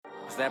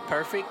that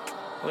perfect?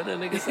 What the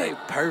nigga say?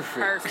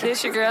 Perfect.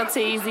 This your girl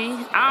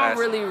Teezy. I don't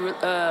really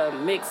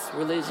mix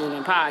religion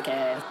and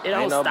podcast. It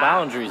don't Ain't no stop.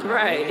 boundaries, man.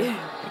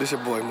 Right. This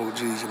your boy Moo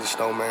G's and the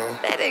Snowman.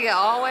 That nigga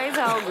always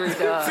hungry,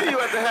 dog. See you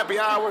at the happy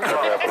hour.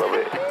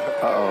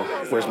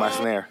 Uh-oh, where's my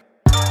snare?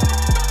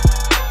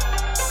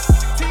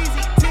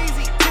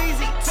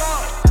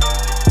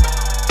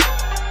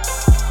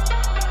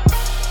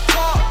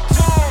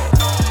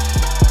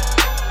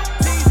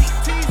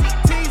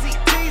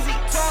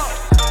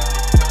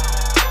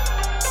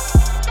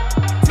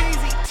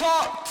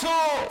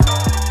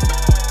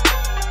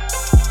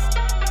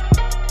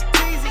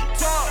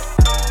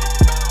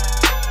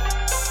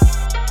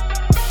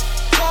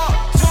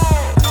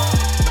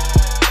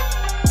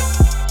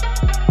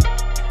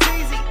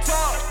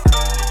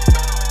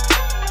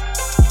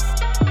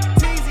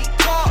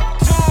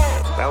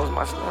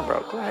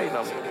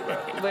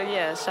 But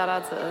yeah, shout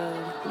out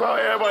to Bro,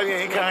 everybody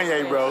ain't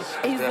Kanye, bro.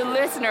 he's the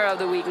listener of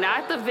the week,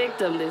 not the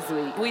victim this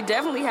week. We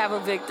definitely have a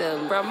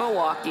victim from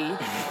Milwaukee.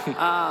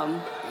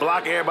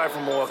 Block everybody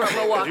from Milwaukee. From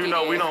Milwaukee, You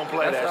know we yeah. don't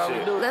play That's that all shit.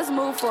 we do. Let's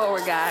move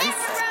forward, guys.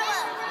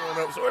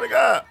 Swear to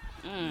God.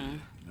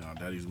 No,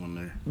 Daddy's one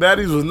there.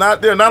 Daddies was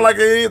not there. Not like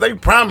they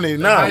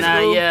prominent now. Nah,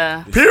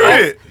 yeah.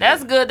 Period.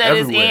 That's good that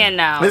Everywhere. it's in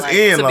now. It's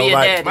in, to be a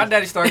like- daddy. My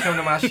daddy started coming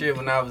to my shit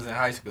when I was in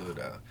high school,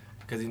 though.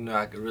 Because he knew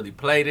I could really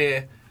play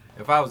there.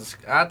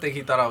 I think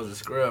he thought I was a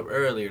scrub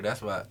earlier.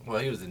 That's why, well,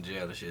 he was in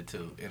jail and shit,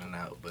 too, in and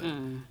out. But,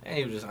 and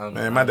he was just on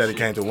Man, my daddy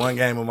came to one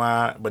game of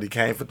mine, but he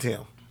came for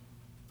Tim.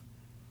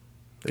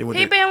 He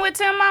He been with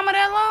Tim Mama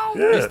that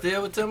long? You Yeah,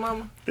 still with Tim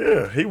Mama?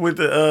 yeah. He went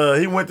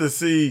to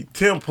see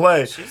Tim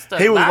play. She stuck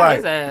He was by like,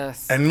 his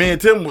ass. and me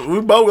and Tim, we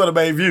both go to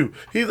Bayview.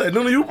 He's like,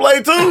 Nuna, you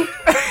play too?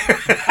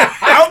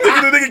 I'm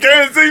thinking the nigga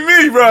came to see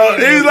me, bro.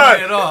 Yeah, He's like,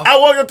 play it off. I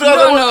walked up to him,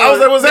 I was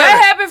like, what's that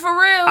that? happened for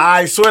real?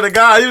 I swear to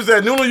God, he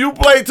said, Nuna, you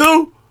play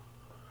too?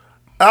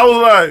 I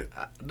was like,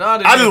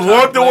 I just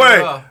walked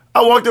away.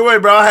 I walked away,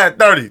 bro. I had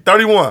 30,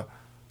 31.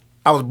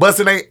 I was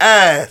busting their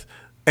ass.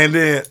 And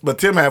then, but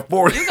Tim had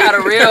 40. You got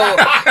a real,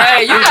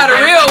 hey, you got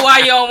a real why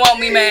you don't want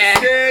me, man.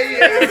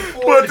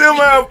 But Tim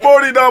had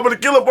 40, dog. But the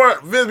killer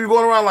part, Vince be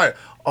going around like,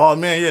 oh,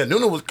 man, yeah,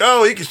 Nuna was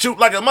cold. He can shoot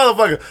like a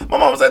motherfucker. My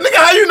mama said, nigga,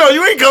 how you know?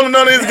 You ain't coming to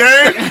none of this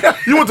game.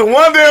 You went to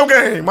one damn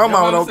game. My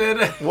mama don't. said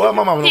that? What?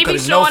 My mama don't He cut be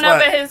him no showing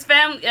up slack. at his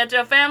family, at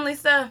your family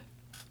stuff?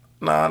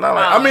 Nah, not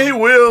like. I mean, he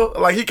will.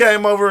 Like, he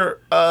came over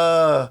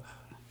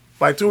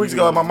like 2 weeks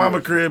ago at my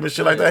mama's crib and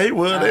shit like that. He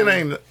would. It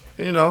ain't,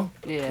 you know.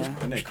 Yeah.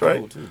 And they Straight.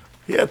 cold, too.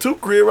 He had 2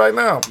 crib right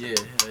now. Yeah,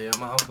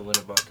 my uncle went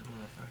about them.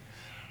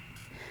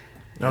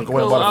 Your uncle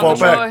went and Cool, bought a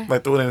Uncle 4-pack. Troy.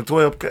 Like, threw it in a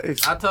 12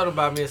 case. I told him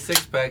about me a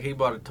 6-pack. He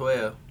bought a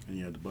 12. And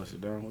you had to bust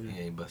it down with He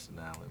you. ain't busting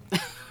down with me.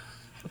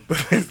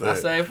 He I said,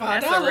 saved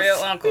 $5. That's a real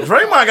uncle.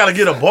 Draymond got to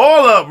get a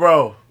ball up,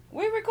 bro.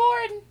 We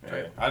recording?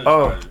 Hey, I just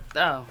Oh. started.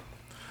 Oh.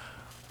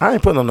 I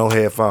ain't putting on no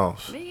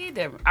headphones. Me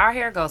either. Our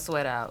hair gonna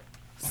sweat out.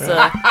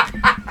 So,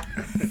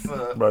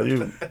 Bro,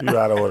 you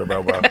out of order,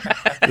 bro.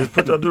 Just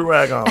put your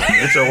do-rag on.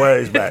 Get your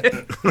waves back.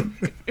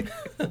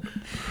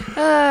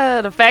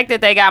 the fact that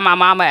they got my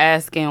mama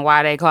asking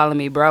why they calling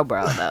me bro,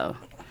 though.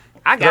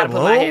 I gotta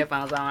put my Lil?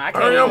 headphones on. I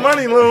can't. Earn your even-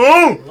 money, Lil.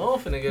 Lil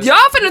finna get Y'all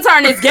finna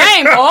turn this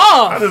game I'm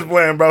off. just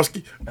playing,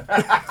 broski.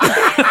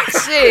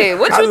 Shit,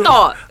 what you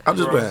thought? I'm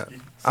just playing.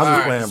 I'm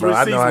just playing, bro. Switch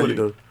I know how seats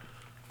you with do.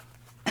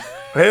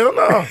 Hell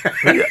no.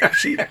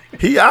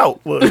 He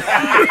out. Look.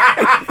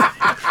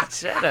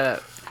 Shut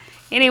up.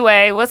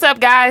 Anyway, what's up,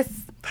 guys?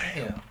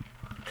 Damn.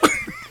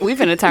 We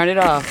finna turn it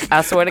off.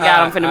 I swear to God,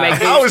 I'm finna make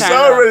this I was turn it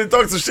so off. ready to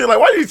talk some shit. Like,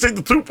 why you take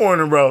the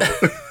 2-pointer, bro?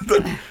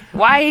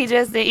 Why he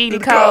just didn't eat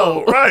it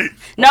Cold, cold? right.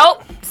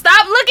 Nope.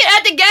 Stop looking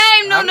at the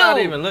game, no. I'm not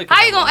even looking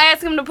How you at gonna it.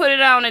 ask him to put it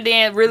on and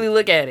then really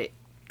look at it?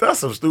 That's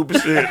some stupid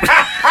shit.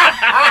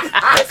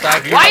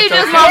 Why you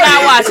just won't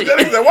not watch it?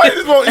 He said, why you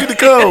just won't eat the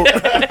cold?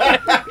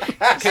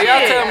 Can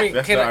y'all tell me?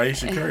 That's the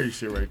Aisha Curry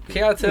shit right there. Can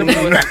y'all tell me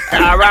what?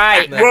 All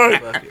right.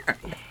 Right. Fuck it.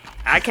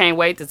 I can't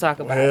wait to talk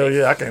about Hell it.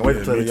 yeah, I can't wait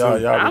to tell me y'all.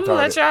 too. Y'all I'm gonna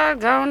let retarded. y'all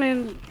go on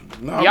and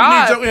No, we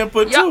y'all. need your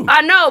input y'all- too.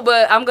 I know,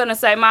 but I'm gonna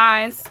say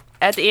mine's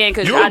at the end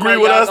because You I agree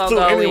know with y'all us gonna too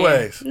go in.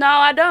 anyways. No,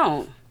 I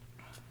don't.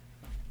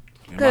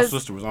 And my 'cause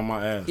sister was on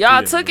my ass.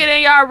 Y'all took it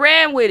and y'all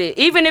ran with it.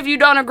 Even if you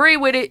don't agree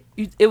with it,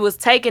 it was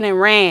taken and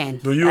ran.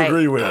 Do you Like,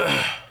 agree with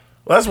it?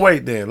 Let's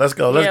wait then. Let's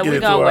go. Let's yeah, get we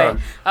into gonna our.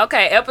 wait.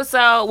 Okay,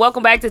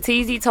 welcome back to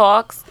TZ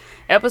Talks,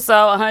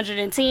 episode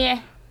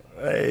 110.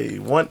 Hey,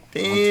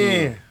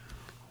 110.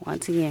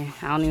 110.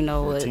 I don't even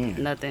know what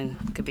 110. nothing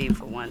could be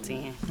for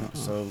 110.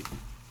 So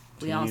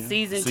We on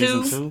season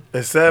season 2. 2.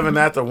 It's 7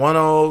 after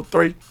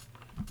 103.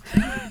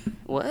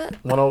 What?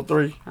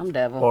 103 I'm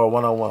devil. or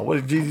 101.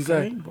 What did Jeezy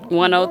say?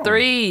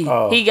 103.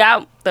 Oh. He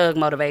got Thug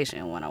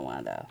Motivation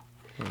 101 though.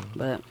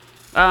 But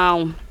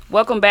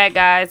welcome back,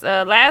 guys.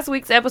 Last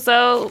week's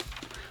episode,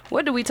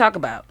 what did we talk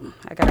about?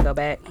 I gotta go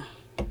back.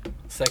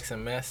 Sex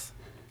and mess.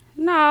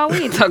 No,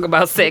 we ain't talk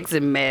about sex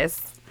and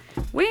mess.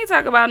 We ain't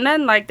talk about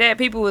nothing like that.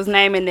 People was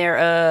naming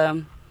their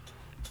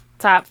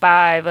top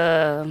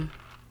 5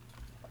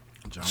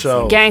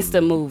 Show.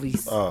 gangster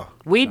movies.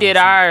 We did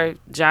our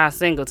John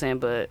Singleton,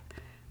 but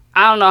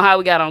I don't know how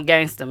we got on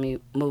gangster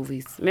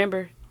movies.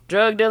 Remember?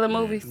 Drug dealing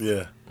movies?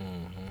 Yeah.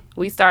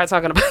 We started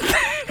talking about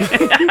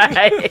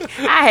that.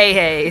 I hate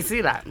Hayes.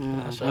 He like,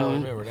 I sure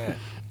remember that.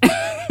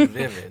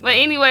 Vivid. But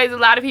anyways, a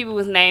lot of people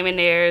was naming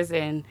theirs,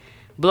 and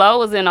Blow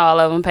was in all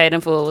of them. Paid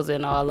in Full was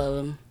in all of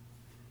them,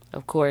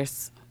 of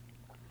course.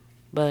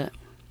 But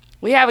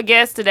we have a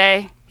guest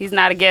today. He's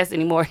not a guest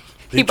anymore.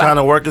 He trying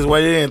to work his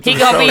way in. He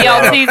gonna be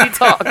on TZ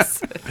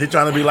Talks. He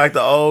trying to be like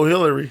the old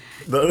Hillary.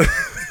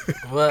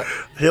 What?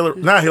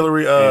 Hillary, not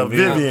Hillary.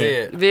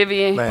 Vivian.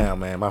 Vivian. Damn,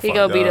 man, my He fault,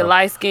 gonna be the dog.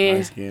 light skin.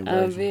 Light-skinned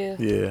Viv. version.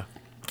 Yeah.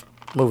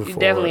 Moving You forward.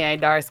 definitely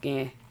ain't dark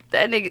skin.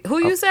 That nigga, who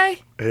you say?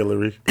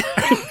 Hillary.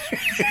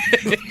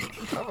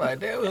 I'm like,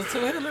 that was too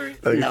Hillary.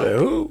 Like you said,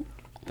 who?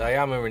 Y'all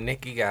remember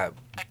Nikki got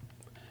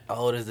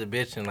old as a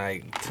bitch in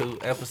like 2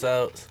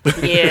 episodes?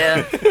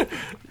 Yeah.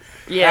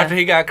 Yeah. After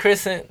he got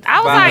christened. I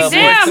was by like, her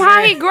damn, boyfriend.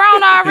 how he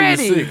grown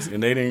already? He was 6,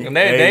 and they didn't. And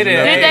they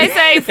didn't. Did they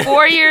say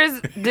 4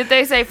 years? Did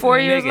they say 4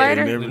 years Nigga,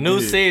 later? never The new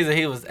did. season,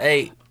 he was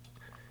 8.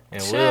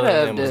 And Shut Will up,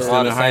 and them was dude.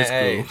 all the Still in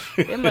same high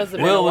school. age. It must have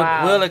been a Will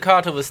while. and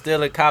Carter was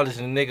still in college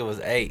and the nigga was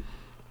 8.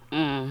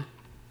 Mm.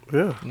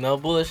 Yeah. No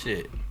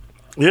bullshit.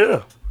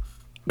 Yeah.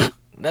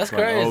 That's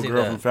Like the old crazy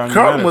girl though. from Family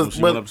Carlton Matters, was-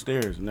 she went but-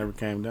 upstairs and never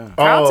came down.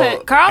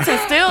 Carlton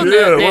still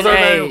Yeah, yeah, what's her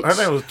age. name? Her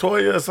name was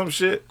Toya or some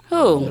shit.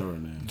 Who? Never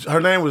name. Her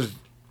name was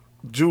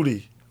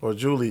Judy or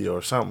Julie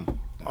or something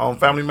on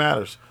Family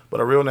Matters,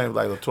 but her real name was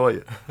like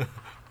Latoya.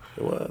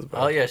 It was, bro.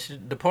 Oh yeah,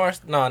 the porn.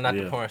 No, not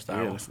Yeah. the porn star.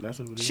 Yeah, one. that's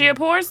what it is. She a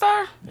porn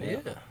star? Yeah,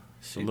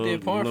 she The little-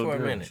 did porn the little for a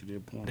girl, minute. She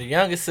did porn. The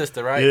youngest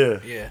sister, right? Yeah.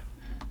 Yeah.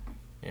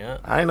 Yeah.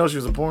 I didn't know she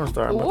was a porn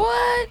star. But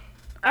What?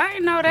 I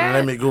didn't know that.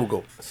 let me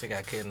Google. She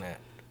got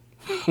kidnapped.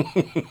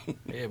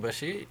 Yeah, but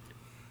she.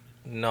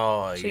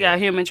 No. She yeah. got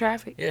human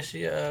traffic. Yeah,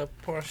 she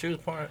porn. She was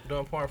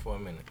doing porn for a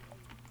minute.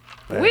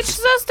 Man, Which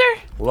sister?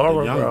 Laura,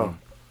 The young bro. one.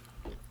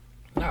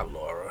 Not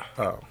Laura.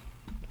 Oh.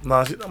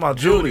 No, she's talking about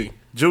Judy.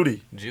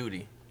 Judy.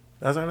 Judy.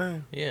 That's her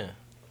name. Yeah.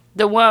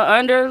 The one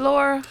under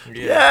Laura? Yeah.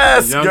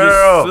 Yes, The youngest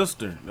girl.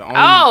 sister. The only,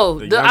 Oh,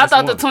 I youngest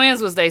thought the one.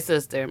 twins was their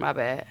sister. My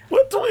bad.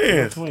 What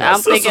twins? Twins. I'm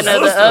Sister, thinking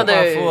of the sister.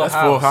 other. Full That's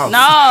Full House.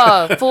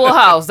 No, Full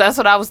House. That's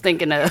what I was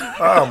thinking of.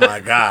 Oh my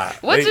God.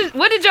 What They-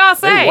 did y'all They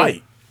say?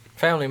 white.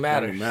 Family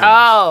Matters. Family Matters.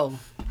 Oh,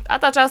 I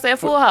thought y'all said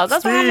Full House.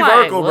 That's what I'm Steve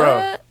like. Urkel, what?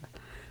 bro.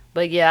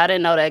 But yeah, I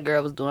didn't know that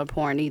girl was doing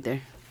porn either.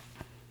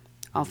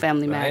 On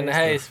Family But ain't the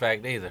Matters. Hayes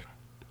fact either.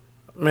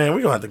 Man,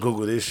 we gonna have to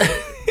Google this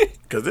shit.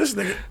 Cause this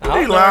nigga, I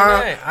don't he know her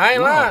lying. name. I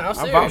ain't lying. I'm I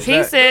serious. vouch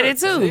He said it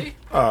too. See?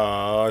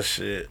 Oh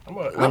shit. I'm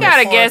We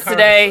got a guest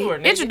today.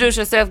 Introduce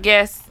yourself,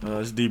 guest.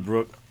 It's D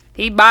Brook.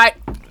 He bike.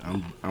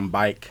 I'm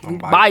Bike.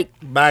 Bike.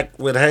 Back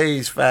with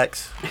Hayes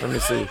facts. Let me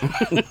see.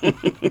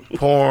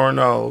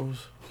 Pornos.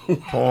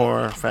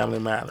 Porn. Family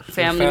Matters.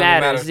 Family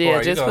Matters. Yeah, porn.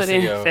 You just gonna put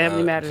in see a,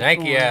 Family Matters. Janky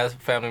porn. ass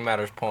Family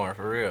Matters porn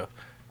for real.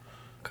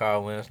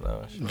 Carl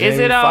Winslow. And shit. Is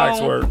it Jamie on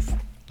Foxworth.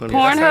 Let me-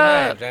 Porn- That's her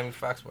Pornhub? name, Jamie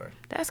Foxworth.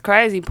 That's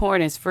crazy.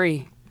 Porn is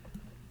free.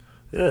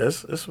 Yeah,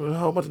 it's a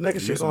whole bunch of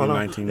naked shit used to going be on.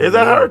 19 Is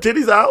that her?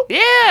 Titties out? Yeah,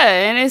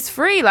 and it's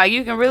free. Like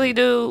you can really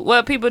do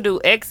what people do.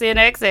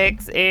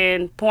 XNXX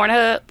and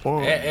Pornhub.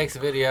 Porn. X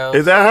videos.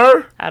 Is that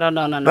her? I don't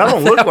know. No. That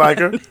don't look like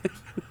her.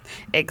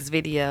 X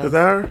video. Is that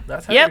her?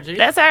 That's her. Yep, G.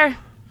 that's her.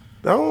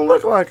 That don't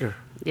look like her.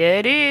 Yeah,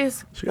 it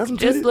is. She got some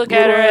titties. Just look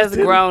at her little ass as a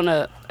titties. grown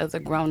up. As a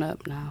grown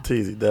up now.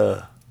 Teasy,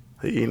 duh.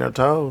 He eating her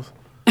toes.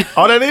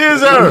 Oh, that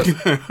is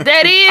her.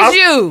 That is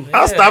you.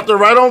 I stopped her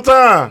right on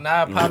time.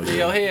 Now it popped in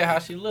your head how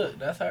she look.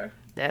 That's her.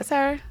 That's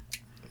her.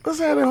 What's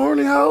that, that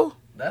horny hoe?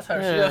 That's her.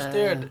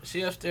 Yeah.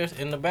 She upstairs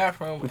in the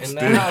bathroom in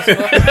the house.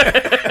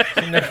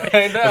 She never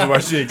came That's down. why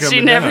she ain't coming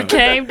She never down.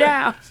 came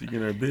down. She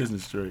getting her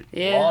business straight.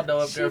 Yeah. Waldo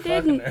up She there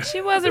fucking her. didn't.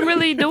 She wasn't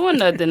really doing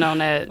nothing on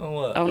that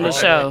What? on the Waldo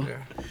show. up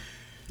there.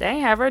 They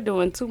ain't have her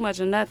doing too much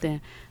of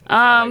nothing. They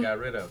got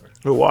rid of her.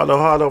 Who, Waldo,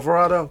 Hardo,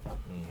 Ferrado?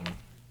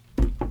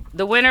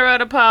 The winner of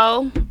the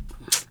poll,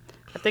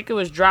 I think it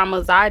was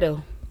Drama's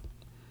Idol,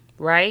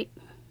 right?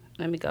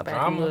 Let me go back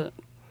and Drama? look.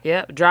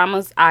 Yep,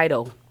 Drama's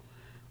Idol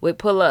with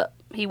Pull Up.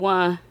 He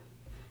won.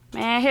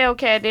 Man,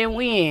 Hellcat didn't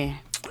win.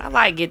 I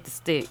like Get the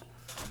Stick.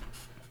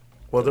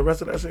 Was the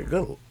rest of that shit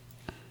good?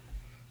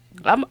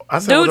 I'm, I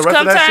said, was dudes, the rest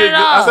come of that turn shit it good?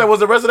 I said, off. was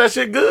the rest of that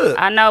shit good?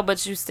 I know,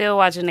 but you still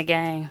watching the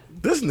game.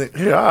 This nigga,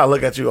 here, I'll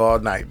look at you all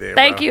night there.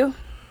 Thank bro. you.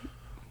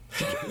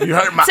 You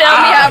hurt my Tell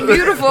me eye. how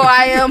beautiful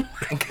I am.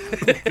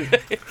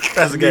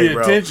 That's gay, Pay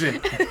bro.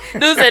 attention.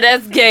 Dude said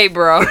that's gay,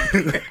 bro.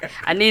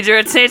 I need your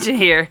attention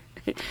here.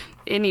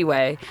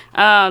 Anyway,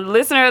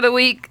 listener of the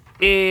week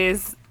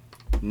is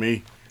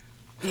Me.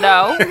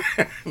 no,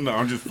 No,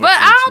 I'm just. but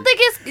I don't think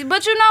it's.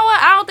 But you know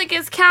what? I don't think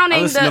it's I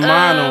counting listen the to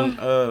mine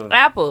on.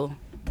 Apple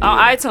on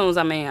iTunes.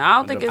 I mean, I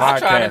don't think The it's I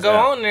tried to Podcast go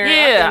app. on there.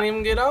 Yeah. I couldn't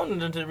even get on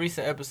the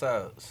recent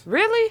episodes.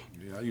 really.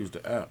 Yeah, I use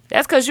the app.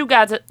 That's because you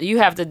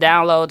have to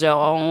download your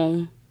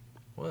own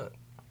What?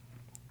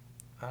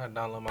 I had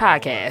to download my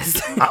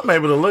podcast. I'm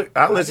able to look.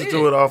 I listen to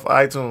did. it off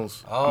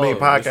iTunes. I mean, Oh,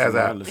 podcast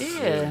I app. listen to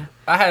Yeah. it.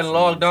 I hadn't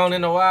logged on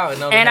in a while.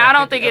 And And I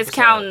don't think it's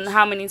counting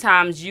how many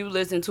times you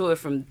listen to it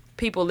from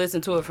people listen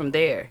to it from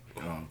there.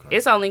 Oh, okay.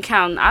 it's only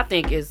counting. I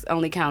think it's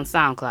only counting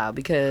SoundCloud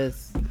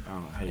because.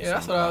 Yeah,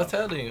 that's what I was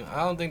telling you.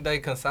 I don't think they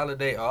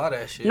consolidate all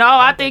that shit. No,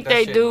 I think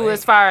they do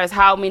as far as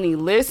how many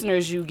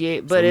listeners you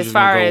get, but as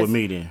far as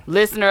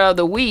listener of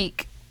the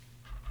week,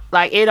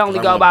 like it only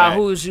go by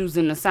who's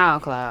using the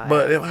SoundCloud.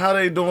 But how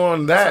they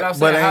doing that?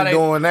 But ain't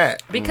doing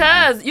that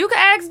because you can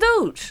ask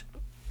Dooch.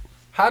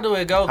 How do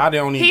it go? How they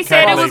only he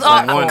said it was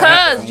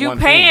because you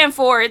paying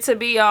for it to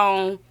be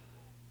on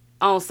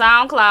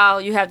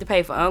SoundCloud. You have to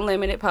pay for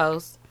unlimited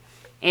posts,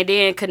 and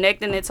then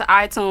connecting it to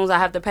iTunes, I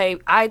have to pay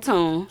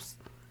iTunes.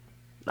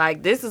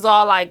 Like, this is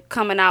all, like,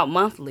 coming out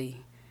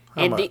monthly.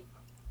 How much?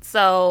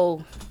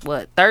 So,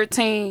 what,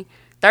 13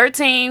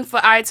 for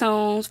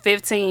iTunes,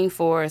 15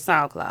 for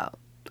SoundCloud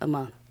a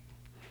month.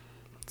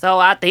 So,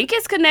 I think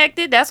it's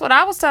connected. That's what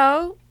I was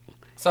told.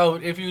 So,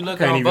 if you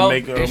look on both,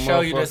 it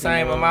show you the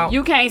same amount?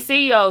 You can't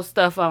see your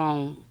stuff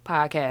on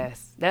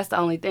podcasts. That's the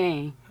only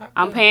thing.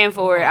 I'm paying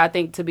for it, I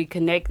think, to be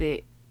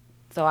connected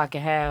so I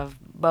can have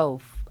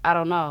both. I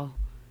don't know.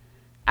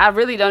 I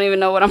really don't even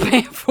know what I'm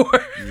paying for.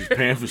 You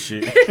paying for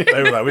shit.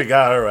 They were like, we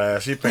got her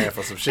ass. She paying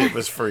for some shit, but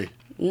it's free.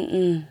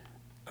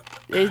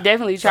 It's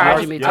definitely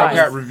charging me y'all twice.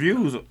 got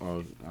reviews?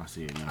 Oh, I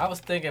see it now. I was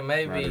thinking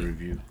maybe.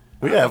 Review.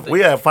 We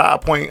have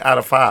 5 point out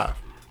of 5.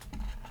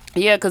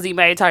 Yeah, because he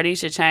made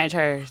Tardisha change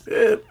hers.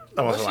 Yeah.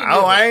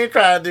 I ain't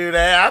trying to do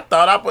that.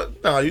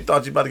 You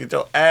thought you about to get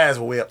your ass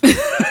whipped.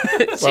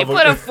 She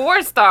put a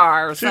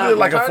 4-star or she something. did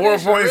like a 4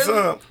 point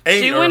something.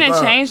 She went and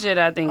changed it,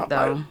 I think,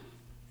 though.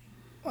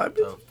 But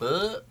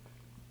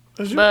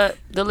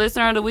the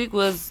listener of the week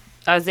was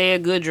Isaiah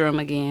Goodrum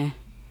again.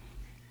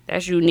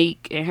 That's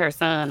Unique and her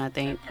son, I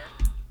think.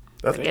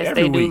 I guess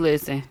they do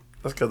listen.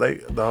 That's because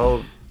the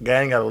whole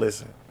gang got to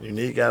listen.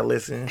 Unique got to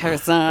listen. Her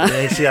son.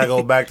 Then she got to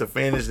go back to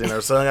finish. Then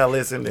her son got to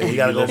listen. Then he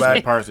got to go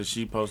back. Parts that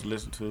she supposed to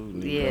listen to.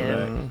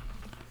 Yeah.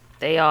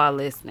 They all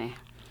listening.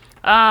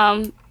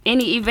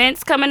 Any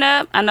events coming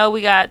up? I know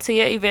we got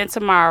Tia event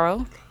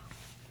tomorrow.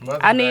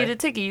 I need a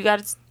ticket. You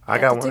got I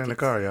got one in the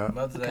car, y'all.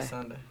 Mother's Day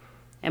Sunday.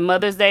 And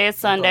Mother's Day is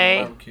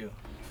Sunday.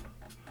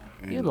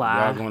 You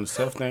lie. Y'all going to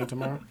Self thing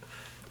tomorrow?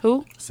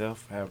 Who?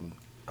 Self having.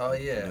 Oh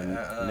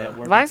yeah.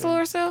 Network. Vice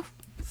Lord Self?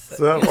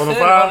 Self on the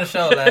 5? On the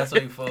show last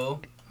week,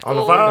 fool. On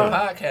the 5?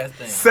 Podcast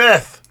thing.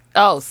 Seth.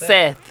 Oh,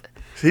 Seth.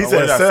 He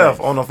said Self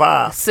on the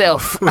 5.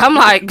 Self. I'm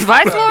like,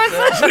 Vice Lord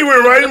Self? She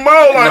went right in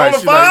mode, like on the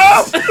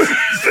 5?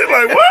 She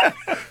like, what?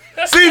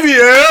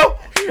 CVL.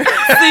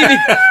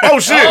 Oh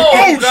shit.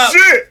 Oh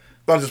shit.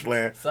 I'm just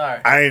playing. Sorry.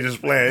 I ain't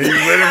just playing. You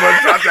ready to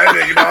drop that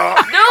nigga,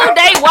 dog? Dude,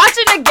 they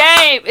watching the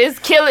game is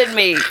killing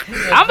me.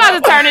 I'm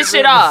about to turn this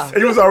shit off.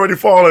 He was already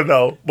falling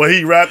though, but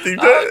he wrapped him.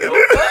 Dude,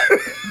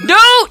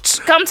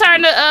 come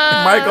turn the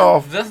mic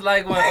off. Just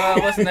like when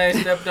what's his name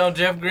stepped on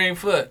Jeff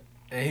Greenfoot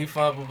and he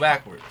fumbled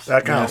backwards.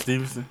 That counts.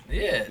 Stevenson.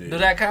 Yeah. Do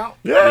that count?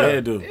 Yeah,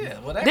 it do. Yeah.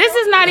 Well, this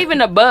is not even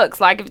the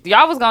Bucks. Like if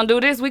y'all was gonna do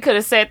this, we could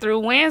have sat through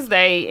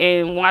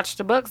Wednesday and watched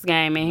the Bucks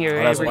game in here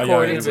and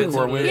recorded too.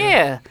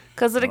 Yeah,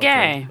 because of the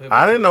game.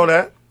 I didn't know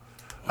that.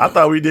 I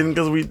thought we didn't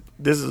because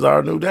this is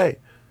our new day.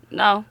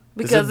 No,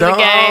 because of the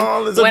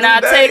game. When I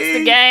text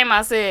the game,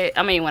 I said.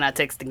 I mean, when I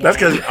text the game. That's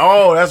because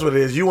that's what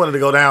it is. You wanted to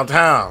go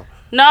downtown.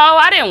 No,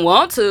 I didn't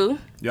want to.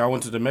 Y'all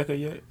went to the Mecca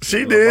yet?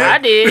 She did. I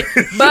did,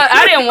 but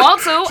I didn't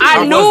want to.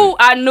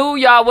 I knew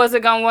y'all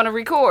wasn't gonna want to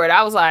record.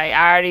 I was like,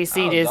 I already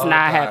see this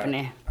not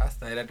happening. I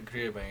stayed at the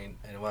crib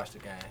and watched the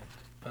game.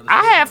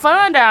 I had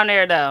fun down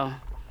there though.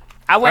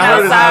 I went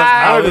outside.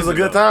 I heard it was a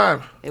good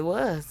time. It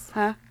was,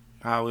 huh?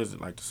 How is it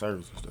like the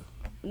service and stuff?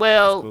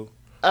 Well,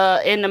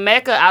 in the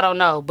Mecca, I don't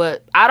know,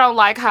 but I don't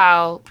like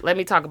how. Let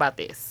me talk about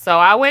this. So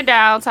I went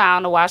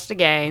downtown to watch the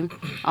game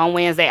on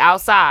Wednesday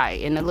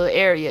outside in the little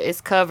area.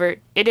 It's covered.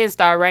 It didn't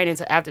start raining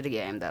until after the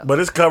game though. But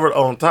it's covered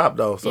on top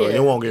though, so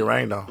it won't get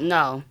rained on.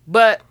 No,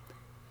 but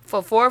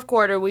for fourth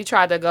quarter, we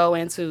tried to go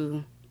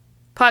into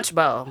Punch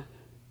Bowl.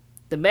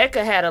 The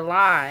Mecca had a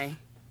line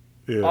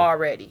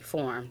already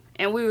formed,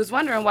 and we was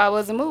wondering why it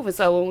wasn't moving.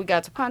 So when we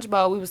got to Punch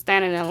Bowl, we was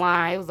standing in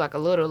line. It was like a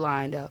little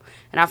line though,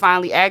 and I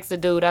finally asked the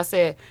dude. I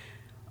said,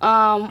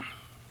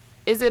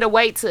 is it a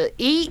wait to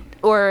eat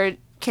or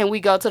can we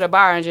go to the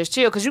bar and just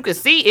chill? Because you can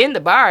see in the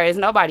bar, there's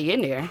nobody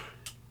in there.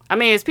 I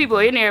mean, it's people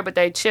in there, but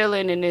they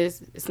chilling and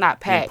it's not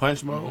packed. In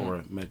Punch Bowl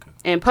or Mecca?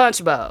 In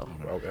Punch Bowl.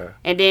 Okay.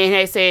 And then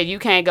they said you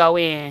can't go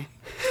in.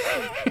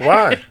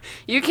 Why?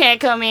 You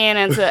can't come in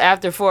until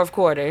after fourth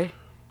quarter.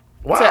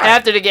 Why? So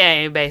after the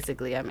game,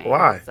 basically. I mean,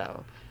 why?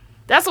 So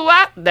that's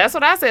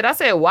what I said. I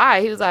said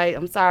why? He was like,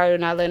 I'm sorry, we're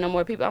not letting no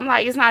more people. I'm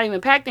like, it's not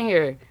even packed in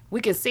here. We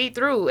can see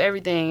through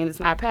everything, and it's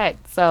not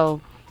packed.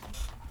 So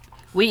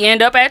we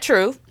end up at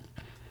Truth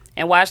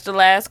and watch the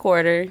last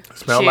quarter.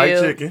 Smell like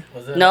chicken.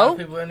 Was there a lot of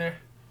people in there?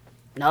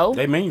 No.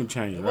 They menu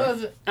changed, right?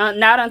 Was it?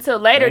 Not until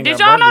later. Did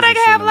y'all know they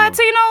could have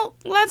Latino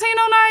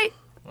night?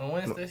 On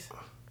Wednesdays?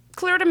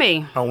 Clear to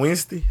me. On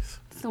Wednesdays?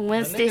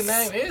 Wednesdays. The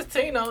nigga name is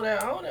Tino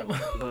that own it.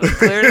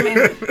 Clear to me.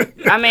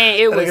 I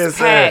mean, it was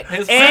packed.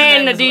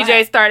 And the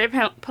DJ started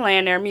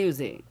playing their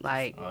music.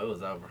 Like, it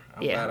was over.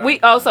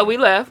 So we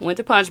left, went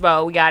to Punch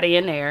Bowl. We got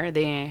in there,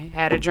 then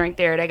had a drink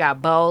there. They got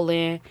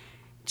bowling,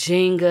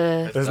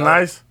 Jenga. It's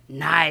nice.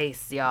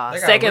 Nice, y'all. They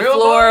got Second real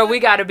floor, bowling? we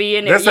got to be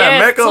in there. That's at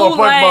Yes, Mecca 2 or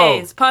Punch Bowl?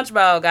 lanes. Punch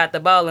Bowl got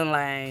the bowling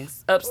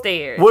lanes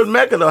upstairs. What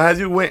Mecca though? Has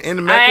you went in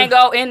the Mecca? I ain't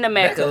go in the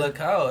Mecca Mecca. look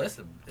cold.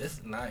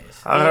 It's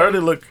nice. I heard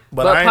it look,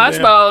 but I But ain't Punch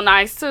been. Bowl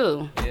nice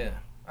too. Yeah,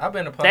 I've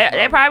been to Punch Bowl.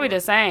 They probably before.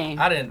 the same.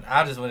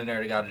 I just went in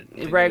there to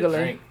get a Regular.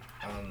 drink.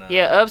 I don't know.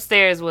 Yeah,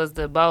 upstairs was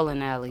the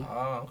bowling alley.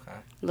 Oh, okay.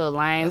 Little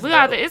lanes. That's We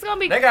got dope. it's gonna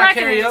be They got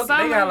cracking in the karaoke.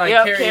 summer. They got like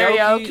Yep,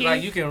 karaoke.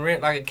 Like you can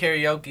rent like a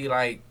karaoke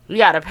like You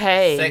gotta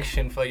pay.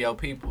 section for your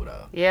people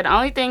though. Yeah, the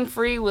only thing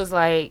free was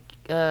like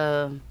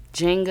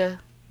Jenga,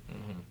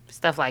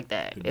 stuff like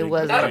that. It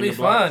wasn't. That'd be the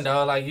fun blocks.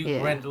 though. Like you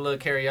Yeah. rent a little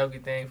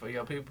karaoke thing for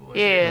your people. and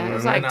Yeah, shit. it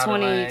was like Rent out a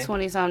lane.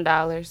 $20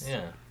 dollars.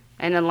 Yeah,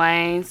 And the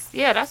lanes.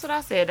 Yeah, that's what I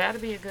said. That'd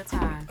be a good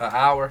time. an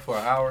hour for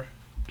an hour.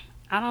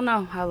 I don't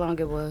know how long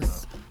it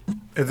was.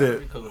 Is That'd it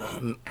be cool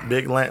though.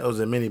 big land or is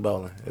it mini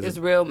bowling? Is It's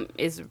it, real.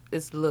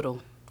 It's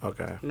little,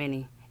 okay.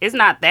 mini. It's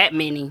not that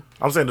many.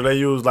 I'm saying, do they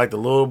use like the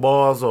little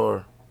balls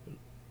or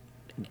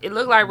It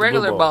looked like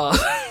regular ball. balls.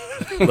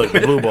 look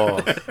the blue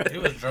balls?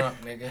 You was drunk,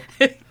 nigga.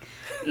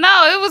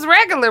 No, it was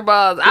regular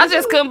balls. I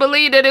just couldn't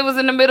believe that it was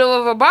in the middle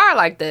of a bar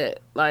like that.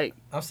 Like,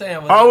 I'm saying.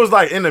 Oh, it was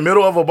like in the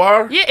middle of a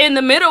bar. yeah, in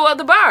the middle of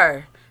the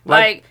bar.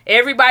 Like- Like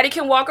everybody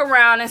can walk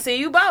around and see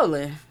you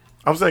bowling.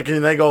 I'm saying,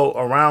 can they go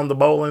around the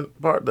bowling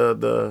part,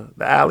 the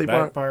alley Back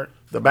part, part.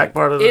 the back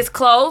part of the? It's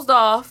closed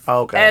off.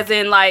 Okay. As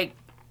in, like,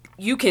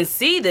 you can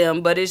see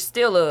them, but it's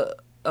still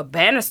a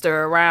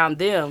banister around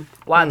them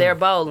while they're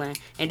bowling.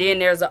 And then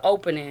there's an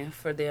opening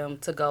for them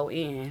to go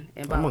in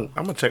and bowl.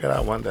 I'm gonna check it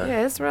out one day.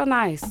 Yeah, it's real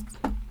nice.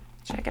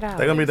 Check it out.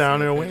 They're gonna be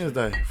down there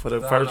Wednesday for the I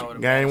don't first know what a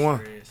game one.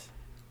 bachelor is.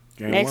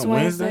 Game Next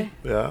one, Wednesday.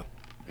 Yeah,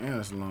 Yeah,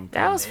 that's a long time.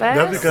 That was fast.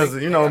 that's because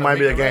They you know it gotta might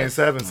be a make the game rest.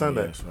 7 Oh,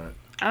 Sunday. yeah, that's right.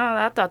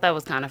 I thought that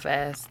was kind of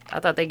fast. I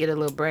thought they get a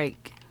little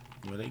break.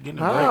 Well, they getting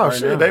a break Oh right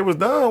shit, now. they was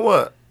done.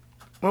 What?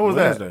 When was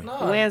Wednesday. that?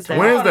 No, Wednesday.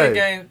 Tomorrow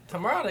Wednesday.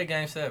 Tomorrow they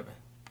game 7.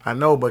 I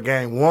know, but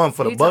game 1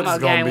 for the You Bucks talking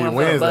is gonna about be game one for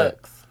the Wednesday.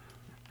 Bucks.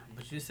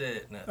 But you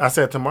said no. I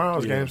said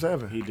tomorrow's Yeah, game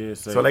 7. He did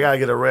say. So they gotta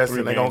get a rest 3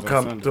 and they gonna games on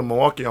come Sunday. to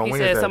Milwaukee on He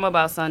Wednesday. said something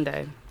about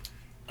Sunday.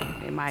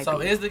 It might So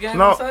be. is the game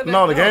No, on Sunday?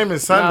 no, the game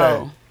is Sunday.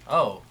 No.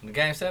 Oh, the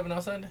game 7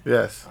 on Sunday.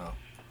 Yes.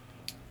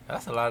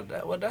 That's a lot of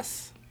that. What?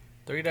 That's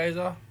 3 days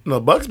off. No,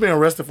 Bucks being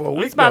rested for a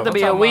week. It's about though. to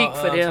be a Talking week about,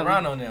 for them.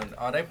 Toronto and them.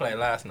 Oh, they played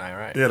last night,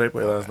 right? Yeah, they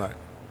played last night.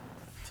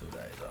 2 days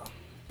off.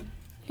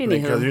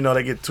 Because Anywho. you know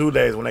they get 2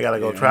 days when they gotta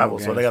go Yeah, travel,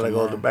 no so they games gotta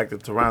go tomorrow. back to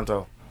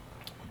Toronto.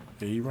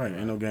 Yeah, you're right.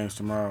 Ain't no games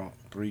tomorrow.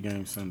 3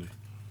 games Sunday.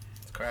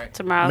 It's cracked.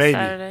 Tomorrow, Maybe.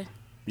 Saturday.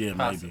 Yeah,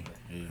 Possibly.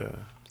 maybe. Yeah.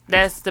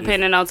 That's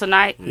depending on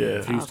tonight. Yeah.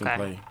 If Houston Okay.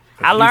 play.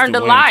 I If learned a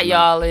Houston win lot, tonight.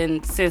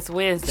 y'all, since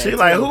Wednesday. She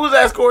like, too. who's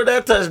that scored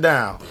that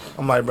touchdown?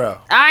 I'm like, bro,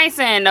 I ain't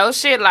saying no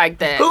shit like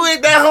that. who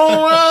hit that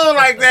home run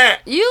like that?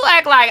 You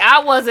act like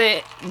I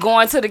wasn't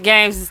going to the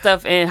games and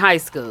stuff in high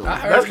school. I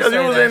heard That's 'cause say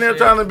you was that in there shit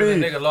trying to when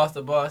be- The nigga lost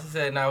the ball. She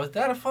said, "Now was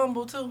that a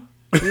fumble too?"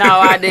 No,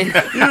 I didn't.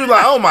 You was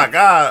like, oh my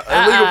god,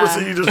 illegal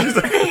procedures. She's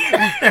like,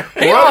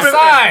 He roughing-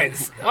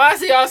 offsides. Why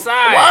is he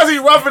offside? Why is he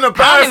roughing the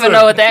passer? I don't even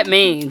know what that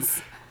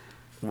means.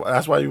 Well,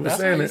 that's why you were That's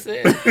saying what he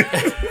it.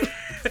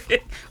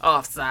 said.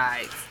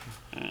 Offside.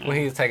 When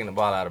he was taking the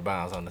ball out of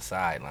bounds on the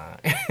sideline,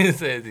 he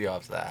says he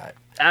offside.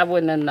 I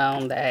wouldn't have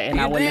known that, and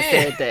You I wouldn't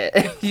did. have said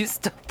that. You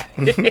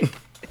stupid.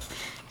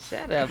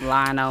 Shut up,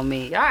 lying on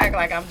me. Y'all act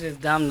like I'm just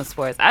dumb to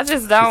sports. I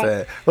just don't.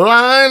 Said,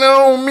 line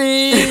on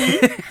me. I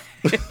said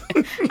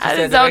just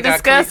that don't they got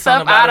discuss cleats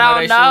on stuff the I bottom of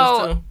don't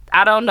their shoes, know.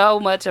 I don't know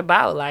much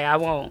about. Like I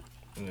won't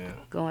Yeah.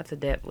 go into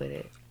depth with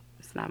it.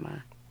 It's not my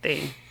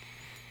thing.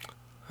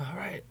 All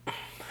right.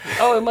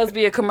 Oh, it must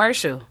be a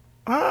commercial.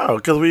 Oh,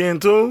 because we in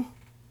tune?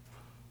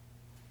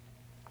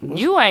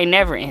 You ain't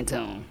never in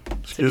tune.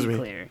 Excuse to be me.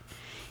 clear.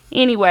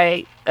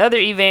 Anyway, other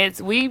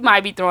events, we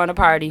might be throwing a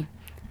party.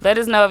 Let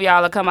us know if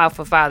y'all will come out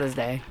for Father's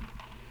Day.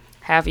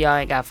 Half of y'all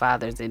ain't got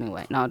fathers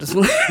anyway. No, just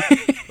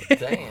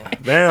Damn.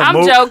 Damn, I'm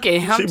Mook.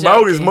 joking. I'm She joking.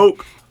 bogus,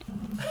 Mook.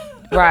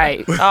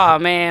 Right. Oh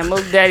man,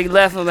 Mook Daddy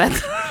left him at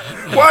the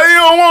Why you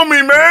don't want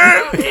me,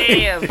 man?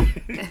 damn.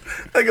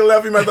 Nigga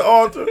left him at the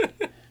altar.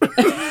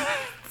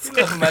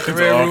 I'm at the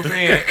Red Roof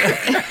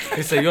Inn.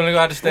 He said, "You only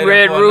got to stay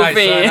Red there for Roof a night,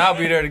 son. Inn. I'll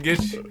be there to get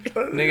you."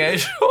 Nigga ain't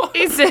sure.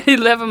 He said he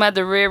left him at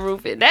the Red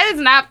Roof Inn. That is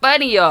not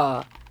funny,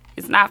 y'all.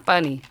 It's not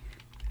funny.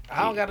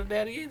 I don't got a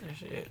daddy either.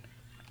 Shit.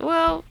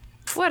 Well,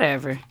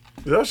 whatever.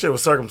 That shit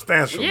was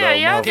circumstantial, Yeah, though,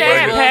 y'all motherfucker.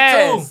 dad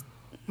Well, passed.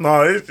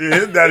 No,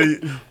 his daddy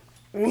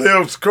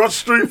lives across the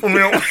street from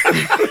him.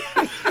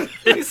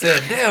 He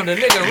said, "Damn, the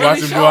nigga Watch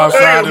really him go showed." outside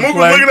Hey, and Mook was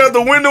play. looking out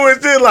the window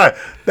and shit like,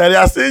 Daddy,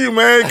 I see you,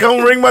 man.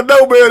 Come ring my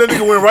doorbell. That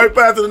nigga went right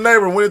past to the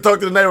neighbor. Went and talked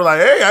to the neighbor like,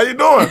 hey, how you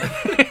doing?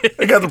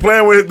 He got to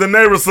playing with the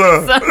neighbor's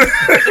son.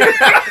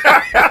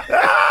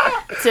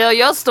 Tell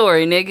your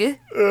story, nigga.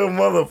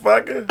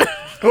 Motherfucker.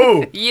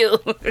 Who? You.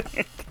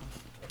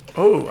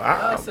 Who?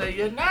 I said,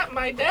 "You're not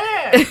my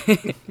dad."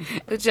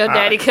 With your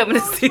daddy coming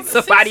to see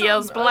somebody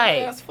else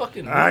play. I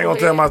ain't gonna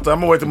tell my story. I'm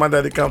gonna wait till my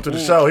daddy come to the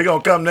show. He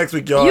gonna come next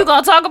week, y'all. You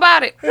gonna talk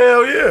about it?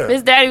 Hell yeah.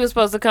 His daddy was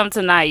supposed to come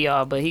tonight,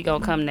 y'all, but he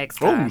gonna come next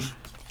time.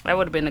 That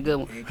would have been a good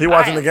one. He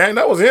watching the game?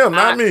 That was him,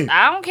 not me.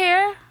 I don't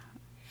care.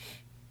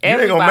 You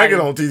ain't gonna make it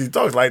on TZ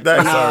Talks like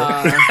that,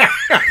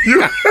 sir. You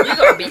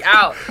gonna be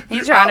out.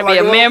 He's trying to be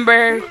a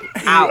member.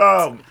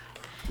 Out.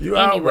 You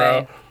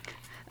anyway.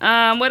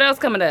 Out, bro. What else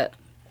coming up?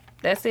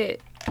 That's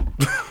it.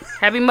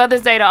 Happy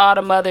Mother's Day to all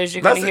the mothers.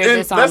 You're gonna hear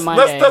this on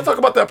Monday. Let's talk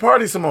about that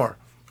party some more.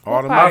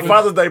 Our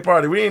Father's Day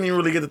party. We ain't even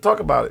really get to talk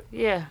about it.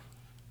 Yeah.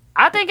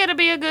 I think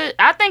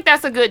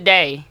that's a good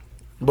day.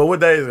 But what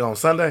day is it on?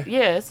 Sunday?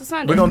 Yeah, it's a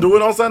Sunday. We're gonna do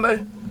it on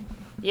Sunday?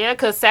 Yeah,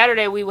 because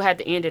Saturday we will have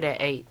to end it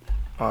at 8.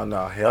 Oh,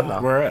 no. Hell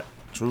no. Where at?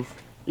 Truth?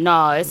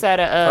 No, it's at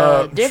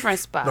a different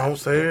spot. Don't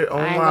say it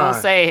online. I ain't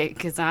gonna say it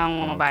because I don't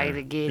want nobody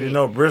to get it. You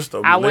know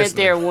Bristol. I went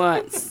there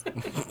once.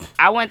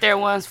 I went there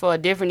once for a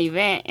different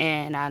event,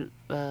 and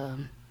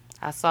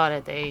I saw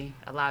that they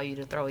allow you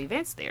to throw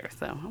events there.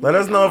 So let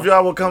us know if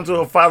y'all will come to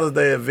a Father's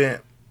Day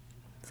event.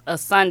 A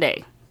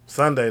Sunday.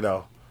 Sunday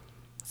though.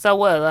 So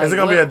what? Like, is it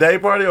gonna be a day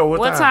party or what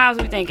time? What times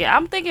we thinking?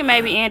 I'm thinking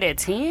maybe end at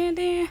 10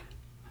 then.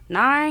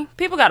 9.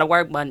 People gotta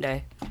work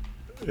Monday.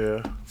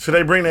 Yeah. Should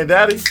they bring their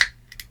daddy?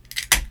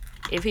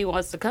 If he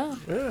wants to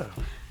come. Yeah.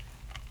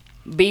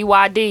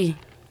 BYD.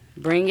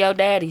 Bring your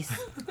daddies.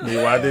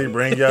 BYD,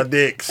 bring your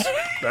dicks.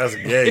 That's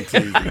gay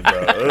TV,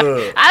 bro.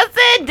 Ugh. I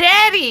said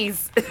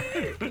daddies.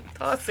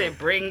 I said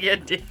bring your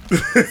dicks.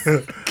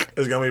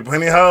 There's gonna be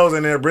plenty of hoes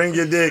in there. Bring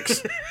your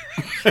dicks.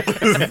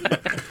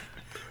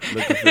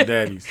 Looking for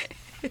daddies.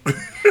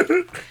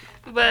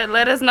 But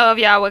let us know if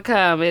y'all would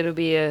come. It'll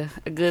be a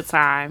good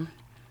time.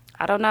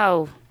 I don't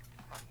know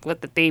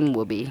what the theme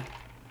will be.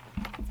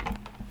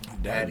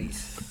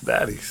 Daddies.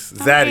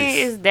 Zaddies. I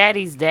mean, it's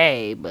Daddy's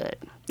Day, but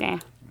yeah.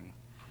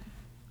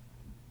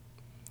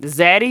 The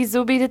Zaddies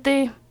will be the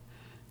theme.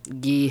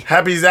 Yeah.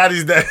 Happy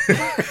Zaddies Day.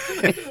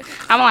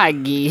 I'm like,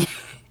 yeah.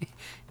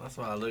 That's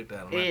why I looked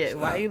at him. Yeah,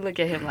 why you look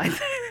at him like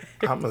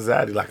that? I'm a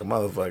Zaddy like a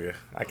motherfucker.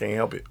 I can't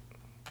help it.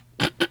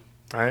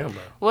 I am,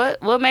 bro.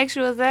 What makes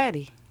you a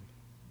Zaddy?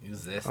 You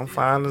zesty. I'm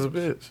fine as a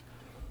bitch.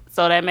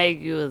 So that make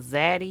you a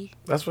Zaddy?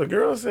 That's what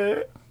girls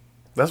said.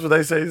 That's what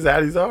they say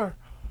Zaddies are.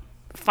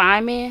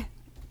 Fine man?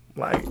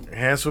 Like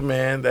handsome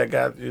man that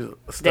got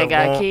stuff that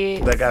got going,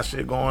 kids? That got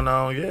shit going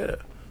on, yeah.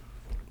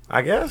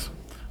 I guess.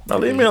 Bro,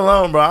 leave me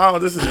alone, bro.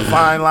 This is a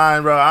fine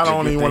line, bro. I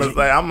don't even want to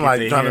say. I'm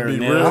like trying to be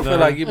real. I feel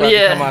like you about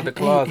to come out the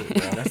closet,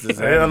 bro. That's the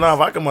Hell no, if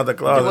I come out the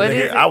closet, What nigga,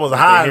 is it? I was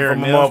hiding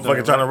from a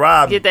motherfucker trying to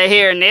rob me. Get their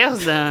hair and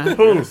nails done.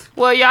 Who?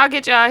 Well, y'all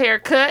get y'all hair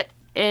cut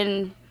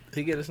and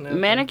He get his nails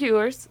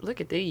manicures. Look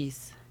at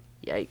these.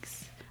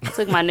 Yikes. I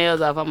took my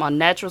nails off. I'm a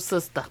natural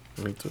sister.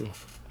 Me too.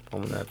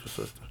 I'm a natural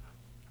sister.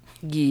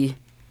 Yeah.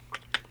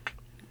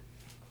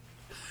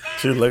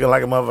 She was looking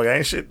like a motherfucker.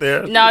 Ain't shit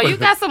there. No, you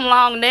got some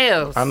long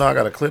nails. I know I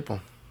got to clip them.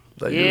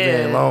 They usually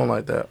ain't long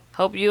like that.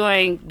 Hope you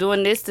ain't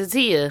doing this to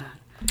Tia.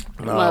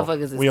 No,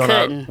 Motherfuckers is we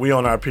cutting. We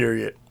on our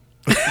period.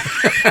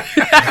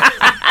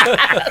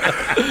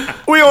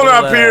 We on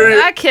our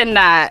period. I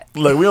cannot.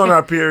 Look, we on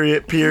our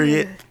period.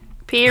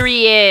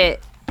 Period.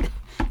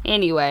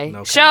 Anyway,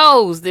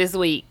 shows this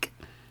week.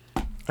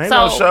 Ain't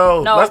no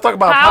shows. Let's talk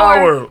about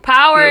Power.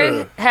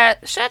 Power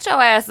shut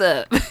your ass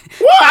up. Power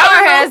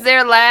has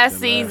their last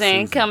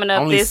season coming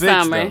up Only this 6,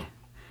 summer. though.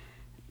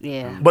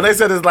 Yeah. But they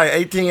said it's like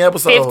 18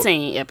 episodes.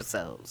 15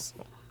 episodes.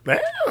 Damn.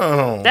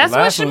 That's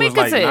what Last one was Shamika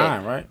like said.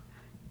 9, right?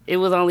 It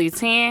was only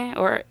 10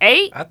 or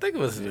 8. I think it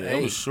was 8.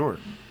 It was short.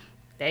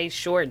 They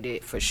shortened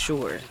it for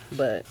sure,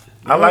 but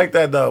I like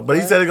that though. But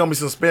he said it's gonna be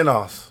some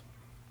spinoffs.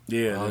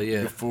 Yeah. Oh,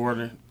 yeah. Before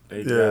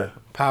they Yeah.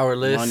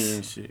 Powerless. money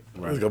and shit.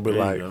 Right. It's gonna be There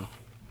like you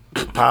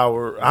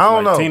Power. I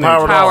don't like know. teenage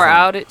power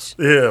off. outage.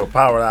 Yeah,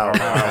 power out.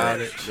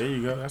 go. There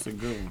you go. That's a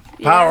good one.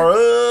 Power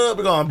up.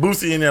 We're going to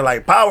Boosie in there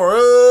like power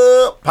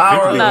up.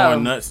 Power 50 be up.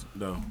 going nuts,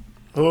 though.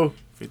 Who?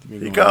 50 be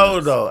He going cold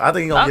nuts. though. I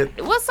think he gonna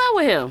get. What's up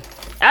with him?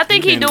 I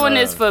think He he been, doing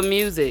this for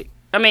music.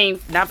 I mean,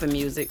 not for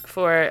music.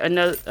 For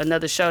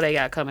another show they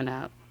got coming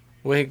out.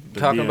 When he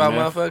talking about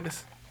BMF.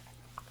 motherfuckers?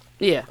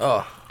 Yeah,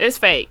 Oh. it's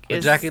fake. With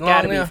It's Jackie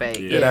gotta Long now? be fake.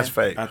 Yeah, Yeah, that's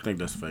fake. I think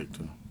that's fake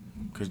too.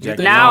 Cause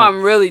Now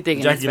I'm really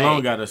thinking Jackie it's Long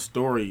fake. got a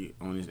story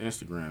on his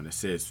Instagram that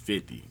says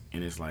 50,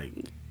 and it's like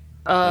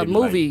maybe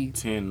Movie, like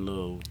 10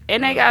 little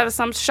and they got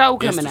some show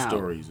coming Insta out.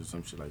 stories or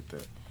some shit like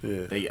that.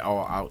 Yeah. They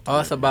all out. Oh,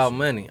 it's together. about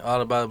money.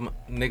 All about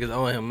niggas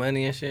owing him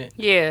money and shit.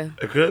 Yeah,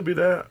 It could be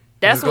that.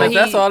 that's what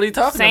That's all he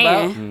talking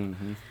saying.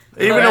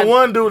 about. Even the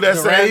one dude that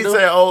said he Randall?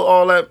 said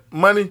all that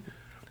money,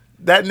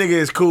 that nigga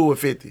is cool with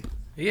 50.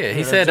 Yeah,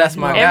 he said that's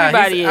my guy.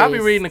 Everybody I'll be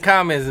is. reading the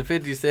comments and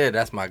 50 said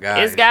that's my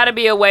guy. It's got to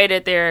be a way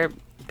that they're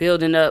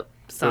building up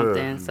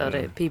something so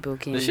that people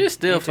can. The shit's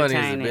still funny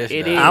as a entertain it. bitch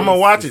It now. is. I'm gonna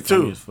watch it It's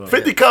funny too. as fuck.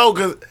 50 cold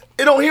because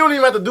he don't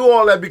even have to do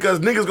all that because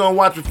niggas gonna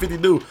watch what 50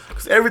 do.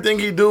 Cause everything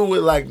he do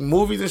with like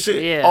movies and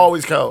shit, Yeah.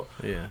 always cold.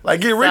 Yeah.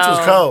 Like Get Rich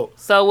was cold.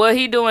 So what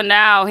he doing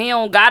now? He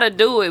don't gotta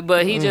do it,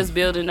 but he just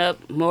building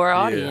up more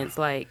audience.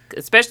 Like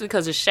especially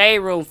because the Shade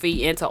Room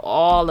feed into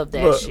all of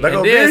that Look, shit. that And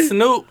gonna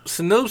then be?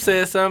 Snoop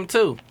said something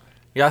too.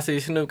 Y'all see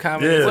Snoop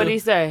comment? Yeah. What'd he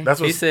say? That's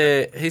what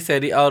He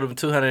said he owed him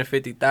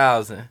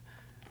 $250,000.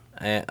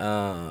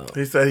 And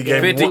he said he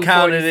gave 50 him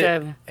counted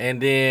it, and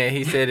then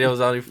he said it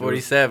was only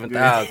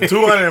 47,000.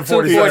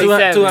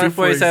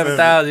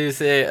 247,000. He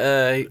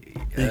said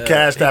he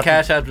cashed out. He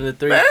cashed out the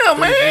 3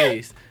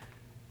 G's.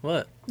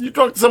 What? You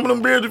drunk some of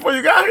them beers before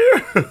you got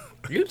here?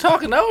 You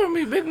talking over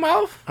me, big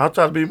mouth? I'll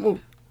try to be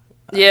moved.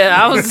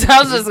 Yeah, I was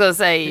just gonna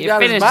say you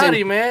got his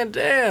body, man.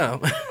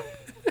 Damn.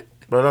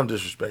 Bro, don't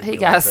disrespect. He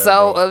got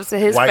so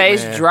upset, his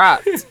face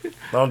dropped.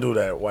 Don't do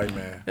that, white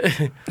man.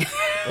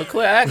 Well,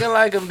 quit acting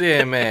like him,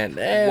 then, man.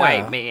 Damn.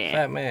 White man,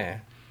 fat man.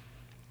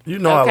 You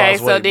know I lost weight,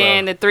 so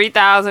then the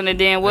 3,000, and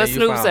then what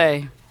Snoop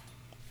say?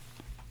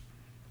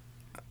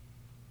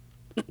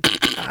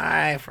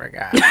 I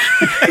forgot.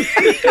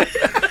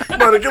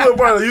 Brother,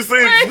 you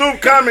seen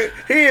Snoop comment?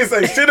 He didn't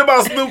say shit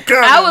about Snoop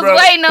comment. I was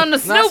waiting on the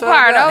Snoop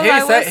part.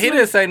 He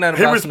didn't say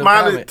nothing about Snoop.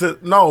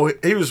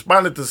 He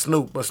responded to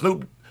Snoop, but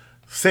Snoop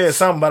said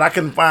something, but I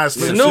couldn't find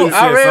Snoop.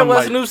 I read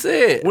what Snoop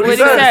said. What did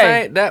he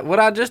say? That what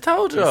I just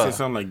told you. He said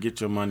something like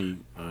 "get your money"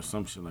 or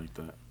some shit like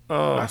that.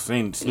 I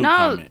seen Snoop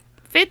comment.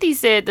 50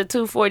 said the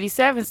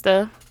 247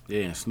 stuff.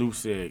 Yeah, and Snoop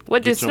said.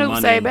 What did Snoop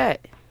say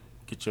back?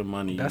 Get your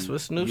money. That's what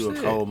Snoop said. You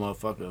a cold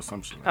motherfucker or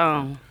some shit like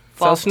that.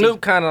 So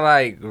Snoop kind of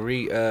like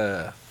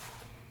rephrased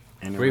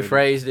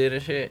it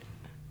and shit.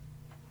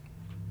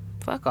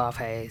 Fuck off,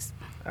 Hayes.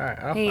 All right,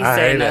 I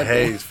hate a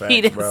Hayes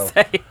fact, bro.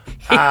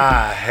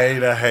 I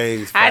hate a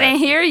Hayes fact. I didn't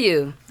hear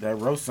you. That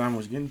roast sign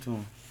was getting to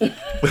him.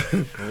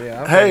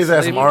 Hayes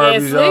had some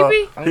Arby's, y'all.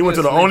 He went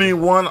to the only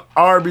one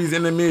Arby's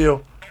in the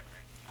meal.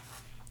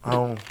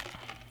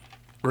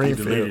 Greenfield. He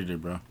deleted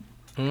it, bro.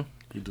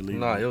 He deleted it.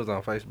 No, it was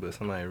on Facebook.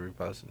 Somebody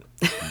reposted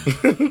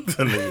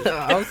it.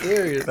 I'm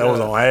serious. That was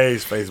on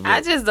Hayes' Facebook.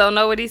 I just don't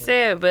know what he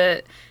said,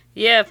 but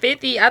yeah,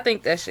 50, I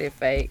think that shit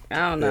fake.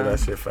 I don't know. Yeah, that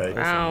shit fake.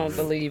 I don't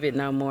believe it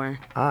no more.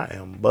 I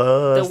am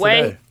buzzed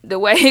the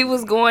way he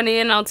was going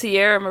in on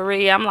Tierra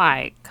Marie, I'm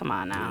like, come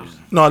on now.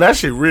 No, that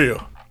shit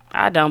real.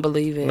 I don't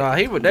believe it. No,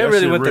 they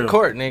really went to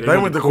court, nigga. They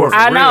went to court for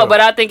I know, real.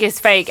 but I think it's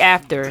fake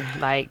after,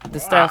 like, the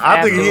stuff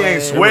I think he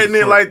ain't sweating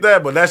it like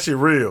that, but that shit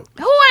real.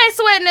 Who ain't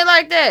sweating it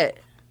like that?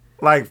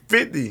 Like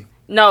 50.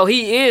 No,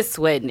 he is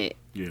sweating it.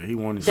 Yeah, he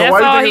wanted. That's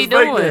so all he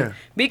doing.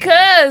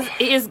 Because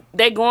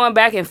they going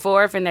back and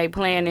forth and they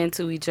playing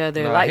into each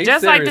other, like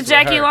just like the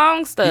Jackie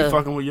Long stuff. He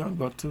fucking with Young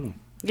Buck too.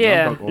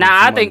 Yeah,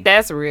 I think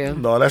that's real.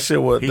 No, that shit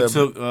was. He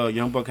took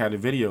Young Buck had a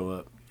video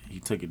up. He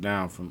took it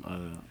down from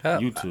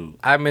YouTube.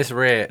 I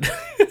misread.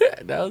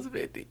 That was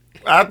 50.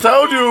 I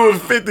told you it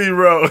was 50,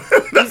 bro.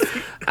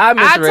 I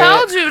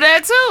told you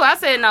that too. I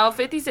said no.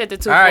 50 said the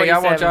 247. All right,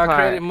 y'all want y'all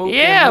credit, Mook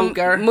and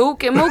Mooker.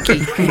 Mook and Mookie.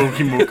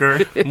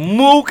 Mooker.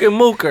 Mook and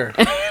Mooker.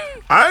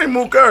 I ain't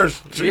Mookers.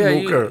 She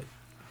Mooker.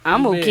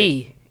 I'm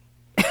Mookie.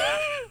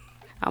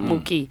 I'm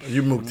Mookie.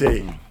 You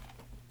Mookie.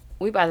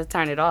 We about to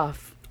turn it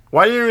off.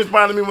 Why you didn't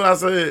respond to me when I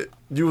said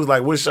you was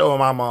like, what show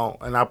am I on?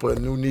 And I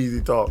put New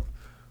Neezy Talk.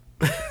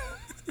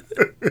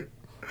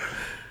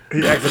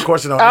 He asked a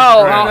question on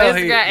Instagram. On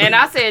Instagram. And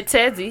I said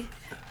Tezzy.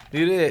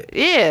 You did?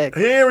 Yeah.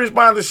 He didn't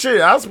respond to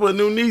shit. I was putting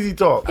New Neezy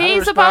Talk. He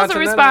ain't supposed to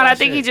respond. I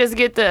think he just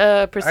get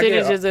the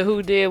percentages of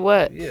who did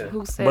what. Yeah.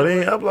 Who said but he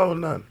ain't uploading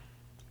nothing.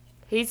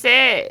 He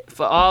said,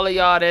 for all of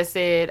y'all that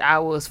said I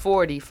was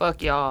 40,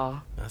 fuck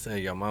y'all. I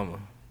said your mama.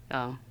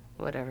 Oh,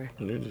 whatever.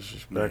 You're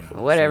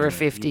disrespectful. Whatever,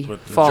 50.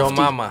 Your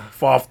mama.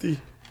 50.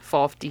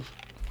 50.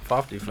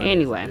 50.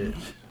 Anyway.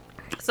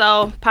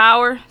 So,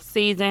 Power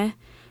season,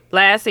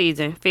 last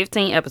season,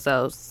 15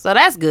 episodes. So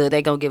that's good.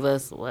 They gonna give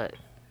us what?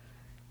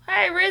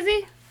 Hey,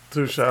 Rizzy.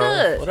 2 shows.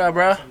 Good. What up,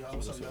 bro?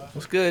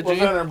 What's good, G? What's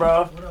happening,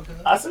 bro?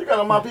 I see you got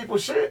on my people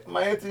shit,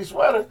 my anti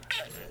sweater.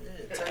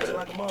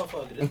 Like a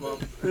motherfucker this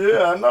month.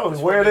 Yeah, I know.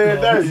 Wear it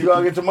every day. You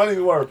gotta get your money's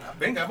worth. I've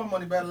been got my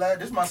money back last.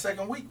 This is my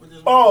second week with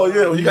this. Oh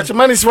yeah, well, you got your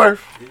money's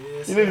worth.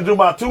 Yes, you need to do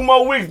about 2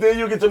 more weeks, then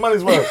you get your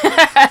money's worth.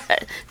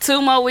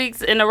 2 more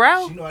weeks in a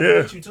row. She know I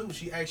get you too.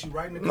 She actually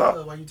right in the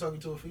club while you talking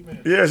to a female.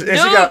 Yeah,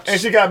 and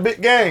she got big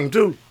game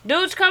too.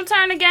 Dude, come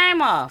turn the game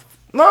off.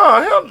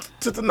 No, hell,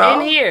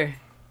 in here.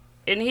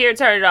 In here,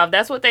 turn it off.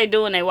 That's what they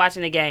do when they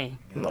watching the game.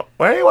 No,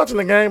 I ain't watching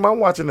the game. I'm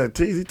watching the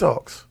TZ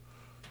Talks.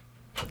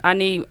 I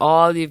need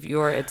all of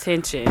your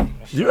attention.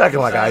 You acting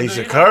like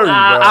Aisha Curry, bro.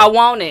 I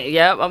want it.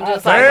 Yep, I'm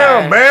just like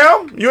damn,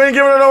 ma'am. You ain't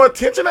giving her no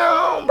attention at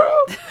home, bro.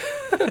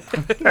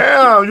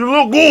 Damn, you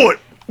look good.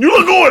 You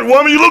look good,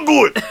 woman. You look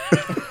good.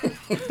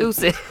 Who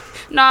said?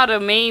 No, the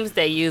memes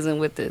they using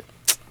with the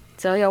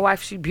tell your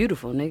wife she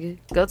beautiful, nigga.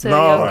 Go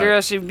tell your girl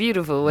she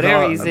beautiful.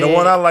 Whatever he said. The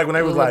one I like when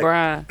they was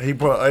LeBron. Like, he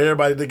put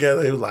everybody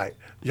together. He was like,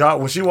 y'all,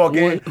 when she walk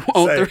in,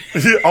 on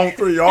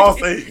 3, y'all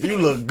say, you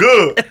look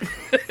good.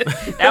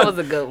 That was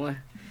a good one.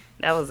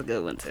 That was a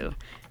good one, too.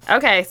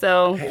 Okay,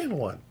 so. And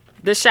one.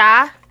 The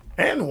Shy.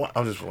 And one.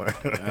 I'm just playing.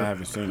 I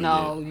haven't seen it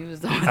No, yet. you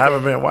was I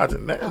haven't been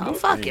watching that. Oh,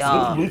 fuck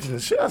y'all. Bleaching the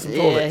shit out some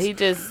Yeah, toilets. he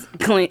just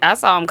clean. I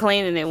saw him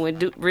cleaning it when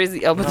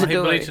Rizzy opened the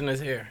door. He bleaching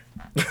his hair.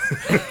 No,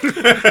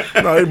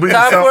 he bleaching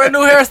time for a new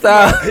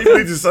hairstyle. He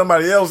bleaching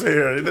somebody else's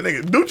hair. The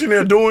nigga Dooch in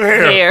there doing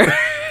hair.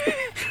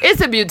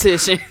 It's a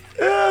beautician.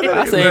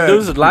 Yeah, I said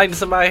dudes is lighting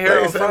somebody's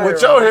hair on fire. With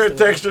your hair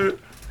texture,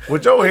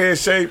 With your head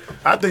shape,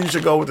 I think you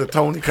should go with the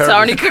Tony Curtis.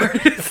 Tony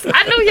Curtis.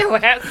 I knew your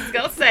ass was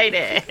gonna say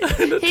that.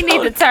 He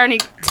need the Turney.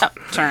 Ike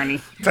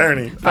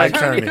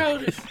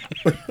Turney.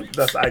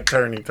 That's Ike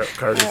Turney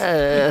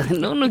Curtis.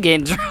 Nunu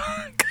getting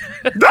drunk.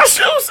 That's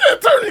you said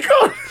Turney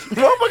Curtis.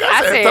 Motherfucker,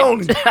 I said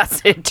Tony. I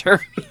said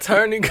Turney.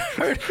 Turney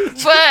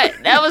Curtis. But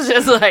that was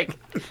just like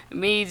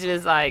me,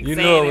 just like you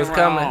saying knew it was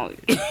wrong.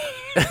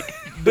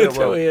 Put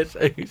your head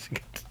shape.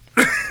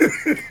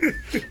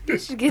 You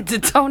should get to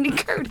Tony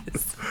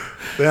Curtis.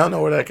 They don't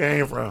know where that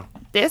came from.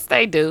 Yes,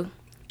 they do.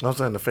 I'm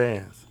saying the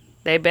fans.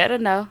 They better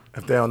know.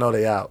 If they don't know,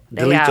 they out.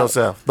 They delete out.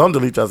 yourself. Don't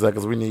delete yourself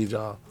because we need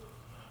y'all.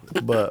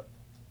 But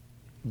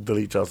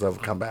delete yourself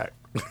and come back.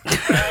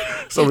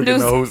 So we can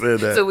know who said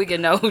that. So we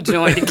can know who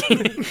joined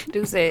again.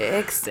 Dude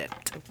said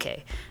accept.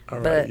 Okay. All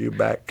right, but you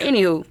back.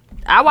 Anywho,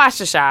 I watched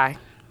The Chi.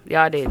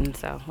 Y'all didn't,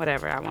 so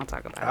whatever. I won't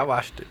talk about I it.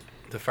 watched it.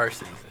 The first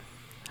season.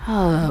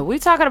 We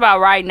talking about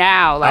right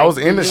now. Like, I was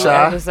in The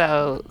Chi.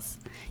 Episodes.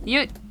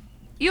 You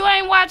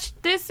ain't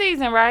watched this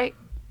season, right?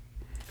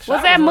 Chi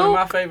Was that one of Mook?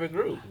 my favorite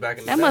group back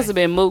in the That day. must have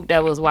been Mook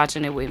that was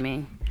watching it with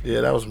me.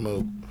 Yeah, that was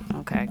Mook.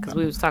 Okay, because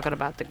we was talking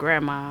about the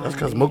grandma. That's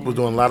because Mook was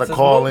doing a lot of Since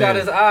calling. Mook got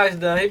his eyes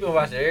done, he been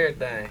watching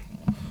everything.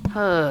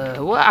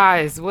 What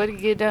eyes? What did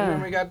he get Remember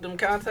done? he got them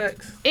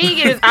contacts? He didn't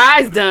get his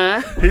eyes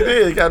done. He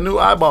did. He got new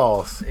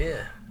eyeballs.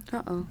 Yeah.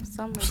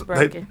 Something's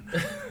broken.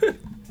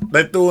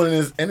 They threw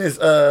it in his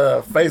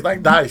face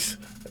like dice.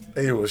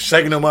 He was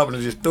shaking them up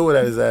and just threw it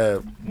at his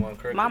ass. One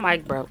crooked. My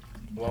mic broke.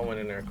 One went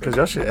in there. Because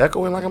your shit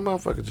echoing like a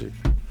motherfucker, G.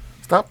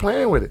 Stop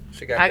playing with it.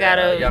 She got I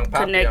that, Young gotta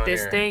Poppy connect on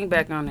this there. thing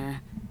back on there.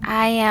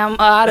 I am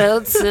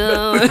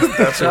auto-tuned.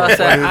 That's So I what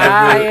said,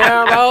 I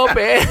am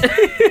open.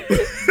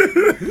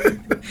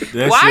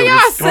 Why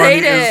y'all say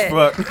that?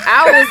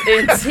 I was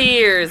in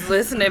tears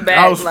listening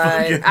back.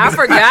 I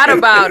forgot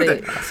about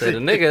it. I said, the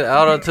nigga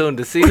auto-tuned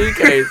the CD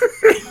case.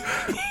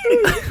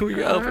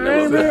 We open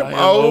it.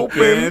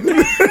 Open.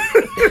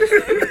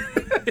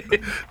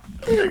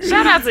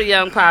 Shout out to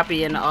Young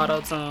Poppy and the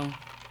auto-tune.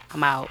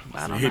 I'm out.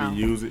 I don't He know. didn't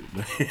use it.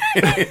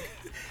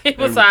 He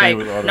was Everything like,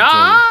 was auto-tune.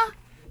 nah,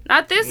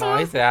 not this No, one.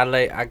 he said, I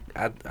laid off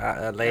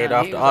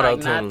He the was like,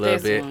 auto-tune not a little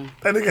this bit. one.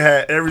 That nigga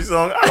had every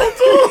song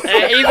auto-tune.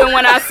 And even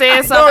when I said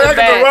No, something I got to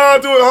back,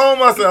 run to it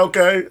home. I said,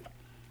 okay,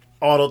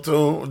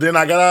 auto-tune. Then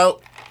I got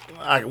out.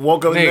 I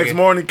woke up the Nigga. next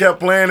morning, kept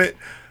playing it.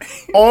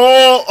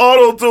 All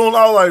auto-tune.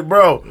 I was like,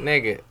 bro.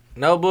 Nigga,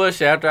 no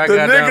bullshit. After I The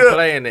got nigga- done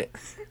playing it,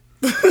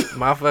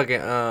 my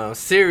fucking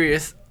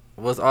Sirius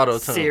was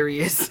auto-tune.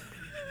 serious.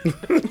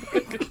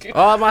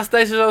 All my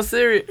stations on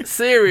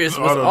Sirius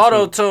was Auto-tune.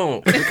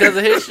 auto-tune because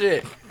of his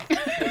shit.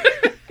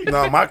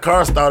 No, my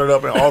car started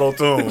up in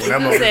auto-tune.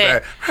 That motherfucker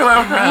said,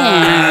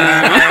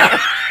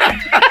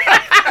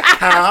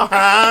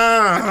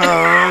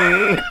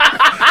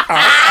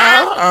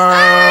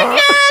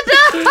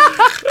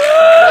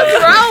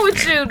 What's wrong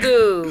with you,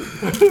 dude?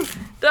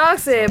 Dog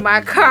said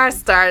my car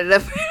started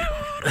up.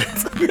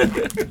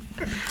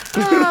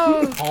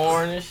 Oh,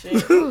 Horn and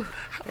shit.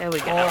 there we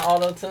Horn go.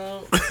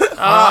 auto-tune.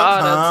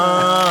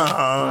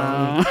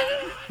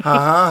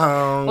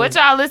 What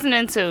y'all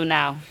listening to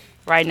now?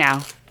 Right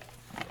now?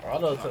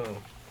 Auto-tune.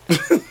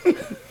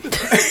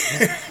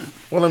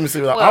 Well, let me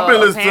see. Well, I've been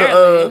listening to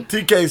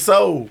apparently. TK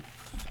Soul.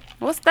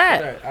 What's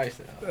that?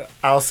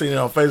 I was seeing it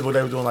on Facebook.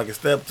 They were doing like a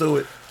step to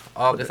it.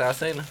 August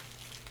Alsina.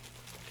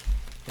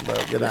 But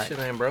good This night. shit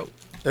ain't broke.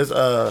 It's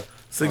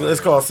single.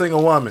 It's called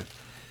Single Woman.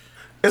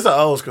 It's an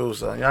old school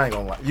song. Y'all ain't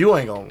gonna like. You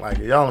ain't gonna like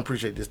it. Y'all don't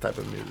appreciate this type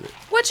of music.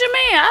 What you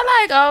mean?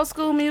 I like old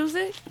school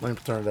music. Let me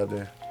turn it up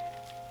there.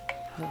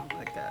 Oh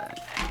my god.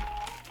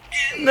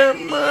 That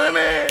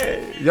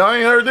money. Y'all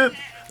ain't heard this?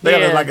 They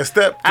got Yeah. like a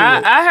step to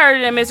it. I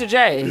heard it in Mr.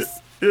 J's.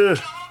 Yeah.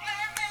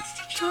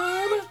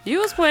 You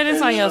was playing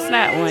this on your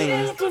Snap, weren't you?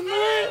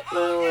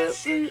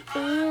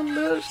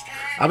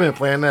 I've been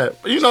playing that.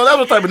 You know, that's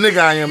what type of nigga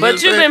I am.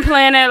 But you been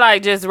playing that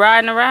like just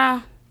riding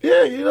around?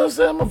 Yeah, you know what I'm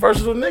saying? I'm a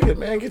versatile nigga,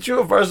 man. Get you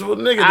a versatile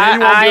nigga. Then I- you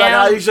want to I be like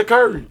am. Aisha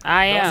Curry.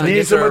 I am. Need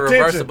Get some you a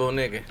attention. reversible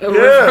nigga.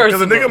 Yeah,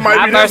 because a nigga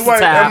might be Not this way.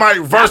 versatile. It might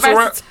verse Not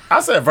around. versatile. I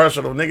said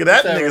versatile, nigga.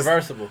 That Said nigga's.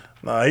 reversible.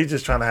 No, he's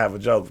just trying to have a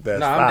joke. That's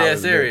No, I'm foul, dead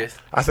isn't it? serious.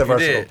 I said You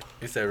versatile. did.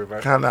 You said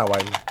reversible. Kind of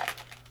white man.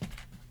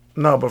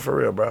 No, but for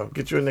real, bro.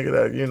 Get you a nigga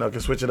that, you know, can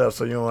switch it up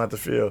so you don't have to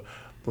feel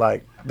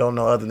like don't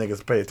know other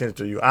niggas pay attention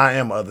to you. I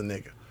am other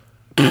nigga.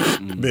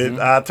 Bitch,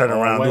 I turn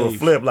around, do a Always.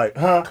 flip like,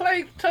 huh?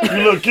 Clay,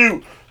 You look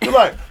cute. You're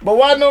like, but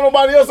why don't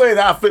nobody else say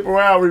that? I flip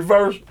around,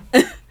 reverse.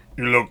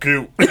 You look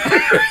cute.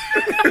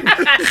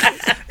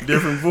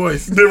 Different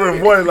voice.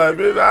 Different voice, like,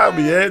 bitch, I'll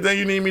be everything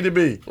you need me to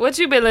be. What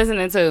you been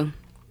listening to?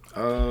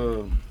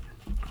 I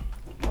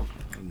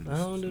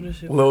don't do this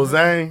shit. Lil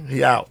Zane,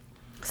 he out.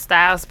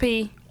 Styles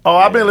P. Oh,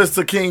 I've been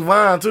listening to King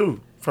Von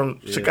too, from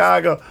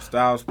Chicago.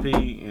 Styles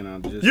P, and I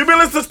just. You been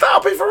listening to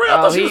Styles P for real?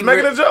 I thought she was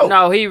making a joke.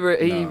 No, he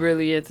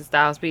really into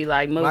Styles P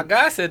like My Mook.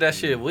 guy said that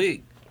shit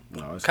weak.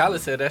 No, it's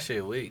Khaled said that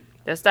shit weak.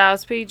 The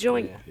Styles P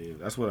joint. Yeah,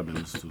 that's what I've been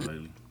listening to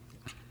lately.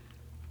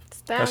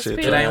 Styles shit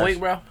P. It trash. ain't weak,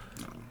 bro?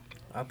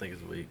 I think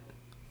it's weak.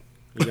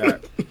 You got I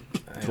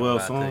ain't 12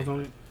 gonna songs lie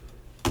on it.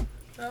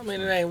 to I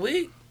mean, it ain't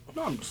weak.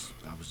 No, I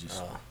was just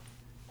saying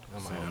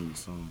how many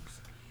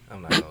songs.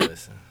 I'm not gonna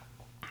listen.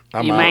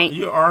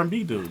 You're an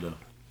R&B dude, though.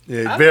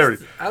 Yeah,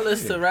 I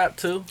listen to rap,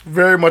 too.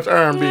 Very much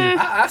R&B.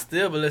 I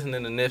still be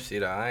listening to Nipsey,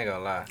 though. I ain't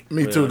gonna lie.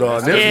 Me too,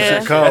 dog. Yeah. Nipsey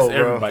shit cold, That's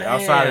bro. everybody.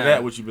 Outside of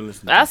that, what you been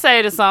listening to? I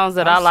say the songs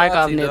that I like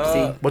off salty, Nipsey.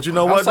 dog. But you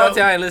know what, I'm salty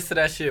though? I ain't listen to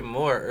that shit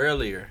more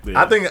earlier.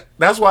 Yeah. I think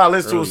that's why I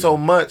listen to it so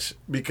much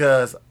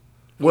because,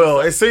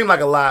 well, it seemed like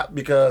a lot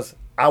because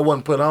I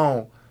wasn't put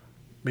on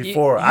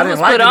before. I didn't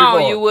like it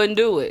before. You wouldn't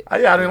do it. I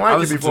didn't I like it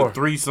listened before. to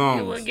 3 songs.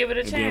 You wouldn't give it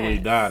a And then when he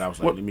chance. died, I was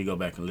like, let me go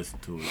back and listen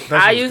to it.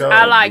 That shit was cold.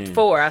 I liked Yeah.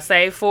 4. I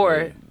saved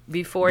 4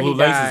 before Blue he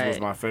Laces died. was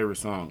my favorite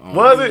song.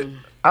 Was it?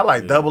 I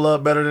like Double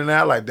Up better than that.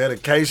 I like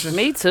Dedication.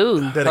 Me too.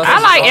 Dedication I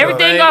like so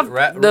everything cold.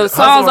 off the Hustle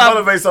songs and off,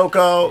 Motivate so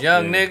cold.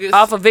 Young niggas.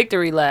 off of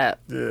Victory Lap.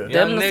 Yeah. Them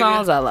Young the nigga.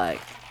 songs I like.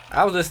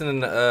 I was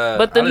listening to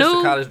But the I listened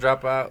new- to College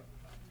Dropout.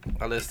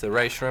 I listened to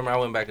Ray Shrimmer. I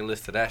went back and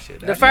listened to that shit.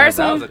 The first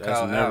that one? was a That's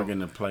cold never album.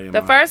 gonna play in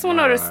The my first one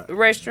or ride. the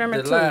Ray Streamer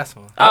The 2? last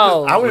one.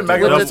 Oh, I went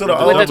back and with listened to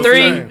the with old the 2 3?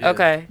 Chain.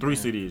 Okay. 3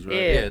 CDs, right?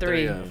 Yeah, Yeah,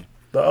 3. yeah.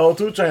 The old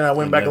 2 Chain I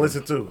went back and Yeah.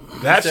 listened to.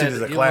 That shit is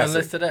a You don't classic.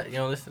 listen to that? You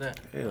don't listen to that?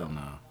 Hell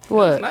no.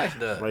 What? Nice,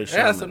 though. Ray It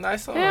Sherman. has some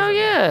nice songs. Hell in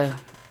there. yeah.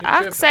 I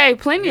tripping. say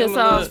plenty Give of him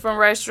a songs little- from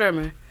Ray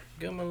Streamer.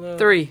 Give him a little.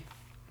 3.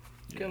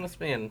 Give him a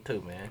spin,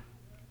 too, man.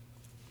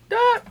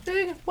 That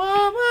big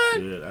woman.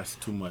 Yeah, that's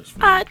too much for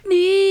me. I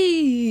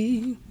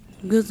need.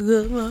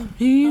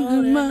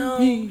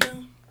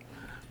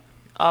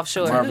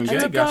 Offshore. Marvin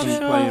Gaye got some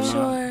play in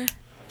Offshore.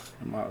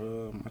 my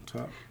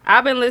top.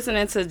 I've been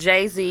listening to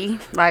Jay-Z,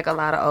 like a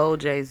lot of old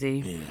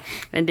Jay-Z. Yeah.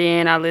 And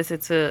then I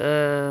listened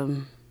to,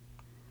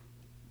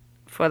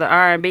 for the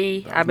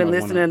R&B, I've been my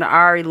listening to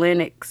Ari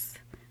Lennox.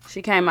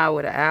 She came out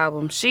with an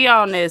album. She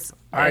on this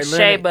Ari Shea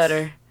Lennox.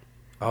 Butter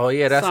Oh,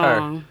 yeah, that's her.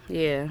 song.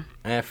 Yeah.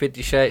 And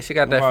 50 Shades. She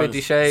got that What 50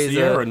 about Shades.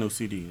 Sierra new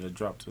CD that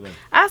dropped today.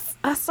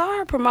 I saw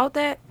her promote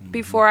that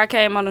before I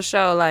came on the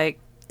show, like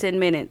 10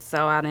 minutes,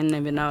 so I didn't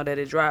even know that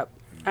it dropped.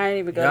 I didn't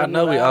even go Y'all to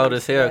know no we old albums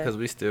as hell today. because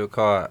we still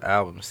call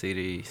album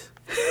CDs.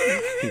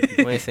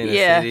 We ain't seen the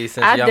Yeah, CDs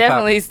since I Young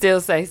definitely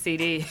still say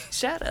CD.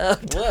 Shut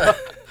up. Pop.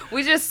 What?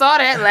 We just saw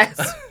that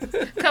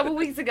last couple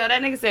weeks ago.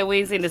 That nigga said we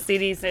ain't seen the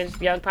CD since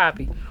Young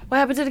Poppy. What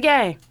happened to the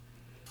game?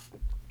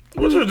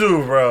 What you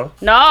do, bro?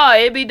 No,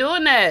 it be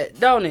doing that,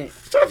 don't it?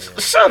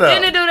 Shut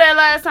Didn't it up. do that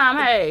last time,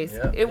 Hayes?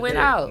 Yep, it went did.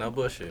 out. No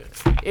bullshit.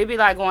 It be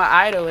like going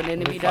idle and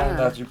then it be Found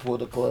done. out you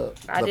pulled the club.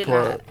 I the did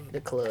plug. not.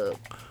 The club,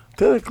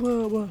 To the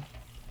club.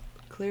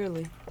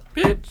 clearly.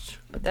 Bitch.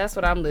 But that's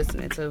what I'm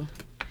listening to.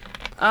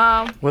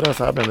 What else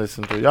I've been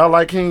listening to? Y'all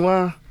like King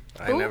Von?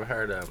 I ain't never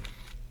heard of him.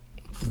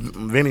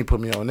 Vinny put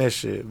me on that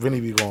shit.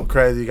 Vinny be going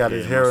crazy. He got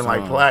his hair in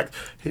like song. plaques.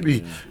 He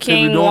be King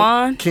he be doing-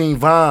 Von? King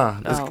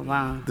Von. This, Oh,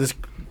 Von. this.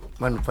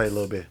 Let me play a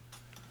little bit.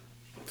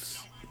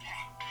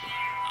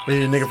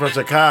 He a nigga from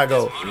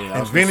Chicago. Yeah, I and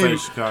was gonna Vinny,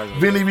 say Chicago.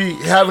 Vinny be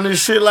having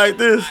this shit like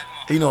this.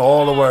 He know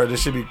all the words.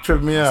 This shit be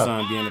tripping me out.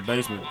 Son be in the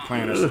basement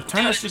playing that shit.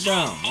 Turn that shit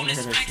down. I don't hear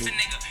that shit.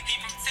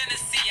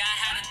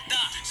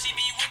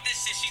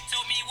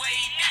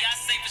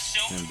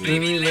 And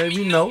Vinny, let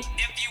me know.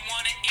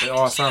 they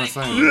all sound the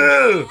same.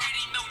 Yeah.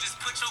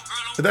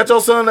 Is that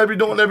your son that be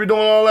doing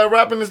all that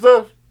rapping and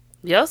stuff?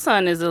 Your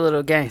son is a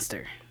little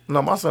gangster.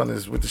 No, my son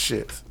is with the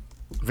shits.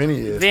 Vinny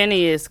is.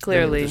 Vinny is Vinny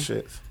clearly with the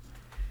shits.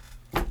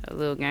 a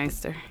little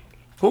gangster.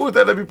 Who is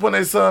that be putting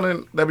their son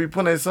in? That be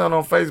putting their son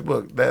on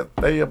Facebook? That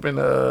they up in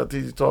the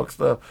TG Talk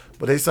stuff,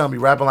 but they son be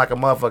rapping like a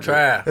motherfucker.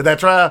 Trav. Is that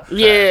Trav?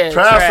 Yeah,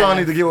 Trav Trav. son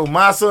need to get with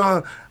my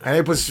son, and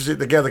they put some shit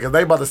together because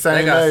they about the They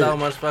same got age. so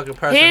much fucking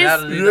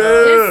personality. Yeah.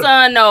 dog. His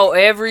son know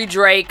every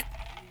Drake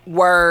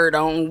word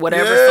on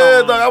whatever Yeah,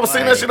 song. dog. I was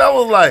seeing that shit. I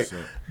was like,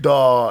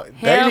 dog.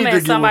 They Him need to and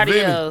get somebody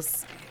with Vinny.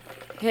 else.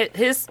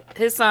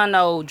 His son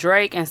know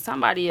Drake and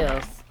somebody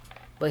else,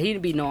 but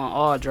he'd be knowing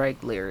all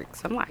Drake lyrics.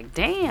 I'm like,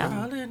 damn.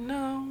 I didn't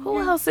know. Who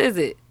else is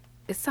it?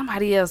 It's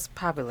somebody else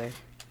popular.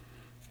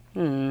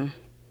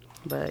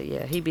 But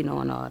yeah, he be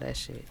knowing all that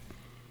shit.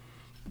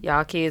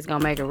 Y'all kids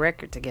gonna make a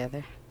record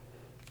together.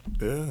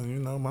 Yeah, you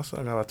know, my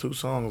son got like 2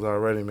 songs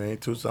already, man.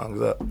 2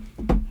 songs up.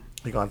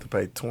 He gonna have to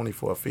pay 20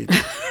 for a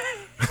feature.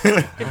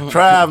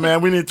 Trav, man,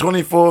 we need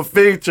 20 for a The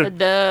feature.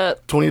 dub.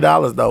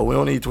 $20 though. We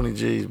don't need 20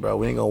 G's, bro.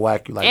 We ain't gonna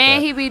whack you like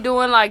And that. he be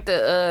doing like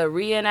the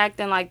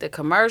reenacting like the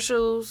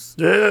commercials.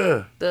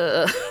 Yeah,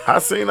 The I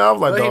seen. I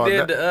was like, But dog. he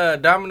did the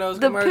Domino's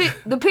commercial.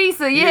 the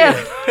pizza,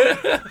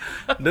 yeah.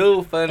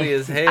 Dude, funny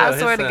as hell. I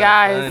His swear to son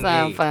God, his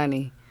son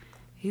funny.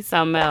 He's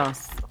something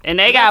else. And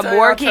they got tell you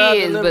more I tried to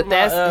kids, deliver but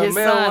that's my, his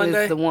mail son one is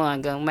day? the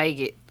one gonna make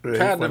it. Yeah, he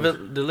Tried funny.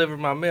 to deliver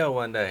my mail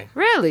one day.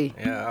 Really?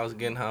 Yeah, I was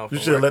getting home. You from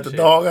should have work let the and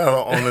dog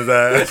out on his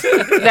ass.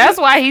 That's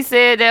why he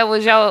said that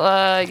was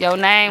your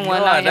name. shit.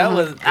 One No, on that your-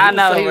 was, I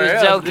know he somewhere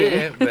was else joking.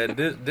 then,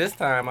 but this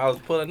time I was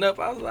pulling up.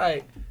 I was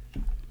like,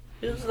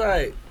 it was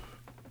like,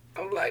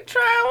 I'm like,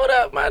 try what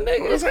up, my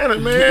nigga. What's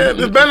happening, man?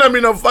 This better not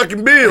be no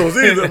fucking bills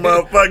either,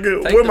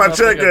 motherfucker. Take Where the my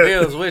check motherfucking at?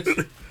 bills with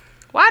you.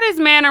 Why this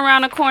man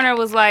around the corner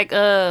was like,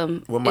 my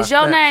is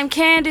your stats? name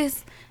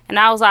Candace? And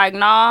I was like,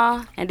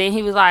 nah. And then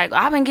he was like,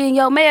 I've been getting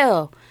your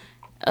mail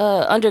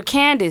under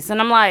Candace. And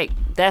I'm like,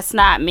 That's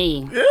not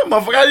me. Yeah,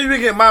 motherfucker. How you been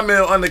getting my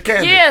mail under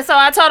candy? Yeah, so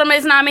I told him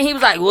it's not me. He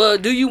was like, well,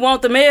 do you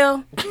want the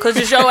mail? Because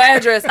it's your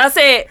address. I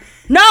said,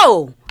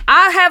 no.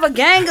 I have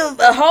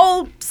a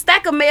whole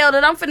stack of mail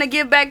that I'm finna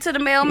give back to the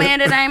mailman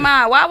that ain't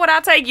mine. Why would I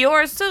take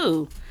yours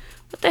too?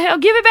 What the hell?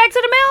 Give it back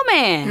to the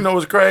mailman. You know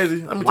what's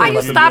crazy? Why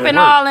you stopping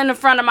all in the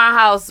front of my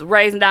house,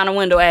 raising down the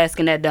window,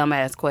 asking that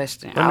dumbass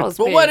question? But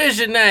what is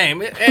your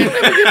name? Hey,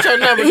 let me get your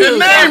number. Your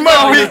name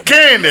must be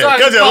Candy,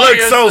 because you look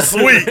so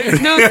sweet.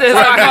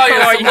 I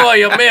call you before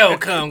your mail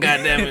come,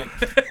 goddammit.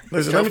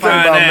 Listen, let me tell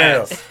you about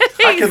mail.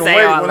 I couldn't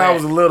wait when I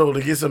was little to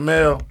get some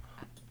mail.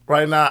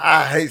 Right now,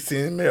 I hate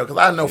seeing mail because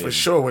I know for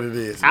sure what it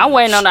is. I'm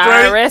waiting on the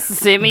IRS to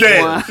send me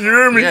debt. one. You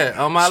hear me?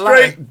 Yeah, on my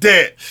Straight life.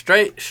 debt.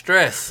 Straight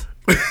stress.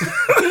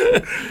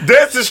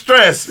 That's a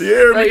stress. You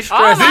hear me?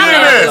 All my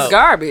mail is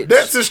garbage.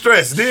 That's a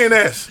stress.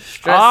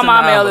 DNS. All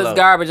my mail is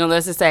garbage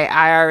unless it say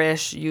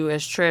IRS,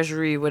 U.S.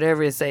 Treasury,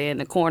 whatever it say in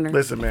the corner.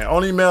 Listen, man.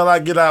 Only mail I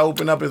get, I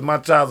open up is my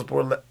child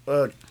support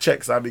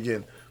checks I be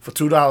getting for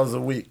 $2 a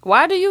week.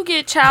 Why do you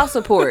get child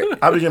support?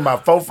 I be getting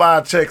about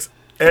 4-5 checks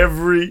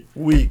every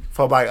week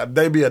for like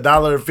they be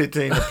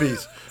 $1.15 a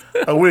piece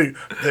a week.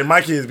 Then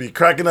my kids be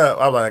cracking up.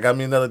 I was like, I got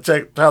me another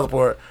check, child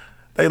support.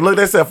 They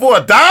said for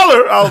 $1.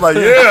 I was like,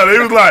 yeah. They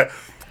was like,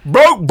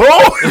 broke boy.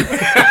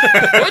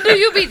 What do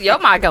you be? Your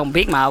mic on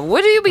Big Mouth.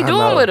 What do you be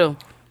doing with them?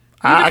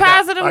 You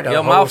deposit them?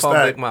 Your mouth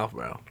on Big Mouth,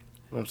 bro.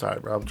 I'm sorry,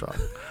 bro. I'm trying.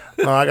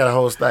 No, I got a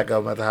whole stack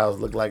of them at the house.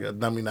 Look like a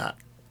dummy knot.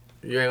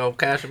 You ain't gonna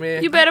cash them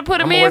in? You better put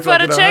them in for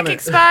the check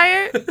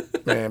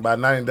expired. Man, by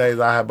 90 days,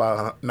 I have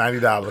about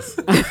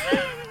 $90.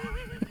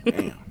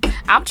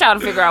 I'm trying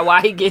to figure out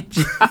why he get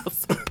child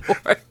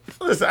support.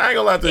 Listen, I ain't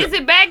gonna lie to you. Is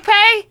it back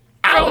pay?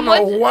 I don't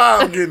know why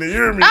I'm getting it. You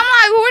hear me? I'm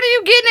like, what are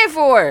you getting it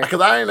for?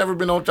 Because I ain't never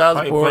been on child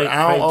support.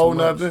 I don't owe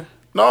nothing.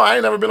 No, I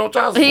ain't never been on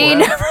child support. He ain't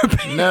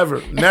never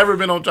been. Never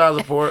been on child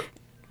support.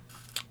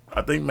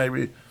 I think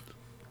maybe.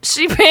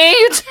 She paying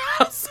you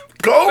child support.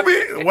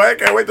 Kobe, well, I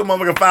can't wait till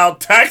motherfucker file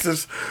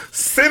taxes.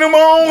 Send them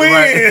on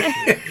in.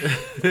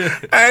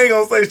 I ain't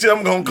gonna say shit.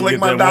 I'm gonna collect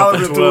my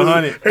dollars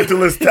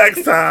until it's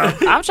tax time.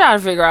 I'm trying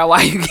to figure out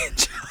why you get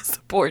child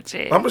support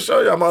check. I'm gonna show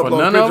you. I'm gonna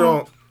upload a picture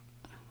on.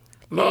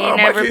 No,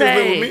 my kids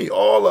live with me.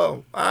 All of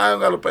them. I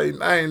ain't gotta pay.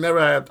 I ain't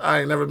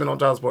never been on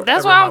child support.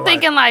 That's why I'm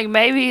thinking like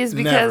maybe it's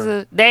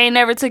because they ain't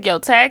never took your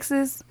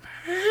taxes.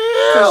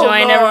 Because you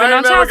ain't never been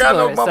on child support.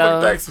 No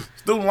motherfucking taxes.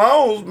 Student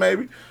loans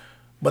maybe.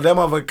 But that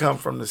motherfucker come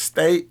from the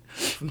state,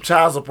 from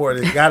child support.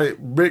 They got it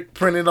brick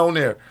printed on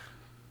there.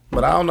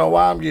 But I don't know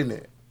why I'm getting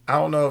it. I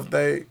don't know if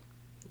they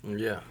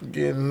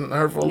getting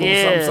hurtful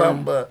or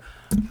something. But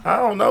I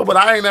don't know. But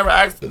I ain't never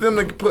asked them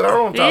to put her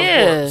on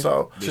child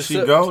support. So did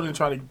she go and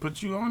try to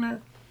put you on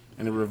there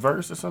in the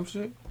reverse or some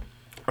shit?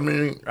 I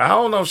mean, I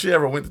don't know if she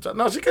ever went to child.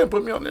 No, she can't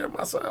put me on there.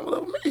 My son was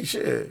with me.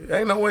 Shit,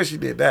 ain't no way she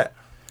did that.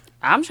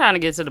 I'm trying to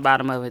get to the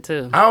bottom of it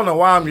too. I don't know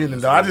why I'm getting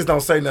it though. I just don't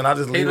say nothing. I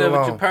just leave it alone. He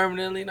live with you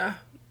permanently now?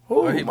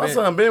 Who? My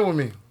son been with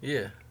me.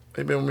 Yeah.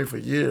 He been with me for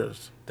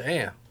years.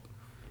 Damn.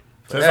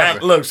 Since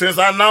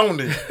I known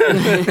him.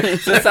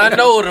 Since I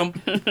know them.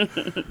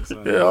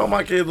 Yeah, all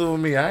my kids live with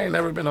me. I ain't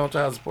never been on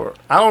child support.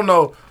 I don't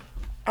know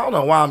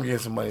why I'm getting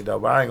some money though,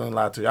 but I ain't gonna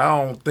lie to you.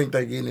 I don't think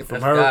they getting it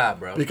from her. God,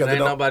 bro. Because ain't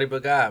nobody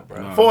but God,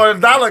 bro. No. For $1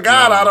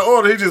 God out of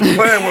order, he just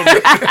playing with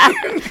me.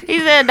 He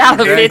said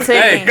 $1.15.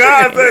 Hey,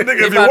 God said,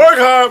 nigga, if you work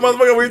hard,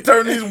 motherfucker, we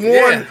turn these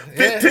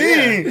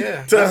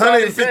 115 to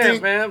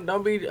 115. Man,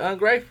 don't be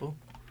ungrateful.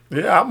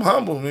 Yeah, I'm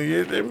humble,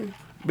 nigga.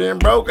 Being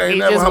broke ain't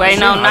never humble. He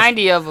just waiting on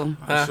 90 of them.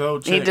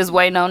 He just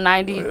waiting on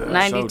 90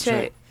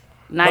 check.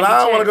 90 but I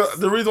don't want to checks.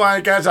 go. The reason why I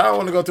ain't cash, I don't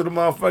want to go to the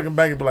motherfucking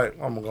bank and be like,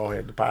 I'm gonna go ahead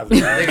and deposit.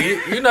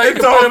 you know, you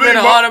can put them in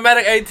an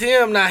automatic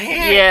ATM now.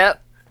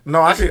 Yep.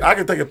 No, I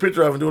can take a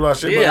picture of it and do all that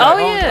shit.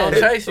 Yeah.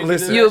 But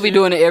listen, you'll be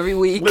doing it every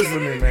week. Listen to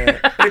me, man.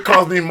 It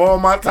cost me more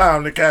of my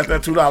time to cash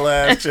that $2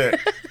 ass check.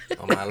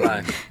 On my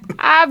life.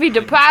 I'll be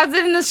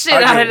depositing the shit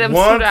out of them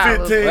 $2.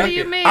 What do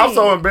you mean? I'm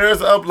so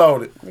embarrassed to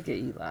upload it. Look at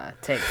Eli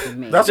texting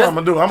me. That's what I'm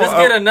gonna do. Just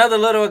get another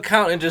little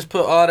account and just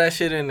put all that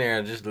shit in there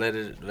and just let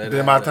it.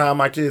 Then by the time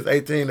my kids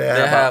 18, they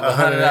have about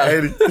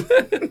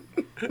 180.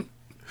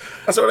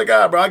 I swear to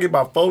God, bro, I get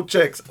about 4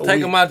 checks.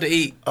 Take them out to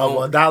eat of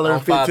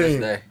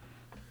 $1.15.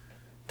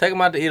 Take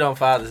them out to eat on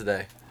Father's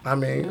Day. I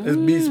mean, it's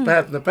beats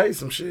passing to pay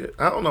some shit.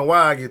 I don't know why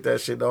I get that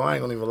shit though. I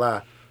ain't gonna even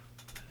lie.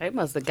 They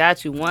must have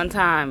got you one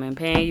time and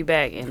paying you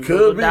back. And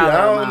could be.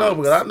 I don't know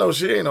because I know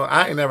she ain't no.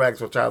 I ain't never asked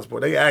for child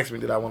support. They asked me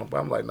did I want to.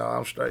 I'm like, no,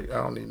 I'm straight. I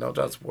don't need no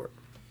child support.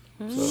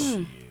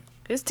 So,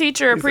 it's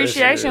Teacher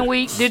Appreciation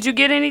Week. Did you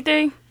get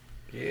anything?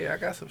 Yeah, I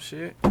got some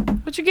shit.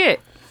 What you get?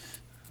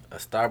 A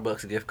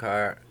Starbucks gift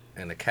card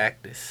and a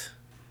cactus.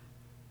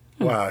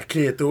 Wow, a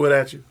kid threw it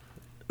at you.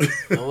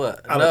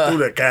 What? I threw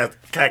that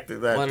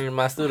cactus at you. One of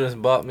my students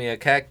bought me a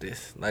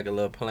cactus, like a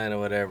little plant or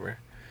whatever.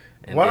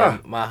 And why?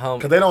 My home.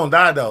 Because they don't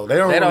die though. They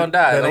don't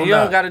die. You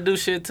don't got to do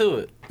shit to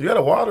it. You got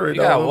to water it.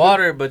 You got to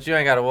water it, but you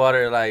ain't got to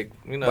water it like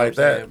like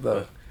that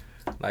though.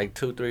 Like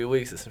 2-3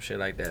 weeks or some shit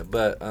like that.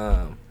 But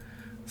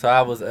so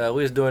I was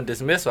we was doing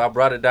dismissal. I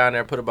brought it down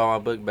there, put it by my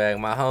book bag.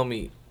 My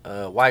homie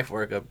wife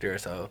work up there,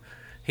 so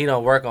he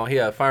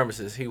a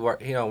pharmacist. He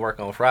don't work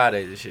on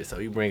Fridays and shit. So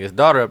he bring his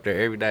daughter up there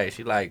every day.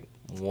 She like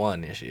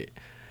 1 and shit.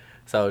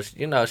 So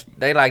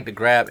they like to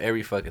grab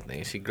every fucking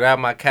thing. She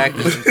grabbed my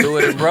cactus and threw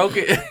it and broke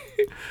it.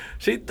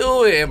 She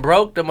threw it and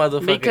broke the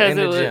motherfucker in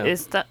the gym.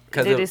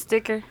 Did it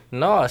stick her?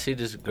 No, she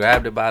just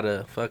grabbed it by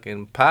the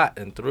fucking pot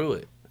and threw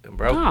it and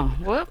broke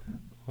it. Well,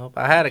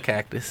 I had a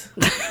cactus.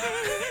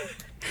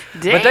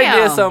 Damn. But they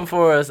did something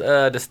for us.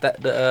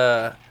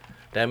 The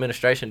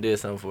administration did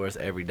something for us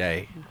every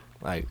day.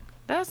 Like,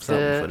 that's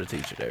something good for the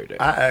teacher every day.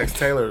 I asked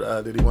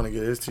Taylor, did he want to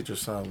get his teacher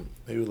something?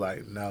 He was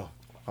like, no.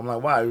 I'm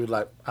like, why? He was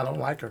like, I don't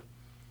like her.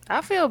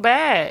 I feel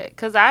bad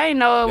because I didn't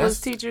know it was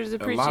Teachers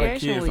Appreciation Week. A lot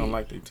of kids don't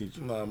like their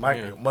teachers.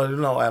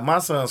 But at my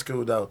son's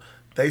school though,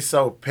 they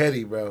so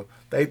petty, bro.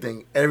 They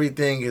think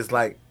everything is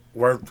like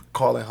worth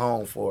calling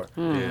home for.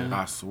 Yeah,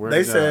 I swear.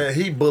 They said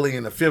he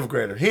bullying the 5th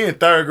grader. He in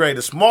 3rd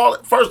grade.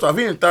 First off,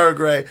 he in 3rd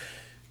grade.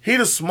 He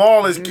the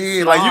smallest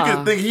kid. Like you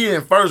can think he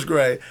in 1st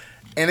grade,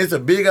 and it's a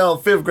big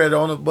old 5th grader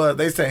on the bus.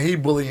 They saying he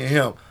bullying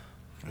him.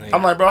 Yeah.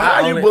 I'm like, bro,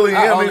 how you bullying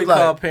him? I only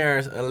call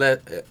parents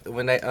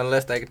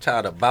unless they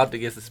child about to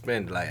get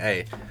suspended. Like,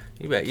 hey,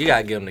 you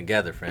gotta get them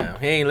together, fam.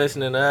 He ain't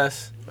listening to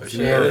us. Or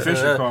she ain't listening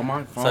to us. Call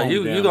my phone so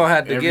you gonna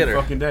have to get her.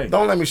 Fucking day.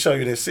 Don't let me show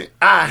you this. See,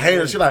 I hate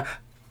her. She like,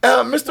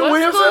 Mr.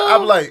 Williamson.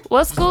 I'm like,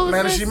 what school is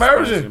man, this? is she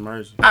merging?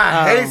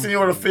 I hate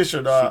Senora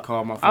Fisher, dog. She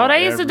called my phone. Oh,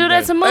 they used to do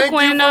that to Mook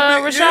when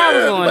Rashad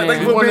was on there.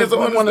 We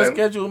want to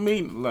schedule a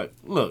meeting. Like,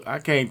 look, I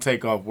can't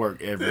take off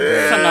work every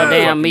day. Some no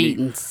damn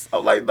meetings.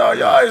 I'm like, dog,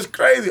 y'all is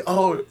crazy.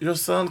 Oh, your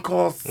son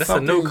called That's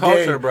something a new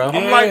culture, gay. bro.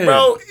 I'm like,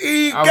 bro,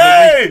 he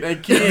gay.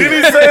 Then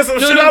he said some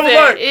shit. I was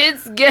like,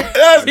 it's gay.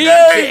 That's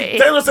gay.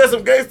 Taylor said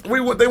some gay. They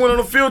went on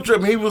a field trip,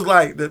 and he was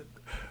like,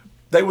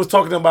 they was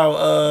talking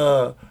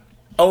about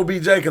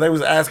OBJ, because they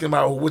was asking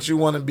about what you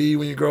want to be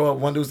when you grow up.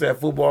 One dude said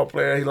football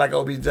player. He like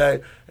OBJ.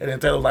 And then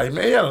Taylor was like,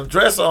 man, he had a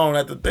dress on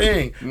at the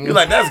thing. He was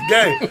like, that's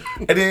gay.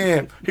 And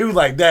then he was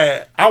like,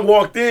 Dad, I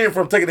walked in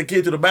from taking the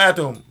kid to the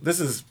bathroom. This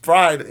is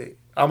Friday.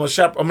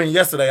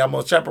 Yesterday, I'm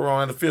a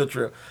chaperone on the field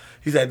trip.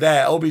 He said,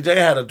 Dad, OBJ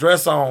had a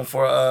dress on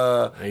for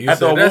at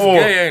the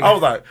award. I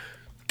was like,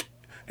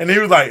 and he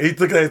was like, he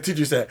looked at his teacher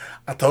and said,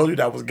 I told you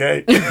that was gay.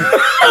 In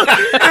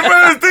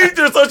front of his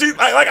teacher, so she's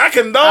like I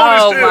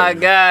condone this shit. Oh my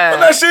God. But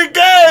that shit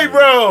gay,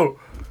 bro.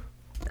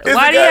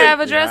 Why do you have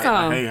a dress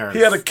on? I hate her. He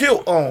had a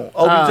kilt on.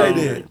 OBJ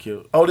did.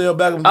 Odell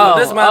Beckham.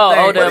 This is my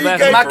thing. Odell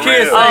Beckham. My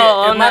kids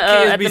say, if my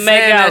kids be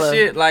saying that Gala.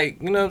 shit,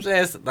 like, you know what I'm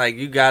saying? It's like,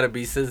 you gotta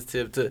be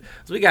sensitive to.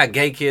 So we got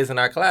gay kids in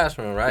our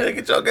classroom, right? Yeah,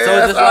 get your gay so ass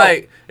it's just out.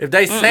 like, if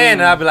they saying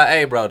it, I'll be like,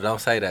 hey, bro, don't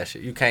say that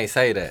shit. You can't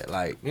say that.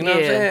 Like, you know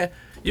what I'm saying?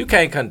 You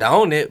can't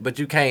condone it, but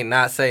you can't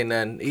not say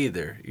nothing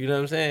either. You know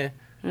what I'm saying?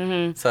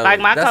 Mm-hmm. So like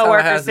my that's how it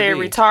coworker has to said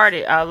be.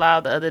 retarded out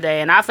loud the other day,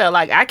 and I felt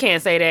like I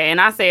can't say that,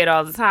 and I say it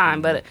all the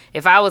time. But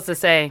if I was to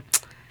say,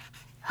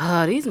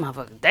 oh, these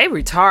motherfuckers, they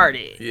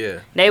retarded.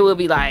 Yeah. They would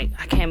be like,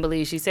 I can't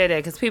believe she said that,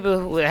 because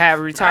people would have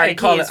retarded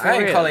kids for I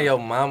ain't real. calling your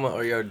mama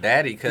or your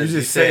daddy because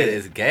you just said said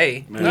it's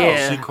gay. Man,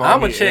 Yeah. she called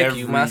I'ma me check every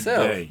you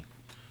myself. day.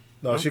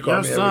 No, she Your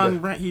called me every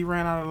day. son, he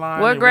ran out of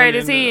line. What and grade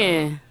went is he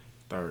in?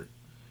 3rd.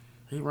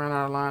 He ran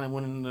out of line and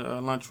went in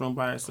the lunchroom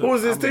by himself. Who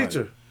was his I'm like,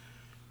 teacher?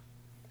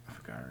 I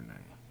forgot her name.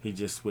 He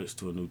just switched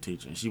to a new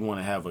teacher, and she want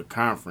to have a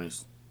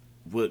conference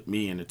with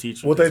me and the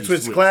teacher. Well, they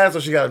switched class,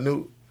 or she got a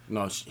new?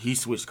 No, he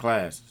switched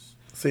classes.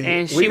 See,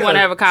 And she want to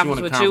have a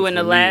conference with you and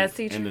the last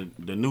teacher? And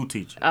the new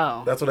teacher.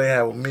 Oh. That's what they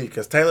had with me,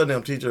 because Taylor and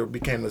them teacher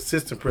became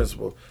assistant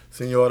principal.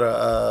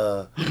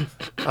 Senora,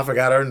 I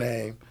forgot her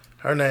name.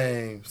 Her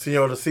name,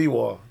 Senora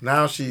Seawall.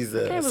 Now she's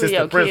the Can't believe your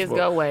assistant principal. kids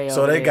go way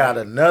So over they there. got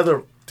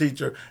another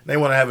teacher. They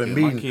want to have a My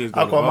meeting. kids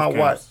go I to call my off wife.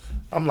 campus.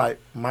 I'm like,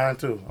 mine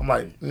too. I'm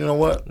like, you know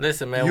what?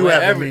 Listen, man, You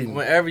have a meeting.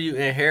 whenever you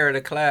inherit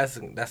a class,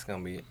 that's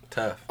going to be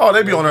tough. Oh,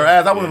 they be on her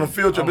ass. I went on a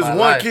field trip. On This my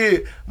one life.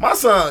 kid, my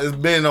son has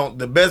been on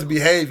the best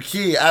behaved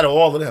kid out of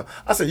all of them.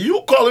 I said,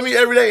 you calling me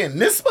every day and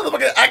this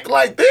motherfucker act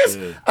like this?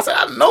 Yeah. I said,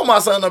 I know my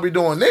son don't be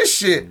doing this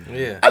shit.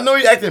 Yeah. I know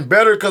he acting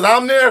better because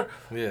I'm there.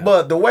 Yeah.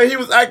 But the way he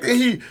was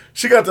acting,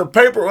 she got the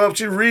paper up,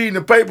 she reading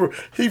the paper,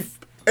 he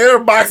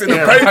airboxing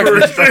the paper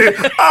and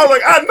shit. I was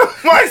like, I know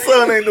my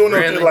son ain't doing no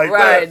shit like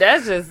Right, that.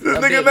 that's just This a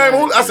nigga bit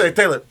name, much. I said,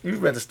 Taylor, you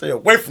better stay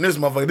away from this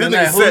motherfucker. This Isn't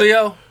nigga that said,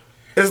 Julio?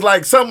 it's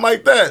like something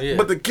like that. Yeah.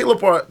 But the killer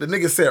part, the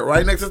nigga sat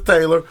right next to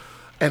Taylor,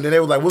 and then they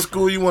was like, what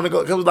school you want to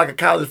go? 'Cause it was like a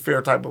college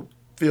fair type of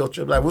field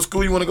trip. Like, what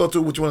school you want to go to?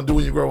 What you want to do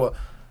when you grow up?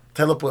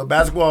 Taylor put a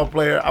basketball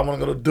player. I want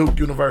to go to Duke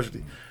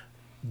University.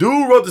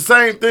 Dude wrote the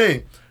same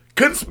thing.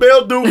 Couldn't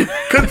spell Duke,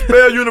 couldn't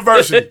spell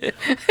university.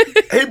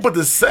 He put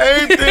the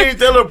same thing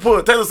Taylor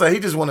put. Taylor said he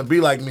just want to be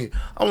like me.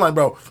 I'm like,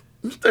 bro,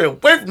 you stay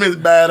away from this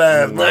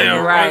badass,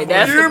 bro. Right,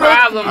 that's You the know?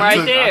 problem right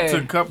I there.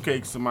 took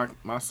cupcakes to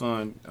my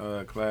son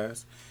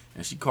class,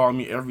 and she called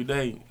me every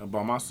day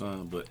about my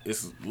son, but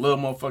it's a little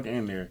motherfucker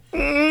in there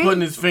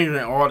putting his finger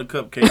in all the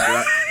cupcakes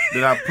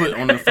that I put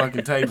on the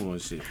fucking table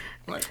and shit.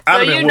 Like, So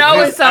you know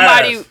it's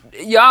somebody,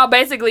 y'all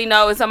basically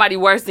know it's somebody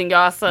worse than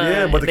y'all son.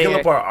 Yeah, but the there.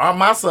 killer part,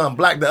 my son,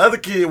 black, the other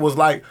kid was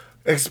like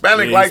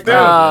Hispanic Yeah, like he's them.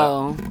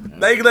 Oh. and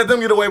they let them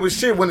get away with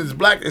shit when it's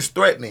black. It's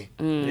threatening.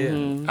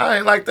 Mm-hmm. I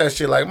ain't like that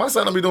shit. Like my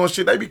son don't be doing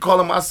shit. They be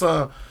calling my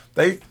son.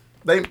 They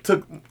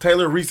took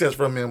Taylor recess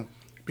from him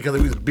because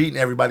he was beating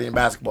everybody in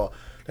basketball.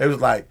 They was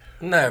like,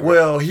 Never.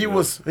 well, he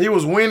was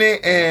winning,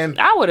 and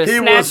I would have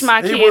snatched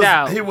my kid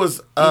out. He was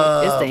end,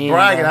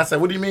 bragging. though. I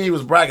said, what do you mean he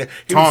was bragging?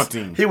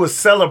 Taunting. He was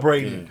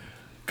celebrating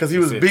because he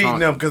was beating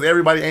them because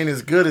everybody ain't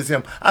as good as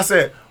him. I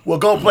said, well,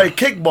 go play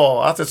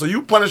kickball. I said, so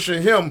you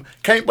punishing him,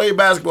 can't play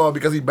basketball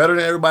because he's better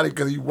than everybody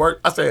because he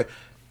worked. I said,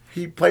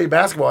 he played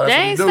basketball. That's They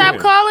what he ain't do. stopped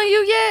calling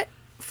you yet?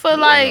 For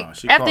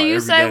she after call you every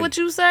say day. what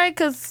you say?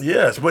 Because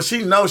Yes, but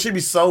she knows she be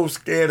so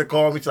scared to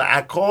call me. She's like,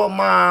 I called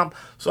mom,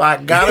 so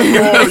I gotta call you.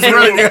 I was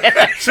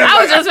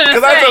just gonna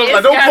Because I say, told her, like,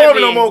 it's don't gotta call me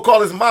be. no more.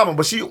 Call his mama.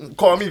 But she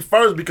called me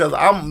first because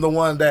I'm the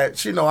one that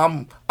she know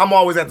I'm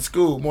always at the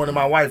school more than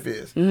my wife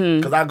is.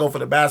 Because I go for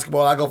the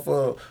basketball, I go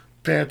for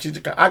parent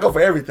teacher, I go for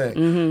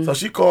everything. So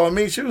she called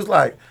me. She was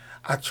like,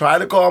 I tried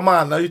to call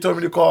mom. No, you told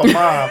me to call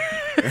mom,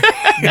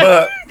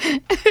 but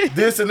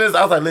this and this.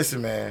 I was like,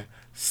 listen, man.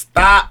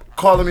 Stop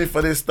calling me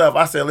for this stuff.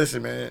 I said,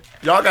 listen, man,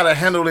 y'all gotta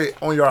handle it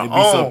on your own. It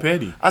be so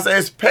petty. I said,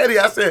 it's petty.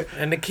 I said,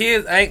 And the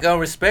kids ain't gonna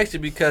respect you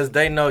because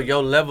they know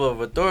your level of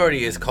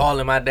authority is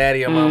calling my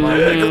daddy or my mama.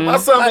 yeah, because my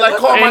son be like,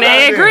 call my and they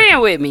dad. agreeing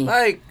with me.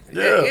 Like,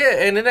 Yeah.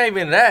 yeah, and it ain't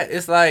even that.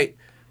 It's like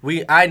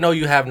I know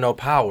you have no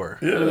power.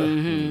 Yeah.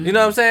 You know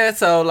what I'm saying?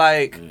 So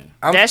like,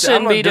 That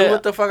shouldn't gonna be do the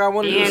what the fuck I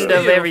want to do end still,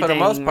 of for everything, the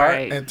most part.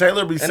 right. And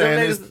Taylor be And saying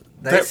them this. niggas,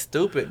 they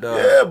stupid though.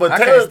 Yeah, but I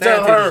Taylor can't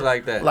stand tell her teachers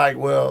like that. like,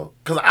 well,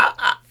 because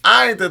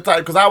I ain't the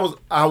type. Because I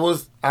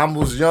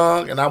was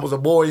young and I was a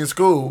boy in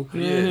school,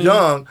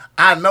 young.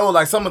 I know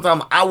like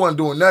sometimes I wasn't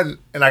doing nothing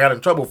and I got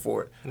in trouble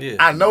for it. Yeah.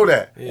 I know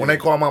that when they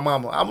call my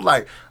mama, I'm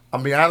like,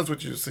 I'm being honest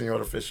with you,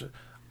 Senora Fisher.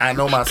 I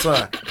know my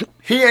son.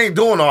 He ain't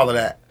doing all of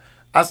that.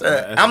 I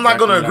said, that's I'm not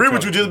going to exactly agree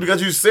what I with you told just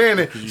because you saying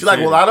it. you She's like,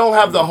 said well, it. I don't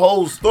have the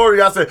whole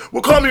story. I said,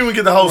 well, call me when we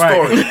get the whole Right.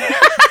 story.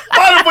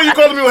 Why the fuck you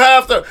calling me with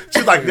half the?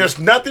 She's like, there's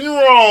nothing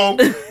wrong,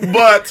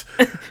 but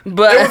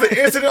But there was an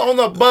incident on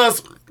the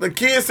bus. The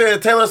kid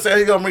said, Taylor said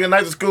he's gonna bring a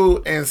knife to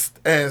school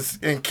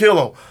and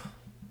kill him.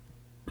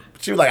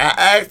 She was like,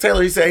 I asked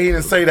Taylor, he said he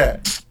didn't say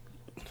that.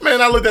 Man,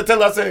 I looked at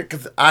Taylor, I said,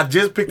 because I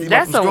just picked him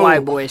That's up from some school.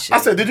 white boy shit. I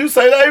said, did you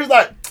say that? He was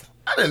like,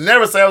 I didn't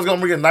never say I was gonna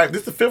bring a knife.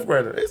 This is the 5th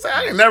grader. He said,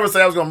 I didn't never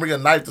say I was gonna bring a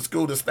knife to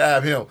school to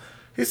stab him.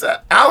 He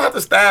said, I don't have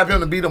to stab him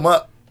to beat him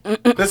up.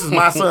 This is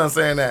my son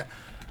saying that.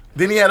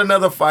 Then he had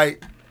another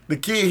fight. The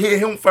kid hit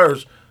him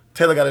first.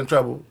 Taylor got in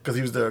trouble because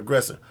he was the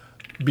aggressor.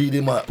 Beat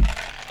him up.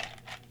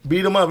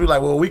 He was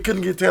like, well, we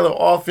couldn't get Taylor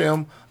off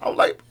him. I was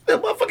like,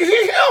 that motherfucker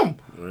hit him.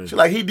 She's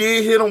like, he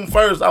did hit him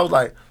first. I was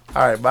like,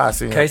 all right, bye,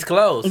 Senor. Case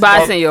closed.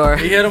 bye, Senor.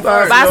 He hit him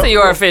first. Bye,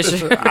 Senor Fisher.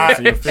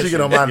 She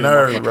get on my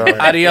nerves, bro.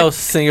 Adios,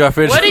 Senor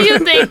Fisher. What do you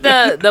think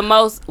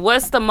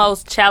what's the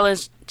most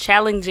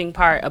challenging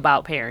part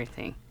about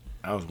parenting?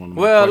 That was one of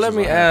my Well, let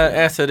questions me I had.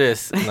 answer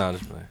this. No,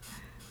 just playing.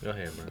 Go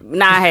ahead, bro.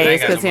 Not Hayes,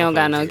 ain't got because he no don't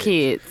got no motherfucking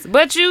kids.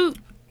 But you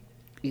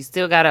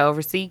still got to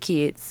oversee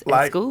kids at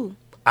Like- school.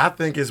 I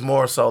think it's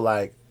more so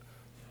like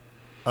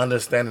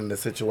understanding the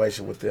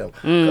situation with them.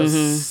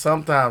 Because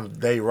sometimes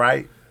they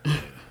right,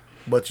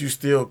 but you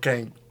still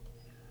can't.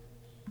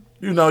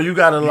 You know, you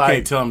gotta You like.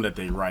 can't tell them that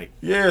they right.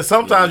 Yeah,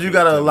 sometimes Yeah, you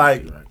gotta tell them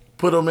like they're right.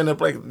 put them in the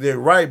place. They're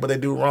right, but they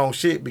do wrong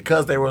shit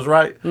because they was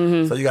right.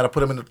 So you gotta put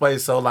them in the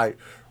place. So like,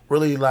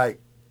 really like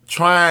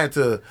trying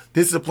to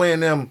discipline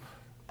them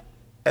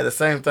at the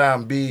same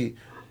time be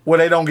where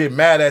they don't get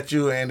mad at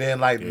you and then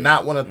like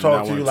not want to talk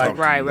not to you. wanna Like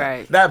talk to you.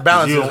 Right. that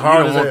balance You is don't, hard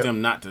you don't as want hell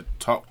them not to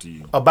talk to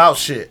you. about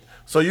shit.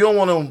 So you don't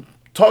want them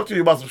talk to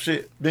you about some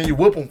shit. Then you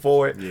whoop them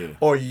for it, Yeah.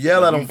 or you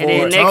yell at them for then it.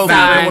 next They don't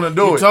time- want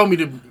to do You it. told me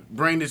to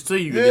bring this to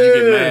you, and then you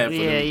get mad for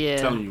Yeah, them yeah.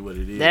 telling you what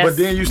it is. That's- But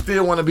then you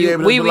still want to be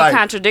able to We be be like, that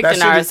contradicting shit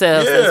is-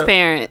 ourselves yeah. as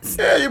parents.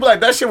 Yeah, you be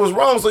like, that shit was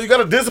wrong, so you got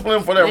to discipline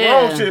them for that Yeah.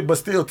 wrong shit, but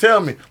still tell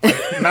me.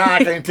 Like, nah,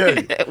 I can't tell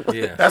you.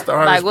 Yeah. That's the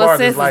hardest Like, what part.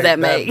 sense is does like that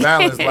make?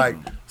 balance, like,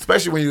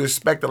 especially when you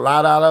expect a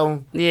lot out of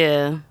them.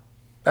 Yeah.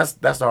 That's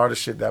the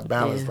hardest shit, that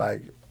balance, Yeah.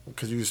 like,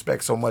 because you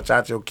expect so much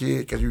out your kid,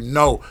 because you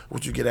know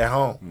what you get at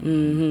home.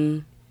 Mm-hmm.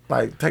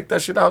 Like, take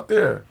that shit out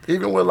there.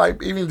 Even with,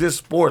 like, even just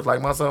sports,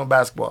 like my son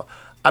basketball.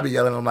 I be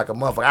yelling at him like a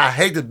motherfucker. I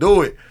hate to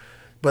do it,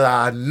 but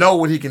I know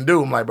what he can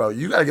do. I'm like, bro,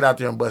 you got to get out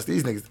there and bust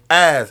these niggas'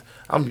 ass.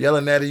 I'm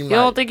yelling at him. You like,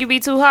 don't think you be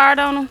too hard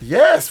on them?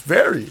 yes,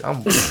 very.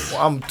 I'm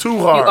too You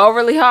hard.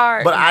 overly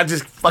hard? But I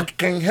just fucking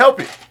can't help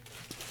it.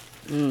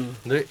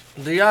 Do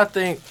y'all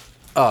think?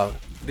 Oh,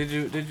 did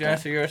you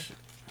answer yours?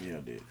 Yeah, I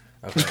did.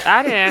 Okay.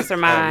 I didn't answer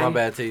mine. My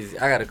bad,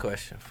 Teasy. I got a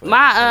question.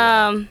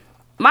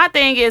 My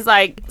thing is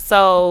like,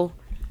 so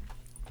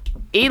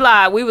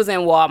Eli, we was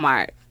in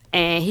Walmart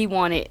and he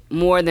wanted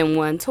more than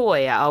one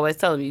toy. I always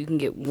tell him you can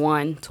get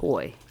one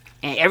toy.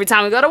 And every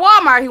time we go to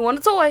Walmart, he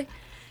wanted a toy.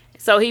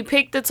 So he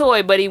picked the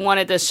toy, but he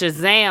wanted the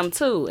Shazam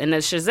too. And the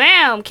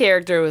Shazam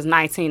character was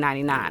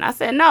 $19.99. I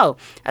said, no.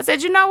 I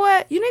said, you know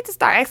what? You need to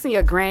start asking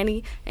your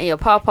granny and your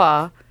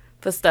papa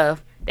for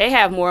stuff. They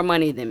have more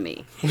money than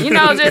me. You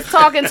know, just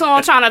talking to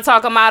him, trying to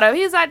talk him out of it.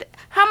 He's like,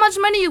 how much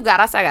money you got?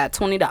 I said, I got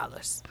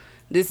 $20.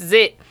 This is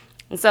it.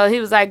 And so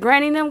he was like,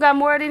 Granny and them got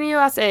more than you?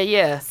 I said,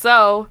 yeah.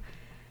 So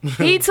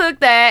he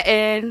took that,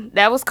 and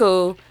that was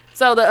cool.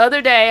 So the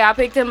other day, I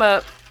picked him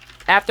up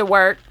after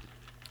work.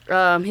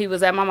 He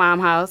was at my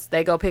mom's house.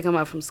 They go pick him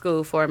up from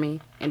school for me,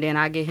 and then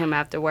I get him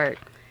after work.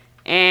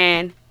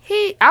 And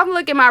I'm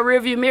looking in my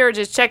rearview mirror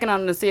just checking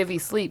on him to see if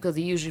he's asleep because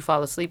he usually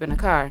fall asleep in the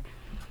car.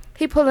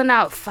 He pulling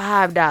out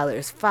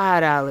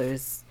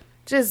 $5,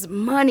 just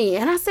money.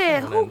 And I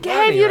said, who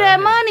gave you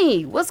that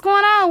money? What's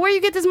going on? Where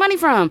you get this money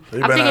from?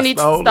 I'm thinking he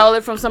stole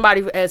it from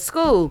somebody at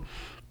school.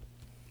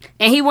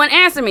 And he wouldn't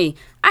answer me.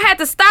 I had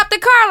to stop the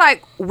car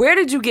like, where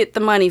did you get the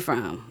money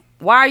from?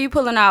 Why are you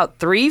pulling out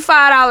 3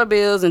 $5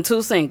 bills and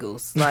 2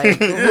 singles? Like,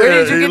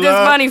 where did you get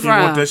this money from?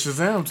 He want that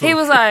Shazam too. He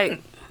was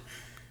like,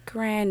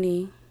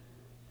 Granny.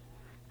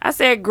 I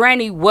said,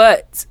 Granny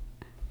what?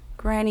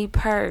 Granny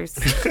purse.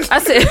 I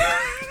said,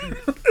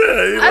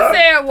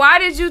 why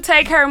did you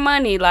take her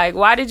money? Like,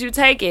 why did you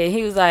take it?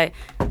 He was like,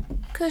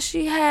 because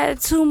she had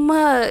too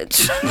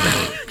much.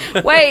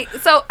 Wait,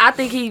 so I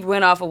think he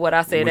went off of what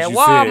I said at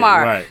Walmart. Said,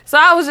 right. So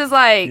I was just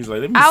like,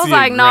 I was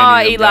like,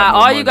 no, Eli,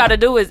 all you got to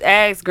do is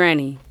ask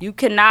Granny. You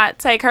cannot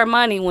take her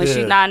money when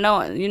she not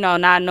knowing,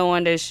 not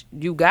knowing that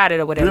you got it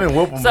or whatever. You didn't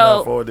whoop him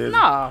so, did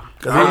no.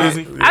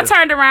 I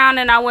turned around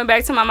and I went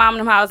back to my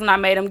mom's house and I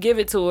made him give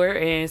it to her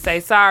and say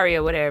sorry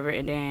or whatever.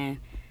 And then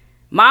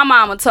my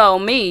mama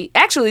told me,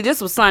 actually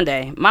this was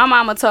Sunday, my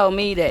mama told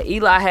me that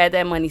Eli had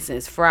that money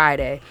since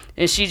Friday.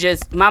 And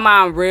my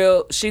mom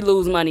she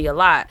lose money a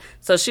lot.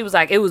 So she was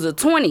like, it was a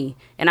 20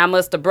 and I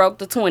must have broke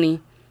the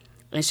 20.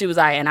 And she was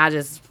like, and I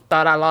just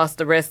thought I lost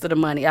the rest of the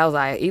money. I was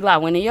like, Eli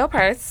went in your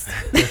purse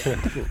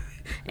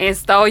and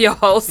stole your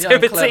whole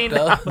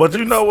 $17. But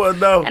you know what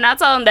though? And I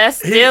told him that's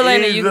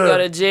stealing and you can go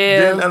to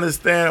jail. Didn't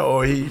understand,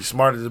 or he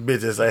smart as a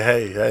bitch and say,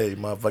 hey,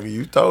 motherfucker,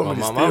 you told me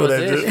to steal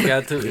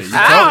that.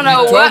 I don't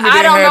know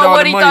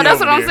what he thought. That's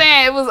what I'm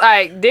saying. It was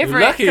like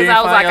different because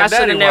I was like, I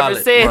should have never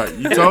said. Right.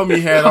 You told me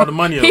he had all the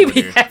money over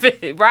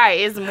there. Right,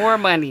 it's more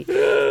money.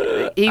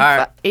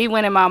 He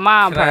went in my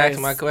mom's purse. Can I ask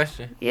my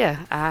question?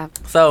 Yeah.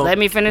 So let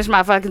me finish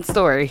my fucking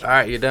story. All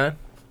right, you done?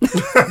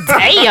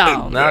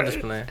 Damn. No, I'm just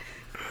playing.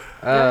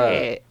 Go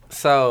ahead.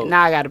 So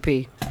now I gotta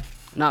pee.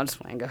 No, I'm just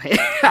playing. Go ahead.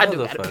 I do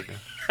gotta pee.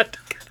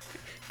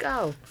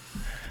 Go.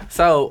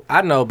 So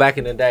I know back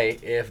in the day,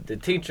 if the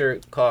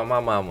teacher called my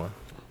mama,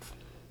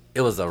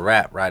 it was a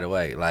wrap right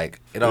away. Like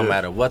it don't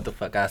matter what the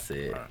fuck I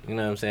said. You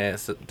know what I'm saying?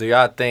 So do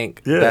y'all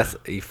think that's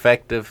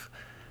effective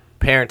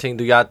parenting?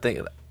 Do y'all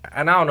think?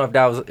 And I don't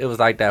know if it was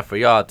like that for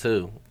y'all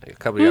too. A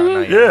couple of y'all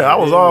know. Yeah, I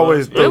was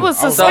always. It was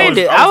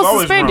suspended. I was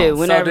suspended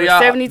whenever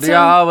 72.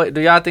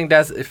 Do y'all think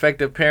that's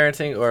effective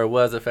parenting, or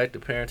was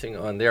effective parenting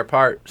on their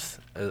parts?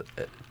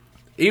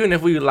 Even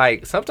if we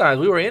sometimes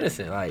we were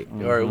innocent,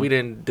 or we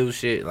didn't do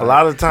shit. A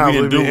lot of times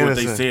we didn't do what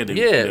they said.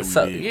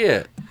 So do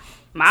y'all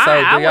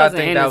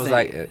think that was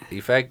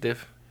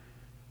effective?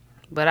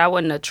 But I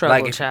wasn't a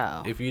troubled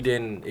child.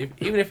 Even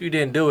if you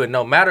didn't do it,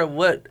 no matter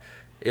what,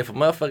 if a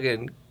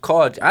motherfucking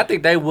called, I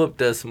think they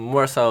whooped us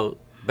more so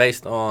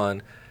based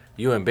on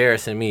you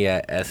embarrassing me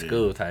at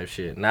school type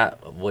shit,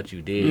 not what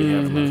you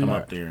did. Come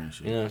up there and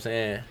shit. You know what I'm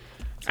saying?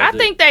 So I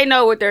think they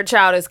know what their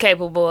child is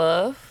capable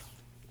of.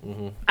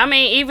 Mm-hmm. I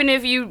mean, even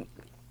if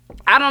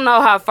I don't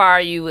know how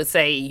far you would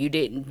say you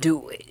didn't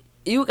do it.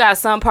 You got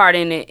some part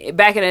in it.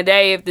 Back in the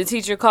day, if the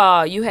teacher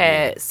called, you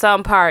had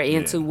some part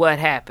into what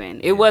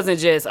happened. It wasn't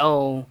just,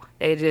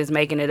 they just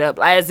making it up.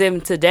 As in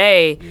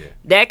today,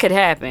 that could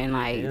happen.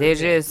 They're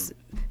just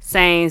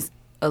saying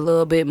a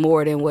little bit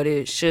more than what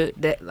it should.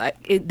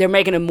 They're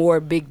making a more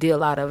big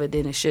deal out of it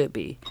than it should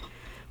be.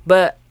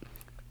 But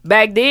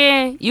back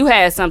then, you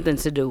had something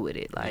to do with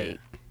it.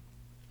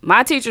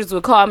 My teachers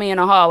would call me in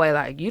the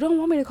hallway you don't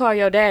want me to call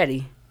your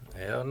daddy.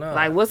 Hell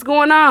no. What's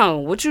going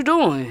on? What you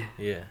doing?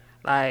 Yeah.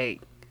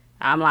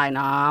 I'm like,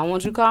 nah, I don't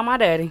want you to call my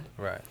daddy.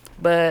 Right.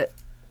 But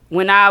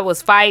when I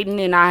was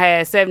fighting and I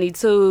had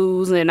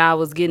 72s and I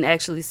was getting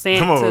actually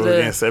sent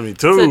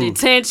to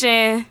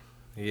detention.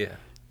 Yeah.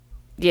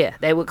 Yeah,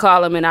 they would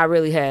call him, and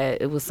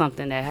it was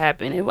something that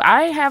happened.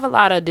 I didn't have a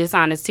lot of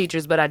dishonest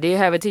teachers, but I did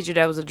have a teacher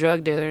that was a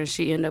drug dealer, and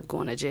she ended up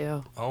going to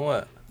jail. On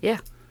what? Yeah,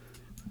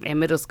 in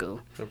middle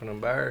school. Flipping them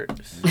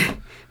birds.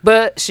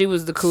 But she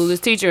was the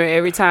coolest teacher.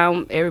 Every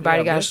time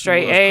everybody got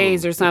straight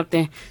A's or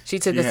something, she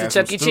took us to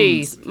Chuck E.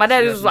 Cheese. My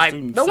daddy was like,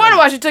 no wonder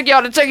why she took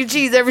y'all to Chuck E.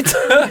 Cheese every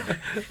time.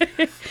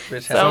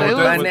 So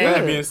with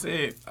that being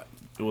said,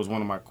 it was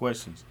one of my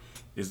questions.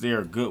 Is there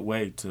a good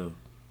way to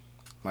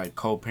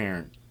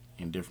co-parent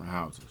in different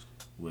houses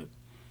with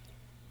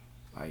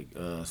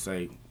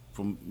say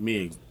for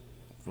me,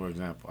 for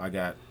example, I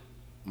got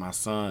my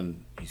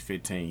son, he's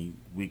 15,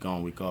 week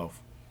on, week off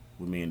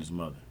with me and his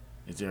mother.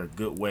 Is there a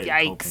good way to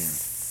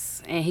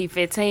co-parent? And he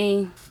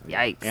 15?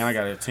 Yikes. And I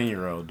got a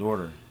 10-year-old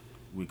daughter,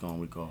 week on,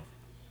 week off.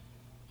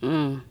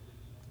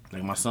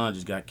 My son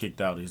just got kicked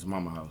out of his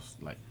mama house.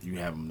 You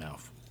have him now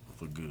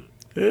for good.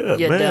 Yeah,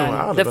 you're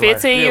done. The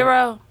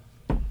 15-year-old?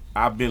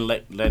 I've been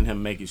letting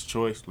him make his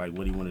choice,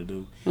 what he want to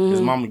do.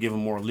 His mama give him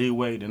more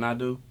leeway than I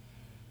do.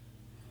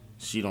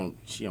 She don't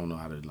know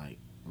how to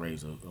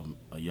raise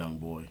a young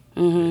boy.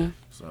 Mm-hmm.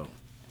 So,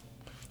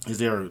 is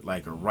there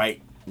like a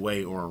right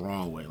way or a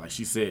wrong way? Like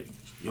she said,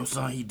 your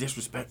son, he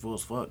disrespectful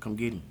as fuck. Come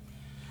get him.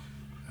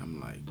 I'm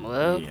like,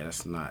 Well, yeah,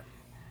 that's not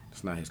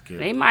his character.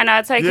 They might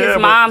not take Yeah, his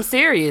but mom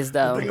serious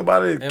though. Think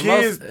about it. In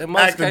Kids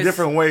most act a cases-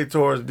 different way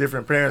towards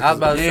different parents. I was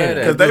about to say that.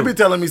 Because they be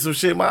telling me some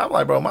shit. I'm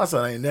like, bro, my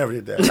son ain't never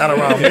did that. Not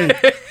around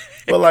me.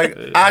 But like,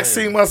 I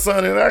seen my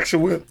son in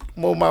action with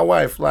my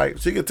wife. Like,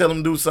 she could tell him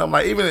to do something.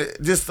 Like, even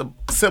just the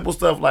simple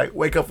stuff like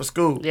wake up for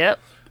school. Yep.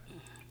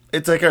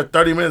 It take her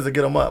 30 minutes to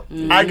get them up.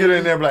 I get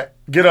in there and be like,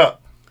 get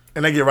up.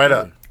 And they get right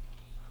up.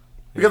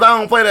 Because I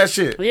don't play that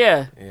shit.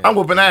 Yeah. I'm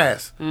whooping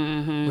ass.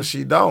 Mm-hmm. But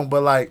she don't.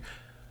 But like,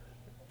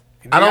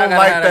 I Y'all don't gotta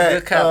like have that.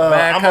 good cop,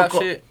 bad I'm cop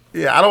gonna shit.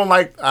 Yeah, I don't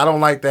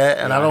like that,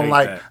 and Yeah, I don't hate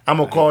like. that. I'm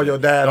gonna call your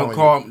dad on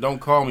you. Don't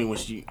call me when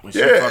she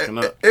Yeah, fucking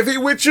up. if he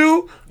with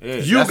you, Yeah,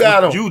 you that's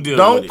got what him. You deal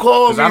Don't with it.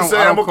 call 'Cause me. I don't, Say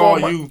I I'm don't gonna call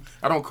call my. you.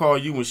 I don't call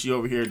you when she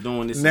over here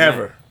doing this. and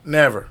that.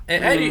 Never.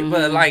 And 80,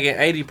 but like in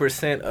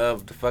 80%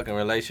 of the fucking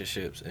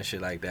relationships and shit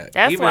like that.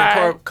 That's Even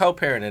why- in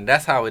co-parenting,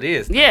 that's how it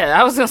is. Yeah,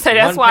 I was gonna say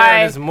that's One why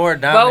parent is more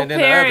dominant than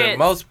the other. parents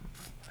Most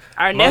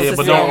are Yeah, Yeah, necessary.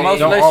 but Most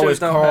don't always relationships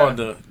don't call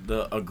have-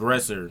 the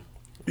aggressor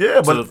Yeah,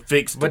 to but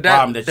fix the but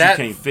problem that you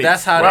can't fix.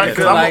 That's how Right, they 'cause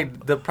feel I'm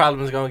like the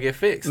problem's gonna get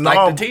fixed. No,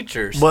 like the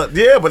teachers. But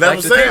yeah, but that's Like what the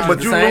I'm saying. teachers, But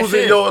the you same losing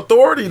shit. your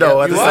authority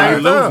though. At the you same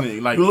are time, losing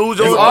it. Like, you lose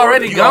it's your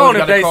already you gone always if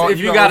gotta they call- if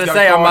you you gotta always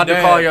say gotta I'm about to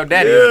call call dad. your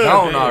daddy. Yeah, It's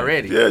gone yeah.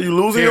 already. Yeah, you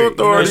losing Period. your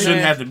authority. It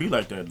shouldn't have to be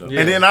like that though. Yeah.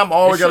 And then I'm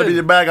always It gotta be the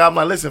shouldn't. bad guy. I'm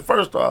like, listen,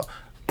 first off,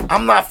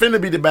 I'm not finna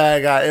be the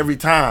bad guy every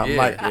time. Yeah.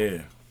 Like, Yeah.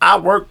 I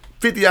work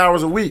 50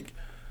 hours a week.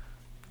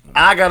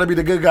 I gotta be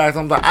the good guy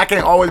sometimes. I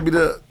can't always be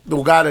the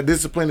guy that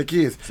discipline the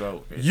kids.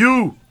 So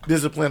You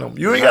discipline them.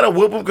 You ain't gotta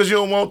whoop them because you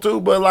don't want to,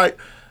 but like,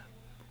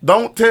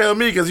 don't tell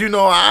me because you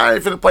know I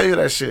ain't finna play with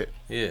that shit.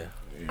 Yeah.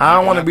 I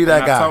don't want to be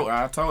that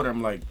guy. I told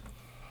him like,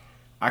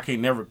 I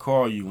can't never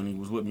call you when he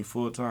was with me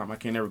full time. I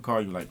can't never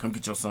call you like, come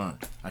get your son.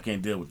 I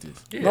can't deal with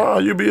this. Yeah. No,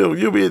 you be a fool.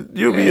 dead-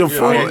 You be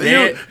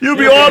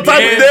you're all a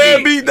type of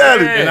deadbeat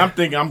daddy. And I'm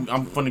thinking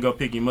I'm finna go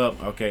pick him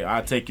up. Okay,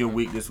 I'll take your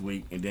week this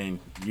week, and then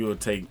you'll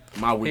take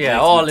my week. Yeah,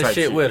 next all week this type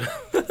shit with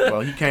him.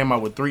 Well, he came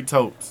out with 3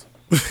 totes.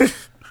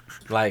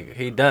 Like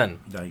he done.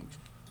 Like,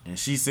 and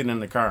she's sitting in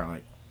the car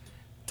like,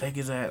 take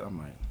his ass. I'm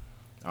like,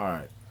 all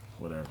right,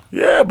 whatever.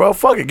 Yeah, bro,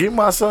 fuck it. Give me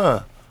my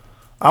son.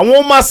 I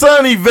want my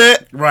son,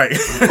 Yvette. Right.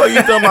 Fuck you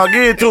talking about?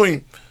 Give it to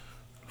him.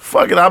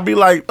 Fuck it. I'll be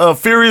like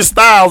Furious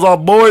Styles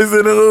off Boys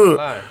in the Hood.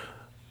 Like,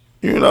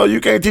 You know,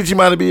 you can't teach him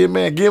how to be a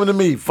man. Give him to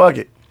me. Fuck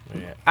it.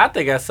 yeah. I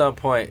think at some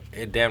point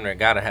it damn near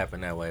gotta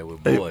happen that way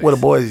with boys. With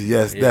the boys,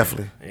 yes, Yeah.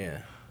 definitely. Yeah.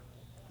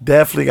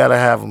 Definitely got to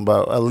have them,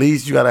 but at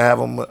least you got to have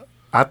them,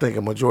 I think,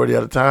 a majority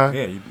of the time.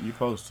 Yeah, you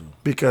supposed to.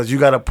 Because you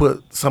got to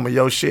put some of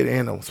your shit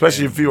in them,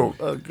 especially if you're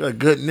a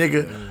good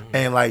nigga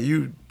and like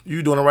you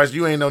doing the right.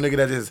 You ain't no nigga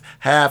that just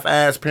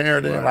half-ass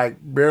parenting, like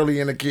barely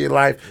in the kid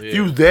life. Yeah.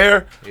 You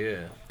there, Yeah.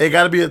 it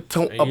got to be a you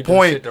do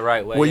point shit the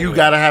right way where you anyway.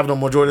 got to have them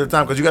majority of the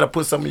time because you got to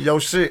put some of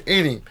your shit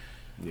in him.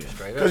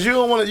 Straight up. Because you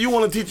don't want to. You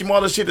want to teach him all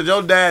the shit that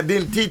your dad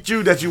didn't teach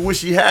you that you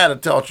wish he had or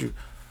taught you.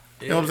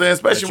 You know what I'm saying? That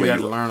Especially you when got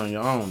to you learn on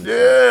your own.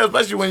 Yeah,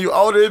 especially when you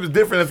older. It was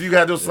different if you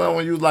had your son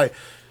when you was like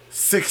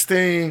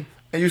 16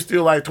 and you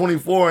still like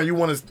 24 and you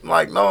want to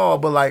like no,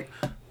 but like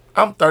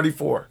I'm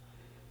 34.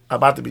 I'm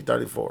about to be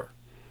 34.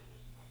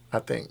 I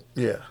think.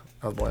 Yeah.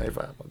 I was born in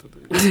 85.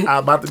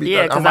 I'm about to be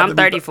Yeah, 'cause about I'm to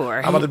be 34.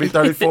 I'm about to be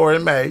 34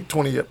 in May,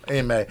 20th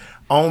in May.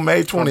 On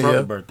May My brother's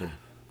 20th. birthday.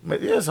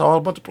 Yeah, it's a whole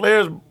bunch of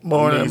players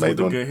born in Niggas May with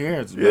the 20th. good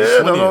hair. It's Yeah,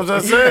 that's what I'm 20th.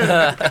 just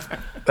saying.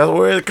 That's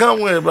where it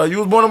come with, bro. You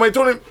was born on May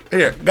 20th.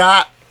 Here,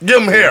 God,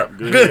 give him hair.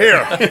 Good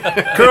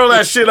hair. Curl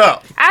that shit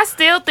up. I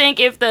still think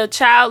if the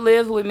child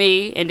lived with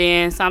me and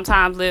then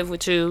sometimes live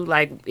with you,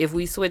 like if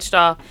we switched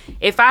off,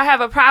 if I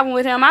have a problem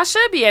with him, I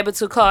should be able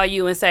to call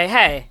you and say,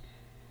 hey,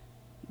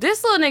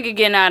 this little nigga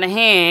getting out of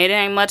hand. It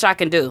ain't much I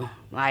can do.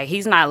 Like,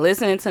 he's not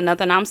listening to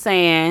nothing I'm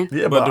saying.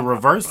 Yeah, But the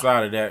reverse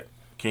side of that,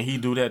 can he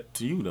do that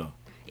to you though?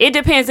 It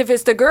depends if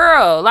it's the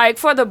girl. Like,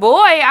 for the boy,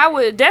 I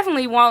would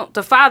definitely want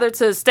the father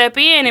to step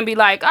in and be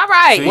like, all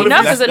right, See,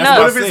 enough that's- is that's enough. what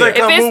I What if he said. say, If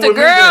come it's move the with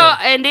me girl, then?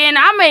 and then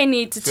I may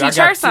need to See, I teach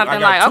got her two- I something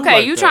got like, two okay,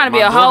 like you that. trying to be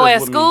My a hoe daughter's at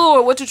with me. school,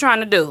 or what you trying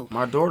to do?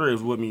 My daughter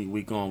is with me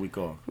week on, week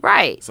off.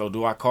 Right. So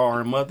do I call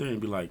her mother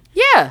and be like,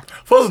 Yeah.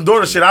 For some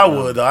daughter shit, I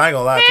would though. I ain't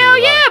gonna lie to you. Hell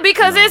like, yeah,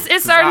 because it's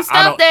 'cause certain I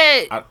stuff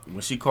don't- that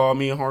when she called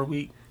me in her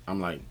week, I'm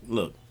like,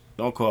 look,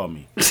 don't call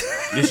me.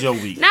 This your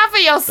week. not for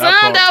your Stop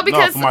son call- though,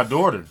 because no, for my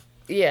daughter.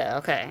 yeah,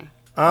 okay.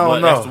 I But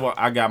don't that's know. what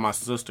I got my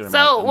sister. And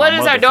So my what is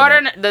mother her for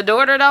daughter? that. The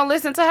daughter don't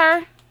listen to her.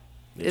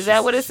 Yeah, Is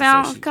that what it she said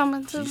sounds she-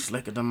 coming to? She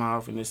slicking them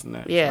off and this and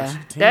that. Yeah, She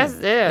 10. that's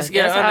Let's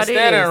get that's an how it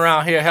understanding is.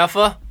 around here,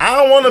 heifer. I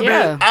don't want to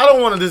Yeah. be. I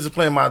don't want to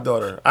discipline my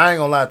daughter. I ain't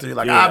gonna lie to you.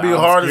 Like Yeah, I'll be I'm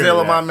hard as scared hell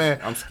of on my that. man,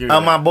 I'm scared on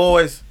of my that.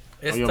 boys,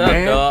 It's your tough,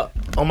 man? dog.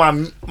 on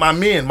my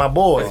men, my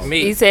boys. It's He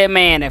me. said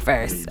man at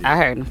first. I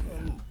heard him.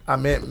 I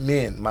meant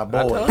men, my I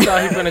told boys. y'all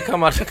he finna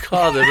come out the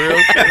closet real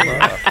soon.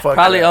 Fuck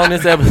Probably that. on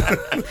this episode.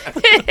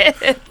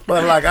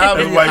 But like I'll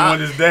be, That's why he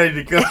want his daddy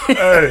to come.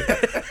 hey,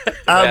 Man,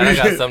 I'll I be,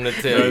 got something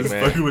to tell you, He's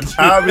man. fucking with you.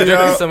 I'll be,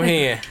 Drink some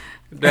hen.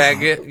 Dad,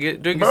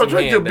 drink Bro, some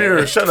drink your beer.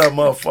 Dad. Shut up,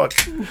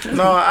 motherfucker.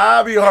 No,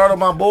 I be hard on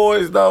my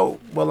boys though,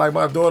 but like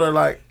my daughter,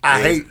 like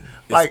I hate.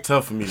 Like it's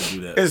tough for me to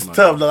do that. It's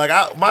tough. Though.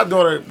 Like my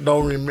daughter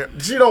don't remember.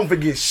 She don't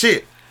forget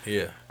shit.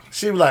 Yeah.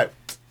 She be like,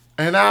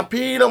 and I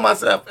peed on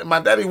myself, and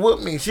my daddy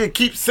whooped me. She'd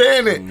keep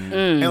saying it,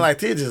 and like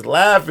Tia just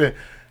laughing.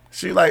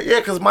 She like,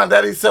 yeah, cause my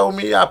daddy told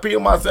me I peed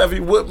on myself. He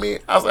whooped me.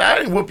 I was like, I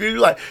didn't whoop you. You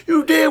like,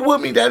 you did whoop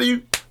me, daddy.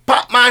 You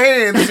popped my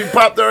hand. And she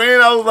popped her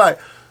hand. I was like,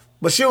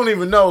 but she don't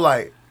even know.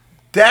 Like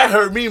that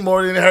hurt me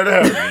more than it hurt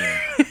her.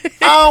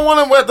 I don't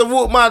want to have to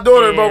whoop my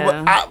daughter, bro.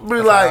 But I be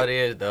That's like, how it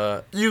is,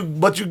 dog.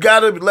 but you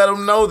gotta let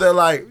them know that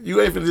like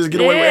you ain't finna just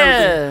get away with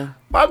everything.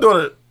 My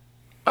daughter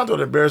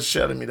embarrassed the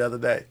shit out of me the other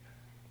day.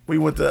 We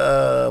went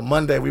to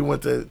Monday. We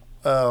went to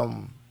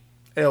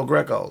El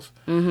Greco's,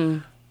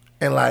 and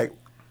like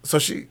so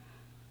she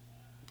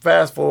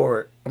fast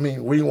forward. I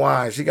mean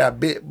rewind. She got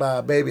bit by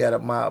a baby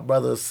at my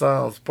brother's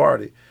son's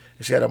party,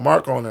 and she had a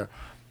mark on her.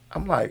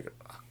 I'm like,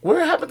 what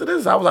happened to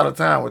this? I was out of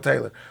town with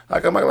Taylor.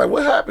 Like I'm like,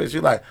 what happened? She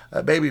like,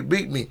 a baby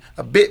bit me.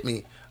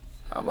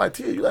 I'm like,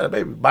 Tia, you let a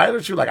baby bite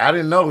her? She was like, I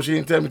didn't know. She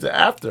didn't tell me till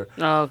after.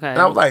 Oh, okay. And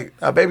I was like,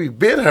 a baby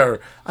bit her.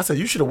 I said,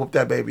 you should have whooped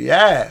that baby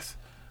ass.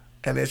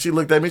 And then she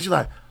looked at me. She's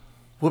like,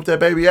 whoop that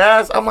baby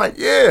ass? I'm like,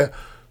 yeah.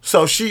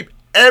 So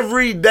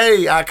every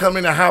day I come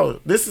in the house.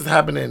 This is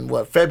happening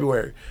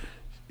February.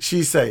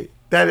 She say,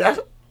 Daddy,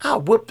 I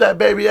whipped that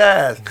baby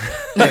ass.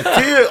 And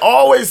Tia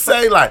always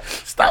say like,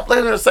 stop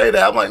letting her say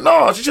that. I'm like,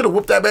 no, she should have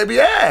whooped that baby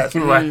ass.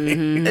 Right.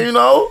 And,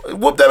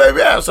 whoop that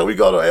baby ass. So we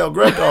go to El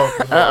Greco.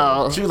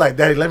 Uh-oh. She was like,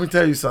 Daddy, let me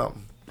tell you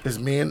something. It's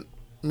me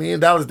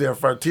and Dallas there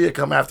first. Tia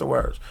come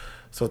afterwards.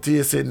 So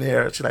Tia sitting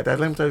there. She's like,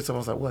 Daddy, let me tell you something. I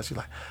was like, what? She's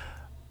like,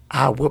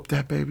 I whooped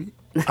that baby.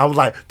 I was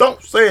like,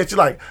 don't say it. She's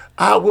like,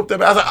 I whooped that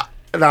baby. I was like,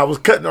 and I was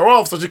cutting her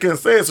off so she couldn't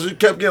say it. So she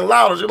kept getting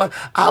louder. She's like,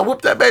 I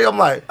whooped that baby. I'm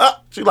like,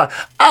 she's like,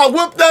 I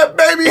whooped that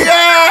baby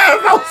ass.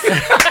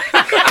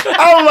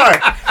 I was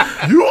like,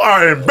 you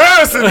are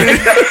embarrassing me.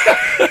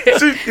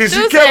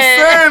 she kept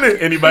saying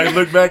it. Anybody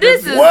look back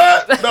at me?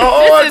 What? The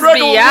whole This is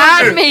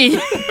beyond me.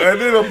 And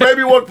then a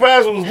baby walked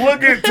past and was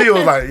looking. Tia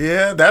was like,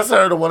 yeah, that's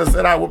her, the one that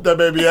said I whooped that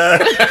baby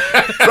ass.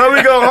 So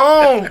we go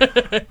home.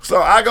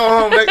 So I go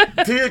home.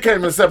 Tia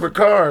came in separate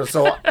cars.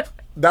 So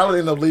Dallas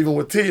ended up leaving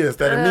with Tia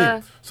instead of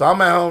me. So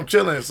I'm at home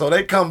chilling. So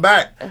they come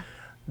back.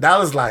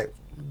 Dallas like,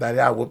 Daddy,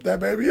 I whooped that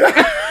baby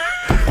ass.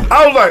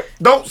 I was like,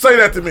 don't say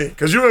that to me,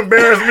 because you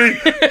embarrassed me.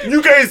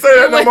 You can't say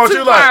that no more.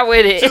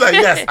 She's like,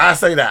 yes, I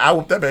say that. I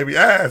whooped that baby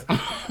ass.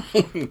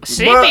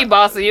 She be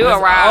bossing you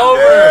around.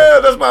 Yeah,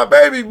 that's my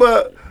baby,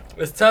 but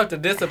it's tough to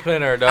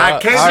discipline her, dog. I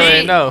can't. I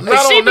already know.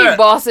 She be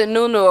bossing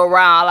Nunu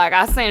around. Like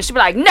I seen, she be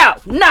like, no.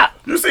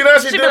 You see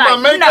that? She did my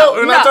makeup,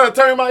 and I tried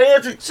to turn my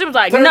head. She was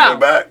like, turn no. it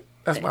back.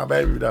 That's my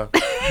baby, though.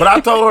 But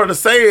I told her to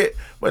say it,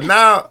 but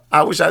now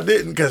I wish I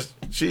didn't, because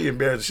she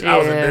embarrassed. I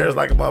was embarrassed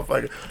like a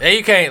motherfucker. And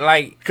you can't,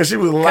 like, because she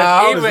was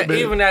loud.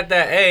 Even at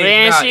that age,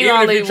 man, she even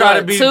only if you try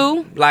to be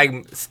 2?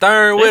 like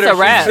stern with her,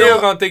 she's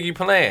still gonna think you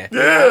playing.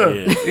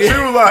 Yeah. She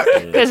was like,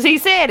 because he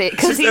said it.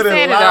 Because he said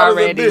it loud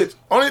already. As a bitch.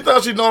 Only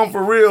thought she know him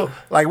for real.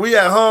 Like we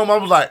at home, I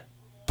was like,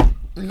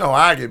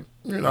 I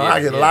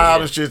get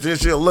loud and shit. Then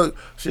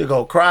she'll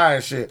go cry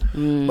and shit.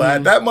 But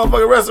at that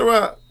motherfucking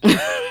restaurant, you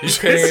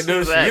couldn't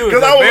do shit.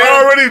 Because I was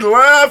already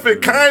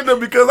laughing, kind of,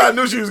 because I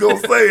knew she was gonna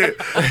say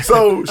it.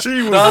 So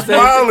she was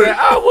smiling.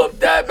 I whooped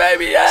that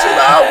baby ass. She said,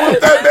 I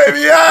whooped that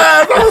baby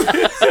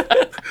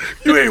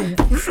ass.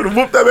 You should have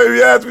whooped that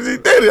baby ass because he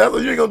did it. I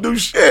said, you ain't gonna do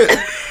shit.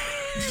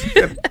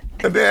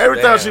 And then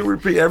every time she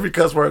repeat every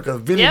cuss word,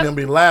 because Vinny and them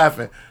be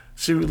laughing.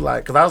 She was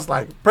like, because I was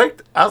like,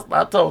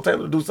 I told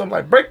Taylor to do something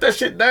like, break that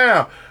shit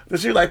down. Then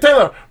she was like,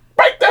 Taylor,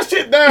 break that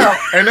shit down.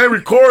 And they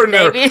recording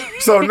her.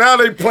 So now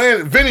they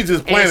playing it. Vinny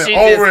just playing it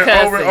over and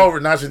over and over.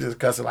 Now she just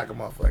cussing like a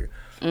motherfucker.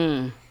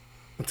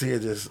 Tia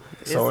just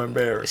so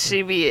embarrassed.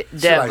 She be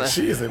devil.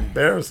 She is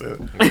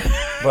embarrassing.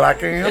 But I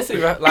can't help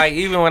it. Like,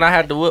 even when I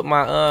had to whoop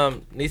my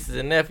nieces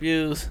and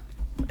nephews,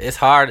 it's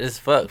hard as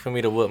fuck for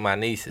me to whoop my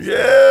nieces.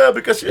 Yeah,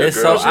 because she a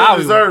girl, she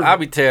deserves it. I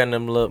be tearing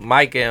them little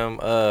Mike and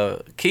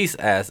Keith's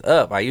ass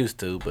up. I used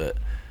to, but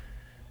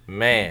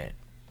man,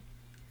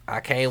 I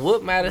can't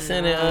whoop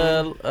Madison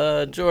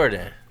and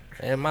Jordan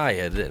and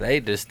Maya. They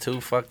just too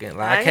fucking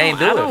like I can't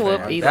do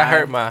it. That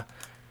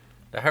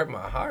hurt my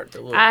heart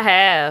to whoop. I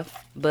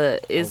have,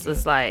 but it's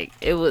just like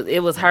it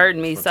was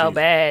hurting me so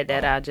bad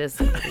that I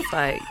just it's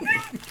like.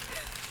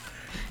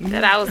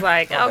 That I was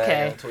like,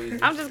 okay,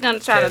 I'm just gonna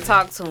try to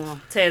talk to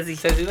him.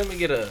 Tezzy, let me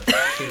get a.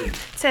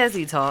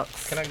 Tezzy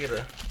talks. Can I get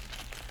a?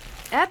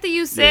 After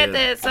you said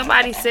that,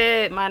 somebody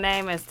said my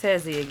name is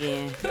Tezzy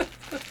again.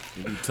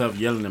 It be tough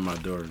yelling at my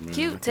daughter, man.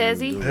 Cute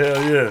Tezzy.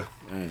 Hell yeah.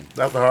 Man.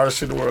 That's the hardest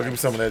shit in the world. Give me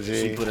some of that,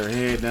 G. She put her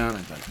head down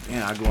and like,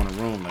 I go in the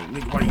room like,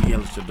 nigga, why you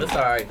yelling at your daughter? That's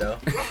all right though.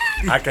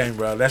 I can't,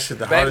 bro. That shit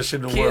the hardest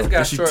shit in the world.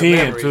 Got she short 10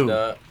 memories, too.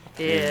 Dog.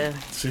 Yeah.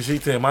 She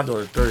 10. My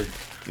daughter 3.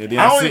 Yeah, then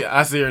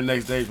I see her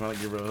next day trying to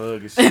give her a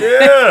hug and shit.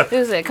 Yeah.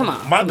 He said, "Come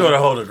on." My daughter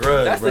hold a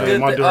grudge, That's bro. the good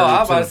My thing. daughter I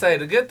was about too. to say,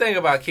 the good thing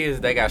about kids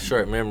is they got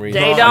short memories.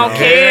 They No, don't hell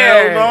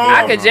care. no.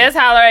 I could just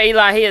holler at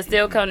Eli. He'll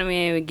still come to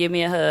me and give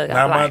me a hug.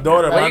 Now I'm my like,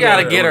 daughter, Well, you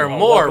gotta get her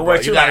more,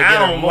 bro. She You like, gotta I get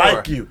her don't more.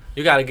 like you.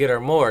 You got to get her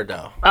more,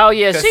 though. Oh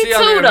yeah, she She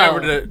only too though.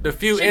 remember the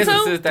few She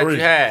instances two? that Three. you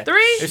had. 3?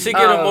 If she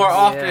get them more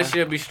often, yeah.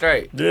 she'll be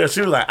straight. Yeah,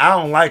 she was like, I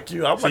don't like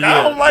you. I'm So, like,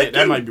 I don't like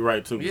that you. might be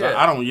right too. 'Cause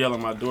Yeah. I don't yell at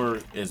my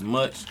daughter as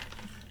much,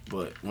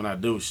 but when I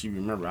do, she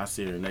remember. I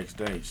see her the next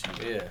day.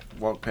 She Yeah.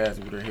 walk past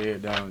me with her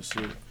head down and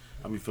shit.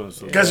 I be feeling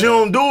so. Because bad. you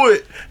don't do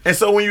it. And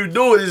so when you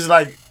do it, it's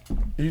like,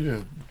 you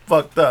done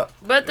fucked up.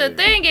 But the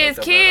thing is, Fucked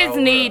up kids that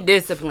whole need world.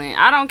 discipline.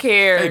 I don't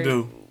care They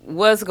do.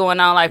 what's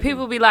going on. Like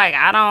people be like,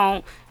 I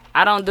don't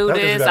do That's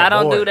 'cause you this. got a I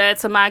don't boy. do that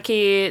to my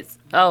kids.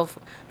 Oh,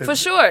 for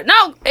sure.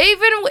 No,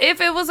 even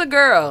if it was a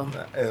girl,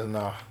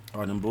 No.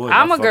 Oh, them boys.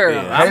 I'm I a fucked girl.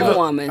 their I'm ass a up.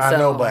 woman. I so.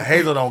 know, but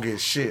Hazel don't get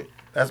shit.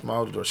 That's my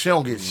older daughter. She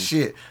don't get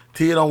shit.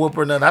 Tia don't whip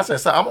her nothing. I said,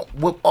 son, I'm gonna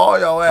whip all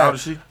y'all How old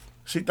ass. is she?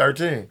 She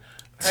 13.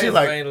 She Hazel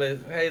like, ain't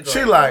Hazel she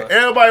ain't like, going.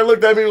 everybody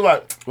looked at me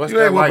like, What's you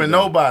ain't that like, whipping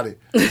though? nobody.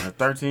 A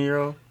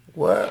 13-year-old.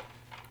 What?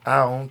 I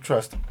don't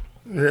trust him.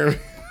 You hear me?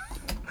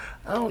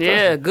 I don't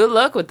Yeah, trust good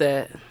luck with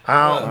that. him.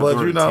 I don't, My but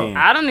daughter you know, 10.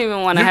 I don't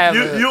even want to have.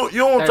 you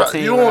don't try,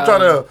 you don't try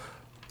to.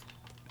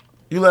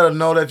 You let her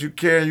know that you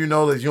care, and you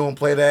know that you don't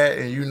play that,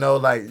 and you know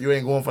like you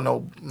ain't going for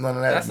none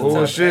of that That's a tough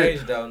bullshit.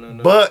 age, though,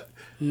 Nunu. But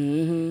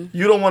Mm-hmm.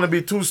 you don't want to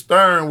be too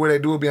stern where they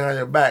do it behind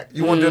your back.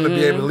 You want them to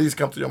be able to at least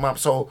come to your mom.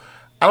 So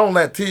I don't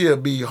let Tia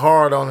be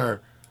hard on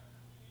her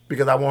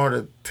because I want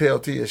her to tell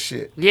Tia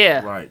shit.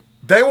 Yeah. Right.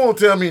 They won't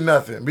tell me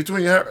nothing.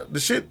 Between her, the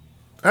shit,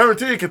 her and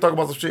Tia can talk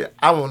about some shit.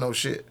 I won't know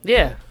shit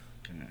Yeah.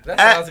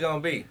 That's how it's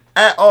going to be.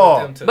 at all.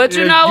 Them two. But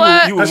you Yeah, know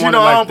what? you would Because you want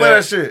know it I like don't play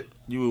that shit.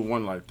 You would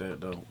want it like that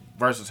though,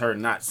 versus her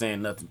not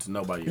saying nothing to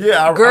nobody.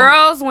 Yeah,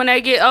 Girls, when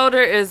they get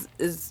older, is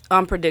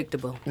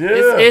unpredictable.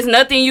 Yeah. It's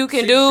nothing you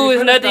can do.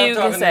 It's finna nothing start you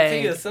can talking to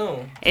say. Tia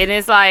soon. And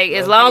it's like,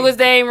 as Okay. long as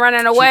they ain't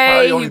running probably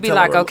away, only you be tell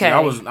like, her- okay. I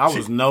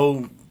was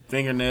no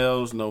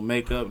fingernails, no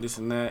makeup, this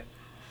and that.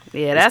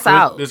 Yeah, that's This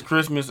out. This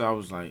Christmas, I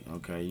was like,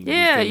 okay. You can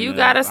Yeah, do you fingernails.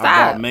 gotta I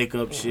stop. bought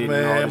makeup shit. and all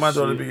Man, this my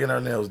daughter shit. be getting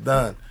her nails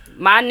done.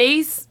 My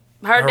niece,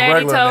 her Her daddy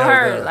regular told nails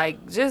her, done.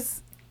 like,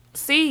 just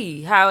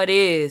see how it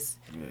is.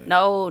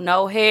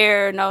 No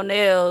hair, no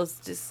nails.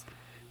 Just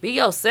be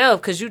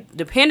yourself, because you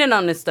depending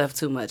on this stuff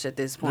too much at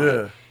this point.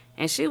 Yeah.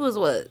 And she was,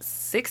 what,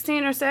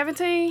 16 or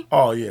 17?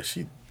 Oh yeah,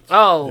 she.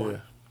 Oh. Yeah.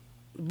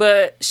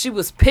 But she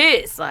was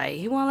pissed. Like,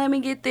 he won't let me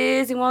get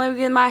this. He won't let me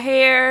get my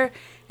hair.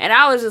 And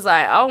I was just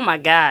like, oh, my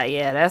God.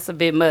 Yeah, that's a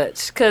bit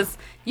much. Because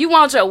you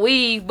want your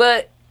weave,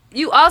 but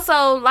you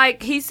also,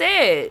 like he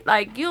said,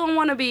 like, you don't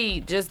want to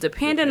be just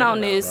dependent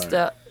on this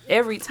stuff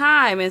every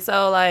time. And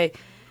so, like,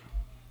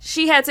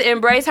 she had to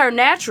embrace her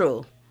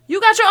natural. You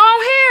got your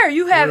own hair.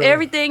 You have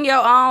everything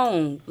your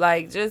own.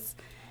 Like, just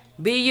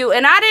be you.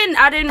 And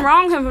I didn't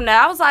wrong him from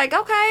that. I was like,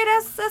 okay,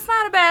 that's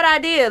not a bad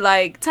idea.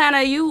 Like,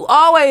 Tana, you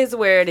always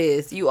wear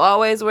this. You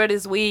always wear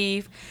this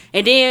weave.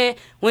 And then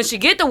when she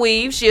get the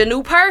weave, she a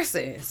new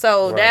person.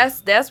 So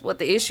that's what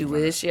the issue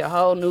is. She a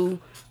whole new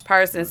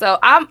person. So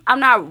I'm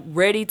not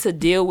ready to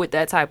deal with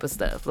that type of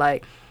stuff.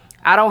 Like,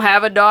 I don't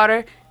have a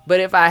daughter, but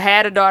if I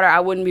had a daughter, I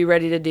wouldn't be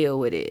ready to deal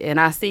with it. And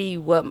I see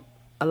what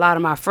a lot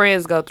of my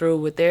friends go through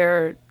with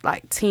their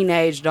like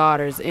teenage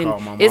daughters, and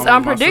Called my mama it's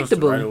and my sister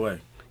unpredictable. Right away.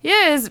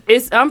 Yeah,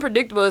 it's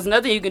unpredictable. There's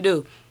nothing you can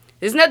do.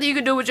 There's nothing you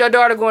can do with your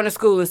daughter going to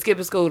school and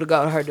skipping school to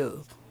go to her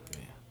dude.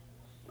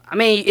 I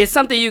mean, it's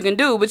something you can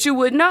do, but you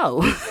wouldn't know.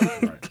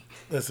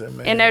 Listen,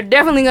 man. And they're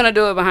definitely gonna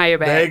do it behind your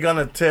They back.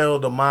 gonna tell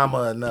the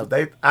mama enough.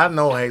 I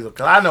know Hazel,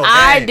 cause I know.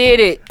 I Dang, did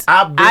it.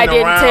 I've been I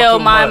didn't around tell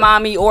too my much.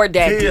 mommy or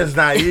daddy. Tia's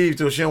naive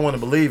till she don't want to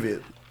believe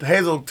it.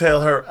 Hazel tell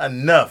her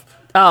enough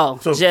Oh,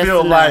 to just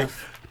feel enough. like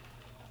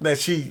that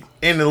she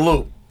in the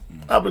loop.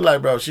 I'll be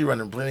like, bro, she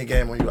running plenty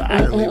game on you. I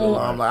didn't leave her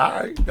alone. I'm like, all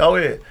right, go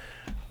ahead.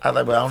 I was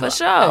like, but I'm For not,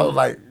 sure. I was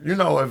like, you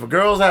know, if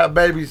girls have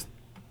babies,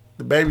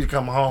 the babies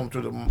come home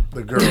to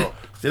the girl.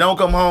 They don't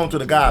come home to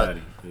the guy.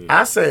 Daddy, yeah.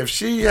 I say if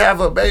she have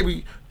a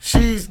baby,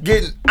 she's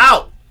getting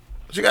out.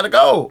 She gotta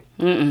go.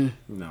 No,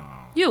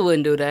 You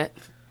wouldn't do that.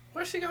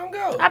 Where's she going to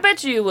go? I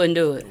bet you wouldn't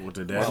do it. with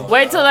the daddy.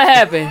 Wait till it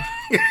happens.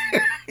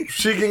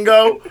 She can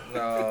go.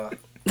 No.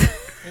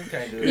 You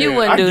can't do that. You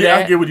wouldn't I do get,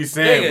 that. I get what he's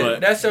saying, Nigga,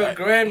 but that's your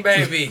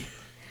grandbaby.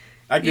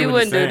 I get You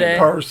what he's wouldn't do saying. that.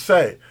 Per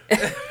se.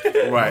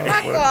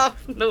 Right.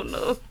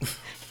 No.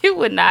 You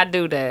would not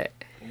do that.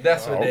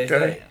 That's what they Okay.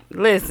 say.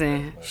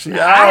 Listen, She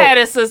I had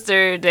out. a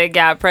sister that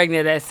got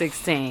pregnant at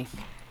 16.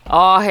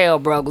 All hell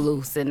broke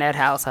loose in that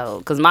household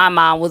because my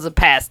mom was a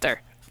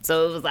pastor.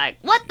 So it was like,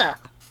 what the?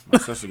 My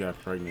sister got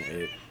pregnant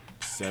at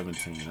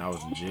 17. I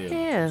was in jail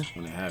Yeah.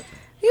 when it happened.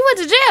 You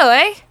went to jail,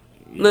 eh?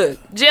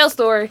 Look, jail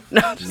story.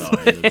 No, I'm just No,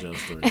 it ain't a jail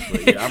story.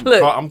 But yeah,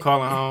 Look. I'm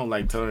calling home,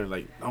 like telling her,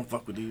 like, don't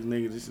fuck with these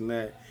niggas, this and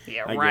that.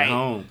 Yeah, I right. get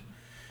home,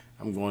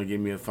 I'm going to get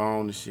me a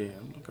phone and shit.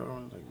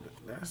 I'm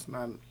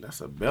like,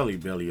 that's a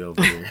belly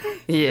over there.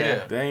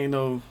 yeah. There ain't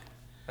no,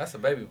 That's a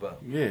baby bump.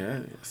 yeah,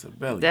 it's a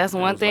belly. That's I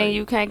one was thing like,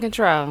 you can't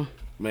control.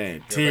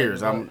 man,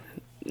 tears. baby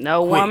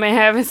No woman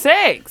having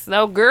sex.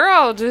 No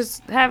girl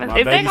just having. My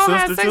If they baby gonna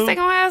have sister sex, too? they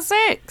gonna have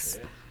sex.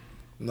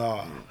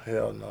 No,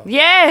 hell no.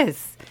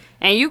 Yes.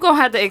 And you gonna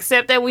have to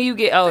accept that when you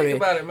get older.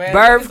 about it, man.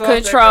 Birth Niggas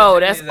lost control. their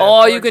That's virginities at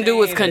all you can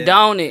do is 14 and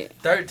condone it.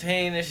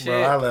 13 and shit.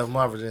 Bro, I left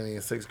my virginity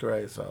in 6th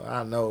grade, so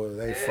I know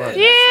they fuck.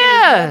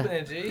 Yeah.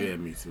 Yeah,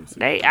 me too.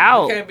 They You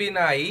out. can't be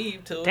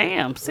naive to it.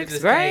 Damn, We 6th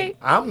just grade.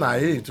 I'm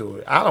naive to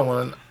it. I don't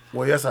want to.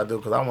 Well, yes, I do,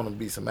 because I want to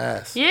beat some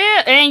ass.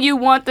 Yeah, and you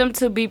want them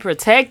to be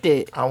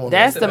protected. I wanna-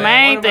 That's Listen, the man,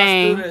 main one of my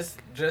thing. students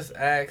just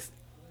asked.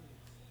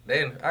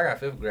 Then I got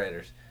 5th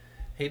graders.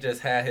 He just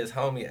had his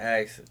homie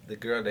ask the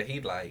girl that he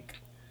like,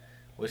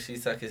 would she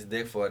suck his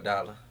dick for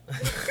 $1?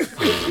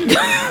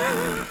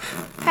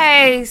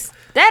 Hey,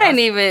 that ain't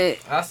even.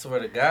 I swear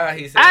to God,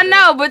 he said. I that.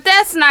 know, but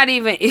that's not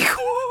even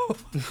equal.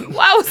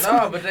 Why was?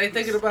 No, but they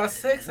thinking about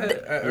sex at an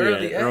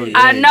early early age.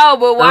 I know,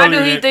 but why do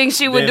Earlier he than- think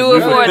she would than do it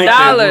we for would a think they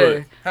dollar?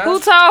 would. Huh? Who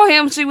told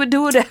him she would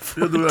do that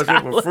for You'll do that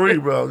shit for free,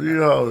 bro. You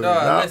know,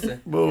 No,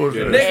 listen.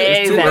 bullshit. Niggas,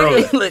 the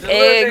Exactly. nigga- Look, the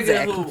little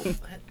exactly. nigga who-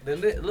 The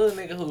little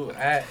nigga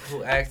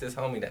who asked his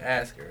homie to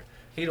ask her,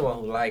 he the one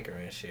who like her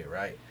and shit,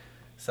 right?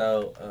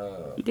 So,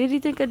 Did he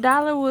think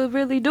 $1 would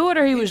really do it,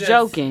 or he was just-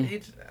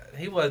 joking?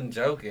 He wasn't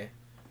joking.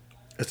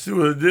 That's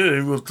what it did.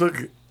 He was took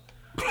it.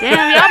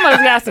 Damn, y'all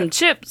must got some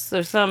chips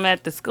or something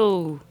at the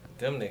school.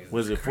 Them niggas.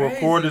 Was it crazy, 4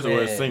 quarters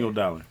or a man. single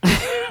dollar?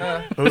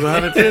 It was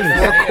 110.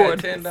 Yeah,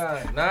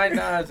 $10,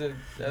 $9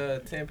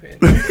 and 10 pennies.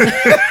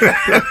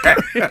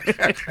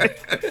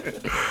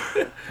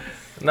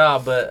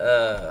 No,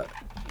 but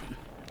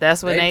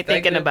That's when they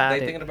thinking about they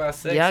it. thinking about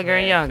sex. Younger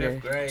and man, younger.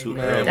 5th grade, Too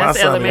man. bad. My That's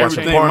son elementary. watching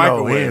Everything porno. He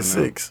microwave in now.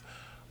 6.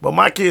 But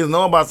my kids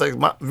know about sex.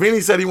 Vinny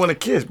said he want to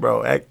kiss,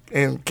 bro.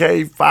 In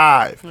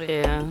K5,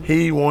 Yeah.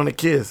 he want to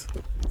kiss.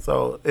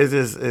 So it's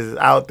just it's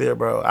out there,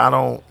 bro. I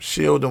don't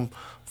shield them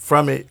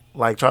from it,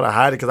 like try to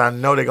hide it, because I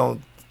know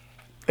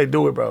they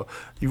do it, bro.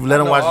 You let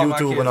them watch All my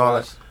YouTube kids and all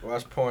that.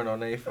 watch porn on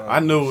their phone. I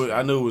knew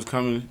it was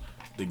coming.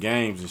 The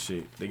games and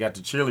shit. They got the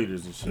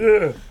cheerleaders and shit.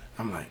 Yeah.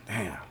 I'm like,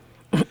 damn.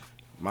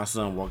 My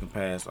son walking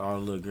past all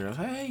the little girls.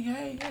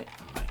 Hey.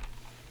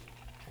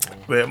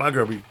 Man, my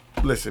girl be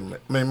listen.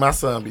 Man, my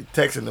son be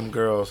texting them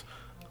girls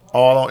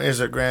all on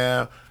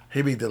Instagram.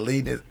 He be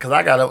deleting it because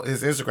I got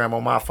his Instagram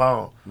on my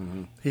phone.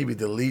 Mm-hmm. He be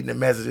deleting the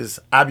messages.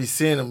 I be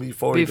seeing them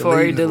before he Before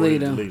delete he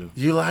them. delete them.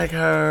 You like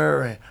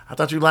her, and I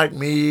thought you liked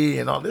me,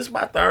 and all. This is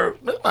my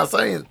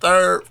son's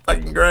third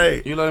fucking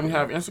grade. You let him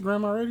have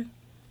Instagram already?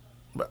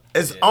 But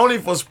it's only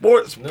for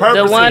sports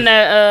purposes. The one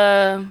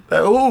that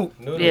who?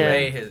 Noodle Yeah.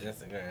 made his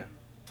Instagram.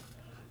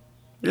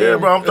 Yeah,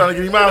 bro. I'm trying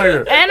to get him out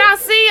here. and I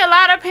see a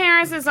lot of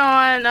parents is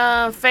on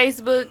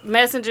Facebook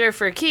Messenger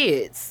for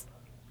kids.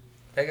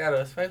 They got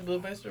a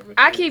Facebook Messenger.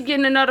 I keep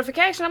getting a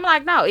notification. I'm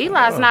like, no,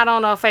 Eli's not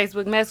on a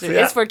Facebook Messenger. See,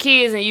 It's for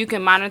kids, and you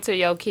can monitor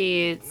your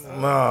kids.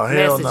 No,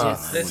 hell no.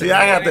 Messages. See,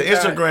 I got the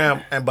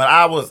Instagram,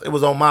 but it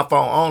was on my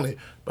phone only.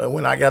 But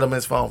when I got him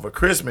his phone for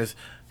Christmas,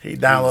 he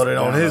downloaded it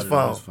on his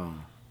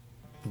phone.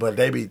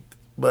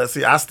 But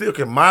see, I still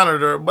can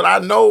monitor. But I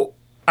know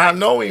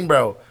him,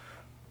 bro.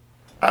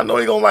 I know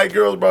he gonna like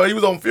girls, bro. He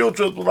was on field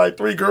trips with like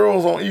 3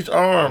 girls on each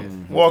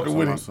arm, walking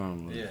with him.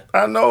 Son, Yeah.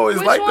 I know it's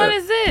Which like one that.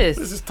 is this?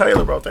 This is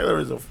Taylor, bro. Taylor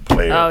is a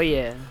player. Oh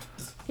yeah,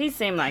 he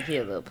seemed like he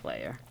a little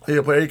player. He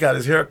a player. He got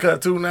his hair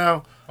cut too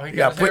now. Oh, he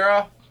got his hair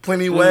off?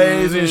 plenty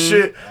waves and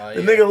shit. Oh,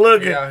 The yeah. nigga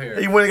looking. He out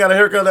here. He went and got a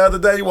haircut the other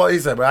day. He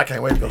said, bro, I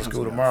can't wait to go to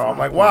school tomorrow. I'm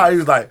like, why? He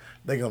was like,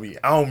 they gonna be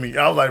on me.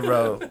 I was like,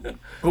 bro,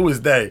 who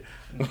is they?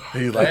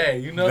 He's like, Hey,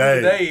 you know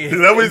who they is.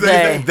 That's what he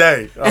said. He said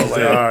They. they. I was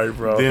like, all right,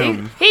 bro.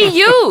 Them. He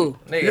you.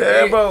 Nigga,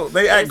 Yeah, bro.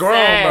 They act grown,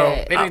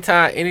 sad. bro.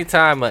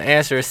 Anytime an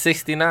answer is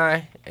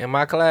 69 in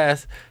my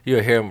class,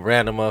 you'll hear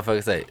random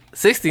motherfuckers say,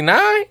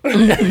 69?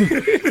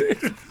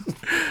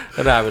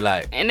 And I'll be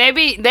like, And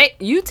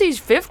you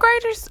teach 5th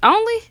graders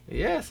only?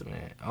 yes,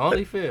 man.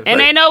 Only 5th. And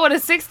they know what a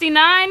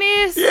 69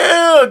 is?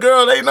 Yeah,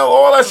 girl. They know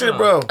all that shit,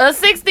 bro. A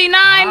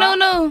 69,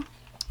 no.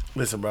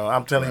 Listen, bro.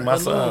 I'm telling you, my What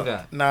Lou son,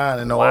 got? 9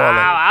 and know all Wow,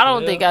 that. I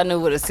don't think I knew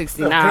what a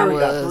 69 Curry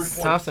got was.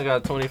 3 Thompson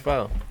got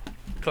 24.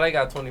 Clay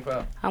got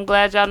 25. I'm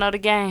glad y'all know the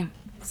game.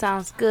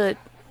 Sounds good.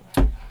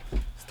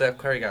 Steph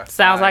Curry got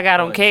Sounds 5 like I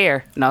don't points.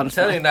 care. No, I'm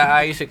telling you that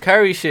Aisha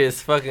Curry shit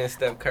is fucking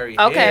Steph Curry.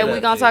 Okay, head we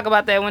up, gonna G. talk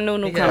about that when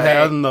Nunu He come got I had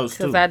back. other notes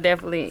too. Because I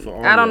definitely, For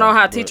all I don't know y'all,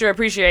 how but- Teacher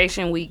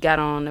Appreciation Week got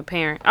on the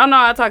parent. Oh no,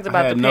 I talked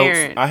about the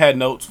parent. I had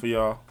notes for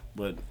y'all,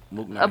 but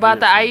Mook not About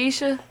the here,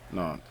 Aisha? so-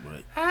 No,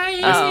 but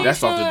Oh.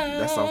 that's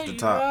off the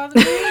top.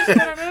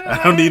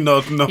 I don't need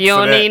no notes. You for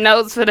don't that. need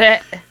notes for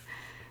that?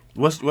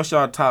 What's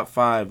y'all top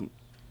 5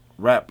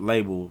 rap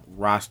label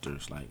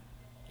rosters like?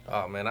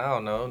 Oh man, I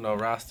don't know. No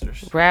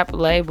rosters. Rap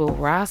label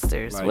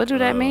rosters. Like, What do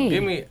that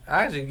mean?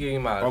 I just give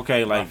you my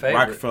Okay, my like favorite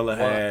Rockefeller one.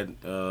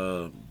 had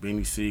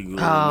Beanie Siegel,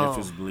 Oh,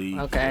 Memphis Bleak,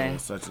 okay.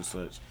 such and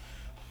such.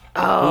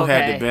 Oh, Who okay.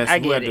 had the best? I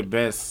Who get had it. the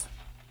best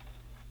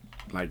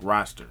like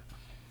roster?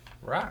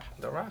 Rock.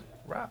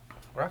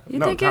 You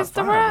No, think top it's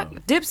The 5 Rock?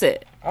 though. Dipset.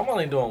 I'm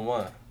only doing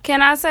one.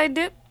 Can I say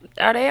Dip?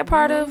 Are they a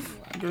part of?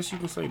 I guess you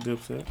can say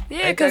Dipset. Yeah,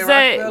 Ain't because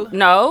they they Rockefeller?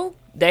 no,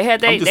 they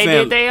had I'm they just they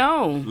saying- did their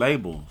own.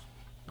 Labels,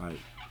 like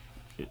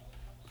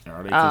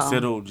Are they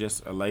considered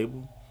just a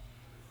label?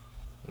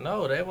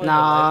 No, they weren't.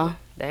 No,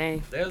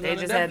 they was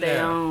just on had the their Def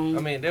Jam. own.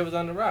 I mean, they was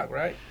on the Rock,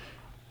 right?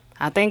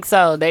 I think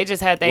so. They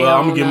just had their own. Well,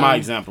 I'm gonna give my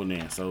example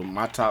then. So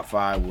my top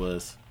 5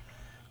 was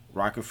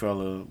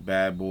Rockefeller,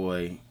 Bad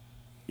Boy,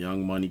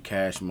 Young Money,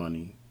 Cash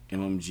Money,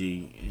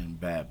 MMG, and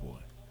Bad Boy.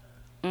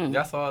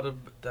 That's all the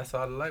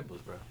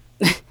labels, bro.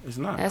 It's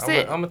not. That's I'm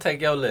it. gonna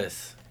take your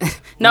list.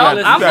 No, got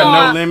I'm No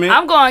going. Limit.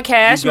 I'm going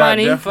Cash You got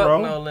Money. Def Fuck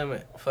Row? No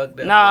Limit. Fuck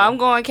that. No, I'm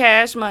going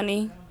Cash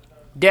Money.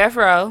 Death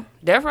Row.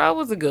 Death Row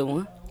was a good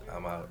one.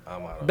 I'm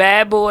out.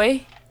 Bad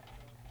Boy.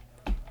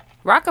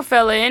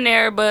 Rockefeller in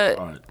there, but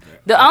All right.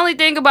 the only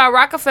thing about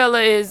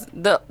Rockefeller is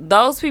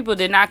those people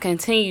did not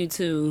continue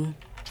to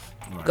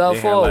go They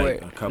had,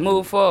 forward, like, a couple-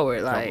 move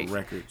forward. couple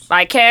records.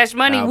 Like Cash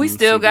Money, we Albums,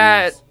 still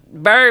got CDs.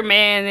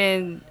 Birdman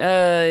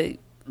and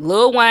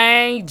Lil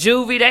Wayne,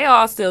 Juvie. They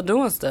all still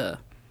doing stuff.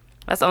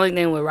 That's the only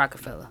thing with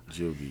Rockefeller.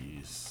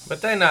 Juvies.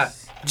 But they not.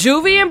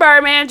 Juvie and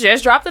Birdman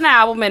just dropped an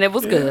album and it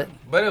was good.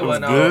 But it It was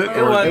wasn't. good.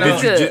 It wasn't.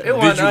 did you It Did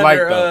wasn't you like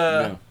under.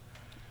 though?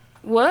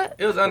 What?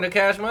 It was under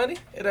Cash Money.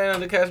 It ain't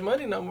under Cash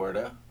Money no more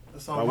though.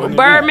 Why wouldn't it be?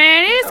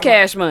 Birdman is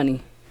Cash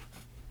Money.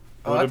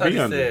 Oh, Would I it thought be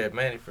you under? said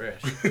Manny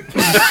Fresh.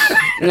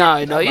 No,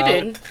 you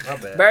didn't. My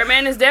bad.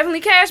 Birdman is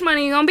definitely Cash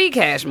Money. He gonna be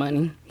Cash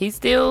Money. He's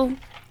still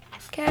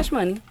Cash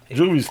Money.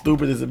 Juvie's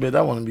stupid as a bitch.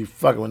 I want to be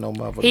fucking with no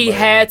motherfucker. He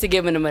had to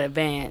give him an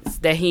advance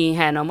that he ain't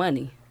had no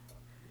money.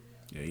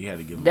 Yeah, you had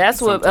to give him That's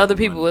some what type other of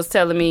people money. was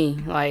telling me.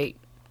 Like,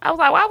 I was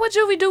like, why would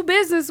Juvie do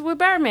business with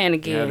Birdman It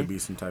had to again? be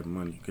some type of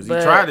money because he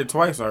But tried it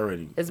twice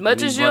already. as much When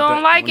he as you brought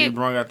don't like when he it,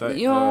 brought out that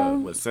you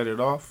don't- what Set It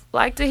Off.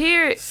 Like to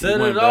hear it. Set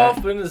went it back.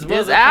 off in this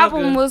This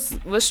album was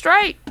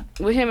straight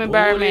with him and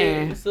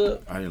Birdman. What's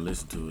up? I didn't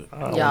listen to it.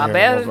 Y'all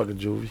better. Motherfucker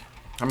Juvie.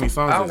 How many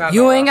songs? I don't is got it?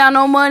 You ain't got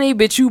no money,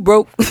 bitch. You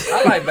broke.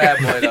 I like Bad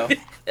Boy though.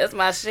 That's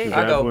my shit.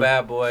 I go Boy?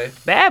 Bad Boy.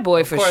 Bad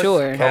Boy Of for course,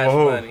 sure. Cash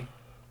who? Money.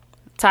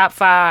 Top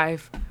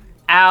 5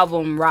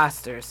 album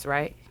rosters,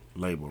 right?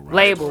 Label, right?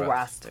 Label Right.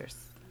 rosters.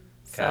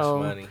 Cash So,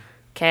 Money.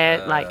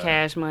 like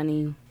Cash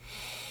Money,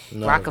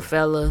 No.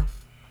 Rockefeller.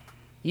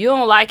 You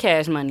don't like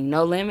Cash Money,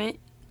 No Limit.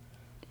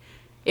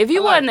 If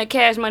you wasn't a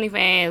Cash Money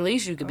fan, at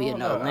least you could be a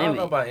No I don't know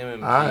Limit. about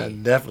MMG. I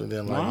definitely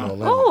didn't like no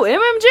limit. Oh,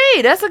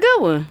 MMG, that's a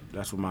good one.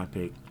 That's what my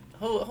pick.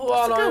 Who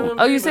all That's a good on one.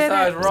 MMG Oh, you said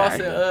besides that? Ross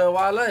Sorry.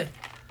 and Wale?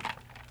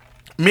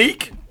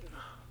 Meek,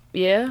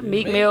 Yeah,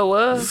 Meek Mill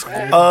was.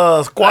 Squally,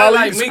 I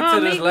like Meek Oh,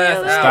 to this Meek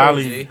last Mill.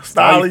 album. Stally, G.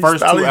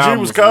 Stally G albums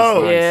was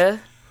cold. nice. Yeah,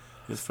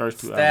 His first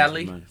 2 Stally.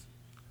 albums. Was nice.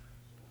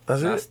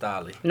 That's Not it.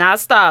 Stally. not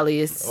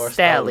Stally, it's Or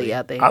Stally, Stally.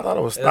 I think. I thought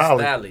it was It's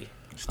Stally. Stally.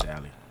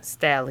 Stally.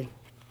 Stally.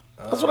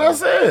 That's what I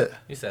said.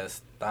 You said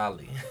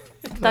Stally.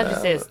 I thought you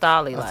said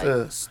Stally, like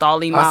said-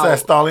 Stally I Mouth.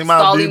 said Stally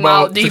Mouth, Stally Debo.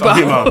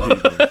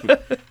 Mouth,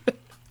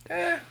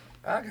 Debo.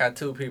 I got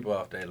 2 people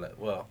off there.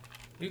 Well,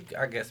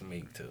 I guess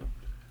Meek too.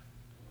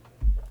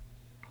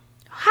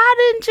 How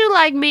didn't you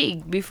like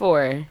Meek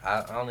before?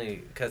 I only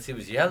because he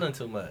was yelling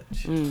too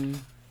much. Mm.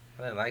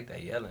 I didn't like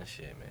that yelling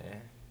shit,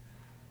 man.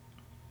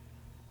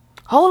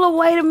 Hold on,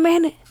 wait a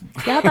minute.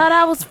 Y'all thought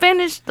I was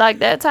finished? Like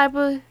that type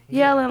of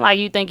yelling? Like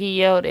you think he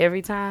yelled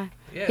every time?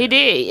 Yeah. He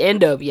did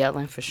end up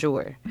yelling for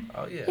sure.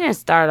 Oh yeah. He didn't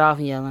start off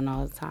yelling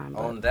all the time.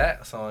 But On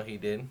that song, he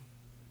didn't.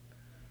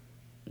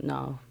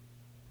 no.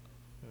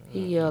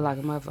 He yelled like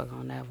a motherfucker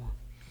on that one.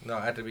 No,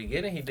 at the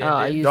beginning he did. Oh,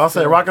 I didn't. used Y'all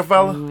say to-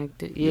 Rockefeller? like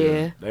that.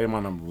 Yeah. They my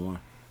number 1.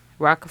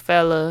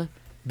 Rockefeller,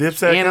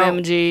 Dipset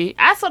count? MMG.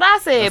 That's what I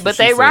said, That's but what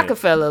she they said.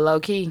 Rockefeller low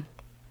key.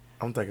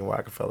 I'm thinking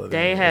Rockefeller.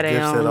 They then. had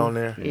their Dipset own. on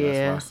there.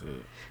 Yeah. That's what I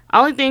said.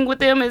 Only thing with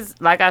them is,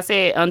 like I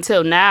said,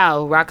 until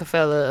now,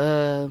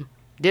 Rockefeller,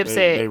 Dipset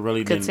They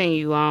really didn't-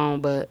 continue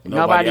on, but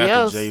Nobody nobody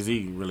else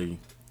Jay-Z really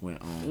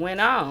went on.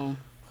 went on.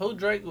 Who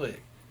Drake with?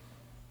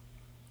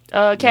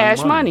 Cash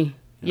Money. Money.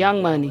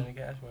 Young Money.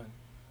 Cash Money.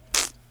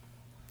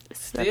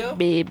 Still?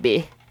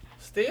 Baby.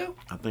 Still?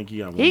 I think he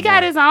got one He more.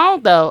 got his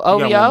own, though, He got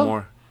one OVO.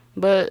 more.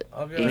 But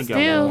Oh, he I think he got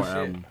still. one more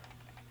album.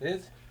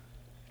 Is?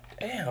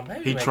 Damn, baby.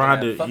 He making tried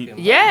that to- fucking-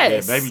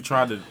 Yes. Yeah, baby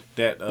tried to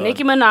that.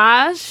 Nicki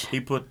Minaj. He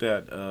put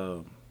that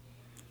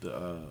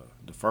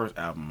the first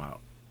album out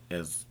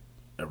as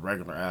a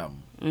regular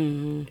album,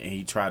 hmm and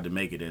he tried to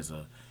make it as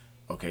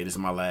okay, this is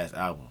my last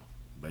album.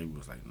 Baby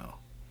was like, no,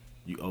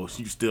 you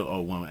still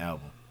owe one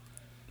album.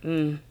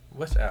 Mm.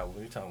 Which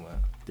album you talking about?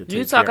 The You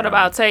Take talking Care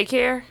about album. Take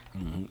Care?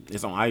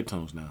 It's on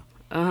iTunes now,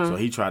 Uh-huh. so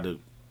he tried to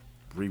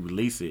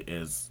re-release it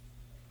as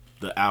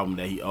the album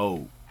that he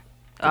owed.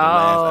 For the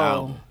last Oh.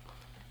 album.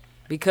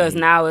 Because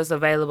now it's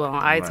available on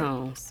Right.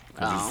 iTunes.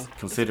 'Cause Oh. it's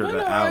considered Went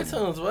an on album.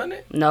 iTunes, wasn't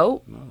it?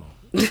 Nope. No,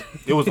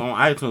 it was on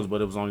iTunes,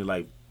 but it was only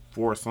like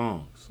 4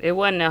 songs. It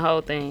wasn't the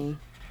whole thing.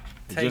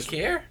 It Take just-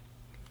 Care?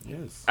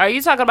 Yes. Are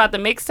you talking about the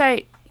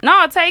mixtape?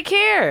 No, Take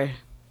Care.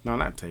 No,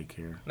 not Take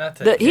Care. Not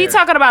Take Care. He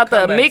talking about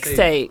the Comeback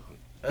mixtape.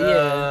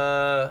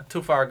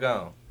 Too Far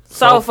Gone.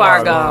 So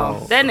far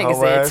gone. That nigga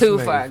Whole said ass too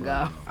nigga. far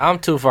gone. I'm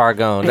too far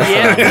gone.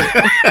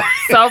 Yeah.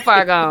 So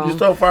far gone. You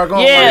so far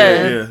gone.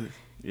 Yeah.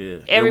 Yeah.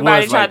 It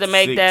Everybody was tried to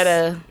make that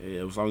yeah,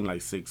 it was only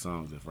like 6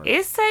 songs at first.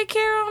 Is Take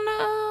Care on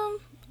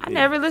I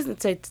never listened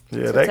to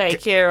they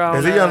Take Care on.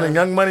 Is he on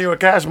Young Money or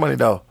Cash Money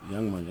though?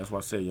 Young Money. That's why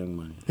I said Young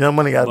Money. Young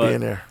Money got to be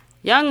in there.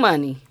 Young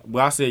Money.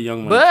 Well, I said Young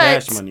Money, But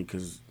Cash Money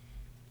because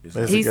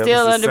he's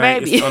still under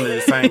baby. It's under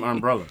the same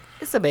umbrella.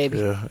 It's a baby.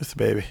 Yeah, it's a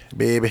baby.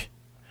 Baby.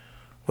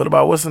 What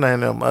about what's the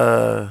name of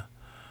them?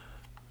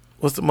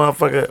 What's the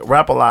motherfucker?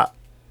 Rap a Lot.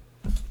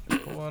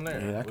 Come on there.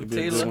 Yeah, that could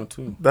be a good one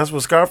too. That's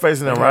what Scarface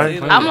in them,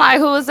 right? I'm like,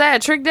 who is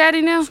that? Trick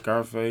Daddy now?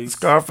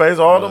 Scarface,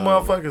 all the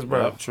motherfuckers,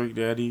 bro. Trick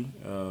Daddy.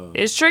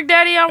 Is Trick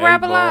Daddy on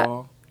Rap a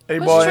Lot?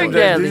 A-Ball Trick MJG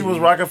Daddy? was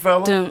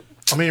Rockefeller. Dun,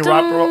 I mean,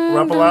 Rap a Lot.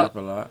 Rap a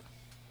Lot.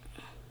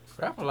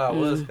 Rap a Lot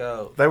was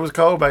cold. They was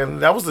cold back in.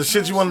 That was the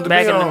shit you wanted to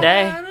back be in on. the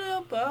day.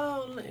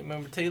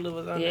 Remember Tila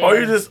was on Yeah. there? Or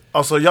you just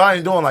so y'all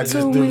ain't doing like Too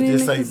just many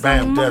say niggas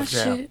bam on my Def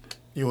Jam. shit.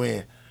 You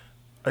in?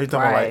 Are you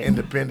talking about like Right.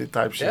 independent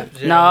type shit? Def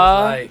Jam No.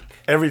 was like,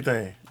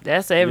 Everything.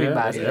 That's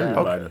everybody. Yeah, that's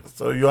everybody. Okay.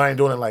 So you ain't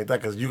doing it like that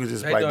because you could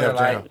just they like doing Def it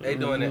Jam. like they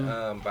doing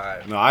it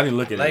by No, I didn't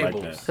look at it like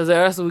Labels. that. Because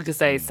else we could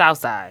say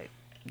Southside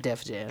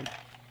Def Jam.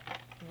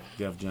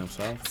 Def Jam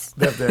South.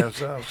 Def Jam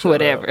South.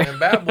 Whatever. and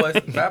Bad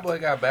Boy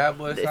got Bad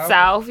Boy South.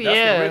 South, That's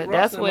yeah. when Rick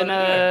That's Ross when,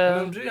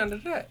 and MG under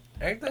that.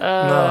 Ain't that?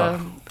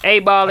 No.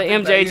 8-Ball and I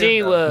think that MJG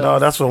is, was. No,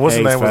 that's when what's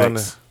the Hayes name was on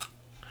there. Facts.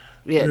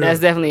 Yeah, that's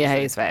definitely a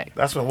Hayes fact.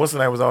 That's when what's the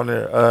name was on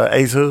there.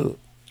 Ace Hood.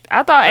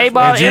 I thought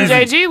 8-Ball and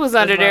Jeezy. MJG was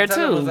under there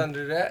Montana was too.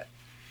 under that.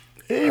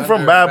 He ain't Under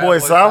from Bad Boy Bad Boy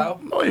South.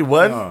 South? No, he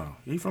wasn't. No,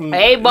 he from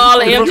 8-Ball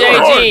he and from New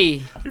York.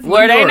 MJG. from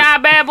Were New they York.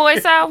 not Bad Boy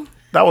South?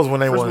 That was when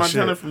they Chris wasn't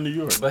Montana shit. from New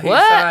York. But he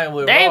signed What?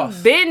 with They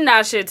Ross. been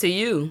not shit to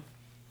you.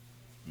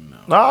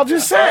 No, I'll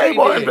just say thought he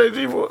 8-Ball and did.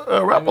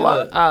 MJG rap a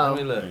lot. Oh. Let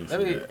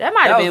me look. That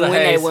might have was been a when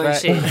they Hayes weren't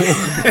fact.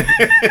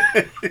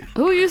 shit.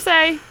 Who you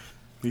say?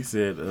 He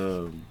said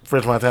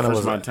French Montana Chris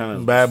was Montana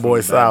Bad Boy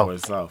from South. Bad Boy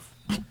South.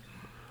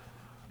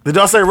 Did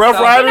y'all say Rough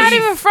South. They're Riders? not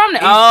even from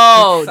there.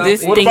 Oh,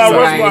 this What thing about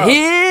Rough right Riders?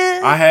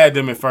 here. I had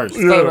them at first.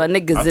 For my I niggas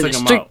in took the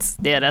 'em out. streets.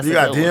 Yeah, that's You a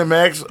got good one.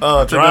 DMX, Took them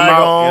out and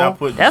I Dragon,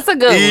 put That's a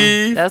good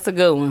Eve. one. That's a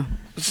good one.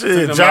 shit,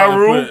 Took 'em Ja out and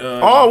Rule. put,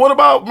 Oh, what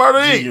about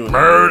Murder G Inc? Unit.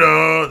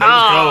 Murder. That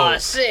Oh,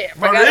 was shit.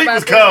 Murder Forgot Inc. about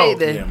was that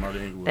cold. either. Yeah, Murder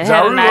Inc. was. They Ja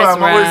had a Rule nice had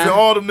my waist rhyme. in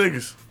all them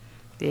niggas.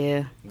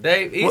 Yeah.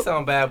 Dave East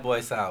on Bad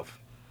Boy South.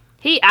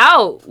 He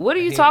out. What are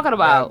you talking Bad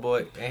about?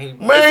 Boy, and he,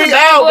 Man, he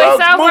Bad out, Boy bro.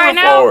 South Moving right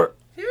now? forward.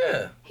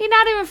 yeah, He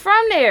not even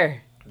from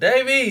there.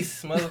 Dave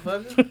East,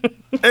 motherfucker.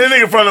 And the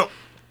nigga from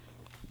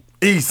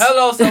the East.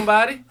 Hello,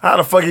 somebody. How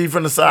the fuck he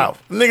from the South?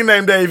 Nigga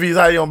named Dave East.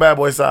 How you on Bad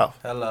Boy South?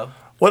 Hello.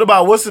 What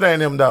about what's the name of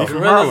them though? From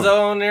Gorilla Harlem. Zoe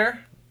on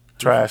there.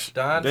 Trash.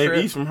 Don Dave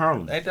Tripp. East from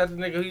Harlem. Ain't that the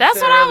nigga who you That's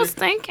said what I earlier? was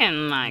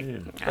thinking. Like,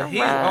 Yeah. He's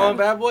alright. on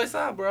Bad Boy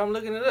South, bro. I'm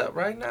looking it up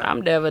right now.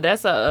 I'm Devil.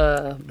 That's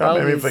a That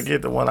made me bogus.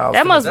 forget the one I was.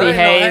 That must be That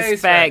ain't no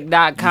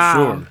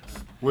HaysFact.com. Sure.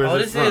 Where's Oh, it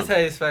this from? is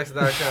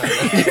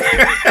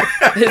HaysFacts.com.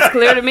 It's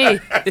clear to me.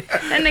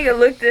 That nigga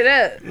looked it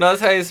up. No,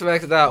 it's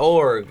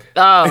HaysFacts.org.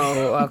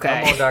 Oh, I'm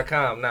okay. on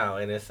 .com now,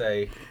 and it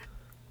say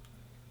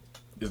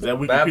Is that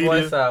Bad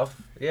Boy Wikipedia?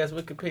 South. Yes,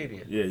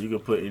 Wikipedia. Yeah, you can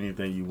put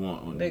anything you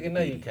want on Nigga, Wikipedia.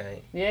 no, you can't.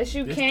 Yes,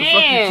 you Yes, can. the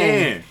fuck you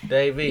can.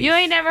 Dave East. You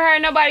ain't never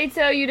heard nobody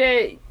tell you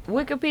that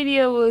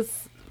Wikipedia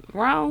was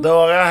wrong?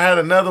 Dog, I had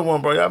another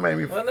one, bro. Y'all made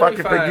me Well, let me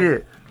fucking find-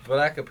 forget.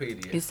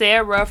 Blackopedia. You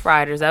said Rough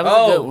Riders. That was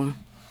Oh. a good one.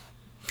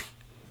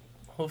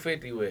 Who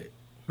 50 with?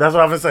 That's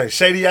what I'm gonna say.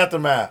 Shady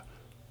Aftermath,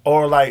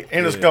 or like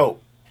Interscope.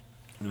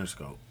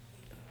 Interscope.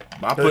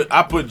 But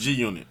I put G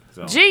Unit.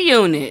 So. G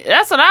Unit.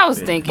 That's what I was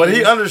thinking. But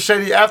he under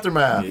Shady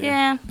Aftermath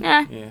Yeah.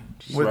 Yeah.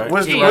 with Right.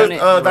 with, G with Unit.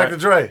 Dr. Right.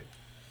 Dre.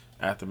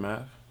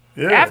 Aftermath.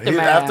 Yeah, he's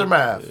Aftermath.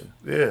 Aftermath.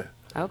 Yeah,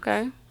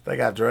 Okay. they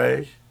got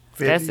Dre.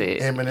 50, That's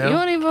it. Eminem. You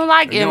don't even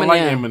like You Eminem. don't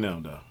like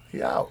Eminem though.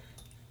 He out.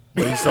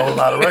 But he sold a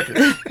lot of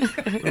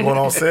records. They going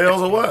on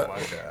sales or Oh what? my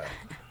god.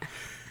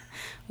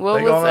 What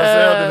They was going on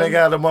sale, then they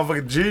got the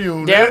motherfucking G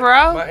Unit. Death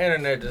Row? My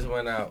internet just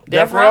went out.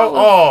 Death Row?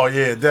 Oh,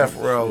 yeah, Death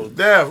Row.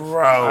 Death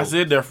Row. I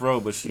said Death Row,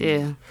 but she.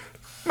 Yeah.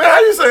 Man, how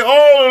you say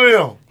all of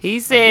them? He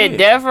said did.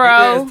 Death He did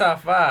Row. his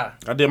top 5.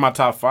 I did my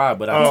top 5,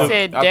 but Oh. I He took.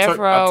 said I Death took,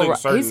 I Row. took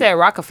certain He said people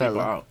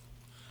Rockefeller. out.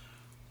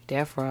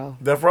 Death Row.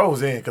 Death Row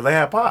was in because they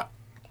had Pop.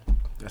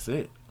 That's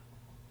it.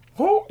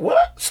 Who?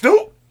 What?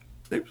 Snoop?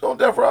 He was on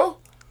Death Row?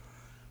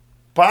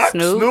 Pac?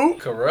 Snoop. Snoop?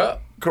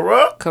 Corrupt.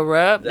 Corrupt?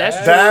 Corrupt. That's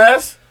true.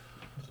 Daz?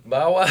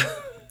 Bow Wow.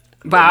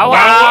 Bow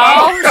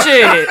Wow.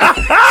 Shit.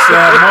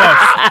 Shad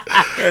Moss.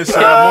 That's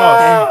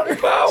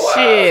Shad Moss.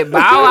 Shit.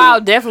 Bow Wow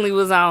definitely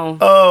was on.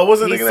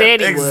 What's the He nigga said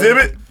name? he would.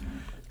 Exhibit?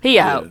 He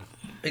out.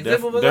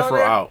 Exhibit was Death on Row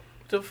there? out.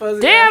 To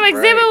Fuzzy Damn, Ass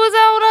Exhibit Braid. was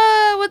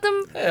on with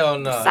them. Hell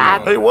no.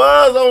 Side- He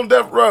was on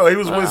Death Row. He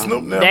was with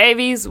Snoop now.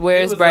 Davies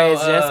wears was braids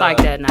on, just like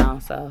that now.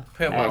 So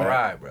Pimp my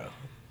ride, bro.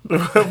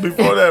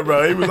 Before that,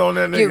 bro. He was on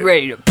that nigga. get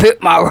ready to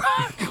pimp my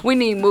ride. We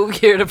need Mook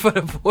here to put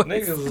a voice.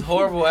 Niggas was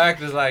horrible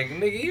actors. Like,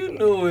 nigga, you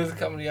knew it was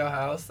coming to your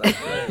house. Stop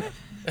playing.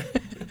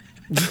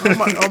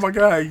 Oh my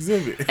God,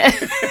 Exhibit.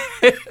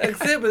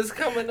 Exhibit's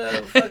coming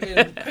to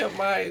fucking pimp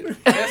my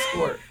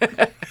escort.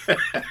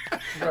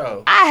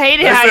 Bro. I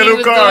hated They how said he them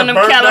was cars doing them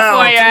burnt down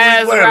California 2 weeks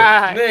ass later.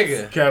 rides.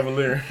 Nigga.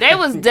 Cavalier. They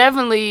was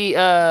definitely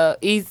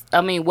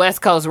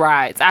West Coast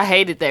rides. I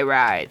hated their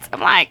rides. I'm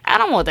like, I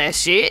don't want that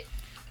shit.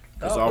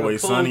 It's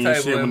always sunny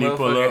and shit when he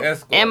pull up.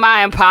 Am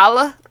I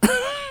Impala?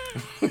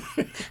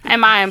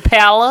 Am I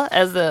Impala?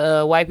 As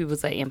the white people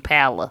say,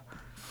 Impala.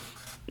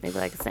 They be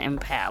like, it's an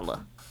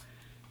Impala.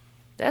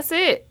 That's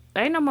it.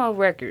 Ain't no more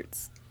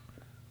records.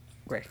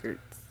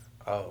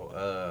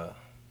 Oh,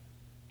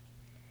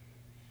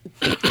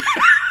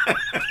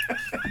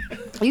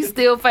 You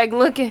still fake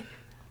looking?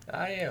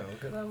 I am,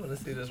 because I want to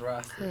see this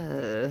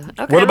roster.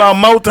 Okay. What about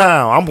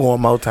Motown? I'm going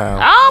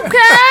Motown.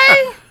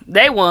 Okay.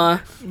 They won.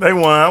 They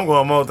won. I'm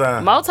going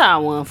Motown.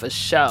 Motown won for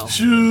sure.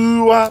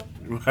 Shoe up.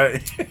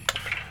 Right.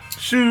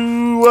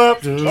 Shoe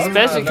up.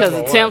 Especially because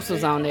the Temps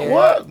was on there.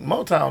 What?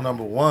 Motown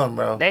 #1,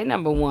 bro. They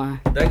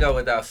 #1. They go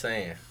without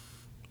saying.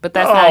 But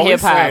that's Oh, not we hip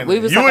hop. saying We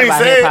it. was You talking ain't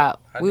about say it. hip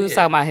hop. I We was did.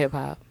 talking about hip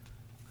hop.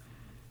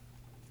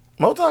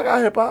 Motown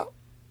got hip hop.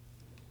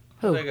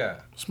 Who? They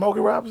got Smokey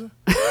Robinson.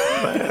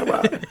 Man,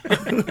 bro.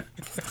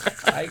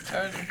 Ike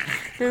Turner.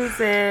 Who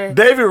said?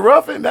 David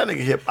Ruffin. That nigga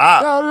hip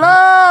hop. Your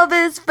love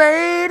is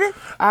fading.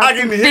 I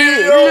can hear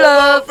feel your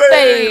love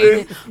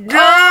fading.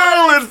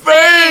 Girl, it's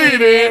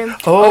fading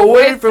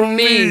away from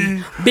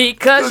me.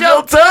 Because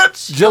Your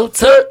touch is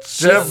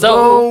is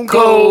so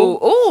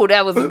cold. Ooh,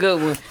 that was a good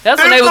one.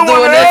 That's when they was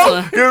doing this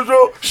one. Here's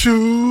your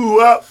shoe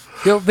up.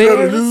 Your Gotta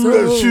very do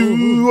that soul.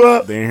 shoe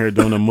up. They in here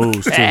doing the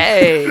moves too.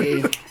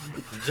 Hey.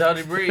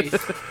 Jody Breeze.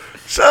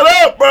 Shut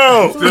up,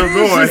 bro. Still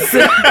going.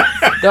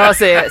 Dawg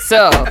said,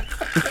 so,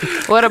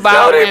 what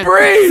about Jody when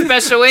Breeze.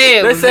 Special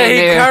Ed They was say in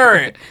he there?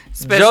 current.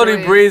 Special Jody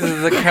Ed. Breeze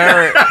is a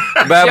current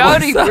bad boy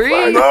Jody star.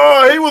 Breeze?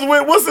 No, he was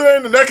with, what's the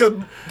name of that? Cause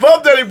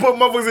Buff Daddy put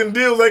motherfuckers in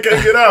deals they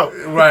can't get out.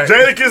 Right.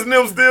 Jadakiss and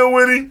them still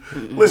with him.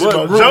 Listen, What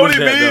though, group Jody was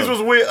that, Bees though?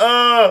 was with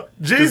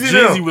Jeezy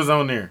Jeezy them. was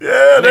on there. Yeah,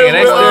 Nigga,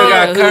 they was, still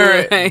got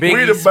current We We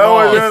Biggie the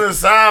Smalls. boys in the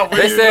South.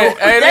 They said,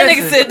 hey, That nigga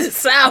listen, said the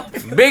South.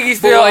 Biggie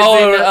still Boys owed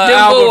in an the- them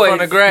album boys. from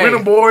the we grave. the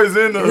boys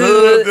in the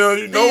hood.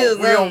 You know Still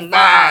we on on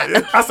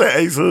fire. I said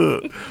Ace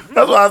Hood.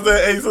 That's why I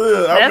said Ace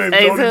Hood. I That's meant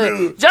Ace Jody Hood.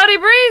 Good. Jody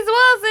Breeze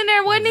was in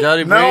there, wasn't he?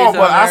 Jody Breeze No,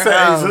 but I on said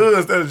there. Ace Hood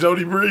instead of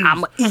Jody Breeze.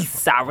 I'm a East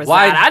Side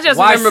reside. Y- I just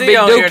YC remember Big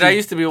on here. That Dookie.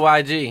 used to be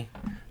YG.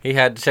 He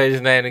had to change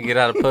his name to get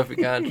out of Puffy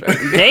contract.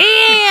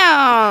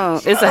 Damn.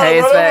 It's a I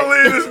haze don't fact.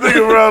 believe this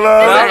nigga, bro.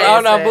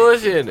 I'm not Sad.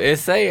 bullshitting.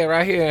 It's saying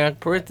right here in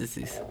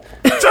parentheses.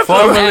 Shut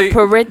Formerly,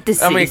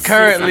 Parentheses. I mean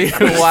currently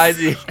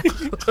YG.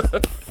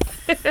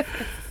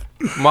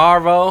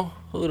 Marvo,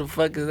 who the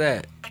fuck is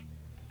that?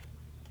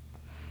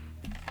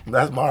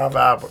 That's Marv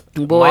Albert.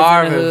 Boys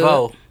Marvin in the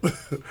hood. Vo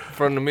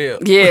from the mill.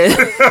 Yeah.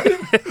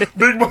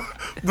 Big Mo-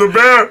 the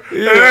bear.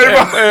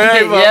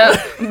 And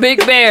Yep.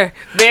 Big Bear.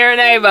 Bear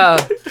and Avo.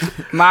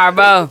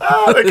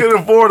 Marbo. they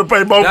couldn't afford to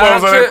pay both Nah,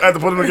 of them, so they trip. had to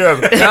put them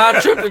together.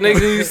 Don Tripp, the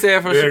nigga you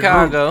said from Yeah,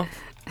 Chicago,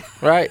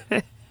 right?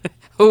 I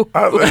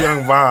said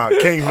Young Von,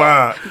 King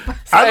Von.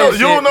 I know you shit,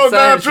 don't know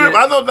Don same Tripp.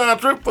 shit. I know Don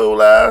Tripp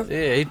fool ass.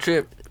 Yeah, he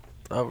tripped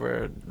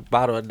over a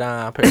bottle of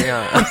Don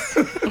Perignon.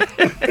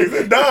 He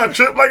said Don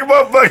Tripp like a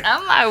motherfucker.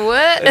 I'm like,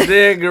 what? And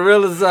then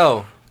Gorilla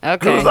Zoe. Okay.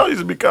 Cause I used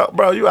to be called,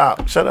 bro. You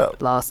out? Shut up.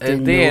 Lost in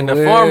And then the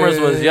world. formers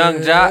was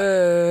Young Jock,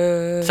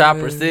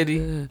 Chopper City,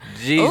 Ooh,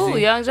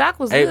 Jeezy, Young Jock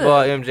was 8 good.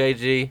 Ball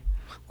MJG,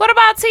 What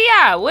about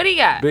T.I.? What he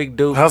got? Big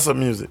Duke. Hustle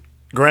music.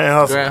 Grand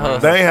Hustle. Grand Hustle.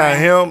 They ain't had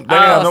him. They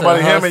ain't had Oh,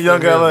 nobody. so Him and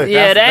Young Hustle L.A. music.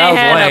 Yeah, they That ain't was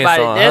had Wayne's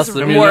nobody. song. That's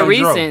Hustle more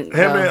music. recent.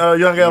 Him and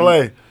Young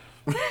L.A.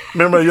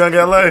 Remember Young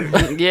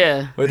L.A.?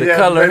 Yeah. With the He had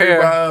color baby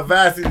hair. by,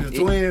 Vassy, the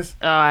twins.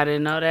 Oh, I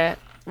didn't know that.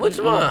 Which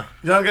one?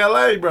 Young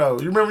L.A., bro.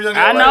 You remember Young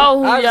L.A.? I know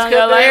who I just Young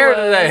cut the L.A. hair was.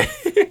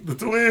 today. The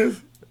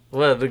twins.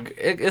 Well,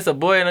 it's a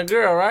boy and a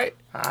girl, right?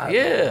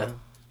 Yeah.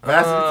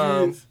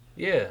 Vassy kids.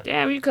 Yeah.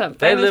 Damn, you cut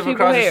They famous live people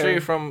across the hair. street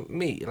from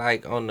me,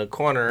 like on the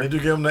corner. Did you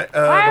give them the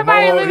Why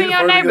everybody mohawk? live in He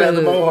your the first nigga that had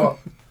the neighborhood?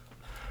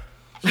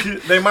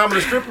 mohawk. They mama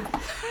the stripper.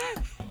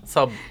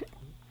 So,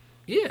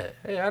 yeah.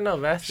 Hey, I know,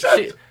 man. Shut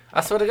She,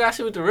 I swear to God,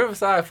 she with the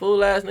Riverside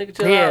fool ass nigga.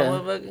 Chill Yeah.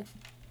 out, motherfucker.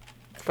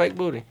 Fake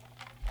booty.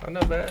 I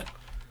know, bad.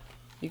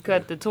 You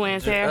cut the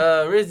twins' hair?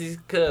 Rizzy's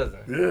cousin.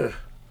 Yeah.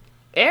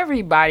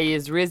 Everybody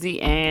is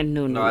Rizzy and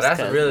Nunu's No, that's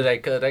cousin. really they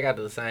cousin. They got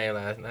the same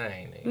last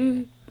name. Nigga.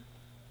 Mhm.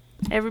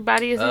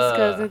 Everybody is his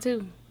cousin,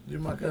 too. You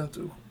my cousin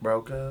too,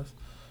 bro, cuz.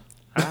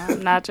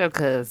 I'm not your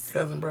cousin.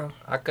 Cousin, bro.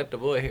 I cut the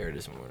boy hair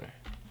this morning.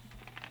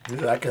 He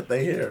said I cut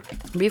their hair.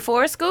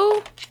 Before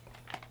school?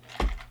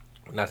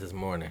 Not this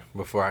morning.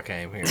 Before I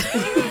came here.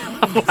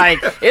 Like,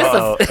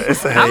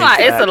 It's a I'm like,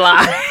 it's a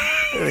lie.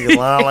 Nigga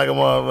lying like a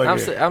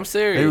motherfucker. I'm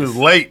serious. He was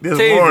late this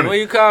Teasing. morning. When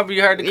you called me,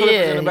 you heard the clip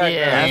in the background.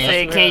 Yeah. I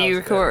said, can you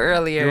record You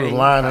earlier? was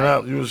lining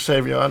up. You was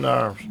shaving your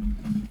underarms.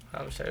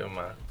 I'm shaving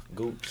my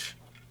gooch.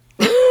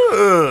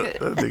 That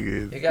nigga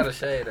You is. gotta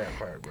shave that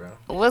part, bro.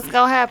 What's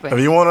gonna happen? If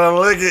you want to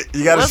lick it,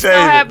 you gotta What's shave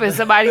gonna it. happen?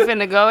 Somebody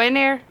finna go in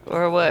there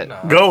or what? No.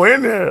 Go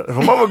in there. If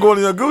mama going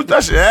in your gooch,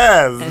 that's your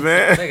ass,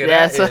 man. Nigga,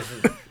 That's that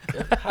is,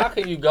 how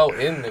can you go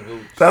in the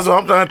gooch? That's what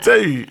I'm trying to tell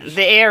you.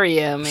 The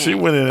area, man. She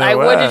went in Like, there,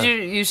 what wow.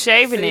 did you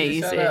shaving it? See,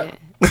 You shut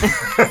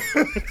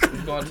said.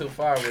 You're going too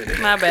far with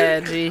it. My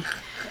bad, G.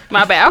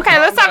 My bad. Okay,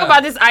 let's talk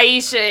about this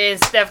Aisha and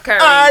Steph Curry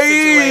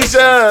situation.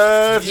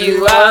 Aisha,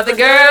 You are the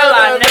girl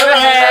I never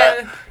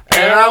had.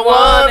 And I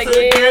want to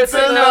get to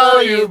know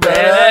you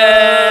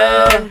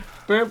better.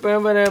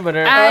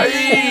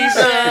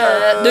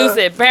 Aisha. Dude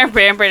said, bam,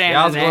 bam, bam.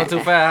 Y'all was going too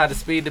fast. I had to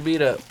speed the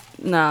beat up.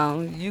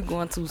 No, you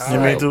going too slow. You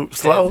mean too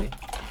slow?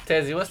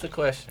 Tezzy, what's the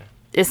question?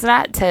 It's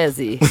not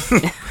Tezzy.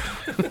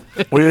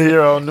 We're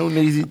here on New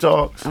Neezy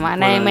Talks. My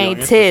name ain't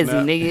Tezzy,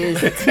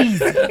 nigga. It's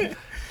Teezy.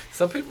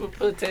 Some people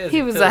put Tezzy.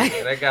 He was too, like,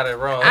 they got it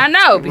wrong. I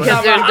know,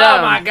 because they're dumb.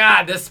 Oh my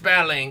God, the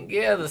spelling.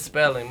 Yeah, the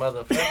spelling,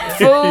 motherfucker.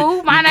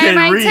 Fool, my name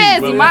ain't read,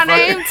 Tezzy. My motherfucker.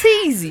 name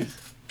Teezy.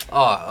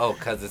 Oh,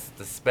 because it's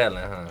the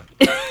spelling, huh?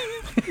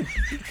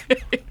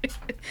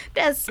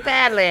 That's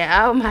spelling.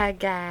 Oh my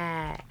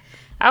God.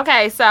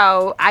 Okay,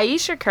 so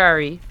Aisha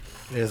Curry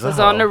was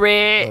on the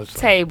Red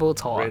Table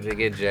Talk. Ready to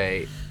get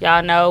Jade.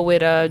 Y'all know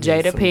with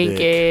Jada some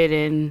Pinkett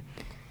and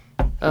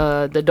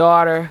the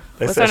daughter.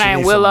 They What's said her she name?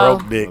 needs some Willow.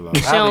 broke dick.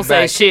 She don't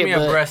say shit, Give me a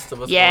but breast of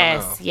what's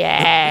yes, going on.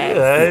 yes.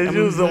 Yeah,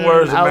 use some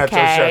words that match your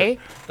Okay.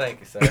 shirt. Thank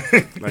you,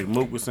 sir. Like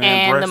Mook was saying,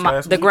 And breast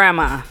last the week.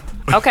 grandma.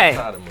 Okay.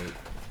 Proud of me.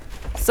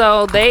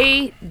 So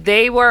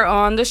they were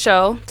on the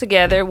show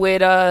together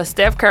with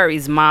Steph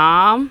Curry's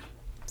mom,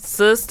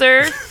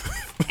 sister,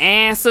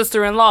 and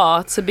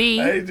sister-in-law to be,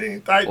 Hey,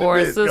 Gene, tighten the or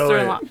bitch. Go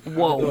sister-in-law. ahead.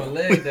 Whoa, Doing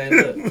leg day,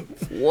 look.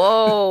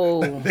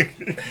 whoa!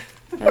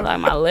 That's like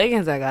my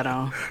leggings I got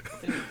on,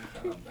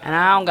 and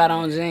I don't got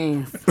on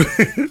jeans.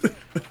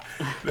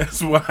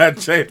 That's why I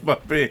changed my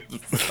pants.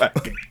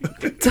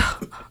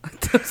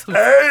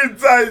 Hey,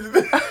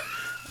 tighten.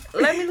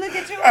 Let me look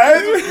at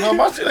you. No,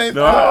 my shit ain't.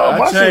 No,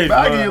 my I shit changed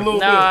baggy mine. a little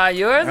Nah,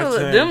 yours.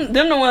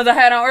 Them the ones I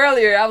had on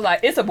earlier. I was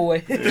like, it's a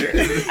boy.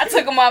 I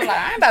took them off. Like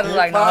I ain't about to look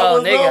like bit. no I whole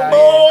was nigga. a out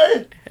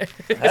boy.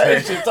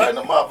 Hey, she tighten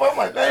them up. I'm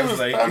like, they was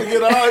like- trying to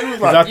get on. He was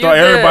Cause I like, You thought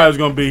good. everybody was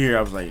gonna be here.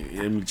 I was like,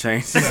 let me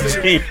change these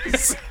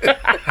jeans.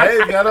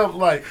 hey, got up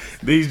like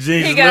These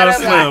jeans He is got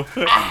little up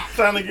slim.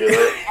 trying to get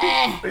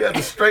up. He had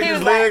to straighten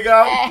his leg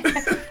out.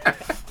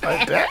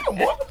 Like, damn,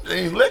 what?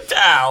 They licked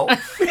out.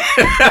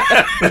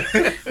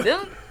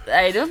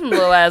 Them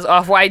little ass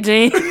off-white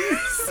jeans.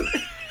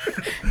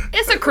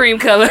 It's a cream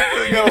color.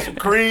 He got some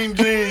cream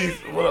jeans.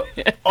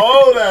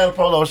 Oh, that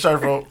polo shirt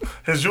from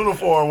his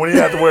uniform when he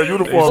had to wear a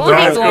uniform. Ooh,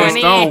 Stone- he going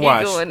in. Stonewash.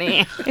 He going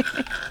in.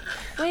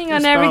 We ain't gonna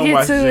never get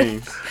Stonewash to it.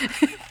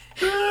 jeans.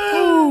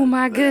 Oh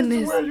my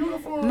goodness. Wear a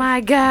uniform My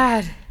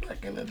God.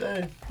 back in the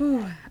day.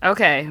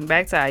 Okay,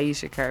 back to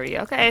Aisha Curry.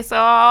 Okay, so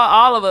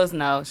all of us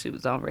know she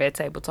was on Red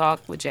Table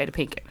Talk with Jada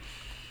Pinkett.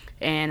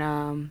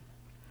 And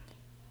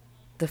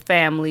the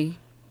family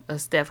of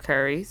Steph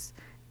Curry's,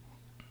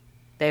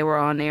 they were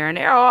on there, and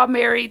they're all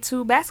married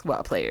to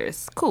basketball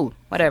players. Cool,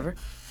 whatever.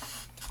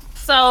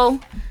 So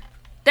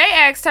they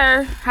asked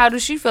her, how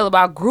does she feel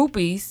about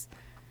groupies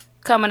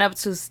coming up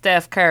to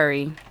Steph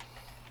Curry?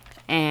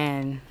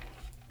 And,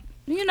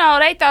 you know,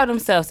 they throw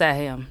themselves at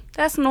him.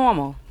 That's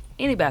normal.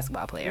 Any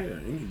basketball player.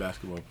 Yeah, any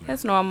basketball player.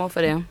 That's normal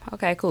for them.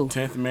 Okay, cool.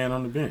 10th man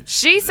on the bench.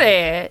 She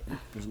said,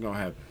 It's gonna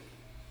happen.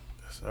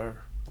 Yes, sir.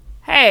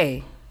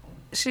 hey,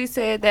 she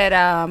said that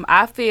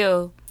I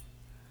feel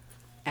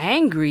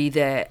angry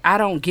that I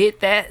don't get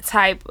that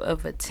type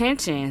of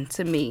attention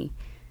to me.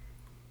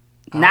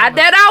 Not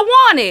that I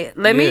want it.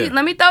 Let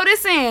me throw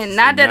this in.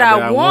 Not that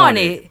I want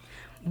it,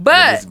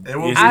 but It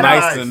will It's be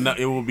nice to know.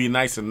 It will be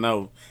nice to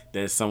know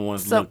that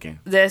someone's looking.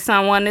 that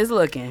someone is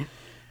looking.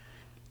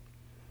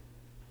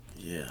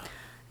 Yeah.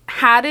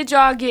 How did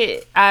y'all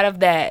get out of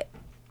that?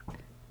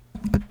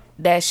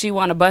 That she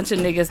want a bunch of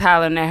niggas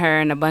hollering at her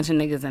and a bunch of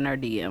niggas in her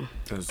DM.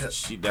 Cause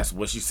that's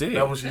what she said.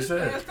 That's what she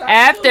said.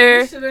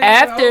 After his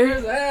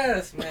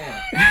ass,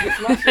 man.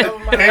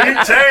 And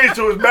he changed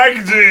to his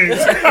baggy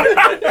jeans.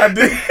 I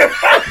did.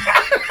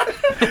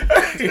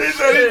 He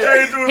said he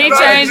changed to his he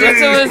baggy changed it to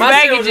jeans. his My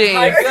shit baggy was jeans.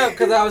 hyped up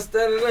because I was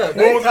standing up.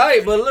 They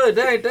tight, but look,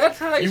 they ain't that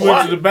tight. You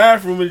went to the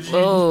bathroom and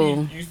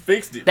Oh. you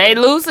fixed it. They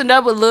loosened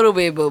up a little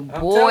bit, but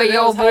boy, telling you,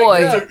 oh it was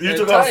boy. hyped up. You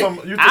took off some.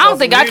 You took I don't off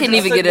think some I can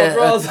jeans. even get a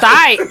bras.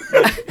 thigh.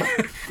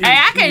 Hey,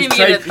 I can't even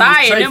get a he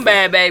thigh was in them chafing.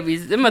 bad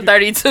babies. Them are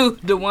 32.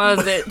 The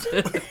ones that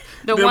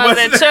the ones ones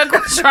that Chuck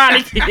was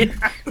trying to get.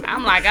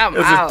 I'm like, I'm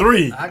It's out. a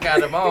 3. I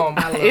got them on.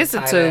 My little It's a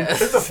tight 2.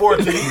 ass. It's a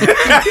 14.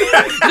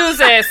 Dude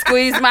said,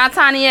 squeeze my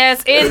tiny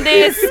ass in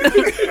this.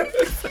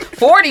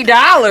 $40.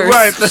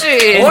 Right.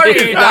 Shit.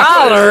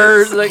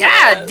 $40.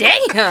 God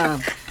damn.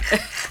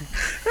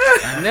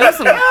 Them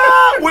some,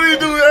 What did he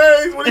do,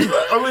 Hayes? What did he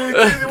say? I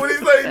mean, what did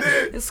he say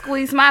he did?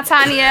 squeeze my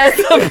tiny ass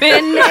up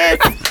in this.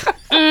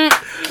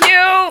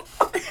 Cute.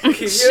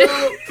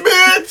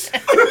 Bitch!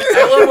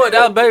 Hey, what,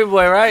 that was Baby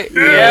Boy, right?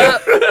 Yeah.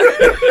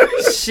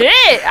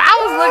 Shit. I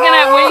was looking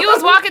at when you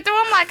was walking through,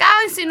 I'm like,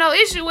 I didn't see no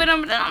issue with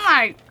him. But then I'm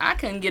like, I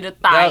couldn't get a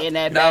thigh in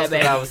that was bad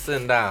when I baby. was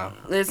sitting down.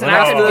 Listen, When I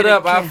I couldn't stood get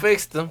up, a I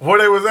fixed them. Where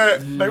they was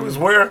at? They was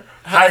where?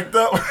 Hiked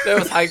up? They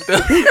was hiked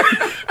up.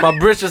 My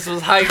britches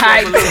was hiked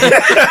up.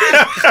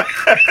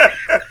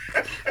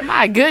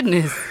 My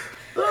goodness.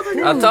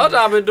 I told you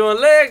I've been doing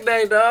leg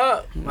day,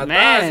 dog. My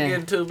Man. thighs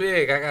getting too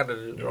big. I gotta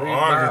Your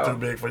arms are too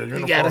big for your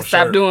uniform You gotta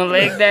stop shirt. doing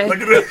leg day. Look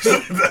at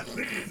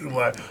this.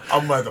 like,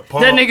 I'm at the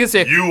pump. That nigga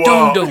said, you doom,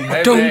 are. doom,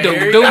 Hey, doom, man, doom,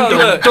 here you doom, go. doom,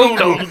 Look, doom,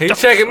 doom. He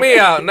checking me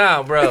out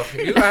now, bro.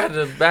 You gonna have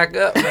to back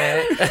up,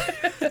 man.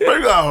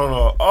 Bring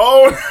on.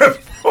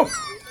 Oh,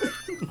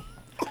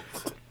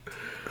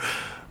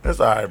 that's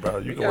all right, bro.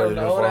 You You can wear got your an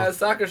old uniform. ass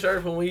soccer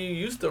shirt from when you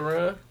used to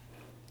run.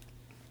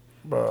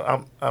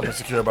 Bro, I'm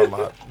insecure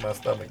about my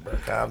stomach, bro.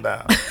 Calm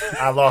down.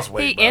 I lost He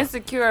weight, bro.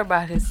 insecure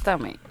about his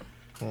stomach.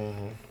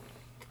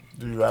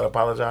 Do you gotta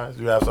apologize?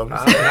 Do you have something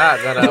to I'm say?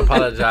 not gonna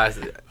apologize.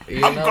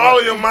 You I'm know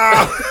calling your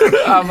mom.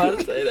 I'm about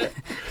to say that.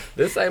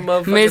 This ain't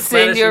motherfucking Miss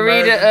Spanish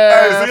Senorita, version.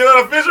 Hey, see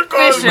that official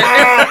call his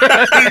mom.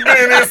 He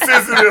being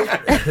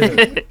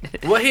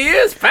insensitive. Well, he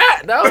is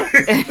fat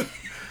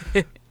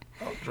though.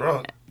 I'm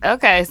drunk.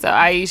 Okay, so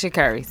Ayesha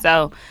Curry.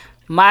 So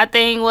my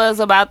thing was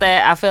about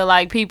that. I feel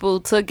like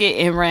people took it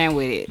and ran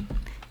with it.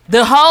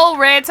 The whole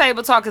Red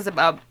Table Talk is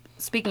about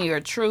speaking your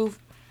truth,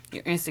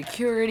 your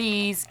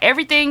insecurities,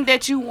 everything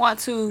that you want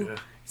to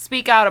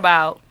speak out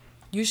about,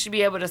 you should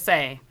be able to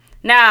say.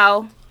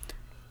 Now,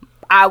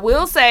 I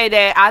will say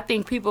that I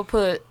think people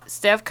put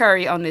Steph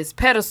Curry on this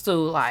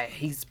pedestal like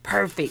he's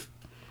perfect.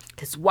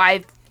 His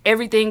wife,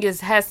 everything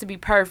has to be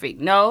perfect.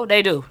 No,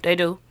 they do.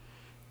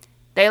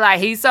 They like,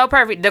 he's so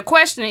perfect. The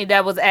question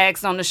that was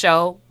asked on the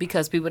show,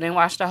 because people didn't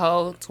watch the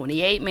whole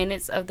 28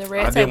 minutes of the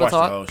Red I did Table watch the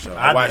Talk. whole show.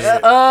 I I watched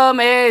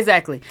did. it.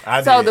 Exactly.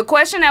 I So did. the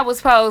question that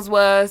was posed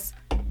was,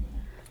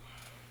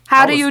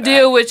 how do was you at-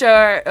 deal with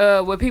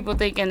with people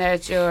thinking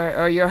that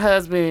your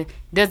husband,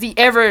 does he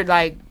ever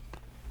like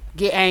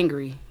get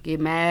angry, get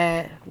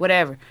mad,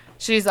 whatever?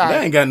 She's like,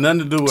 That ain't got nothing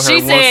to do with her she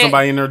wanting said,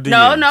 somebody in her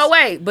DMs. no,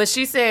 wait. But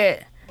she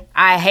said,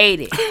 I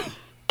hate it.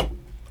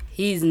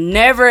 He's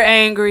never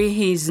angry.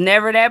 He's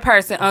never that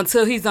person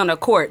until he's on a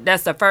court.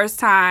 That's the first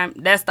time.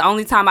 That's the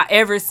only time I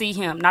ever see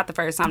him. Not the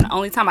first time. The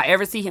only time I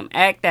ever see him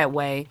act that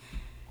way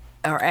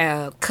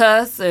or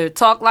cuss or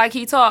talk like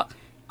he talk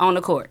on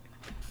the court.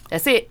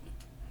 That's it.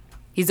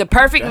 He's a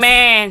perfect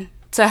man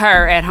to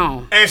her at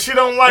home. And she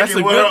don't like That's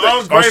it a with good her thing.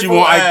 Or ungrateful she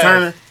want Ike ass.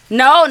 Turner. No,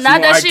 not want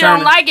that Ike she don't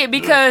Turner. like it,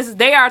 because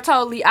they are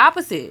totally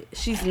opposite.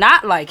 She's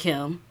not like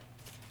him.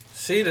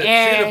 She the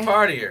And-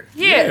 partier.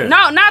 Yeah,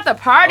 no, not the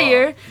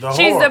partier. The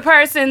She's whore. the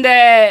person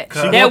that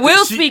want will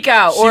the- speak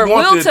out she or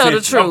want will the tell the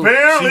attention. truth.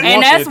 Apparently. She And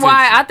want that's the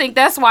why attention. I think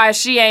that's why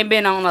she ain't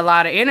been on a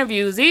lot of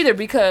interviews either,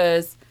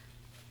 because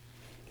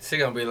She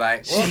gonna be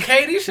like, well,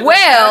 Katie should.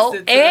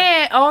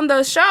 and on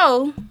the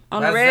show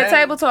on the That's Red that.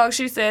 Table Talk,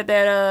 she said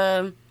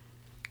that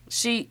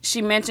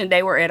she mentioned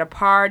they were at a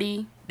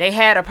party. They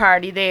had a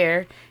party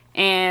there,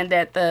 and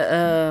that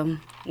the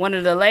one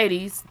of the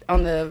ladies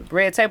on the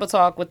Red Table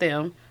Talk with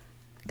them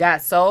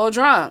got so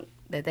drunk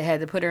that they had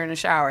to put her in the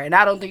shower. And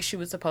I don't think she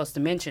was supposed to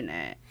mention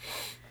that.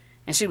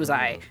 And she was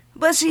like,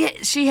 but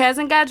she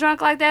hasn't got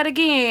drunk like that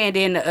again. And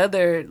then the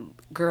other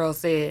girl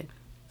said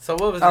So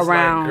what was this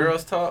around like?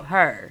 Girls talk.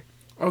 her.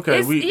 Okay,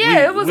 It's- we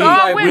it was we,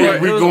 all we,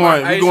 women. we It was going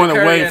like we Ayesha going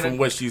Curry away and from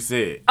what she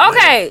said.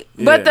 Okay,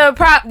 but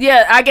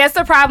Yeah. I guess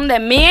the problem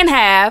that men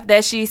have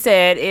that she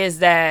said is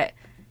that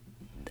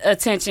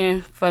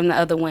attention from the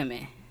other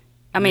women.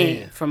 I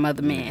mean, from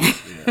other men.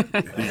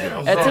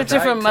 Attention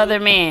from other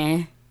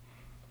men.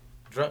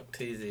 Drunk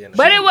teasy and.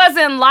 But it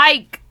wasn't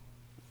like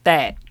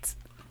that.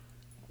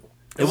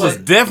 It was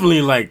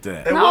definitely like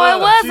that. No, it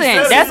was. She wasn't.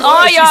 said That's it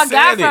all was. She y'all said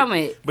got it. from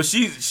it. But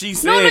she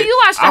said, No,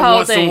 you watched the I whole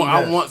want thing. Someone,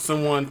 I want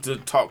someone to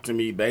talk to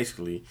me,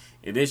 basically.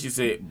 And then she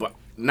said, but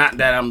not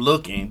that I'm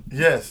looking.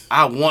 Yes.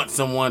 I want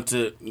someone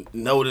to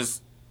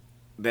notice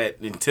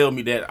that and tell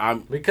me that I'm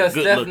because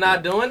good Steph looking.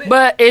 not doing it.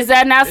 But is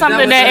that not Is that something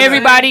what that you're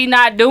everybody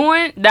not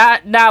doing,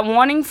 not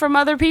wanting from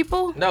other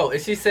people? No,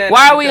 is she saying?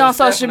 Why that are we because on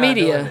Steph social not doing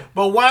media? it?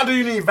 But why do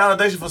you need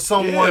validation for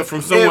someone? Yeah,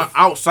 from someone if-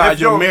 outside if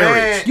your man-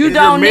 marriage. You if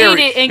don't you're need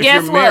married- it, and if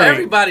guess you're what? married-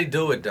 Everybody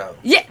do it though.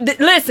 Yeah,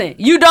 listen,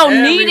 you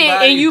don't need it,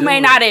 and you Everybody may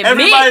do not it.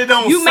 Everybody admit.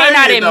 don't You may say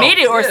not it, though. admit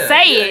it or Yeah,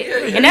 say yeah, it,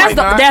 yeah, and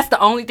yeah. that's the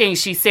only thing.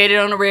 She said it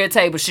on the Red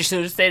Table. She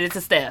should have said it to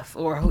Steph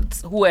or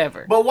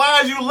whoever. But why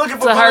are you looking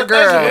for To her validation?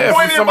 girl. The Yeah,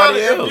 point from somebody about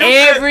it, if else. you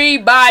said-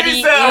 Everybody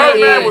she said her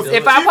man was- is.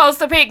 If I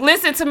post a pic,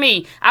 listen to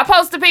me. I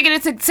post a pic and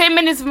it took 10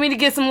 minutes for me to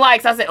get some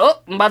likes. I said, "Oh,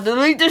 I'm about to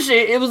delete this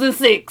shit." It was in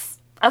 6.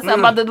 I said, "I'm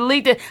about to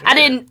delete it."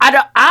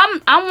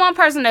 I'm one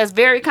person that's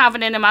very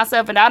confident in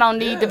myself, and I don't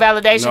need the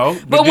validation. No,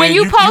 but but when then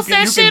you you post can-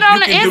 that you shit can- on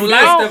the you can do this.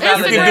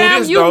 Instagram,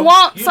 this, you though.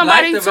 want You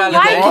somebody like the to validation.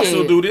 like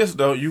Also it, do this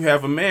though. You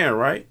have a man,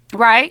 right?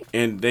 right?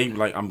 And they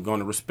like, I'm going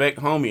to respect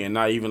homie and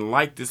not even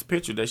like this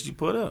picture that she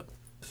put up.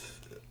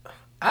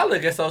 I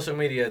look at social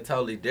media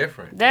totally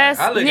different. That's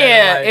I look yeah.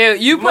 At it like,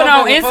 If you put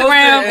on motherfucker posted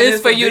Instagram, and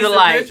it's for a you to decent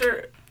like.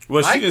 picture.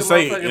 Well, Like she didn't the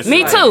say. motherfucker. it's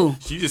Me like- too.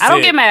 She just I don't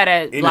said get mad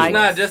at anyway.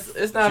 like.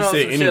 It's not She on said some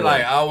shit anyway.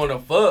 like I want to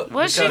fuck.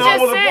 Well, she because- just No,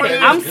 but the said point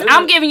it. is-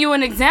 I'm giving you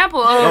an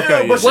example of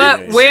Okay, but what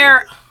yeah.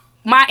 where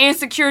my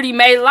insecurity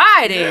may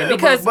lie there, Yeah,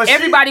 because but she-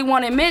 everybody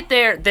want to admit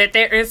that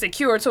they're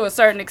insecure to a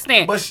certain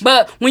extent. But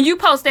But, she- when you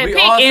post that We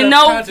pic all and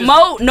no subconscious.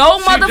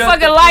 motherfucking She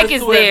just like refused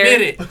is to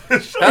admit there,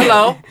 it.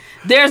 Hello.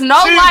 there's no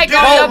She's like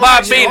getting on your Quote by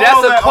picture. me. all That's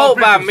a that on quote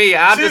by pictures. me.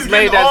 I She's just made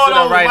getting that all shit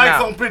up those right likes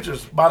now. on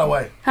pictures, by the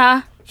way.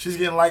 Huh? She's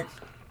getting like,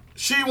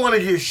 she want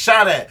to get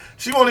shot at.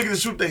 She want to get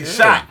shoot they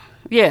shot.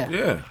 Yeah.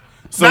 Yeah.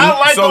 Not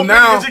like so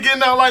now you're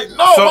getting out like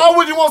why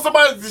would you want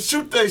somebody to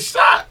shoot that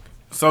shot?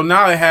 So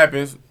now it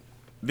happens.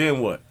 Then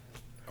what?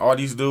 All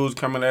these dudes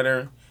coming at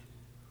her.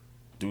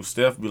 Do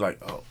Steph be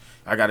like, oh,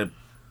 I gotta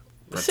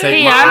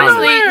He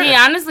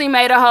honestly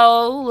made a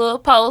whole little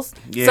post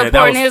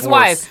supporting his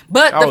wife.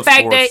 But the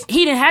fact that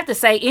he didn't have to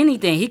say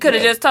anything. He could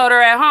have just told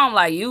her at home,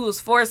 like, you was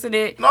forcing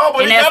it. No,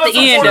 but and that's the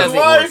end of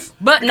it.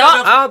 But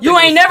no, you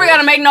ain't never got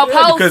to make no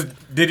post. Because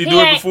did he do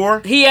it before?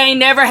 He ain't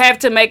never have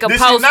to make a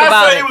post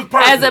about it.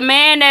 As a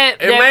man that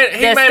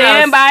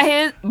stand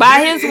by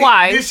his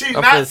wife. Did she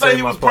not say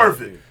he was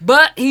perfect?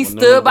 But he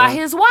stood by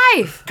his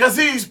wife. Because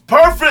he's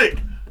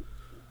perfect.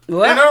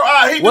 What? In her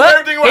eye, he do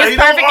everything right. His he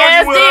don't perfect argue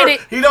ass with did her.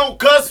 it. He don't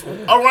cuss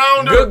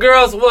around her. Good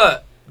girls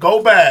what?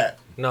 Go bad.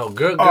 No,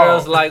 good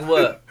girls like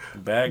what?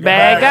 Bad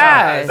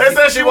guys. They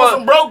said she wants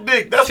some broke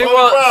dick. That's the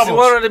problem. She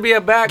wanted to be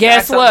a bad guy.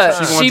 Guess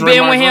what? She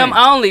been with him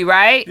only,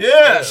 right?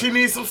 Yeah, she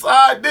needs some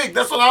side dick.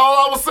 That's what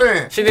all I was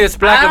saying. She needs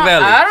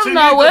Splackavelli. I don't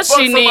know what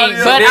she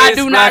needs, but I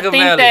do not think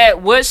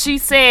that what she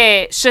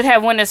said should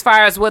have went as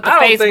far as what the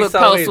Facebook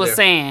post was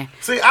saying.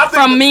 See, I think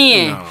from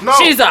men,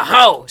 she's a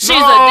hoe. She's a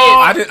dick.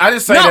 I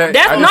didn't say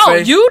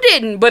that. You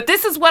didn't. But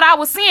this is what I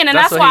was seeing, and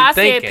that's why I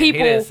said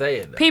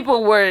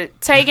people were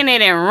taking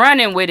it and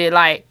running with it.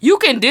 Like, you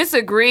can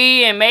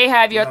disagree and may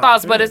have your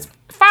thoughts, but as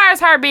far as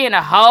her being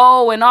a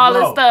hoe and all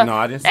this stuff,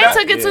 they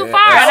took it too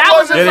far. And I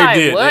was just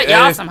like, what?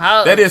 Y'all some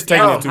hoes. That is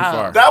taking it too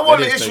far. That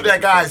wasn't the issue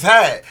that guys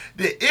had.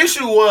 The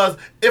issue was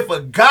if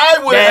a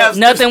guy would have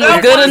nothing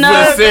was good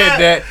enough, said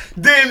that,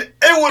 then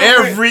it would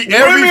have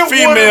every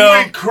female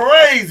went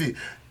crazy.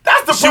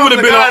 That's the she would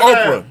have been on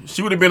Oprah.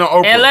 She would have been on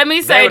Oprah. And let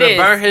me say this.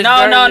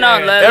 No.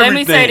 Let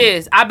me say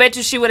this. I bet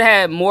you she would have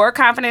had more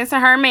confidence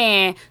in her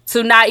man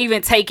to not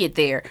even take it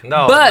there.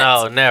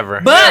 No,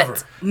 never.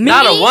 But me,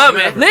 not a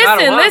woman. Listen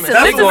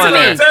to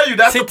me. Tell you,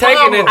 that's she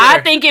taking it there.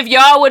 I think if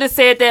y'all would have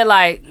said that,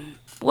 like,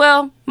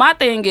 well, my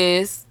thing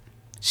is,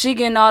 she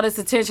getting all this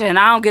attention and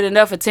I don't get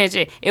enough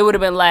attention, it would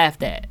have been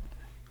laughed at.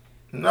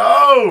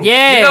 No.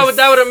 Yes. You know what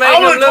that would have made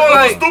him look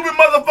like? A stupid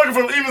motherfucker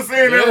from even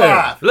saying it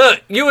live.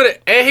 Look, he would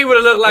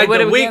have looked like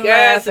the weak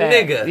ass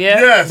nigga.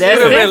 Yes. He would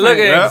have been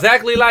looking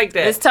exactly like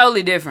that. It's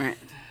totally different.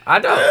 I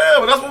don't. Yeah,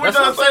 but that's what we're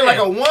trying to say. Like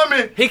a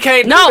woman, he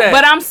can't. No, do that.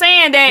 but I'm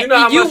saying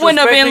that you wouldn't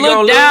have been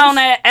looked down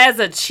as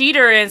a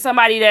cheater and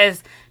somebody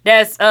that's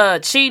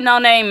cheating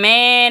on their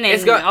man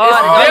and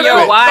on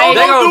your wife.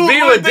 They're gonna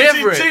be with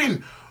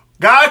different.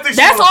 Guys think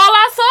that's all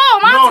I saw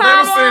on my timeline. No, they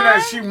were saying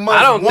that she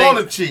must want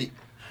to cheat.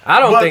 I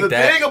don't think that.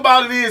 But the thing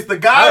about it is, the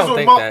guys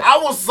were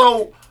most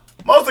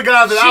of the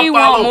guys that I follow, she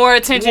want more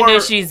attention than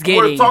she's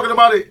getting. Were talking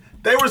about it.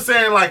 They were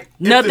saying like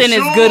nothing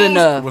is good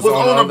enough. Was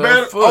on the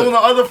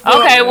other foot.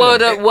 Okay, well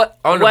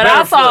what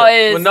I saw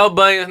is with no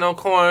bunions, no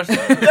corns.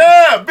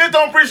 Yeah, bitch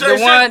don't appreciate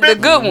shit. The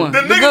good one. The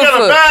nigga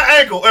got a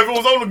bad ankle. If it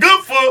was on the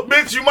good foot,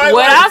 bitch, you might.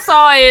 What I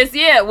saw is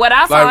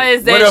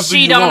that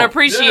she don't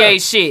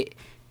appreciate shit.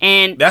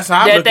 And that's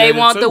how that they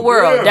want the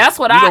world. Yeah. That's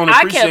what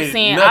I kept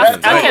seeing. I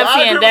kept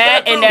seeing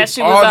that and that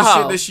she was all a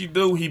hoe. All the shit that she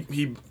do,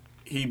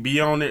 he be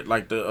on it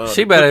like the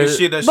she better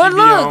shit that but she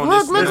look, be on.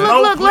 Look.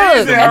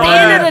 At the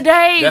end of the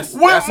day,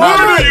 what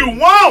more do you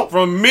want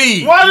from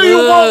me? Why do you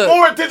want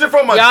more attention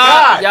from a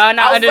guy? Y'all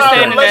not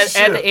understanding that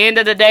at the end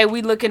of the day,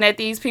 we looking at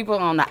these people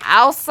on the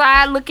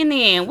outside looking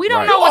in. We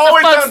don't know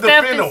what the fuck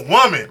Steph is. A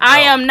woman.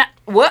 I am not.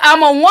 What?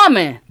 I'm a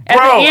woman. At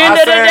the end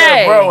of the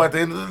day. Bro, at the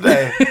end of the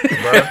day.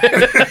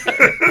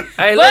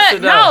 Hey,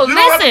 listen,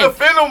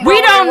 listen.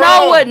 We don't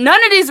know what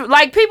none of these,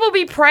 like, people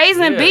be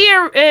praising B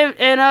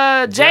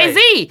and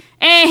Jay-Z.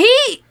 And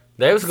he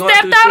stepped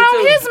out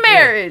on his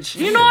marriage.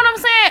 You know what I'm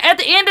saying? At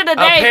the end of the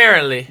day.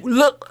 Apparently.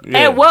 Look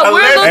at what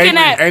we're looking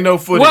at. Ain't no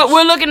footage. What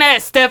we're looking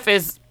at, Steph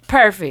is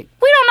perfect.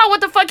 We don't know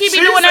what the fuck he be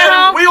doing at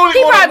home.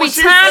 He probably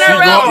tying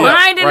her up,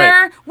 blinding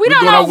her. We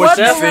don't know what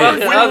the fuck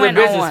is going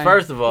on.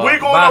 First of all, we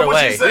going on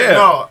what she said.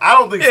 No, I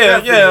don't think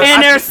Steph is.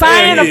 And they're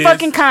signing a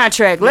fucking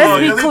contract. Let's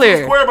be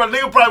clear. Square, but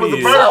nigga probably was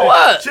the first. So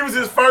what? She was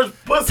his first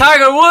pussy.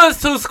 Tiger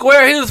Woods too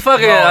square. He was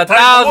fucking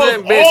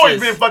 1,000 bitches. Always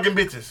been fucking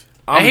bitches.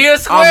 And he a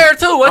square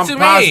too. What you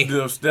mean?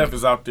 Positive Steph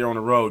is out there on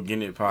the road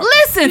getting it popping.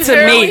 Listen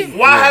to me.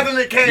 Why hasn't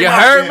it came out? You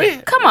heard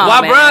me? Come on,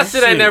 Why Bron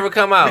shit ain't never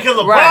come out? Because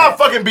LeBron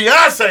fucking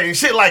Beyonce and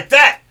shit like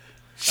that.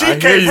 She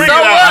can't bring it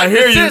out. I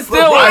hear you.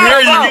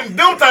 Getting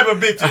them type of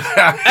bitches.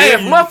 Hey,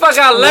 if motherfucker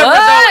got leverage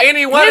on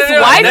any one of them,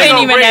 his wife ain't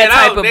even that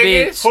type of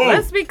bitch.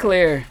 Let's be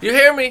clear. You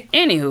hear me?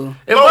 Anywho,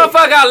 if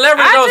motherfucker got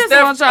leverage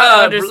on Steph,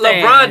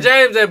 LeBron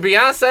James and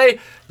Beyonce,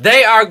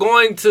 they are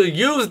going to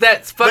use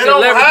that fucking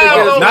leverage to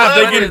get not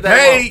if they getting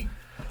paid.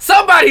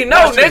 Somebody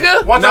know,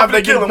 nigga. Watch out for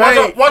the killing.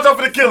 Watch out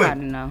for the killing. I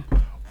don't know.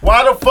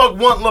 Why the fuck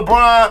wasn't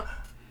LeBron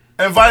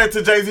invited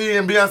to Jay-Z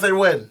and Beyonce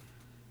wedding?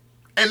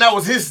 And that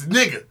was his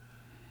nigga.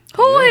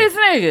 Who is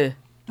nigga?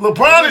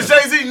 LeBron is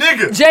Jay-Z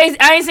nigga.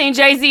 I ain't seen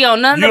Jay-Z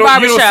on none of the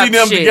barbershop shit. You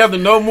don't see them together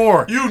no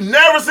more. You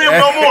never see them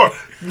no more.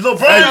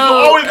 LeBron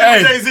always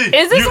been Jay-Z.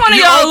 Is this one of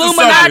y'all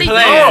Illuminati?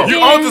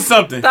 You onto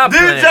something.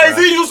 Did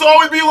Jay-Z used to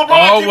always be LeBron?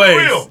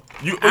 Always.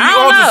 You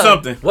onto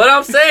something. What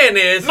I'm saying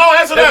is, No,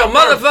 answer that, if a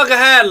motherfucker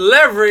had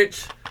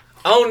leverage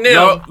on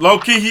them, Low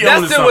key, he that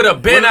onto shit something. would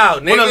have been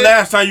out, nigga. When the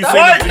last time you seen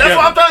them Right, together? that's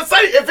what I'm trying to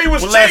say. If he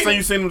was When the last time cheating,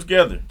 you seen them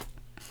together?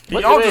 He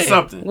What you onto mean?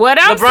 something. What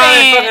I'm LeBron ain't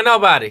saying, fucking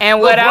nobody. and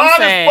what I'm LeBron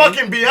saying, is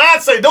fucking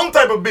Beyonce, them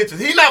type of bitches.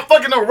 He not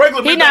fucking no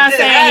regular bitch. he that not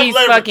can't have saying he's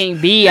leverage. fucking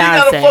He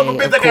gotta fuck a bitch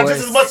Beyonce, that of got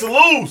just as much course.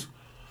 to lose.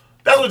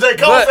 That's what J.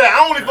 Cole But- said.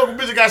 I only fuck a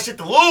bitch that got shit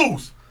to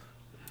lose.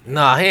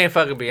 Nah, he ain't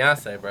fucking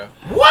Beyonce, bro.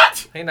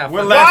 What? He not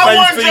When fucking. last Why time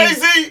wasn't you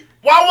seen- Jay-Z?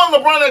 Why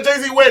wasn't LeBron at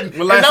Jay-Z wedding?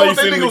 When last time you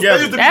seen them together?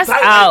 used to be That's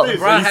tight out. like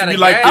this. LeBron used to had be a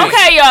like gang. this.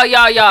 Okay,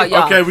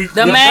 y'all. Okay,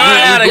 the we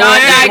man, going y'all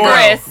away.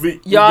 digress. We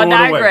Y'all going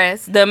away.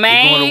 digress. The going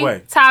main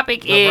away.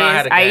 topic is LeBron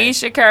had a gang.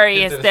 Aisha Curry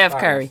Get and to the Steph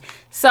Spurs. Curry.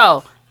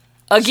 So,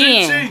 She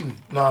again, cheating.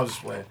 No, I'm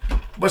just playing.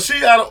 But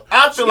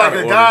I feel like got a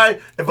an guy,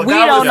 if a we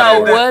guy don't was know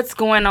saying that- what's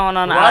going on the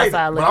right,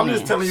 outside but I'm looking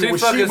just in. telling you She what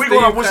fucking we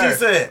going off Steve what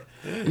she Kerr.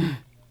 said.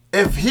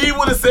 If he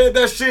would have said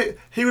that shit,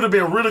 he would have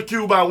been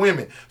ridiculed by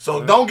women.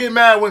 So don't get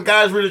mad when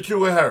guys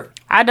ridiculing her.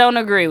 I don't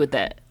agree with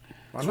that.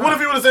 What if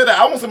he would have said that?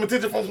 I want some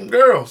attention from some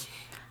girls.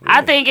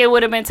 I think it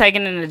would have been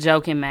taken in a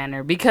joking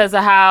manner because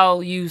of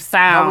how you How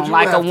sound would you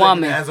like have a taken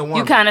woman. it as a You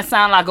woman? kind of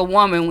sound like a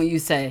woman when you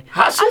say,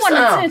 How she I want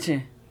sound?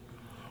 attention.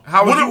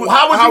 How would What you? do-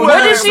 how would you would What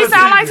have- does she listen,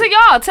 sound like to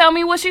y'all? Tell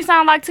me what she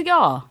sound like to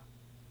y'all.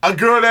 A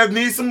girl that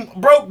needs some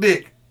broke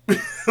dick.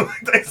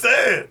 Like they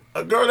said.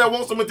 A girl that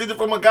wants some attention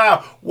from a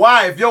guy.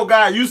 Why? If your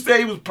guy, you say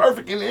he was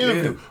perfect in the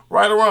interview.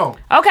 Right or wrong?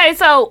 Okay,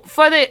 so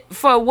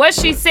for what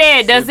she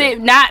said, does it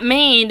not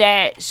mean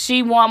that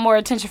she want more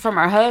attention from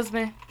her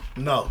husband?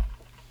 No.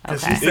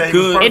 Because Okay. she said It he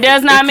was could. perfect. It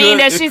does not mean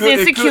that It she's could- it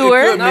could- insecure.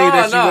 it could mean No,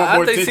 that she want I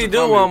more think she attention do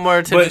from want him. more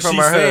attention But from she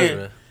her said-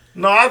 husband.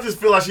 No, I just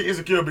feel like she's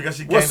insecure because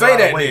she can't Well, say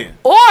that weight. then.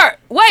 Or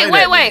Say wait,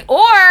 that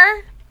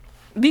or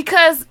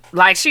because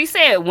like she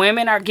said,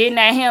 women are getting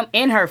at him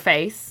in her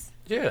face.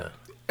 Yeah.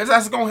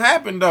 That's gonna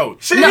happen though.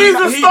 She's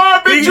a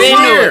star, bitch. He's You Been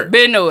know knew here. it.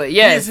 Been knew it.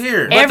 Yes. He's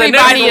here.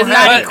 Everybody is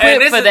not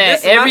equipped for that. This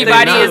is my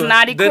Everybody thing, is too.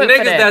 not equipped The for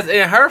niggas that. that's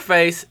in her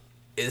face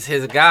is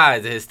his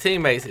guys, his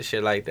teammates and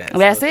shit like that.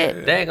 That's So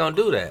it. They ain't gonna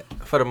do that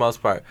for the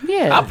most part.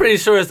 Yeah. I'm pretty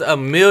sure it's a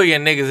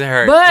million niggas in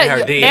her But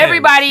DMs.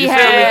 everybody You feel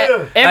me? had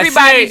me?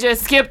 everybody Like, she-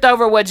 just skipped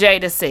over what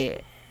Jada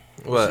said.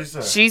 What? She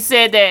said, She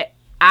said that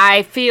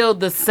I feel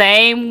the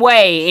same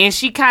way, and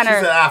she kind she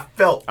said, of I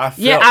felt.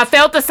 I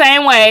felt the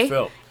same way,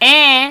 felt.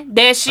 and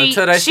that she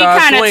Until they she start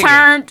kind of swinging.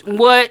 turned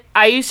what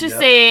Aisha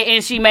said,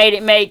 and she made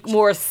it make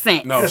more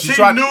sense. No, She she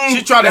tried knew to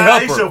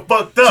help Aisha her.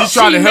 fucked up. She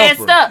tried She to help messed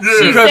her. up. Yeah.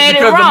 She Because said it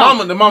the wrong.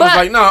 mama was But-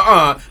 like,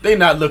 nah, they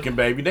not looking,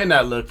 baby. They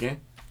not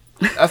looking.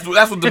 That's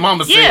what the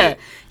mama yeah, said.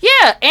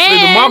 yeah,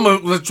 and The mama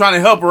was trying to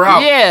help her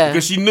out. Yeah.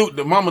 Because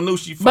the mama knew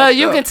she fucked but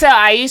you up. can tell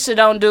Aisha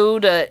don't do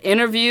the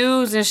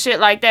interviews and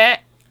shit like that.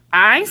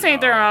 I ain't seen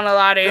her on a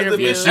lot of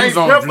interviews. She was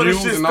on prep for this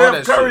views shit. and all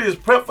Steph that Curry shit. is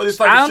prep for this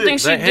type I of don't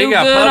shit. think she He do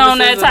got good on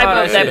that publicists and type all of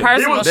that that shit.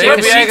 personal He was- shit. the But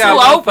NBA she's got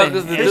too open. motherfuckers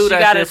to and do she that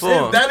gotta shit for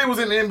sit- him. Daddy was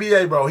in the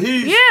NBA, bro.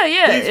 He's Yeah,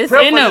 he's it's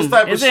prepped in for him. this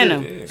type of It's in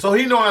shit. him. So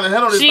he know how to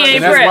handle this She type ain't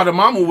of And that's shit. why the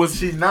mama was.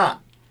 She's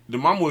not. The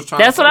mama was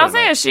trying. That's to what tell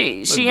I'm her, saying.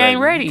 like, She "Look, ain't baby,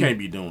 ready. You can't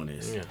be doing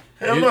this.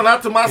 Hell no,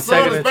 not to my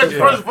son, taking it especially too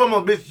far. first and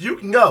foremost, bitch. You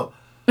can go.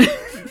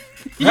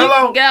 You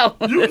Hello? can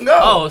go. You can go.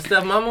 Oh,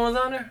 Steph Mama was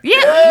on there? Yeah.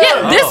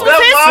 Yeah. This Oh.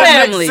 was his That's why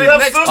family. Steph's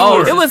Next sister. to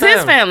her. It was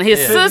his family. His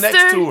Yeah. Sit next to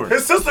sister, her.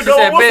 His sister She go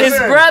said, with bitch, his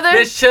his brother.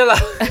 Bitch, chill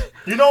out.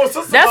 You know what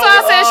sister That's go why I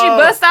with, said she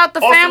bust out the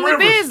Austin family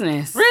Rivers.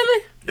 business.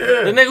 Really? Yeah.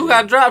 The nigga who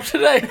got dropped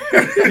today?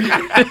 With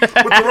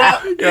the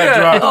rock. Yeah.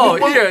 dropped.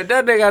 Oh, yeah.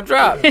 That nigga got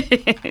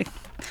dropped.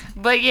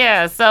 But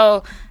yeah,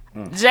 so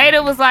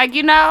Jada was like,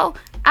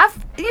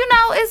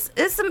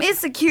 it's some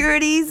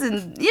insecurities,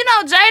 and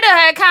Jada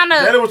had kind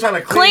Jada of was trying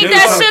to cleaned Jada was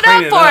that trying to shit clean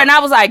up it for her, up. and I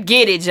was like,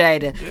 get it,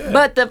 Jada.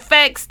 But the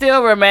fact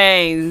still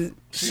remains,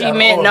 she got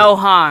meant an no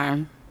order.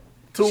 harm.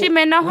 She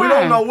meant no We don't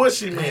harm. know what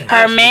she meant.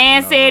 Her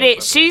man said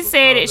it. She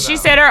said it. She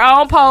said her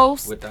own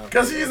post,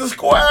 Because he's a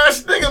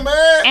squash nigga,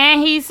 man.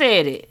 and he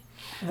said it.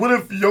 What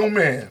if your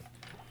man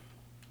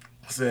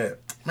said,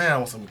 man, I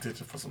want some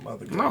attention for some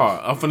other girl?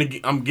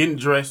 No, I'm getting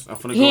dressed. I'm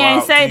finna He go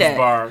ain't out say to these that.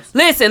 bars.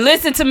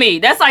 Listen to me.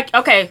 That's like,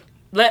 okay,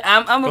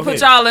 I'm gonna Go put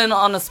ahead. y'all in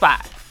on the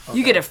spot.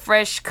 You get a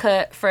fresh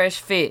cut, fresh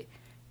fit.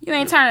 You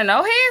ain't turning no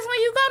heads when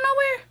you go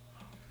nowhere.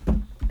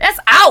 That's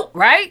out,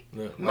 right?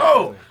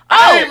 No.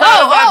 I ain't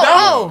mad if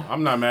I don't.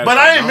 I'm not mad. But if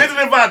I ain't don't. missing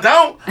if I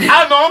don't.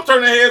 I know I'm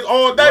turning heads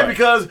all day Right.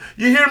 because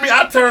you hear me.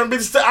 I turn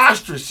bitches to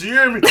ostrich. You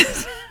hear me?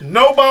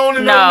 No bone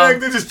and no No. neck.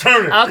 They just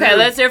turning. Okay,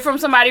 let's hear from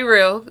somebody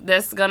real.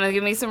 That's gonna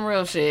give me some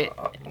real shit.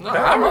 No,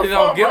 I really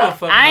don't give a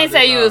fuck. I ain't about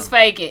say this, you was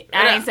faking.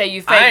 I Yeah. ain't say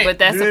you I fake, ain't- but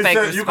that's You a didn't fake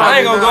say- you response. I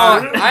ain't gonna go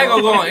on. Nah. I ain't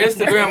gonna go on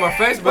Instagram or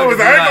Facebook.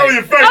 and I ain't be on like,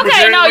 your face. but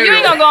Okay, no, you real.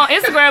 ain't gonna go on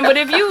Instagram, but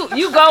if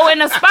you go in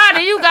a spot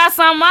and you got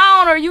something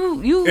on or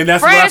you And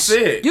that's fresh, what I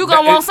said. you gonna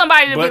But want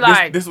somebody to be but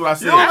like, this is what I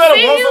said. You don't I gotta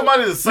see want you.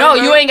 somebody to say no,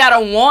 that. you ain't gotta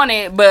want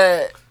it,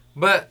 but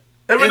But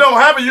If it don't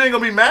happen, you ain't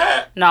gonna be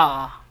mad.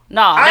 no, ain't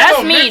that's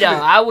gonna me mention though.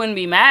 it. I wouldn't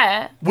be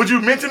mad. Would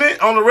you mention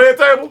it on the red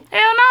table?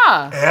 Hell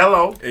no.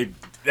 Hello.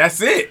 That's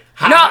it.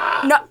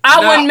 No,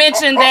 I wouldn't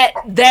mention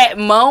that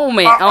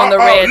moment on the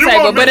red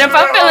table. But if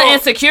I'm feeling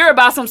insecure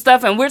about some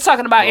stuff and we're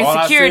talking about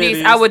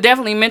insecurities, I would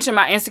definitely mention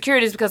my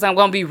insecurities because I'm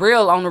gonna be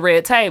real on the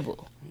red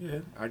table. Yeah,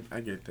 I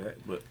get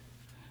that, but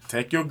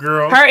take your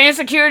girl. Her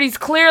insecurities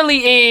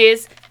clearly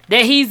is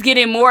that he's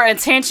getting more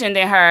attention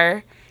than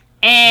her.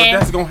 And but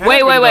that's gonna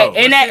happen, wait,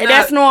 and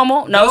that's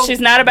normal. No, she's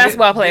not a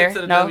basketball player.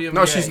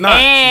 No, she's not.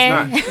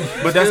 And she's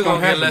not. But that's gonna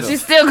happen.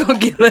 She's still gonna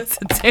get less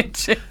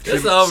attention. She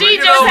just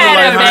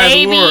had a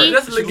baby.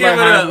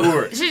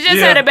 She just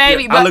had a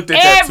baby, but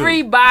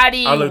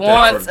everybody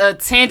wants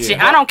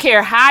attention. I don't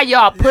care how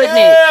y'all putting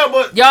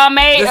it. Y'all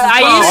made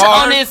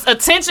Aisha on this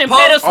attention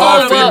pedestal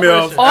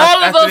for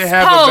all of us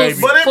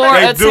post for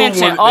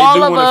attention.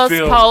 All of us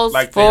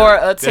post for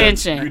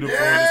attention.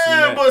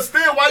 Yeah, but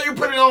still, why you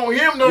put it on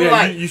him though?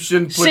 Like she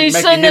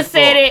shouldn't have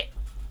said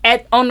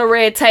it on the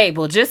red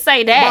table. Just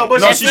say that. No,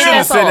 she shouldn't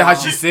have said it how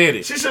she said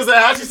it. She should say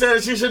how she said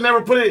it. She should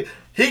never put it.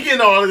 He getting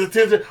all his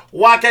attention.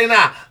 Why can't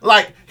I?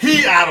 Like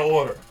he out of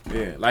order.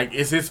 Yeah, like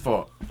it's his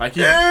fault. Like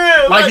he,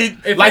 if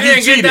he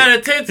didn't get that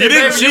attention,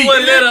 baby, you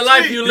wouldn't live the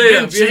life you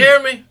live. You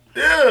hear me?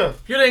 Yeah.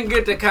 If you didn't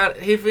get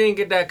if he didn't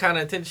get that kind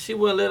of attention, she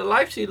wouldn't live the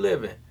life she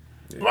living.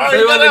 Right, so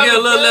you want to get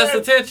a little less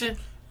attention?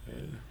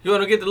 You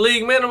want to get the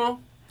league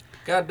minimum?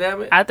 God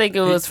damn it! I think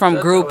it was from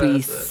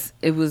groupies.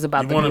 It was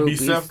about the groupies. You want to be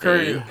Steph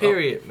Curry?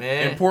 Period,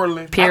 man. In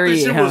Portland? Period.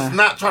 I think she was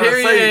not trying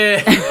to say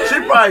it. She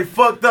probably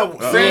fucked up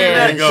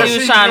saying that. She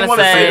was trying to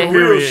say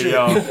period,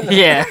 y'all.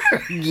 Yeah.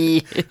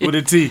 With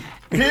a T.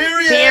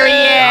 Period.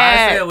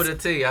 I said it with a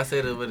T. I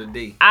said it with a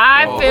D.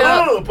 I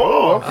feel.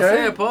 Pause. I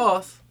said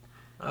pause.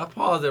 I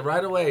paused it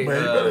right away. Man,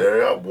 you better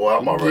hurry up, boy.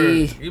 I'm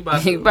already. You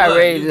about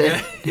ready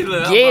to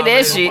get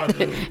that shit.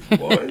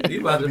 Boy, you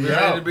about to be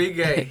ready to be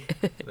gay.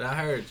 I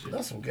heard you.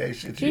 That's some gay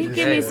shit. Can you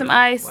give me some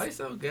ice? Why you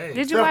so gay?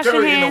 Did you wash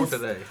your hands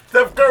today?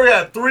 Steph Curry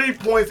had 3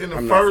 points in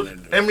the first.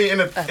 I mean, in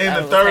the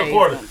third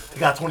quarter, he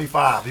got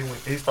 25.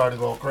 He started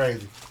going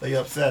crazy. They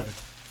up 7.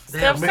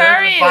 Steph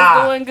Curry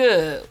is doing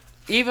good,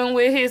 even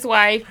with his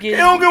wife getting. He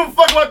don't give a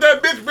fuck about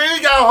that bitch, man.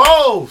 He got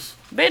hoes.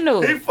 Been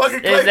new. He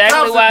fucking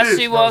exactly why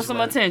she wants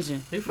some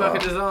attention. He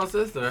fucking his own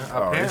sister.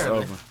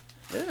 Apparently.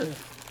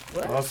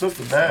 My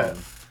sister bad.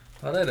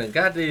 Oh, they done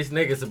got these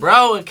niggas.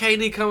 Bro and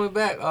KD coming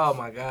back. Oh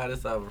my God,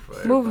 it's over for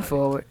everybody. Moving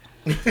forward.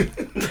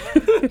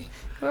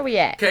 Where we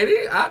at?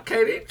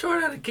 KD tore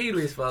out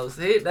Achilles, folks.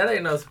 That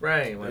ain't no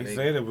sprain. They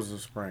said it was a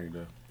sprain,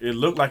 though. It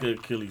looked like an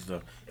Achilles,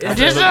 though.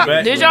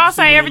 Did y'all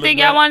say everything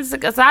y'all wanted to?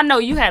 Because I know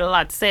you had a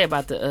lot to say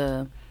about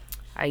the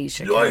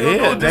Aisha.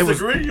 They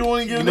disagree. You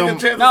want to give nigga a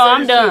chance? No,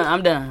 I'm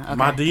done. Okay,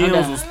 my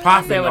DMs was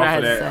popping off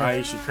of that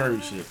Aisha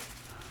Curry shit.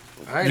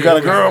 You got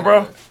a girl,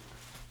 bro?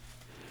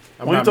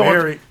 I'm not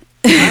married.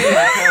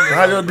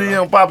 How your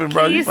DM popping,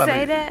 bro? Can you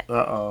say that?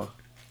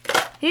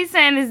 He's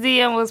saying his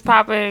DM was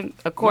popping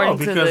according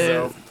to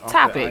the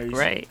topic,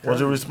 right? Was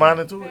you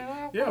responding to it?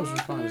 Yeah, I was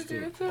responding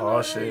to it.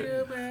 Oh, shit.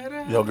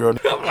 Yo, girl.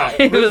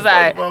 He was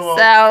like,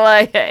 sound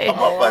like, hey.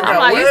 I'm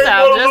like, you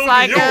sound just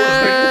like,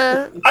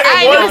 I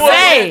ain't even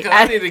say.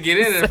 I need to get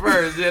in it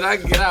first, then I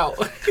can get out.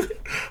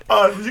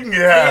 You can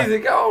get out. Easy,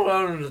 go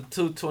on to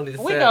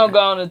 227. We gonna go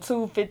on to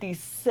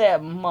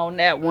 257 on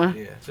that one.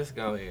 Yeah, just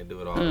go ahead and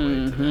do it all the way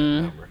to that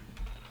number.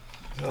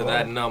 To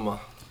that number.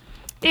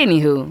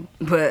 Anywho,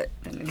 but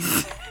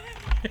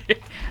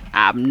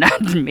I'm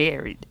not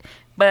married.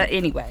 But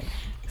anyway,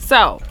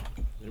 so.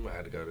 You might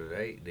have to go to the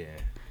 8 then.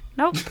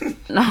 Nope.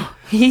 No,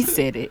 he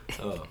said it.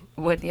 Oh.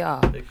 What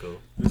y'all? They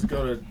cool. Let's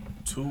go to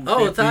 254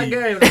 Oh, tie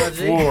game, G.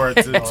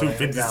 to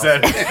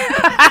 257.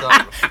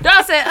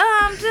 Y'all said,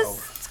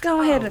 just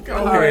go ahead and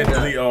Go ahead and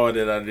delete all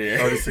that I did.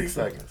 36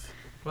 seconds.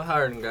 What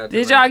Harden got?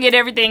 Did y'all get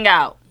everything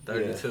out?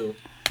 32.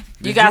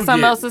 You got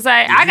something else to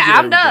say?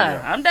 I'm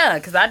done. I'm done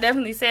because I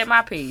definitely said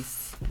my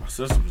piece. My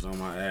sister was on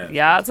my ass.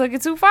 Y'all took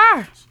it too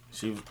far.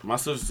 My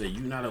sister said,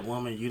 "You not a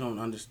woman. You don't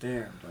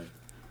understand." Like,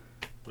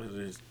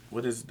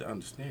 what is the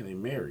understand? They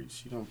married.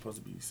 She don't supposed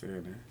to be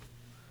saying that.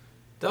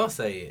 Don't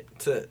say it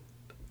to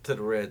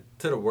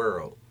the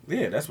world.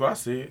 Yeah, that's what I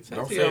said.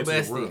 Don't say it to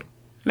the world.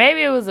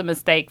 Maybe it was a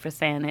mistake for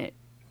saying it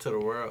to the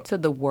world. To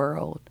the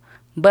world,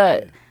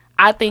 but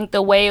I think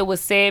the way it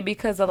was said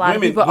because a lot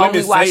of people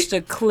only watched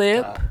the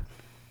clip.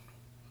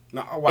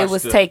 No, it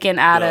was taken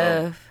out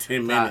of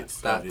 10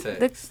 minutes.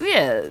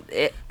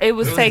 It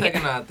was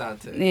taken out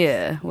of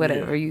yeah,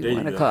 whatever you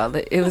want to call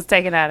it. It was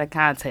taken out of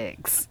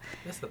context.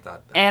 That's a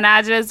thought. And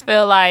I just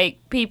feel like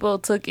people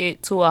took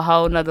it to a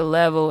whole nother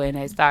level and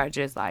they started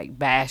just like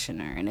bashing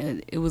her,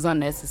 and it was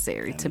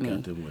unnecessary to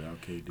me.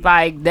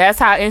 Like that's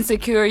how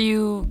insecure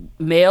you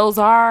males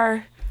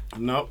are.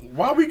 No,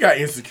 why we got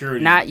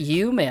insecurity? Not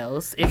you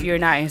males, if you're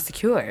not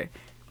insecure.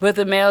 But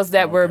the males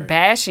that were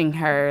bashing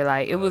her,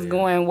 like, it was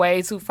going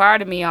way too far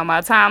to me on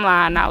my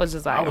timeline. I was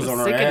just like, I was sick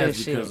of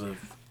this shit. Because of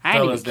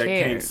fellas that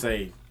can't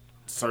say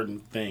certain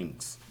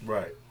things.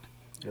 Right.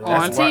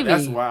 On TV.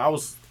 That's why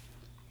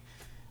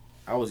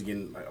I I was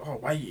getting like, oh,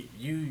 why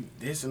you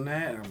this and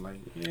that? And I'm like,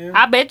 yeah.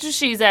 I bet you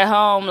she's at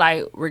home,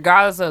 like,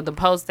 regardless of the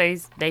post they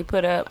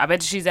put up, I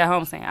bet you she's at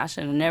home saying, I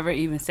should have never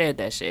even said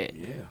that shit.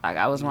 Yeah. Like,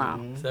 I was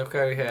wrong. Steph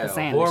Curry had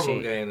a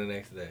horrible game the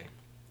next day.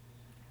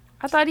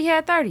 I thought he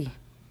had 30.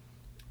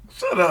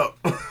 Shut up.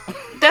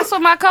 That's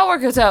what my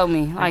coworker told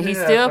me. Like, he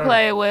still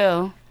played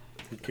well.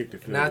 He kicked the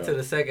field Not out. to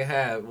the second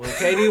half. When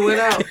KD went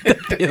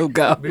out, He'll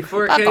go.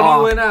 before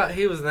KD went out,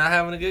 he was not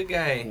having a good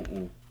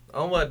game.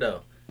 On what,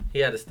 though? He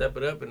had to step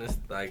it up in this,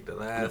 like, the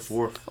last...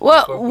 fourth.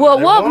 Well,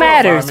 what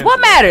matters? What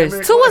matters?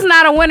 2 was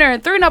not a winner,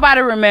 and 3 nobody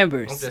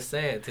remembers. I'm just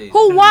saying to you.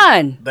 Who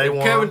won? They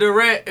won. Kevin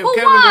Durant. Who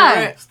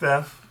won?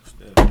 Steph.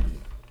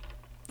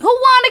 Who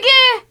won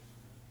again?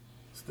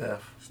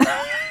 Steph.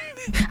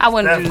 I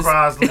wanted Steph to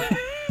Crosby.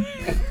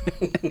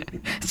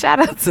 shout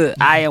out to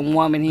I Am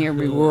Woman, Hear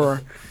Me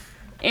Roar.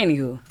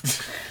 Anywho,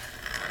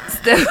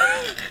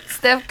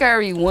 Steph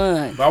Curry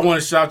won. But I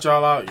want to shout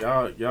y'all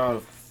out. Y'all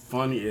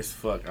funny as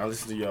fuck. I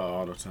listen to y'all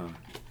all the time.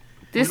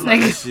 This You like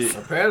nigga. shit.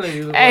 Apparently,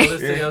 you was Hey. going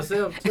to listen to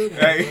yourself, too.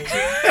 Hey,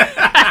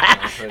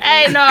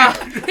 Hey, no,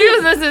 he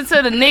was listening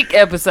to the Nick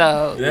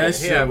episode. that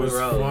he shit had me was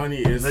rolling.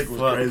 funny as Nick was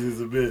fuck. crazy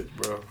as a bitch,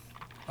 bro.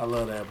 I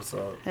love that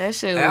episode. That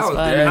shit I was was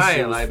funny. shit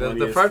dying. was Like, funny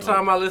the as first fuck.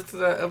 time I listened to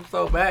that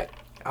episode back,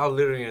 I was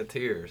literally in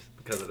tears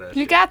because of that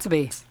You shit. got to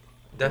be.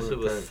 That shit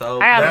was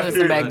so... I gotta That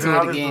listen back period, to I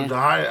it listened again. The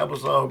Hyatt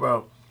episode,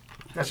 bro.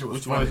 That shit was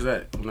Which one funny. is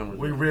that? What number is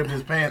We that? ripped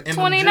his pants in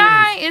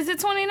 29? Is it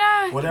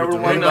 29? Whatever With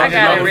the one. feet- I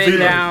got it the written feet-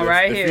 down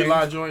right the here.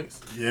 feet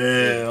joints.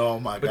 Yeah, oh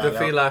my With God. the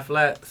feet like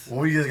flats.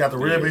 When we just got the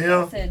rib in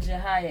here. Said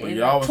Jahia. But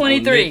y'all was on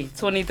 23. Nick.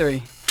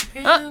 23.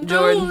 Oh,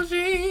 Jordan.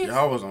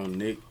 Y'all was on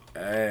Nick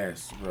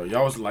ass, bro.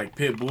 Y'all was like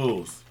pit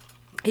bulls.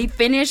 He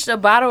finished a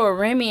bottle of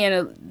Remy in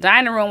a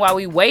dining room while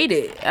we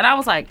waited. And I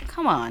was like,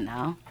 come on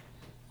now.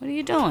 What are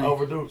you doing?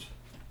 Overdose.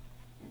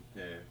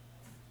 Yeah.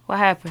 What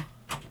happened?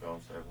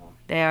 Don't say one.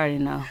 They already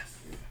know.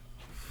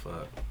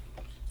 Fuck.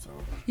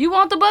 You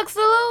want the Bucks to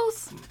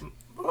lose?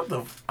 What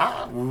the?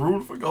 I'm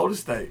rooting for Golden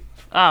State.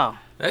 Oh.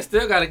 They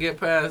still got to get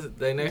past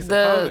their next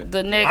The opponent. the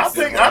I next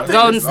think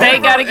Golden it's State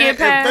over. got to get If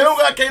they don't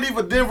past. got KD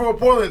for Denver or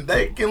Portland,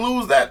 they can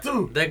lose that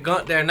too.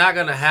 They're not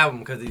going to have him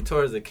because he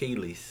tore his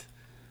Achilles.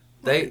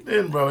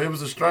 Then, bro, it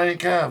was a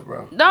strained calf,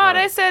 bro. No,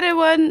 they said it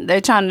wasn't.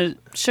 They trying to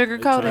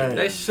sugarcoat it.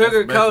 They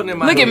sugarcoating him.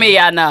 Look at me,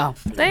 I know.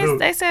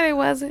 They said it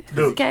wasn't. It's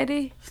Dude.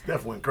 KD.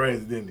 Steph went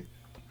crazy, didn't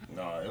he?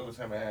 No, it was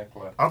him and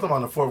Clay. I'm talking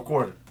about the fourth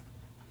quarter.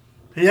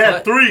 He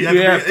had 3. He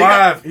had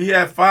 5. He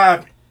had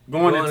 5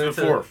 going into the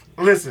into- fourth.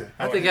 Listen,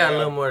 I think he got a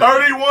little more than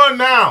 31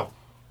 now.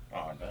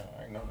 Oh, damn, I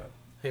didn't know that.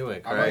 He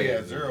went I know he had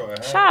crazy. 0 at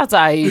half. Shout out to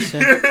Aisha.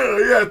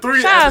 He had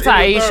 3. Shout out to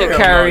Aisha No,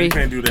 Curry you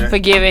can't do that. for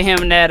giving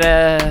him that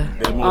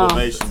That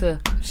motivation.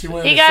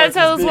 He gotta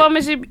tell his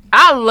woman she.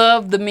 I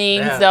love the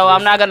memes Yeah, though.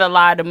 I'm for not gonna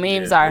lie. The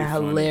memes Yeah, are they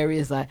funny.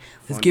 hilarious. Like,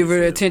 let's Funny give her the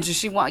as hell. attention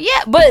she wants.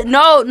 Yeah, but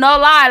no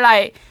lie.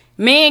 Like,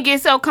 men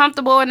get so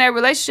comfortable in their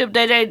relationship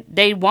that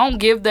they won't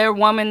give their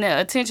woman the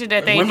attention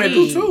that they Women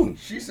need. do too.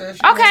 She said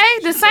she Okay,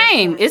 the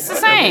same. It's the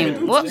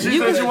same. Well, She you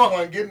said can- she want.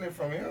 wasn't getting it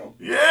from him.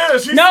 Yeah,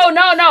 she. no.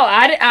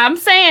 I'm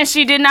saying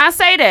she did not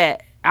say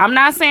that. I'm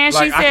not saying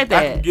Like, she said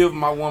I that. can give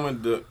my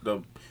woman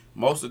the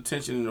most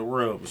attention in the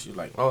world, but she's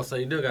like, Oh, so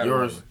you do got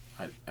yours.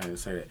 I didn't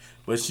say that,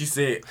 but she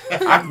said I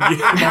can give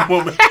my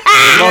woman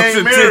the most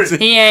ain't married. attention,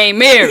 He ain't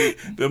married.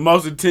 the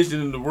most attention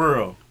in the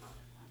world.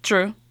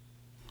 True.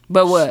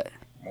 But what?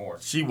 More.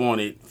 She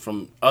wanted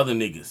from other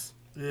niggas.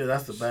 Yeah,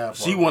 that's the bad part.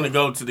 She want to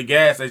go to the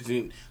gas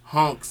station,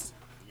 horns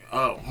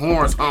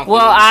honking. Well,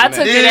 I and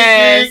took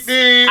that. it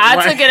as I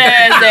Right. took it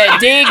as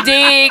that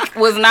dig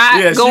was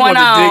not Yeah, she going wanted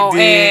on,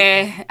 dig.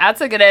 and I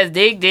took it as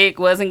dig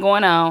wasn't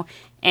going on,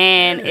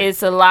 and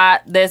it's a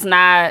lot that's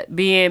not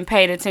being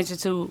paid attention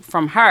to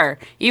from her,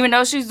 even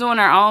though she's doing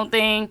her own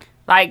thing.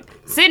 Like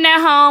sitting at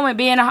home and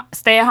being a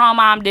stay-at-home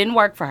mom didn't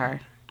work for her,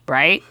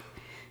 right?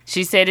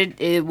 She said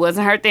it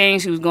wasn't her thing.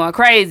 She was going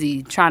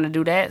crazy trying to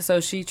do that, so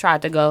she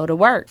tried to go to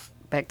work,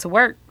 back to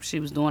work. She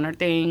was doing her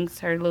things,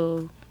 her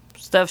little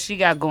stuff she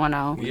got going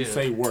on. When you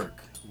say work,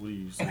 what are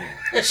you saying?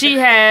 She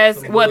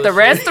has what, the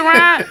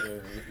restaurant?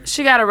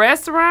 She got a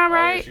restaurant,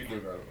 right?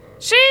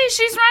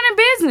 She's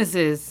running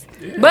businesses.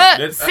 But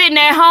that's- sitting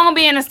at home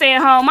being a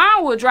stay-at-home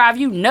mom will drive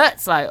you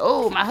nuts. Like,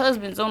 oh, my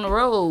husband's on the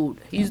road.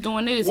 He's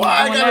doing this. Why I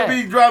he's doing gotta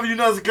that. be driving you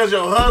nuts because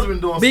your husband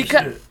doing some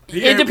Because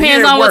shit? it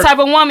depends on what type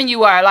of woman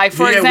you are. Like,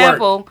 for He at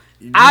example,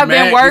 You I've mad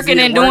been 'cause working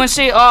he at and doing work?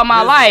 shit all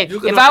my life. you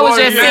can If I was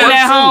afford just it. sitting He at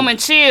at work home too. and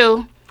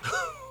chill,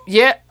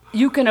 yeah,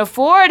 you can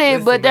afford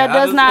it, but that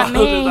does not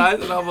mean. I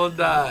just almost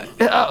died.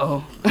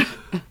 Uh-oh.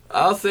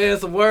 I was saying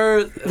some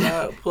words and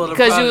I pulled a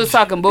Because you was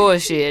project. talking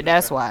bullshit.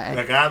 That's why.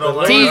 Like I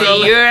don't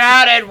TV, you're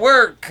out at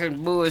work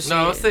and bullshit.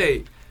 No, I'm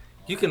saying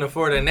you can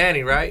afford a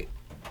nanny, right?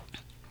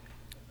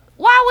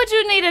 Why would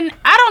you need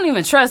I don't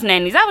even trust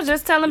nannies. I was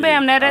just telling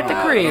Bam that at the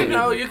crib.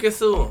 No, you can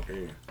sue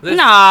them.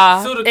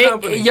 Nah, Sue the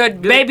company. your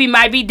baby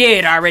might be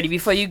dead already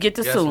before you get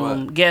to Guess sue what?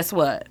 him. Guess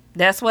what?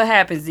 That's what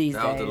happens these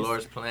That was days. the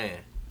Lord's plan.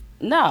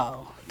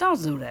 No,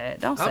 don't do that.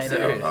 Don't I'm say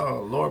serious. that.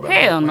 Oh Lord,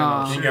 Hell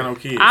no. She ain't got no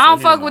kids. I don't so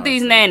he fuck know with how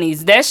these to-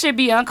 nannies. That should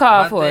be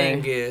uncalled My for.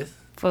 thing is,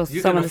 for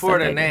You some can of the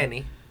afford stuff a they do.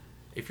 nanny.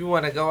 If you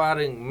want to go out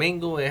and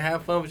mingle and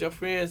have fun with your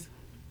friends,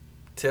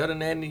 tell the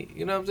nanny,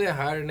 you know what I'm saying?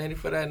 Hire the nanny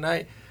for that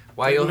night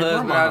while your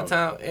husband out of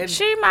town. And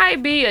She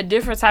might be a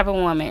different type of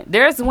woman.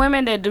 There's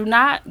women that do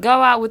not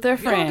go out with their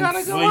you don't friends.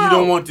 gotta go Well, out. you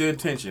don't want the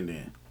attention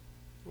then,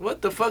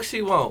 What the fuck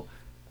she want?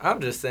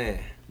 I'm just saying.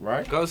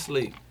 right? Go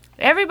sleep.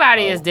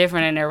 Everybody is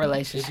different in their If you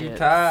relationship.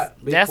 tired,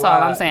 be That's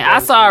quiet, all I'm saying. go I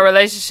to saw a sleep.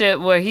 relationship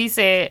where he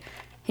said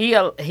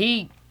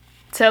he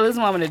tell his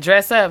woman to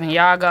dress up and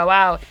y'all go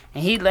out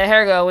and he let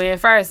her go in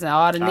first and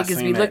all the I niggas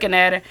seen be that. looking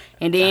at her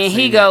and then I he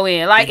seen go that.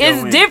 in. Like He go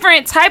it's in.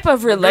 different type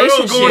of go in.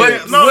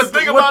 relationship. No, what the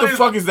thing what about the it is-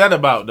 fuck is that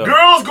about though?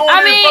 Girls going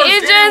I mean, in first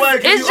it just- anyway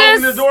because it's you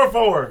open the just- door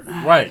for her.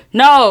 Right.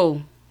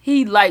 No,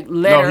 he like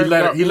let No, her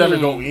he let her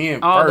in go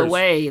in all the first,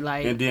 way,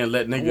 like and then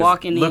let niggas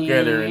walking look in.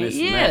 at her and this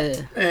and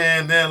that.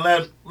 And then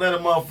let a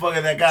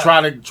motherfucker that got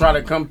Try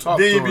to come talk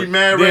then to you her. be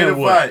mad then ready to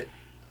what? fight.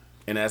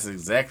 And that's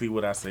exactly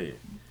what I said.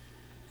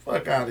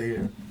 Fuck out of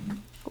here.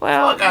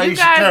 well, Fuck you Aisha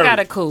guys Curry.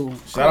 gotta cool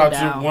Shout out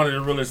down. to one of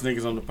the realest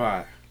niggas on the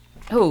pod.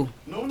 Who?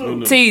 No.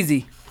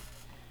 Teasy.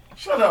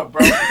 Shut up,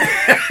 bro. I'm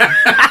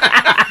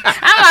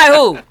like,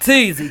 who?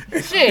 Teasy.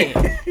 Shit.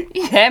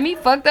 You had me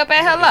fucked up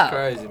at It's hello.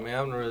 crazy, man.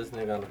 I'm the realest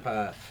nigga on the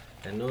pod.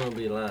 And Noon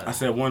be lying. I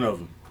said one of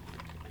them.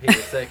 He the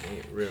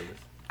second realest.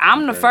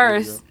 I'm the Okay,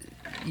 first.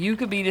 You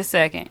could be the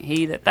second.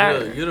 He the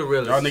third. You the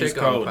realest Y'all niggas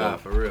chick on the cold, pod, though.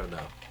 for real,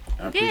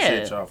 though. I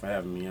appreciate Yeah. y'all for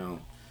having me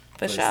on.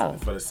 For sure.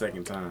 For the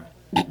second time.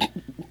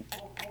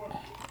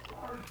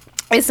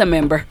 It's a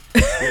member.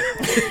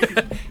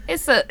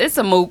 it's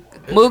a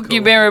Mook. Mook,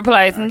 you been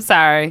replaced. I'm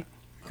sorry.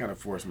 I kind of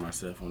forced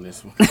myself on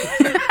this one.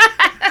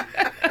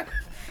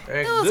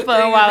 It was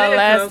fun while it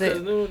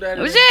lasted.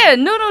 But yeah,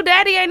 Noodle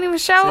Daddy ain't even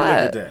show See, look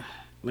at up. that.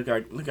 Look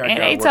how And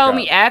they told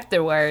me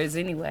afterwards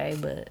anyway,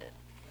 but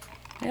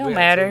it don't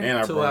matter. And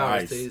I 2 brought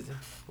hours, ice. Teasy.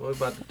 What we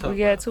about to talk We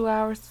got 2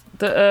 hours.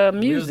 The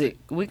music.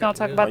 We gonna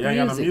talk about Y'all the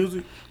ain't got no music.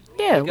 music?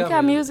 Yeah, we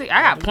got music.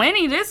 I got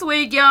plenty this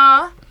week,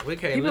 y'all. We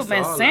can't People listen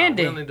been to all of them.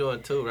 sending. We only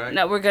doing 2, right?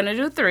 No, we're gonna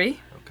do 3.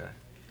 Okay.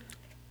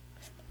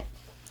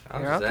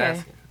 I'm You're just okay.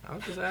 asking.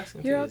 I'm just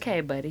asking. You're Teasy. okay,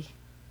 buddy.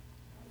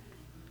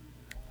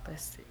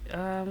 Let's see.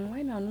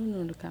 Waiting on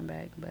Nunu to come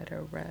back, but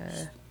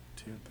 10:30.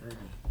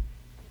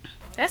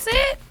 that's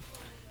it.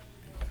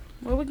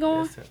 Where we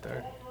going? It's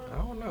 10:30. I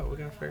don't know. We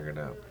gotta figure it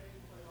out.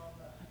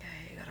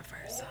 Okay, you got a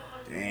first song.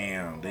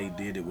 Damn, they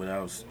did it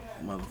without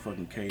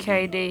motherfucking KD.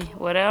 KD,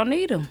 well, they don't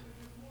need him.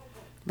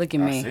 Look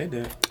at I me. said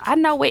that. I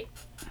know it.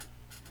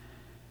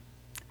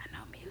 I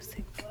know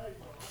music.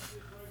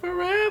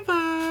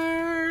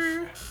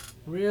 Forever.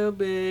 Real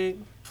big.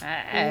 Real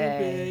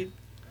Hey. big.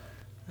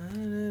 I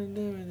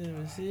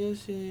never see a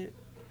shit.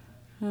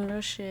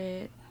 Real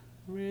shit.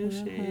 Real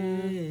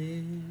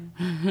shit.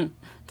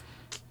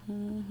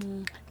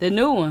 The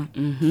new one.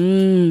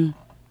 Mm-hmm.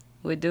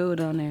 With dude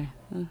on there.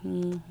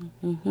 Mm-hmm.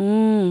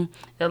 Mm-hmm.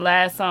 The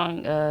last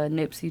song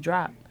Nipsey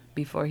dropped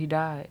before he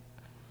died.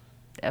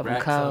 That one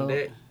Racks on cold.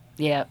 deck.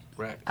 Yep.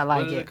 Racks. I like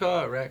What is it. it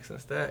called? Racks and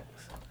stacks.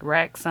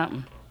 Rack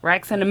something.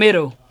 Racks in the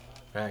middle.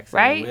 Racks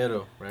Right? in the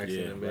middle. Racks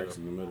Yeah, in the middle. racks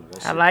in the middle.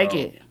 That I shit like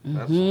cold. it.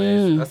 That's Mhm.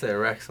 amazing. I said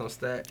racks on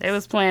stacks. They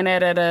was playing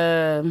that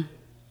at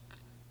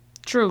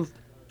Truth.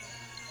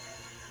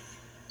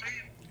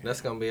 That's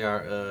gonna be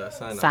our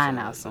sign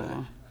Sign-out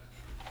song.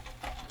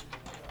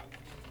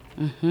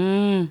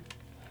 Mm-hmm.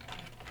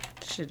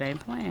 Shit ain't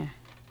playing.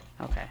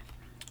 Okay.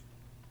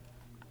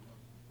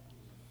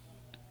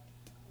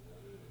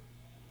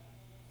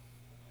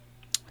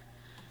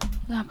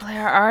 We're gonna play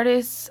our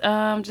artists.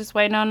 Just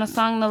waiting on the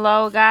song to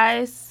load,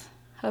 guys.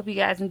 Hope you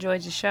guys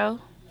enjoyed your show.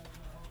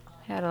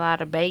 Had a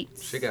lot of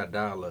baits. She got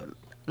dial up.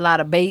 A lot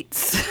of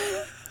baits.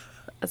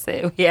 I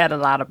said we had a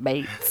lot of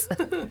baits.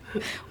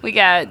 We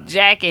got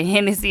Jack and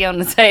Hennessy on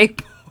the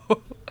table.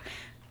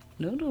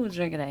 Noodle was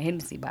drinking that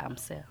Hennessy by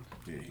himself.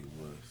 Yeah, he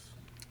was.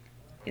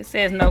 It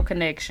says no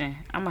connection.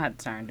 I'm gonna have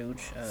to turn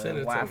dude's Send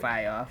it to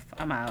Wi-Fi off.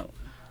 I'm out.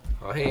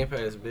 Oh, he ain't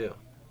paid his bill.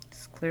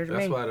 It's clear to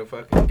That's me. why the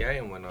fucking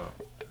game went on.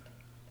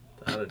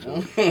 The other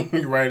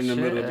dude. right in the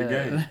middle of the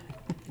game.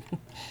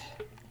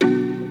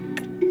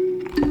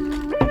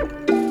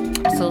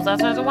 As soon as I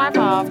turn the Wi-Fi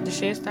off, the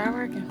shit start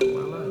working.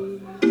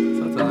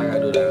 Sometimes I gotta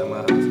do that in my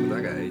house because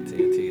I got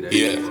AT&T.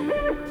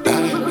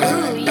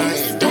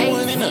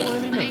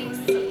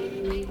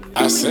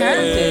 I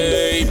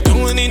say,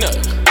 doing enough.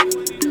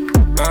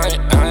 I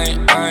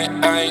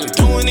ain't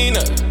doing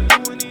enough.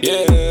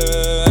 Yeah,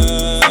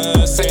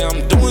 say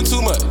I'm doing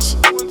too much.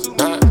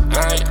 I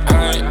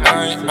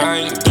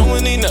ain't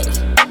doing enough.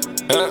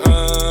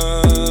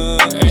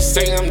 They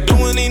say I'm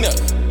doing enough.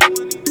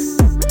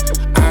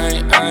 I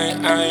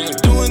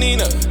ain't doing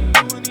enough.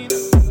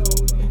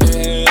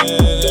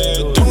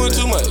 Yeah, doing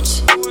too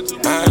much.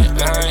 I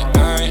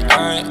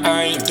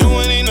ain't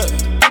doing enough.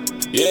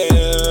 Yeah.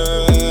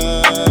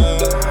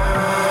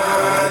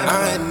 I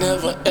ain't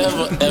never,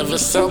 ever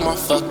sell my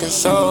fucking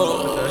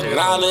soul.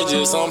 Knowledge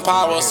is on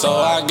power, so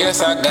I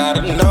guess I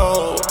gotta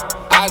know.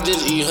 I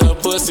just eat her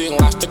pussy,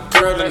 watch the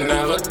girl and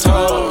never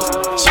told.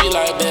 She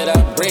like that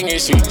I bring thing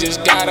is she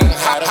just gotta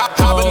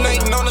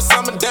hibernating on the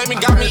summer day. Me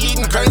got me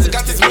eating crazy.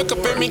 Got this milk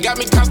up in me, got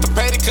me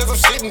constipated. Cause I'm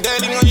shitting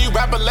dating on you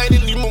rapper lady.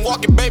 Leave me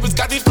walking babies.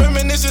 Got these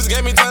feminists,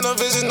 gave me tunnel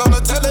vision on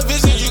the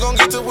television. You gon'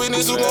 get to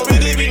witness who gon'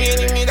 really be me.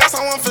 Me, that's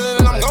how I'm feeling.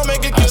 And I'm gon'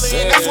 make it killing.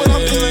 And that's what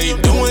I'm doing. You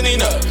doing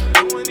enough.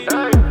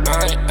 I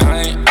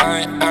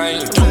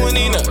ain't doing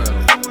enough.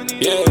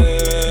 Yeah.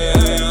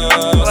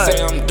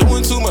 Say I'm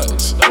doing too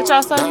much. What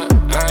y'all say? I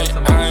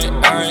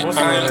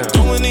ain't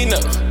doing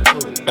enough.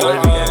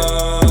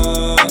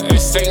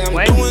 Say I'm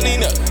doing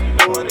enough.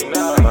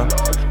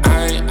 I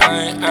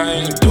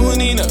ain't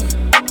doing enough.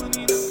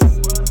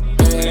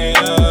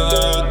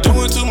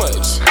 Doing too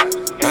much.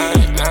 I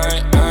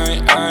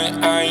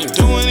ain't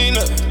doing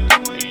enough.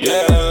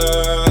 Yeah.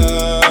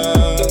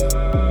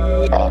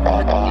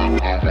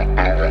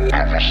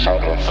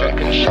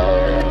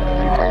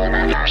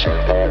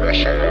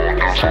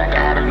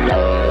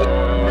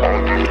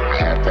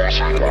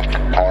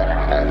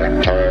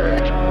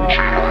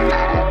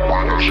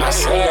 I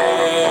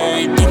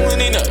say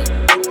doing enough.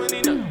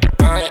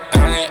 I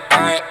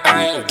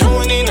ain't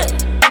doing enough.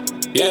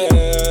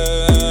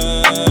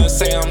 Yeah,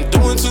 say I'm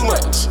doing too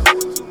much.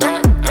 I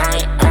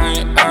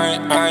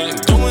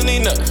ain't doing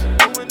enough.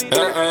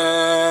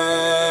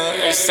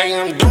 Say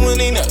I'm doing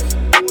enough.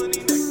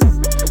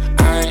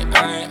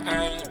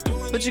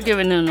 What you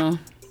giving Nunu?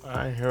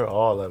 I ain't hear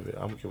all of it.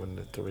 I'm giving it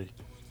a 3.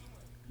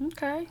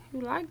 Okay,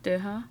 you liked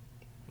it, huh?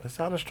 It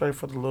sounded straight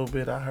for the little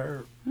bit I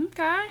heard.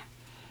 Okay.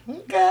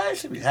 Okay, I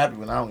should be happy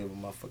when I don't give a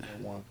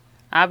motherfucking 1.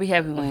 I'll be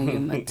happy when you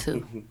give him a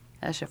 2.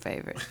 That's your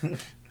favorite.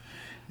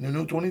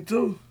 Nunu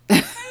 22.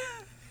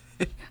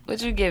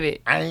 What you give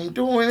it? I ain't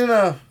doing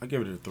enough. I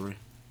give it a 3.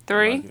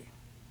 3?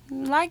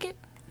 You like it?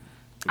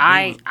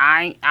 I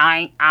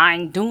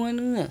ain't doing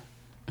enough.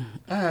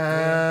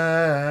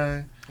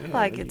 I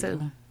like it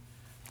too.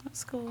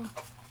 That's cool.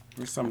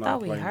 It's I something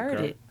thought I we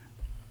heard it.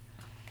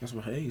 That's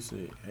what Hayes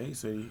said. Hayes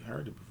said he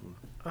heard it before.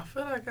 I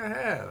feel like I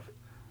have.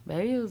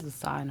 Maybe it was a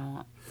sign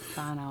out.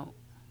 I'm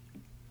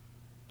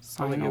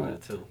gonna give it a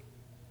 2.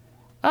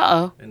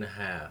 Uh-oh. And a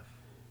half.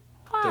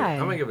 Why? I'm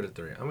gonna give it a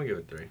 3. I'm gonna give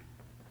it a 3.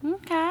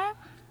 Okay.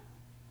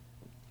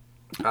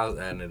 I was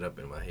adding it up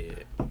in my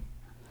head.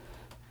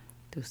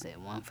 Dude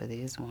said 1 for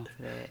this, 1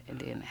 for that, and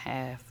then a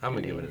half. I'm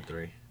gonna give it a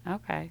 3.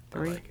 Okay,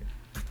 3. I like it.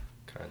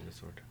 Kind of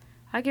sort of.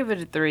 I give it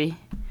a 3.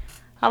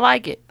 I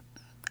like it.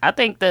 I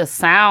think the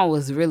sound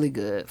was really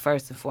good,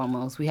 first and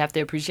foremost. We have to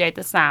appreciate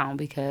the sound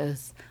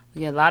because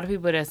we get a lot of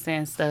people that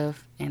send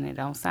stuff and it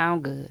don't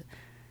sound good.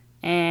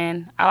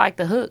 And I like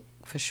the hook,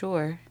 for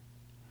sure.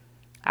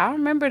 I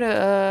remember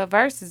the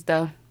verses,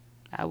 though.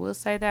 I will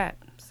say that.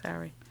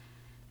 Sorry.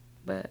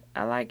 But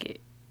I like it.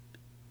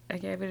 I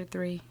gave it a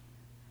 3.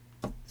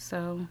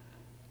 So,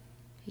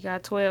 he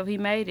got 12. He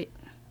made it.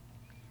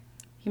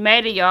 He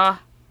made it, y'all.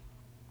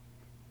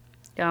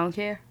 Y'all don't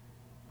care?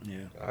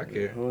 Yeah. I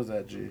care. Who was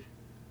that, G?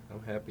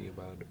 I'm happy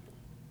about it.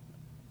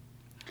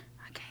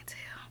 I can't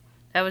tell.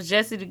 That was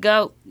Jesse the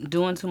GOAT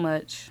doing too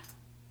much.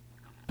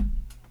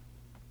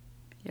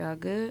 Y'all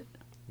good?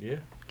 Yeah.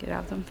 Get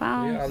out them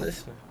phones. Y'all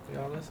listening.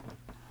 Y'all listening.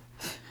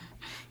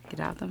 Get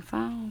out them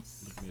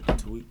phones. Looking at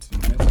the tweets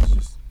and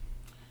messages.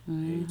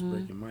 Hayes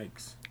breaking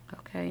mics.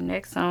 Okay,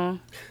 next song.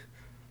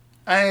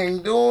 I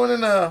ain't doing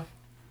enough.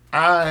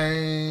 I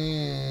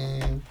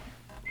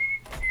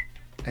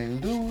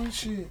ain't doing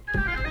shit.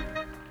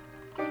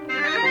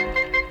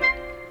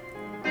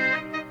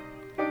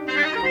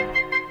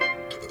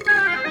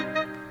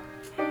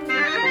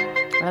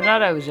 I know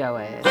that was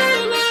your ass.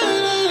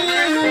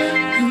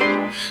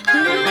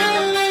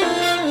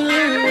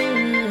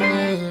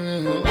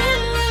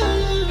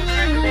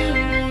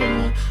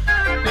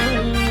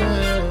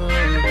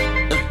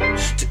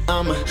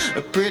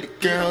 A pretty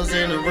girls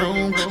in the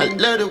room. I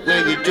love the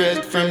way you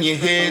dressed from your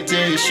head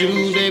to your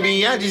shoes.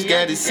 Baby, I just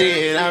gotta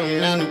say it. I don't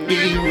mean to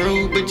be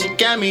rude, but you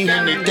got me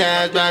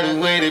hypnotized by the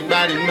way that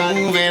body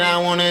move. And I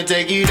wanna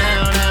take you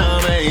down,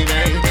 down, baby.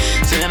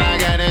 Said I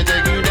gotta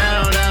take you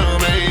down, down,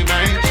 baby.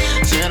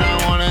 Said I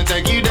wanna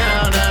take you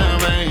down, down,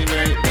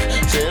 baby.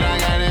 Said I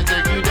gotta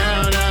take you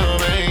down, down,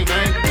 baby.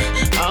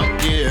 Oh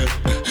yeah,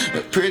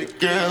 the pretty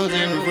girls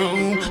in the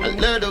room. I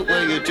love the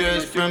way you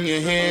dress from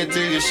your head to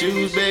your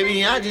shoes,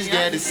 baby. I just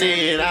gotta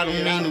say it. I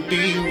don't mean to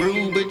be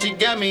rude, but you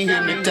got me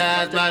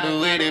hypnotized by the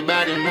way that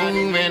body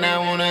move. And I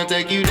wanna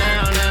take you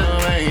down,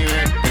 down, baby.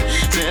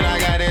 Said I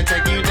gotta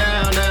take you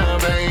down, down,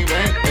 baby.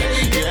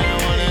 Yeah, I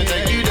wanna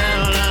take you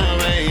down, down,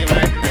 baby.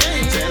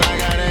 Said I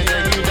gotta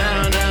take you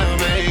down, down,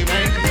 baby.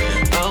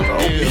 Oh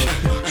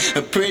yeah.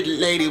 A pretty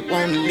lady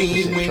wanna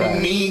leave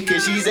with me,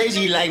 cause she say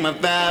she like my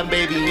vibe,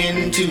 baby,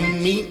 into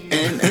me.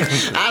 And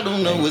I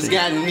don't know what's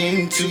gotten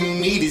into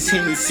me. This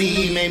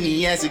Hennessy made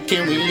me ask her,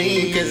 can we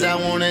leave? Cause I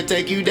wanna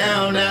take you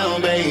down,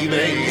 down,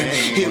 baby.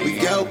 Here we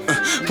go.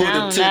 Pulled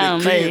up to the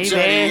crib,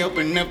 shorty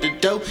open up the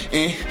door.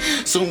 And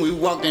soon we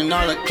walked in,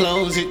 all her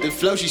clothes hit the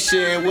floor. She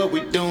said, what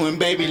we doing,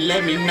 baby,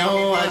 let me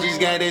know. I just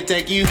gotta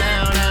take you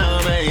down,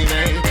 down, baby.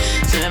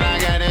 Said I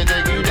gotta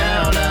take you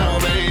down, down,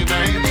 baby.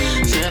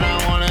 Said I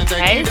wanna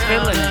take you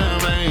down, down,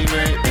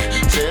 baby.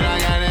 Said I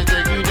gotta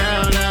take you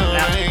down, down.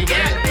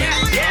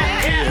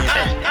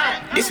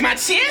 my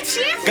chest.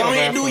 Go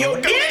ahead and do your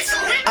dance.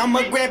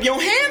 I'ma grab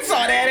your hands,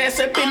 all that ass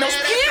up in those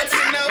pants.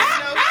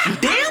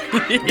 Damn,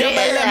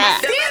 double up my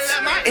dance.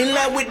 In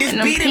love with this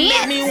beat and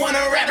make me wanna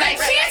rap like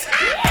this.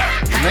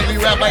 Make me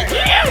rap like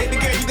yeah. Baby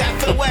girl, you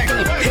got footwork.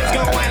 Hips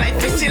gon' wind like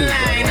fishing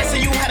line. I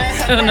see you how to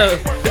help. No.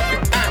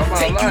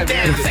 Take you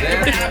down, take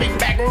around, be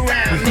back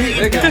around.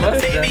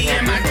 Baby,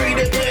 and my greed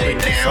to put it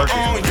down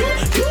on you.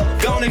 You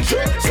gonna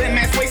trip, slim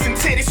ass waist and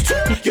titties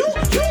trip. You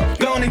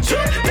gonna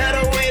trip, let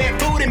the way that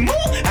booty move. I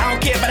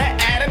don't care about that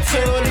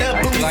attitude, little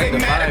booties ain't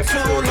matter too.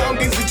 Long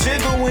as you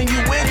jiggle when you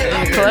wiggle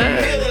like a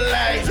middle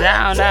life.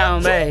 Down,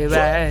 down, baby. I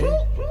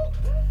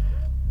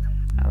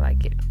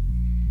like it.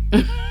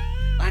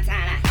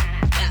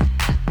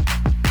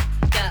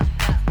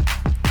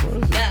 What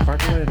is this?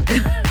 Percolator?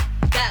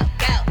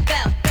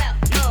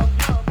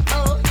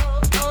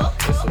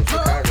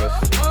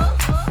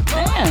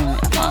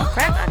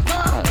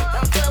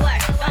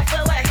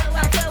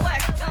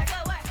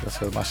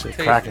 That's my shit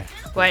cracking.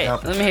 Wait,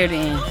 let me hear the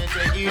end.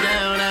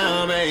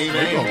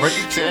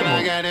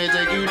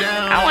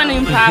 I wasn't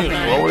even popping.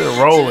 Well, we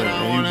were rolling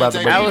and you about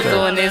to break I was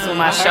doing this with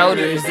my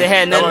shoulders. It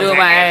had nothing to do with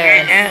my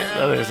ass.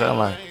 That didn't sound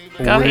like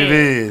Go what ahead. it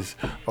is.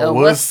 Or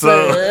what's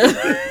up?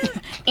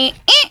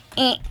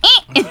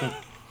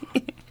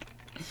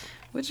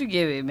 What you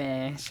give it,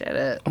 man? Shut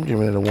up. I'm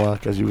giving it a 1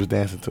 because you was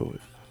dancing to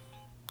it.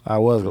 I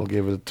was going to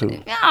give it a 2.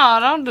 No,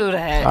 don't do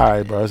that. All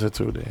right, bro. It's a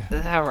 2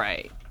 then. All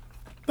right.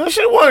 That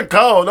shit wasn't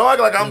cold. Don't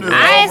act like I'm just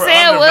I ain't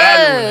say it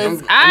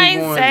was. I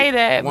ain't going say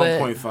that,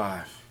 but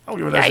 1.5. I'm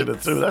giving that shit a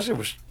 2. That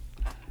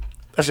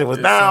shit was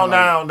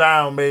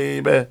down,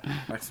 baby.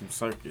 Like some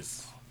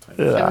circus.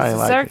 Yeah, it I was ain't a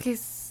like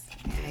circus.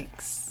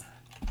 Yikes.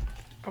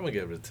 I'm gonna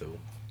give it a 2.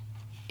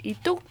 Y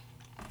tú?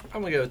 I'm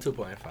gonna give it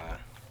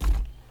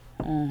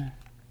 2.5.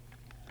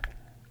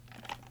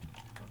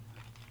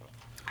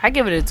 I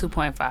give it a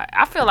 2.5.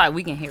 I feel like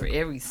we can hear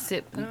every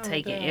sip we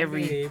taking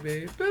every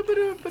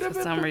for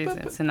some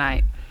reason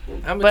tonight.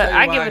 I'm But gonna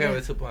I tell you why give I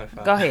it give it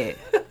 2.5. Go ahead,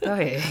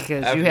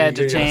 because After you had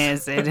you your hear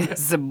chance and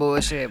it's some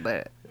bullshit.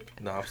 But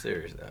No, I'm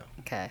serious now.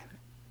 okay,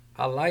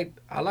 I like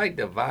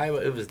the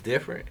vibe. It was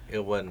different.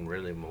 It wasn't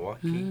really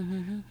Milwaukee,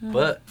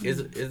 but is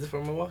it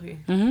from Milwaukee?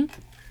 Mm-hmm.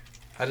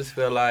 I just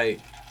feel like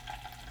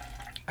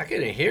I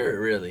couldn't hear it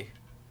really.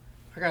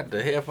 I got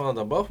the headphones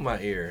on both my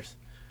ears.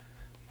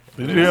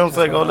 Did you hear him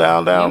say go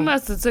down, you down?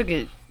 must have took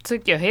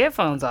your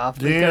headphones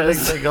off Yeah, they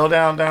because say go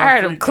down, down. I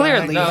heard him 3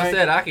 clearly. No, I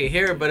said I could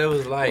hear it, but it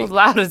was it like was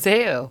loud as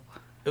hell.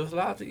 it was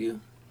loud to you.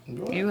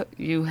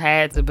 You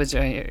had to put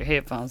your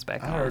headphones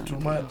back I on. heard too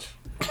much.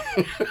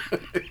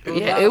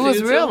 Yeah, it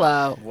was real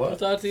loud. It was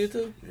loud to you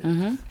too.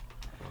 Mm-hmm. I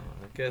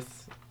guess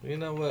you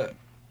know what.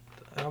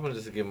 I'm gonna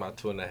just give my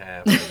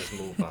 2.5 and just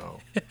move on.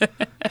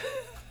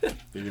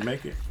 Did you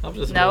make it? I'm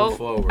just No, moving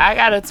forward. I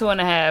got a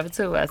 2.5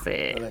 too. I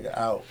said That nigga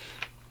out.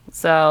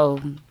 so.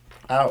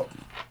 Out.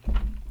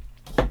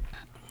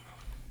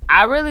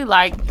 I really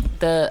like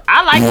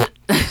I like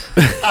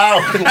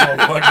Out. Come on,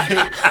 fuck.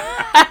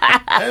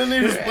 I didn't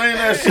even explain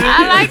that shit.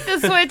 I like the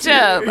switch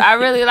up. I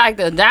really like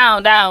the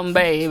down, down,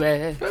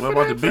 baby. What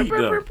about the beat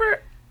though?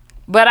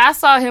 But I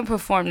saw him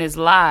perform this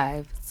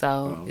live,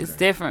 so it's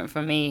different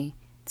for me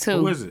too.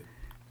 Who is it?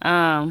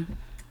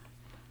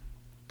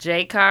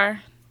 J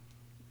Car.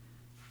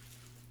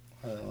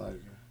 I didn't like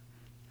it.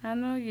 I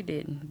know you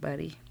didn't,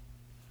 buddy.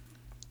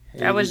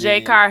 That was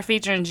J Car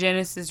featuring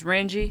Genesis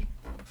Renji.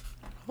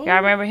 Y'all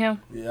remember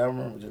him? Yeah, I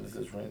remember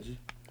Genesis Renji.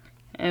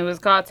 And it was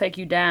called Take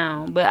You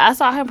Down. But I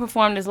saw him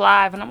perform this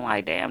live, and I'm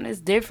like, damn, this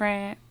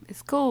different.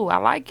 It's cool. I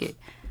like it.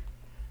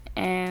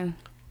 And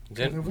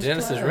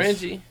Genesis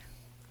Renji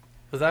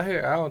was I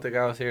here? I don't think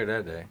I was here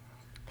that day.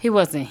 he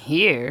wasn't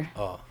here.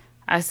 Oh,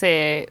 I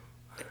said,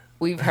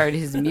 we've heard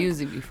his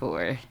music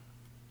before.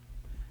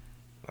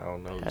 I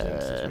don't know who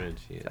Genesis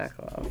Renji is. Back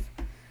off.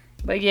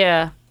 But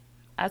yeah,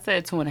 I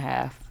said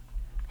 2.5.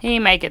 He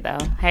didn't make it though.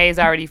 Hayes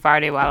already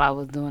farted while I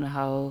was doing the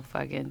whole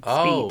fucking speech.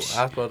 Oh, I was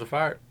supposed to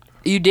fart.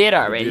 You did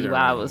already You did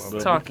while I already, was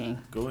but talking.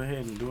 Go ahead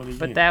and do it again.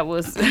 But that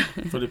was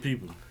for the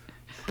people.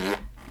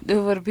 do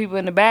it for the people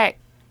in the back.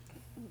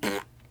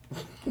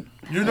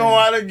 You know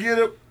how to get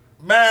it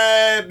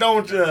mad,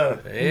 don't ya?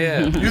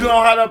 Yeah. You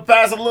know how to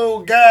pass a little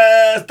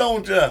gas,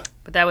 don't ya?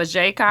 But that was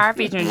J Car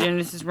featuring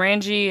Genesis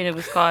Renji, and it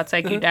was called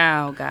Take You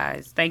Down,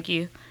 guys. Thank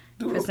you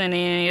for sending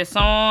in your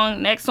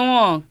song. Next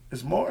song.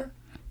 It's more?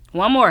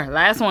 One more.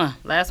 Last one,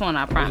 I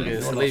I'm promise.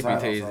 getting sleepy,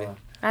 Teasy.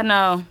 I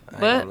know. gonna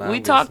But lie, we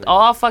I'm talked listening.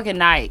 all fucking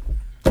night.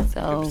 Give me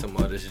So some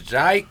more of this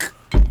Jike.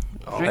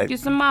 drink you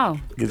some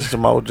more. Get you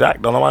some old Jack.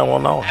 Don't nobody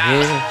want to know. He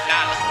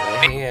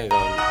ain't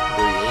gonna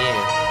do you in.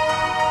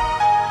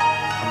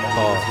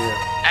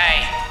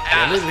 Hey,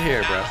 Yeah, leave it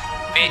here, bro.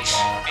 bitch.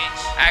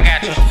 I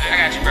got you,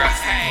 bro.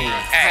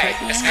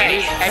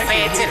 Hey,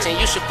 pay attention,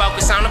 you should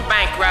focus on the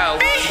bankroll.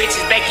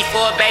 Bitches bake you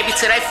for a baby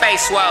till they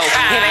face swole.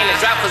 It ain't a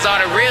drop cause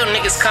all the real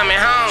niggas coming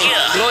home.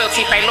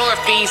 Loyalty pay lower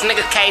fees,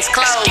 nigga case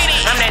closed.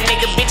 I'm that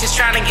nigga bitches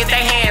trying to get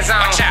their hands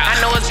on. I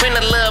know it's been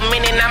a little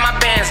minute, now my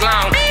band's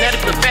long. Now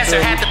the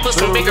professor had to put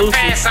some bigger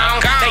pants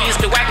on. They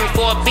used to whack me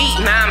for a beat,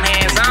 now I'm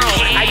hands on.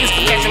 I used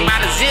to catch him by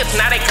the zip,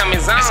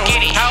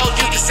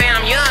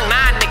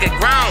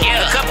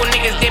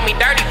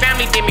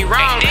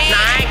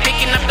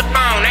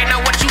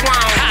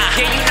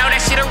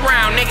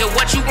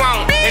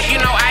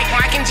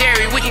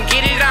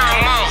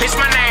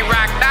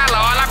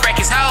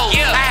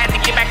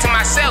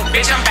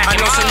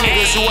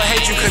 niggas who will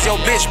hate you cause your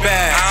bitch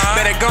bad.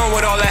 Better go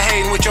with all the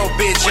hating with your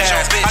bitch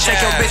ass. I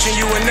take your bitch and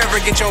you will never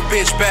get your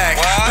bitch back.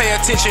 Pay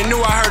attention, knew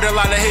I heard a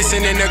lot of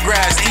hissing in the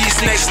grass. These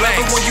snakes love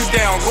it when you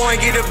down, go and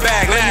get it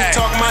back. Let me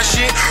talk my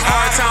shit,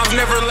 hard times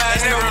never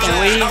last, no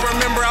joke. I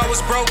remember I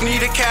was broke,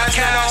 needed cash.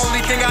 Now the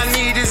only thing I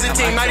need is a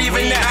team, not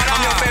even that.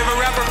 I'm your favorite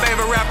rapper,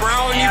 I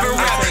don't even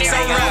rap.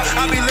 Some rap,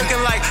 I be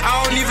looking like I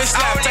don't even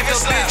slap. Take a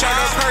bitch out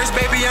of purse,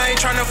 baby, I ain't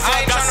tryna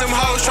fuck. Got some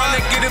hoes tryna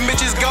get them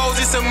bitches goals,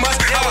 it's a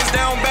must. I was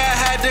down bad,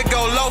 had to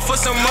go low for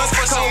some months.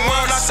 Cold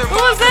world, I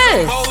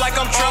survived. Bowl like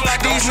I'm Trump.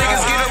 These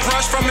niggas get a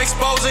rush from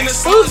exposing the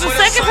slugs. Who's the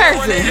second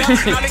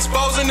person? Not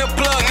exposing the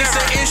plug. It's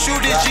an issue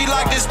that G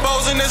like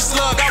disposing the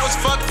slug. I was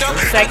fucked up.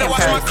 Had to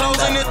wash my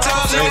clothes in the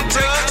tub. No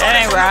drugs. That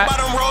ain't right.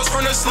 Bottom rolls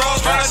from the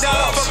slows. Tryna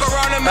dollar fuck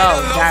around and make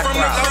a low from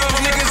the crumbs.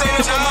 Niggas ain't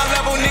up on my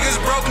level. Niggas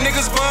broke.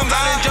 Niggas bums. I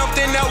done jumped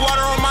in that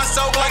water on my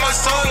soak like a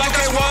soul. You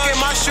can't walk in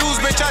my shoes,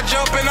 bitch. I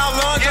jump and I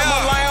lunge. I'm a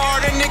lion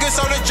harder niggas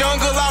so the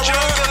jungle I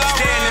run.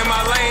 Staying in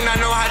my lane. I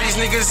know how these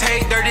niggas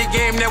hate. Dirty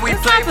game that we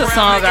play. That's not the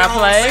song I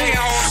played.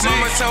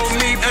 Mama told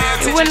me pay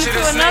attention to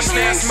the snakes.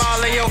 Stand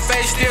smile in your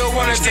face. Still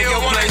wanna take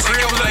your place.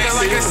 Real looking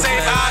like a saint.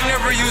 I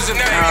never use a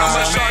bait. I'm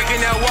a shark in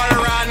that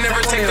water. I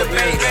never take the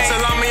bait.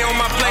 Salami on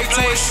my plate.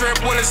 To a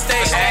shrimp with a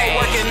steak.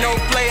 All working no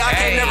play. I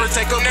can't never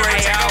take a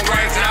break.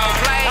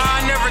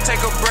 I never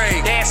take a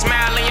break. That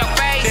smile in your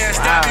face. They'll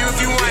stab you if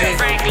you ain't.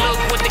 Frank Luke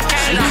with the K.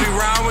 I be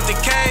round with the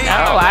K.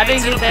 No, I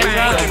didn't get that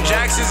Fucking wrong.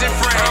 Jacksons and I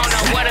friends. don't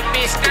know what a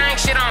bitch think.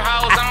 Shit on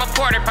hoes. I'm a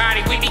porter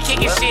potty. We be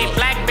kicking shit.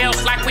 Black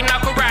belts like we know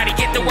karate.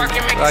 Get to work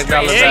and make it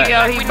straight. There you go,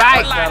 he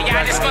bite.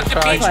 I just fucked the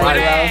bitch with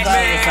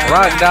ass.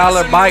 Rock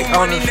dollar bike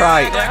on the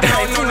trike. I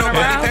don't know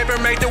nobody. Paper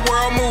make the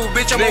world move.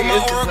 Bitch, I'm on my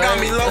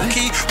origami low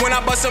key. When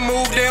I bust a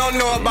move, they don't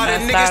know about it.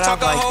 Niggas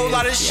talk a whole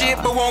lot of shit,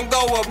 but won't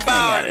go about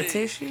Got a it.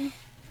 tissue.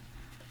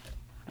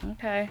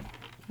 Okay.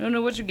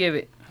 Nunu, what you give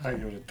it? I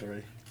give it a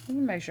 3. Let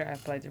me make sure I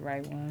played the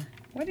right one.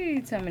 What did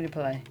you tell me to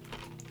play?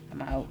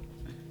 I'm out.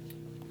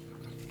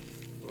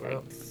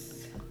 Well,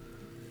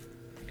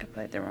 I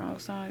played the wrong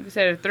song. You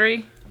said a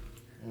 3?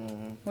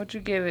 Mm-hmm. What you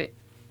give it?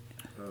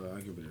 I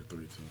give it a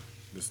 3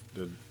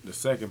 too. The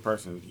second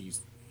person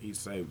he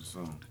saved the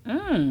song.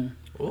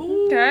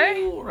 ooh,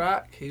 Okay.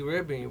 Rock, he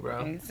ripping you,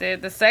 bro. He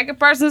said the second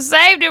person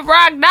saved it,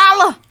 Rock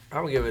Dollar.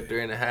 I'm gonna give it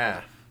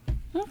 3.5.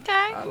 Okay.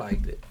 I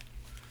liked it.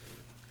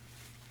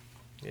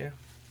 Yeah.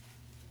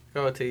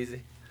 Go with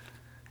Teasy.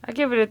 I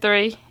give it a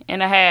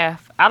 3.5.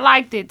 I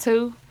liked it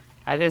too.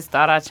 I just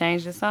thought I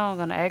changed the song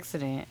on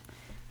accident.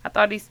 I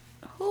thought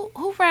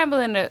who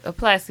rambling a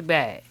plastic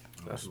bag?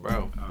 That's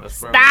bro. That's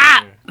bro.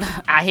 Stop!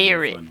 I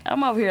hear it.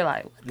 I'm over here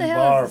like, what the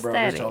hell is bro.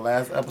 this It's your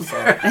static? last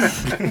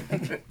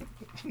episode.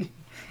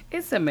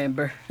 It's a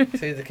member.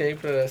 Teasy, can you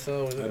play that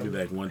song? I'll be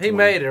back 120. He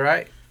made it,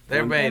 right? They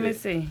Let made Let me it.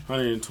 see.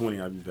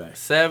 120. I'll be back.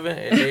 7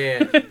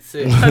 and then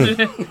 6.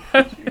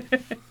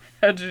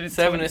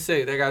 7 and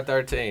 6. They got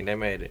 13. They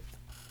made it.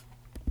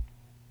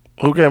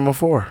 Who came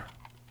before?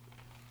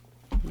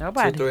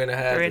 Nobody.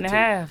 3.5.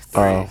 3.5.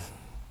 Oh,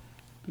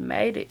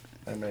 Made it.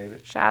 I made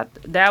it.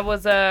 That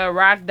was a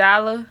Rock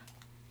Dollar.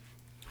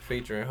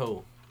 Featuring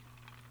who?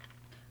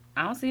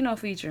 I don't see no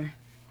feature.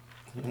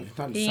 It's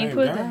not the He same ain't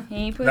put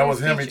guy. That was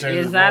his him, he feature. changed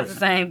It's his not voice. the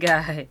same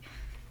guy.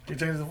 He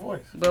changed the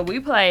voice. But we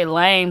played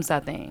Lames, I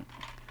think.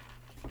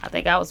 I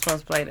think I was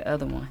supposed to play the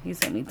other one. He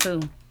sent me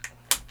 2.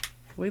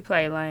 We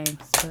played Lames,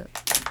 but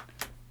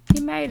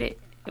he made it.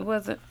 It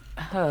wasn't.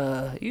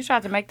 You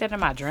tried to make that in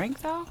my drink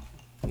though.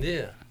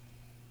 Yeah.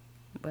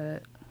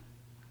 But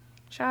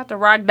shout out to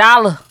Rock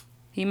Dollar.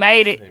 He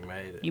made it. They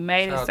made it. You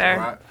made Shout it, out sir. to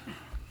Rock.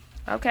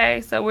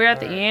 Okay, so we're at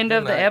the end good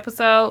of the night.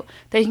 episode.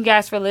 Thank you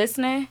guys for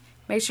listening.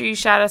 Make sure you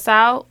shout us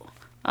out.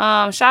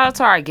 Shout out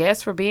to our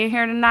guests for being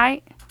here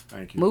tonight.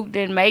 Thank you. Mook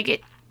didn't make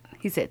it.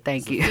 He said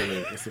thank you.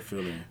 It's a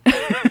feeling.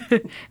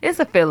 It's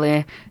a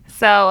fill-in.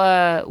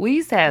 So we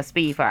used to have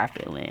Speed for our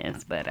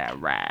fill-ins, but that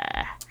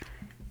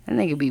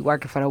nigga be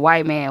working for the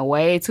white man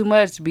way too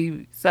much to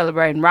be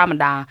celebrating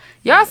Ramadan.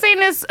 Y'all seen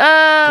this?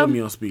 Put me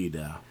on speed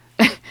dial.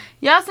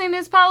 Y'all seen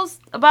this post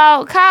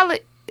about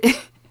Khaled?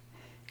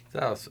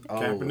 That was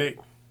old. Kaepernick.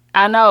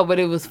 I know, but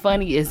it was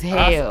funny as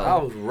hell. I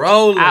was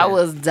rolling. I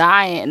was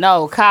dying.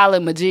 No,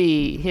 Khalid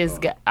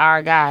Majid,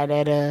 our guy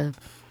that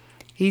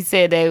he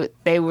said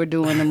they were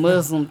doing the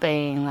Muslim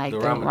thing, like the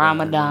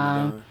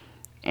Ramadan.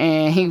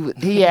 And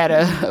he had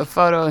a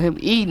photo of him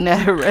eating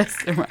at a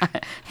restaurant.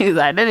 He was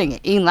like, that nigga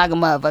eating like a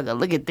motherfucker.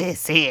 Look at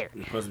this here.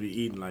 You're supposed to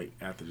be eating like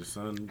after the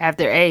sun.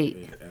 After 8.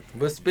 Yeah, after.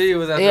 But Speed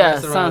was at the Yeah,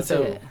 restaurant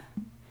sunset. too.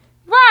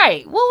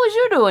 Right. What was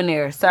you doing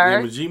there, sir?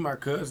 Yeah, Majid, my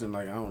cousin,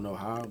 like I don't know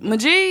how. but-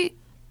 Majid?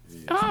 Yeah,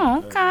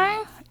 Oh,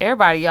 okay.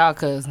 Everybody y'all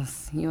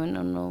cousins. You and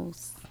them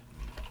knows.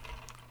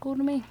 Cool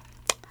to me.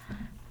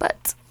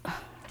 But I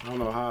don't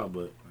know how,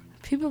 but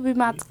people be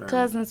my He's fine.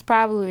 cousins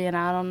probably, and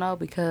I don't know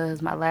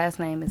because my last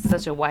name is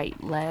such a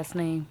white last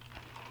name.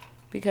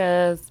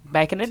 Because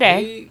back in the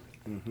day,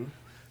 Speed?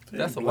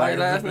 That's a white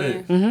last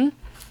name.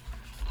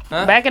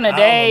 Back in the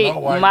day,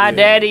 my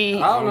daddy.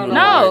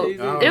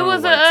 No, it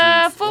was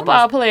a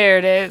football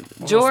player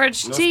that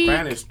George Teague.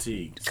 Spanish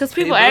Teague. Because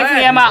people ask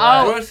me, am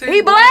I old?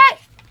 He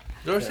black?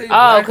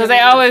 Oh, because they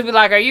always be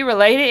like, are you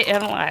related?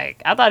 And I'm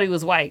like, I thought he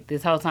was white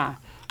this whole time.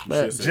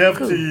 But Jeff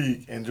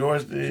Teague and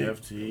George Teague,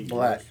 Jeff Teague,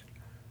 black.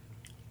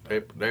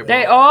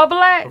 They all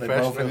black? They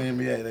both in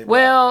the NBA. They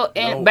well,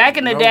 back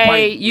in the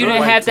day, you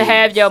didn't have to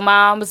have your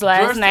mom's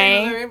last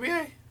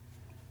name.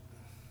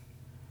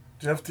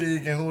 Jeff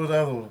Teague and who was the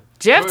other one?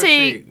 Jeff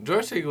Teague.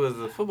 George Teague was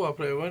a football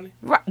player, wasn't he?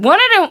 Right. One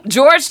of them,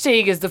 George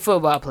Teague is the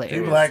football player. He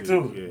black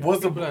too. Yeah.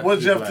 What's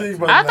Jeff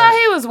Teague? I thought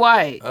he was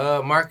white.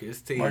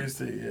 Marcus Teague. Marcus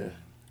Teague, yeah.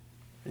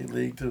 He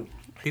league too.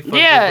 He fucked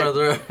his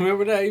brother up.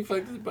 Remember that? He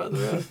fucked his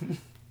brother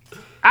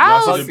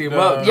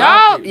up.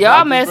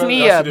 Y'all messed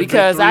me up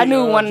because I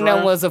knew one of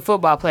them was a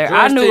football player.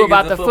 I knew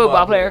about the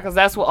football player because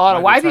that's what all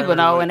the white people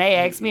know, and they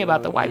asked me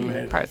about the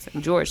white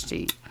person, George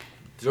Teague.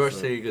 George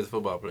Teague is a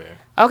football player.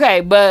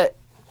 Okay, but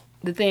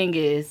the thing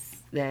is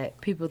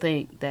that people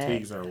think that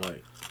Teagues are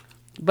white.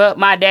 But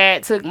my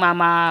dad took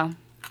my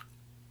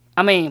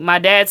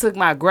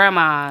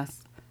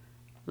grandma's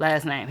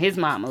last name, his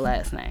mama's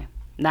last name,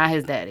 not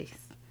his daddy's.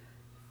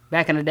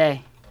 Back in the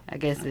day, I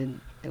guess it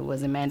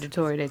wasn't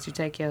mandatory that you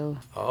take your...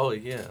 Oh,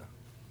 yeah.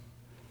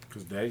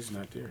 Because daddy's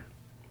not there.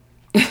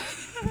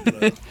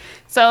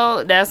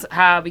 So that's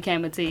how I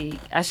became a Teague.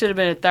 I should have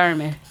been a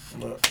Thurman.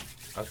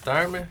 A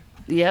Thurman?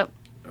 Yep.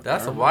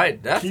 That's a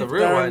white. That's a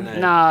real white name.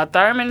 No,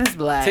 Thurman is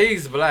black.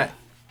 Teague's black.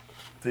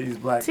 Teague's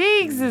black.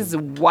 Teague's is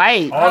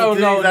white. I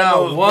don't know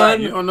not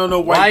one. You don't know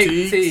no white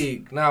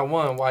Teague. Not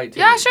one white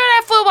Teague. Y'all sure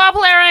that football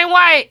player ain't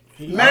white?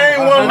 Name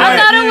one white I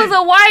thought it was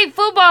a white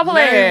football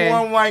player. Name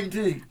one white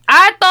Teague.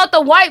 I thought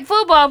the white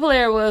football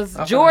player was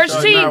George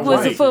Teague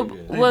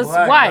was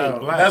white.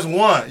 That's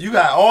one. You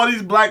got all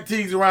these black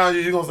Teagues around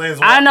you. You gonna say it's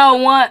white? I know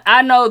one.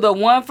 I know the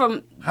one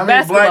from How many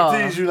basketball.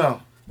 black Teagues you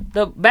know?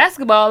 The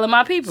basketball and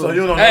my people. So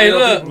you don't know. Hey,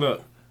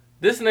 look.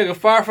 This nigga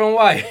far from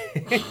white.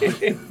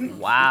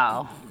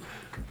 Wow.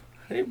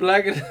 He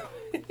black as...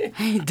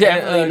 He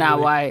definitely not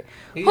white.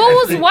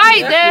 Who's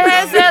white that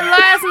has that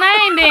last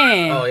name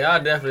then? Oh,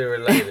 y'all definitely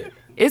related.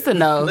 It's a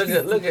nose.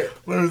 Look at.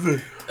 What is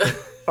it?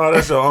 Oh,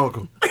 that's your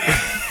uncle.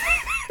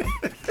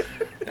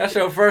 That's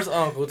your first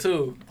uncle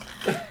too.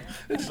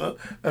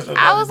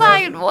 I was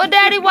like, well,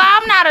 Daddy, why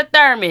I'm not a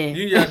Thurman?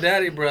 You your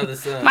daddy brother's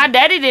son. My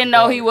daddy didn't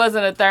know he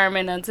wasn't a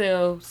Thurman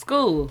until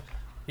school.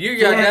 You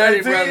your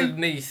daddy brother's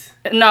niece.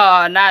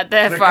 No, not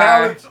that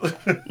far.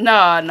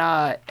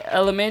 No.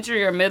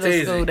 Elementary or middle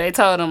school, they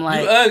told him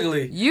like, you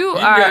ugly. You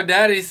are your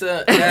daddy's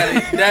son,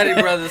 daddy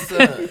brother's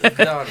son,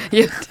 daughter.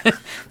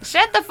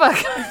 Shut the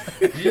fuck up.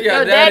 You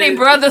your daddy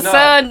brother,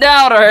 son,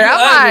 daughter.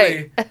 I'm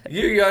like,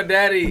 you your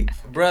daddy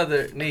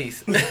brother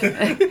niece.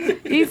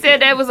 He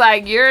said that was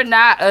like, you're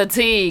not a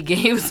Teague. And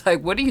he was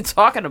like, what are you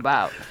talking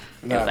about?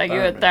 He was like,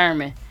 you're a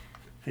Thurman.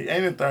 He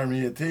ain't a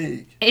Thurman, he a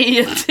Teague. He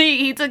a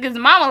Teague. He took his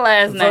mama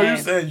last name. So you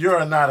said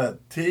you're not a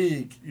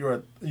Teague.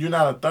 You're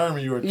not a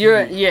Thurman, you're a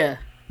Teague. Yeah.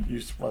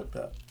 You fucked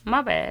up.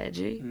 My bad,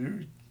 G.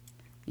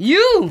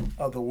 You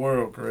of the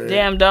world, Craig.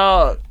 Damn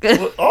dog.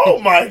 Oh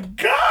my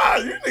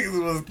God, you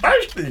niggas was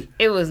thirsty.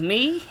 It was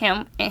me,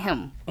 him, and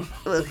him. It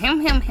was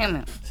him. She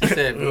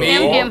said me.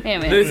 Him.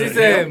 She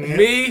said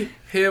me,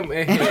 him,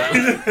 and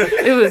him.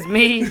 It was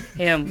me,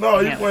 him. No,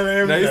 you pointed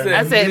at him. No, you said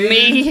I said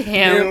me,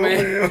 him.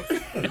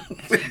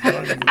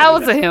 I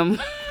was a him.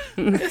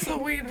 It's a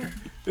wiener.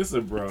 It's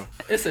a bro.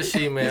 It's a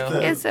she-male.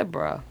 It's a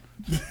bro.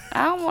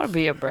 I don't want to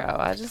be a bro.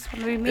 I just want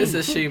to be me. It's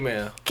a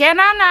she-male.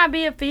 Can I not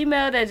be a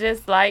female that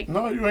just like...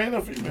 No, you ain't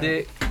a female.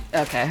 Dick.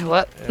 Okay,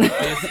 what?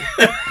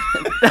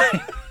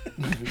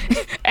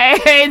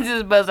 Hey,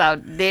 just buzz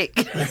out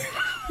dick.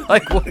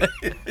 Like what?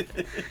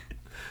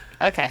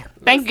 Okay.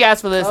 Thank you guys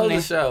for listening.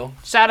 The show.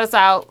 Shout us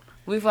out.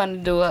 We fun to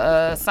do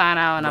a sign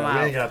out and I'm out.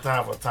 We ain't got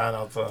time for sign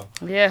out time.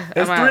 Yeah,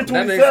 it's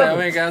 3:27.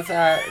 We ain't got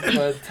time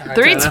for time.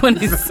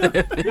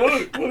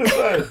 3:27. What is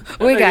that?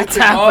 We got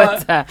time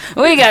for time.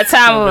 We got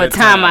time for a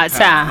time out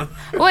time.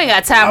 We ain't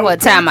got time for a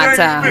time out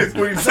time.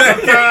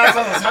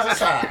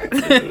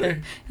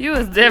 You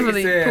was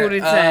definitely Pootie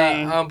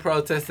Tang. I'm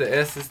protesting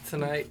Essex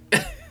tonight.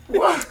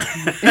 What?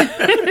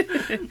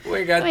 We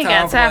ain't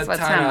got time for a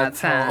time out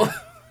time.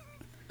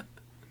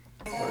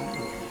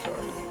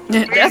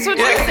 That's what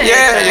you said.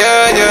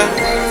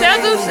 Yeah. Tell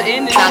Deuce to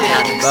end it.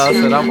 I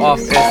said I'm off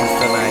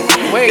Essence tonight.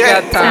 We ain't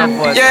got time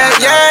for it. Yeah.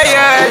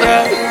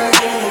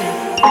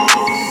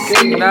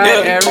 Good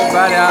night,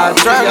 everybody. I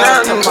was driving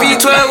around in the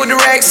V12 with the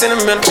racks in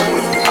the middle.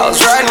 I was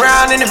riding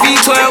around in the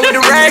V12 with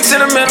the racks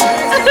in the middle.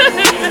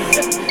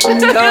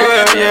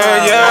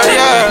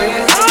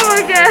 Yeah. Oh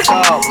my God.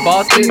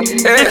 Boston.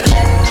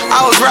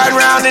 I was riding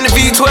around in the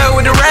V12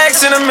 with the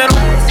racks in the middle.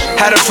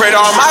 Had to pray to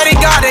Almighty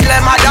God, they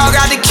let my dog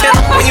out the kennel.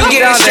 When you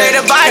get in shade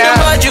of by the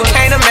mud, you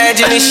can't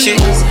imagine this shit.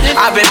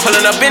 I've been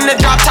pulling up in the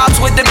drop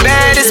tops with the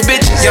baddest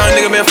bitches. Young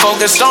nigga been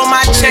focused on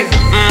my check.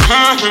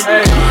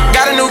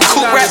 Got a new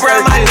coupe wrapped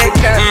around my neck.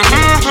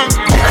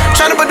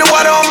 Tryna put the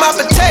water on my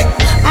potato.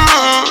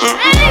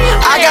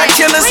 I got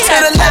killers to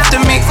the left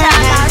of me.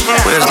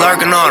 Where's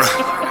lurking on her.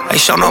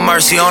 Ain't show no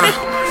mercy on her.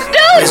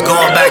 It's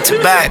going back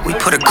to back, we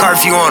put a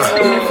curfew on her.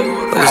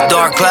 It was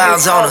dark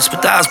clouds on us,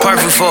 but that was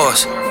perfect for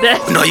us.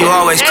 We know you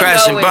always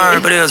crash and burn,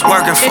 but it was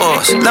working for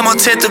us. Lemo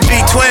tint the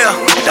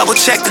V12, double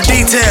check the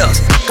details.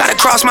 Gotta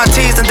cross my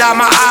T's and dot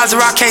my I's or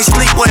I can't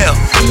sleep well.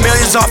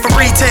 Millions off of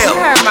retail,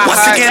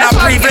 once again I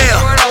prevail.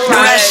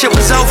 Knew that shit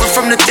was over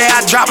from the day I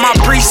dropped my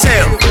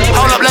pre-sale.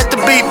 Hold up, let the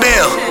beat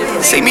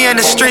build. See me in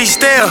the street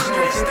still.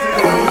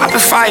 I've been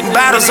fighting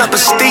battles up a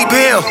steep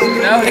hill.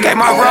 They gave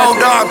my road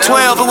dog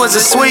 12, it was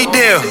a sweet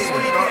deal.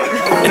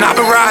 And I've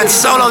been riding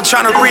solo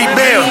trying to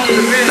rebuild.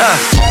 Look,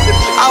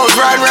 I was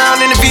riding around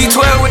in the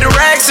V12 with the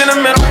racks in the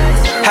middle.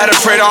 Had to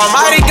pray to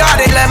Almighty God,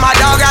 they let my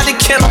dog out the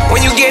kennel.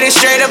 When you get it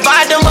straight up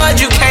out the mud,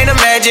 you can't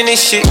imagine this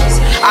shit.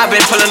 I've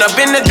been pulling up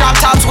in the drop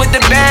tops with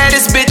the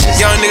baddest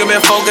bitches. Young nigga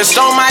been focused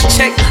on my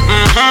check.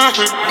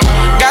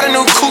 Got a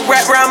new coupe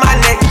wrapped around my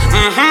neck.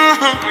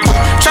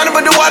 Tryna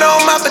put the water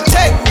on my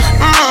potato.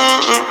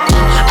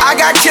 I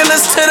got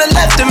killers to the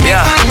left of me.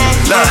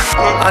 Look,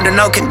 under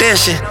no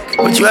condition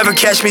would you ever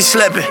catch me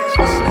slipping.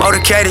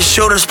 Motorcaded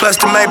shooters plus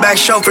the Maybach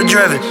chauffeur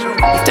driven.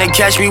 If they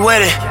catch me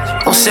with it,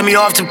 don't send me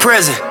off to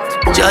prison.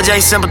 Judge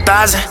ain't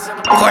sympathizing,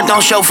 court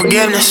don't show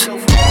forgiveness.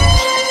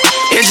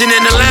 Engine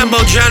in the Lambo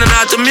drowning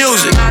out the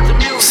music.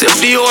 Sip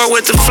Dior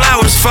with the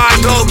flowers,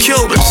 5 gold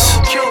Cubans.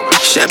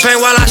 Champagne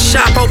while I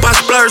shop, hope I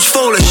splurge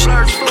foolish.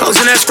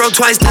 Closing escrow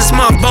twice this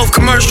month, both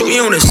commercial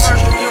units.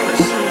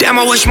 Damn,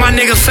 I wish my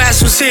nigga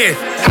Fast was here.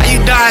 How you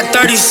died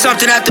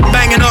 30-something after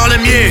banging all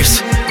them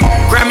years?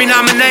 Grammy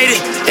nominated,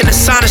 in the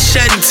sign of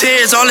shedding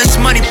tears. All this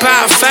money,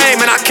 power,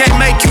 fame, and I can't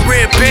make you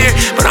reappear.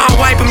 But I'll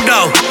wipe them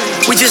though.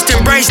 We just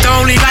embrace the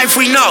only life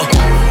we know.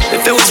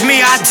 If it was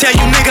me, I'd tell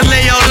you, nigga,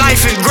 live your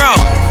life and grow.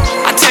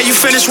 I tell you,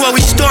 finish where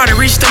we started,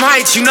 reach them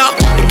heights, you know.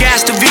 And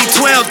gas the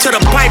V12 to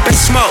the pipe and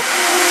smoke.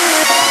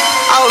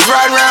 I was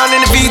riding around in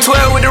the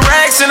V12 with the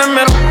racks in the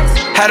middle.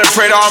 Had to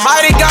pray to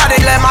Almighty God,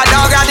 they let my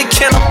dog out the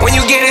kennel. When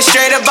you get it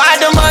straight up out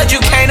the mud, you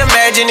can't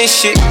imagine this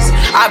shit.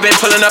 I've been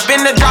pulling up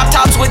in the drop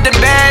tops with the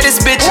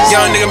baddest bitches.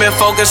 Young nigga been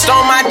focused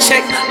on my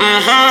check.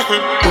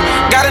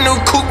 Got a new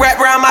coupe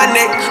wrapped around my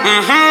neck.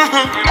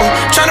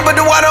 Tryna put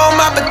the water on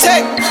my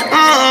potato.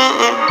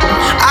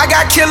 I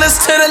got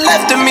killers to the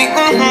left of me.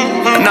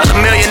 Another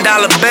 $1 million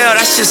bill,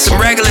 that's just some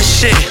regular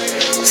shit.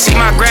 See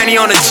my granny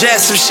on the jet,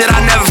 some shit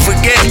I never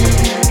forget.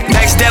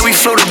 Next day we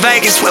flew to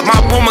Vegas with my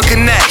Boomer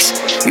Connects.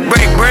 We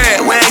break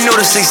bread, we ain't new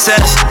to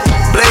success.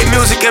 Blade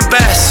music and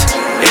best.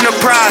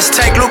 Enterprise,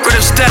 take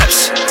lucrative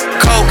steps.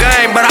 Cold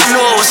game, but I knew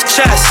it was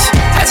chess.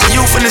 As a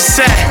youth in the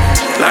set,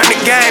 learn the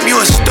game,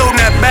 you a student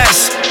at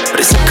best.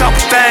 But it's a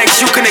couple things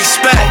you can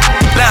expect.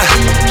 Look,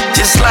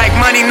 just like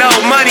money, no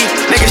money,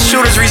 niggas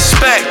shooters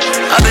respect.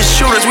 Other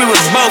shooters, we was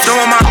both, don't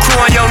want my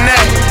crew on your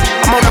neck.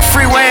 I'm on the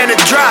freeway in the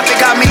drop,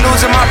 it got me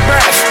losing my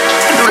breath.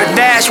 I do the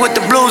dash with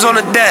the blues on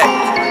the deck.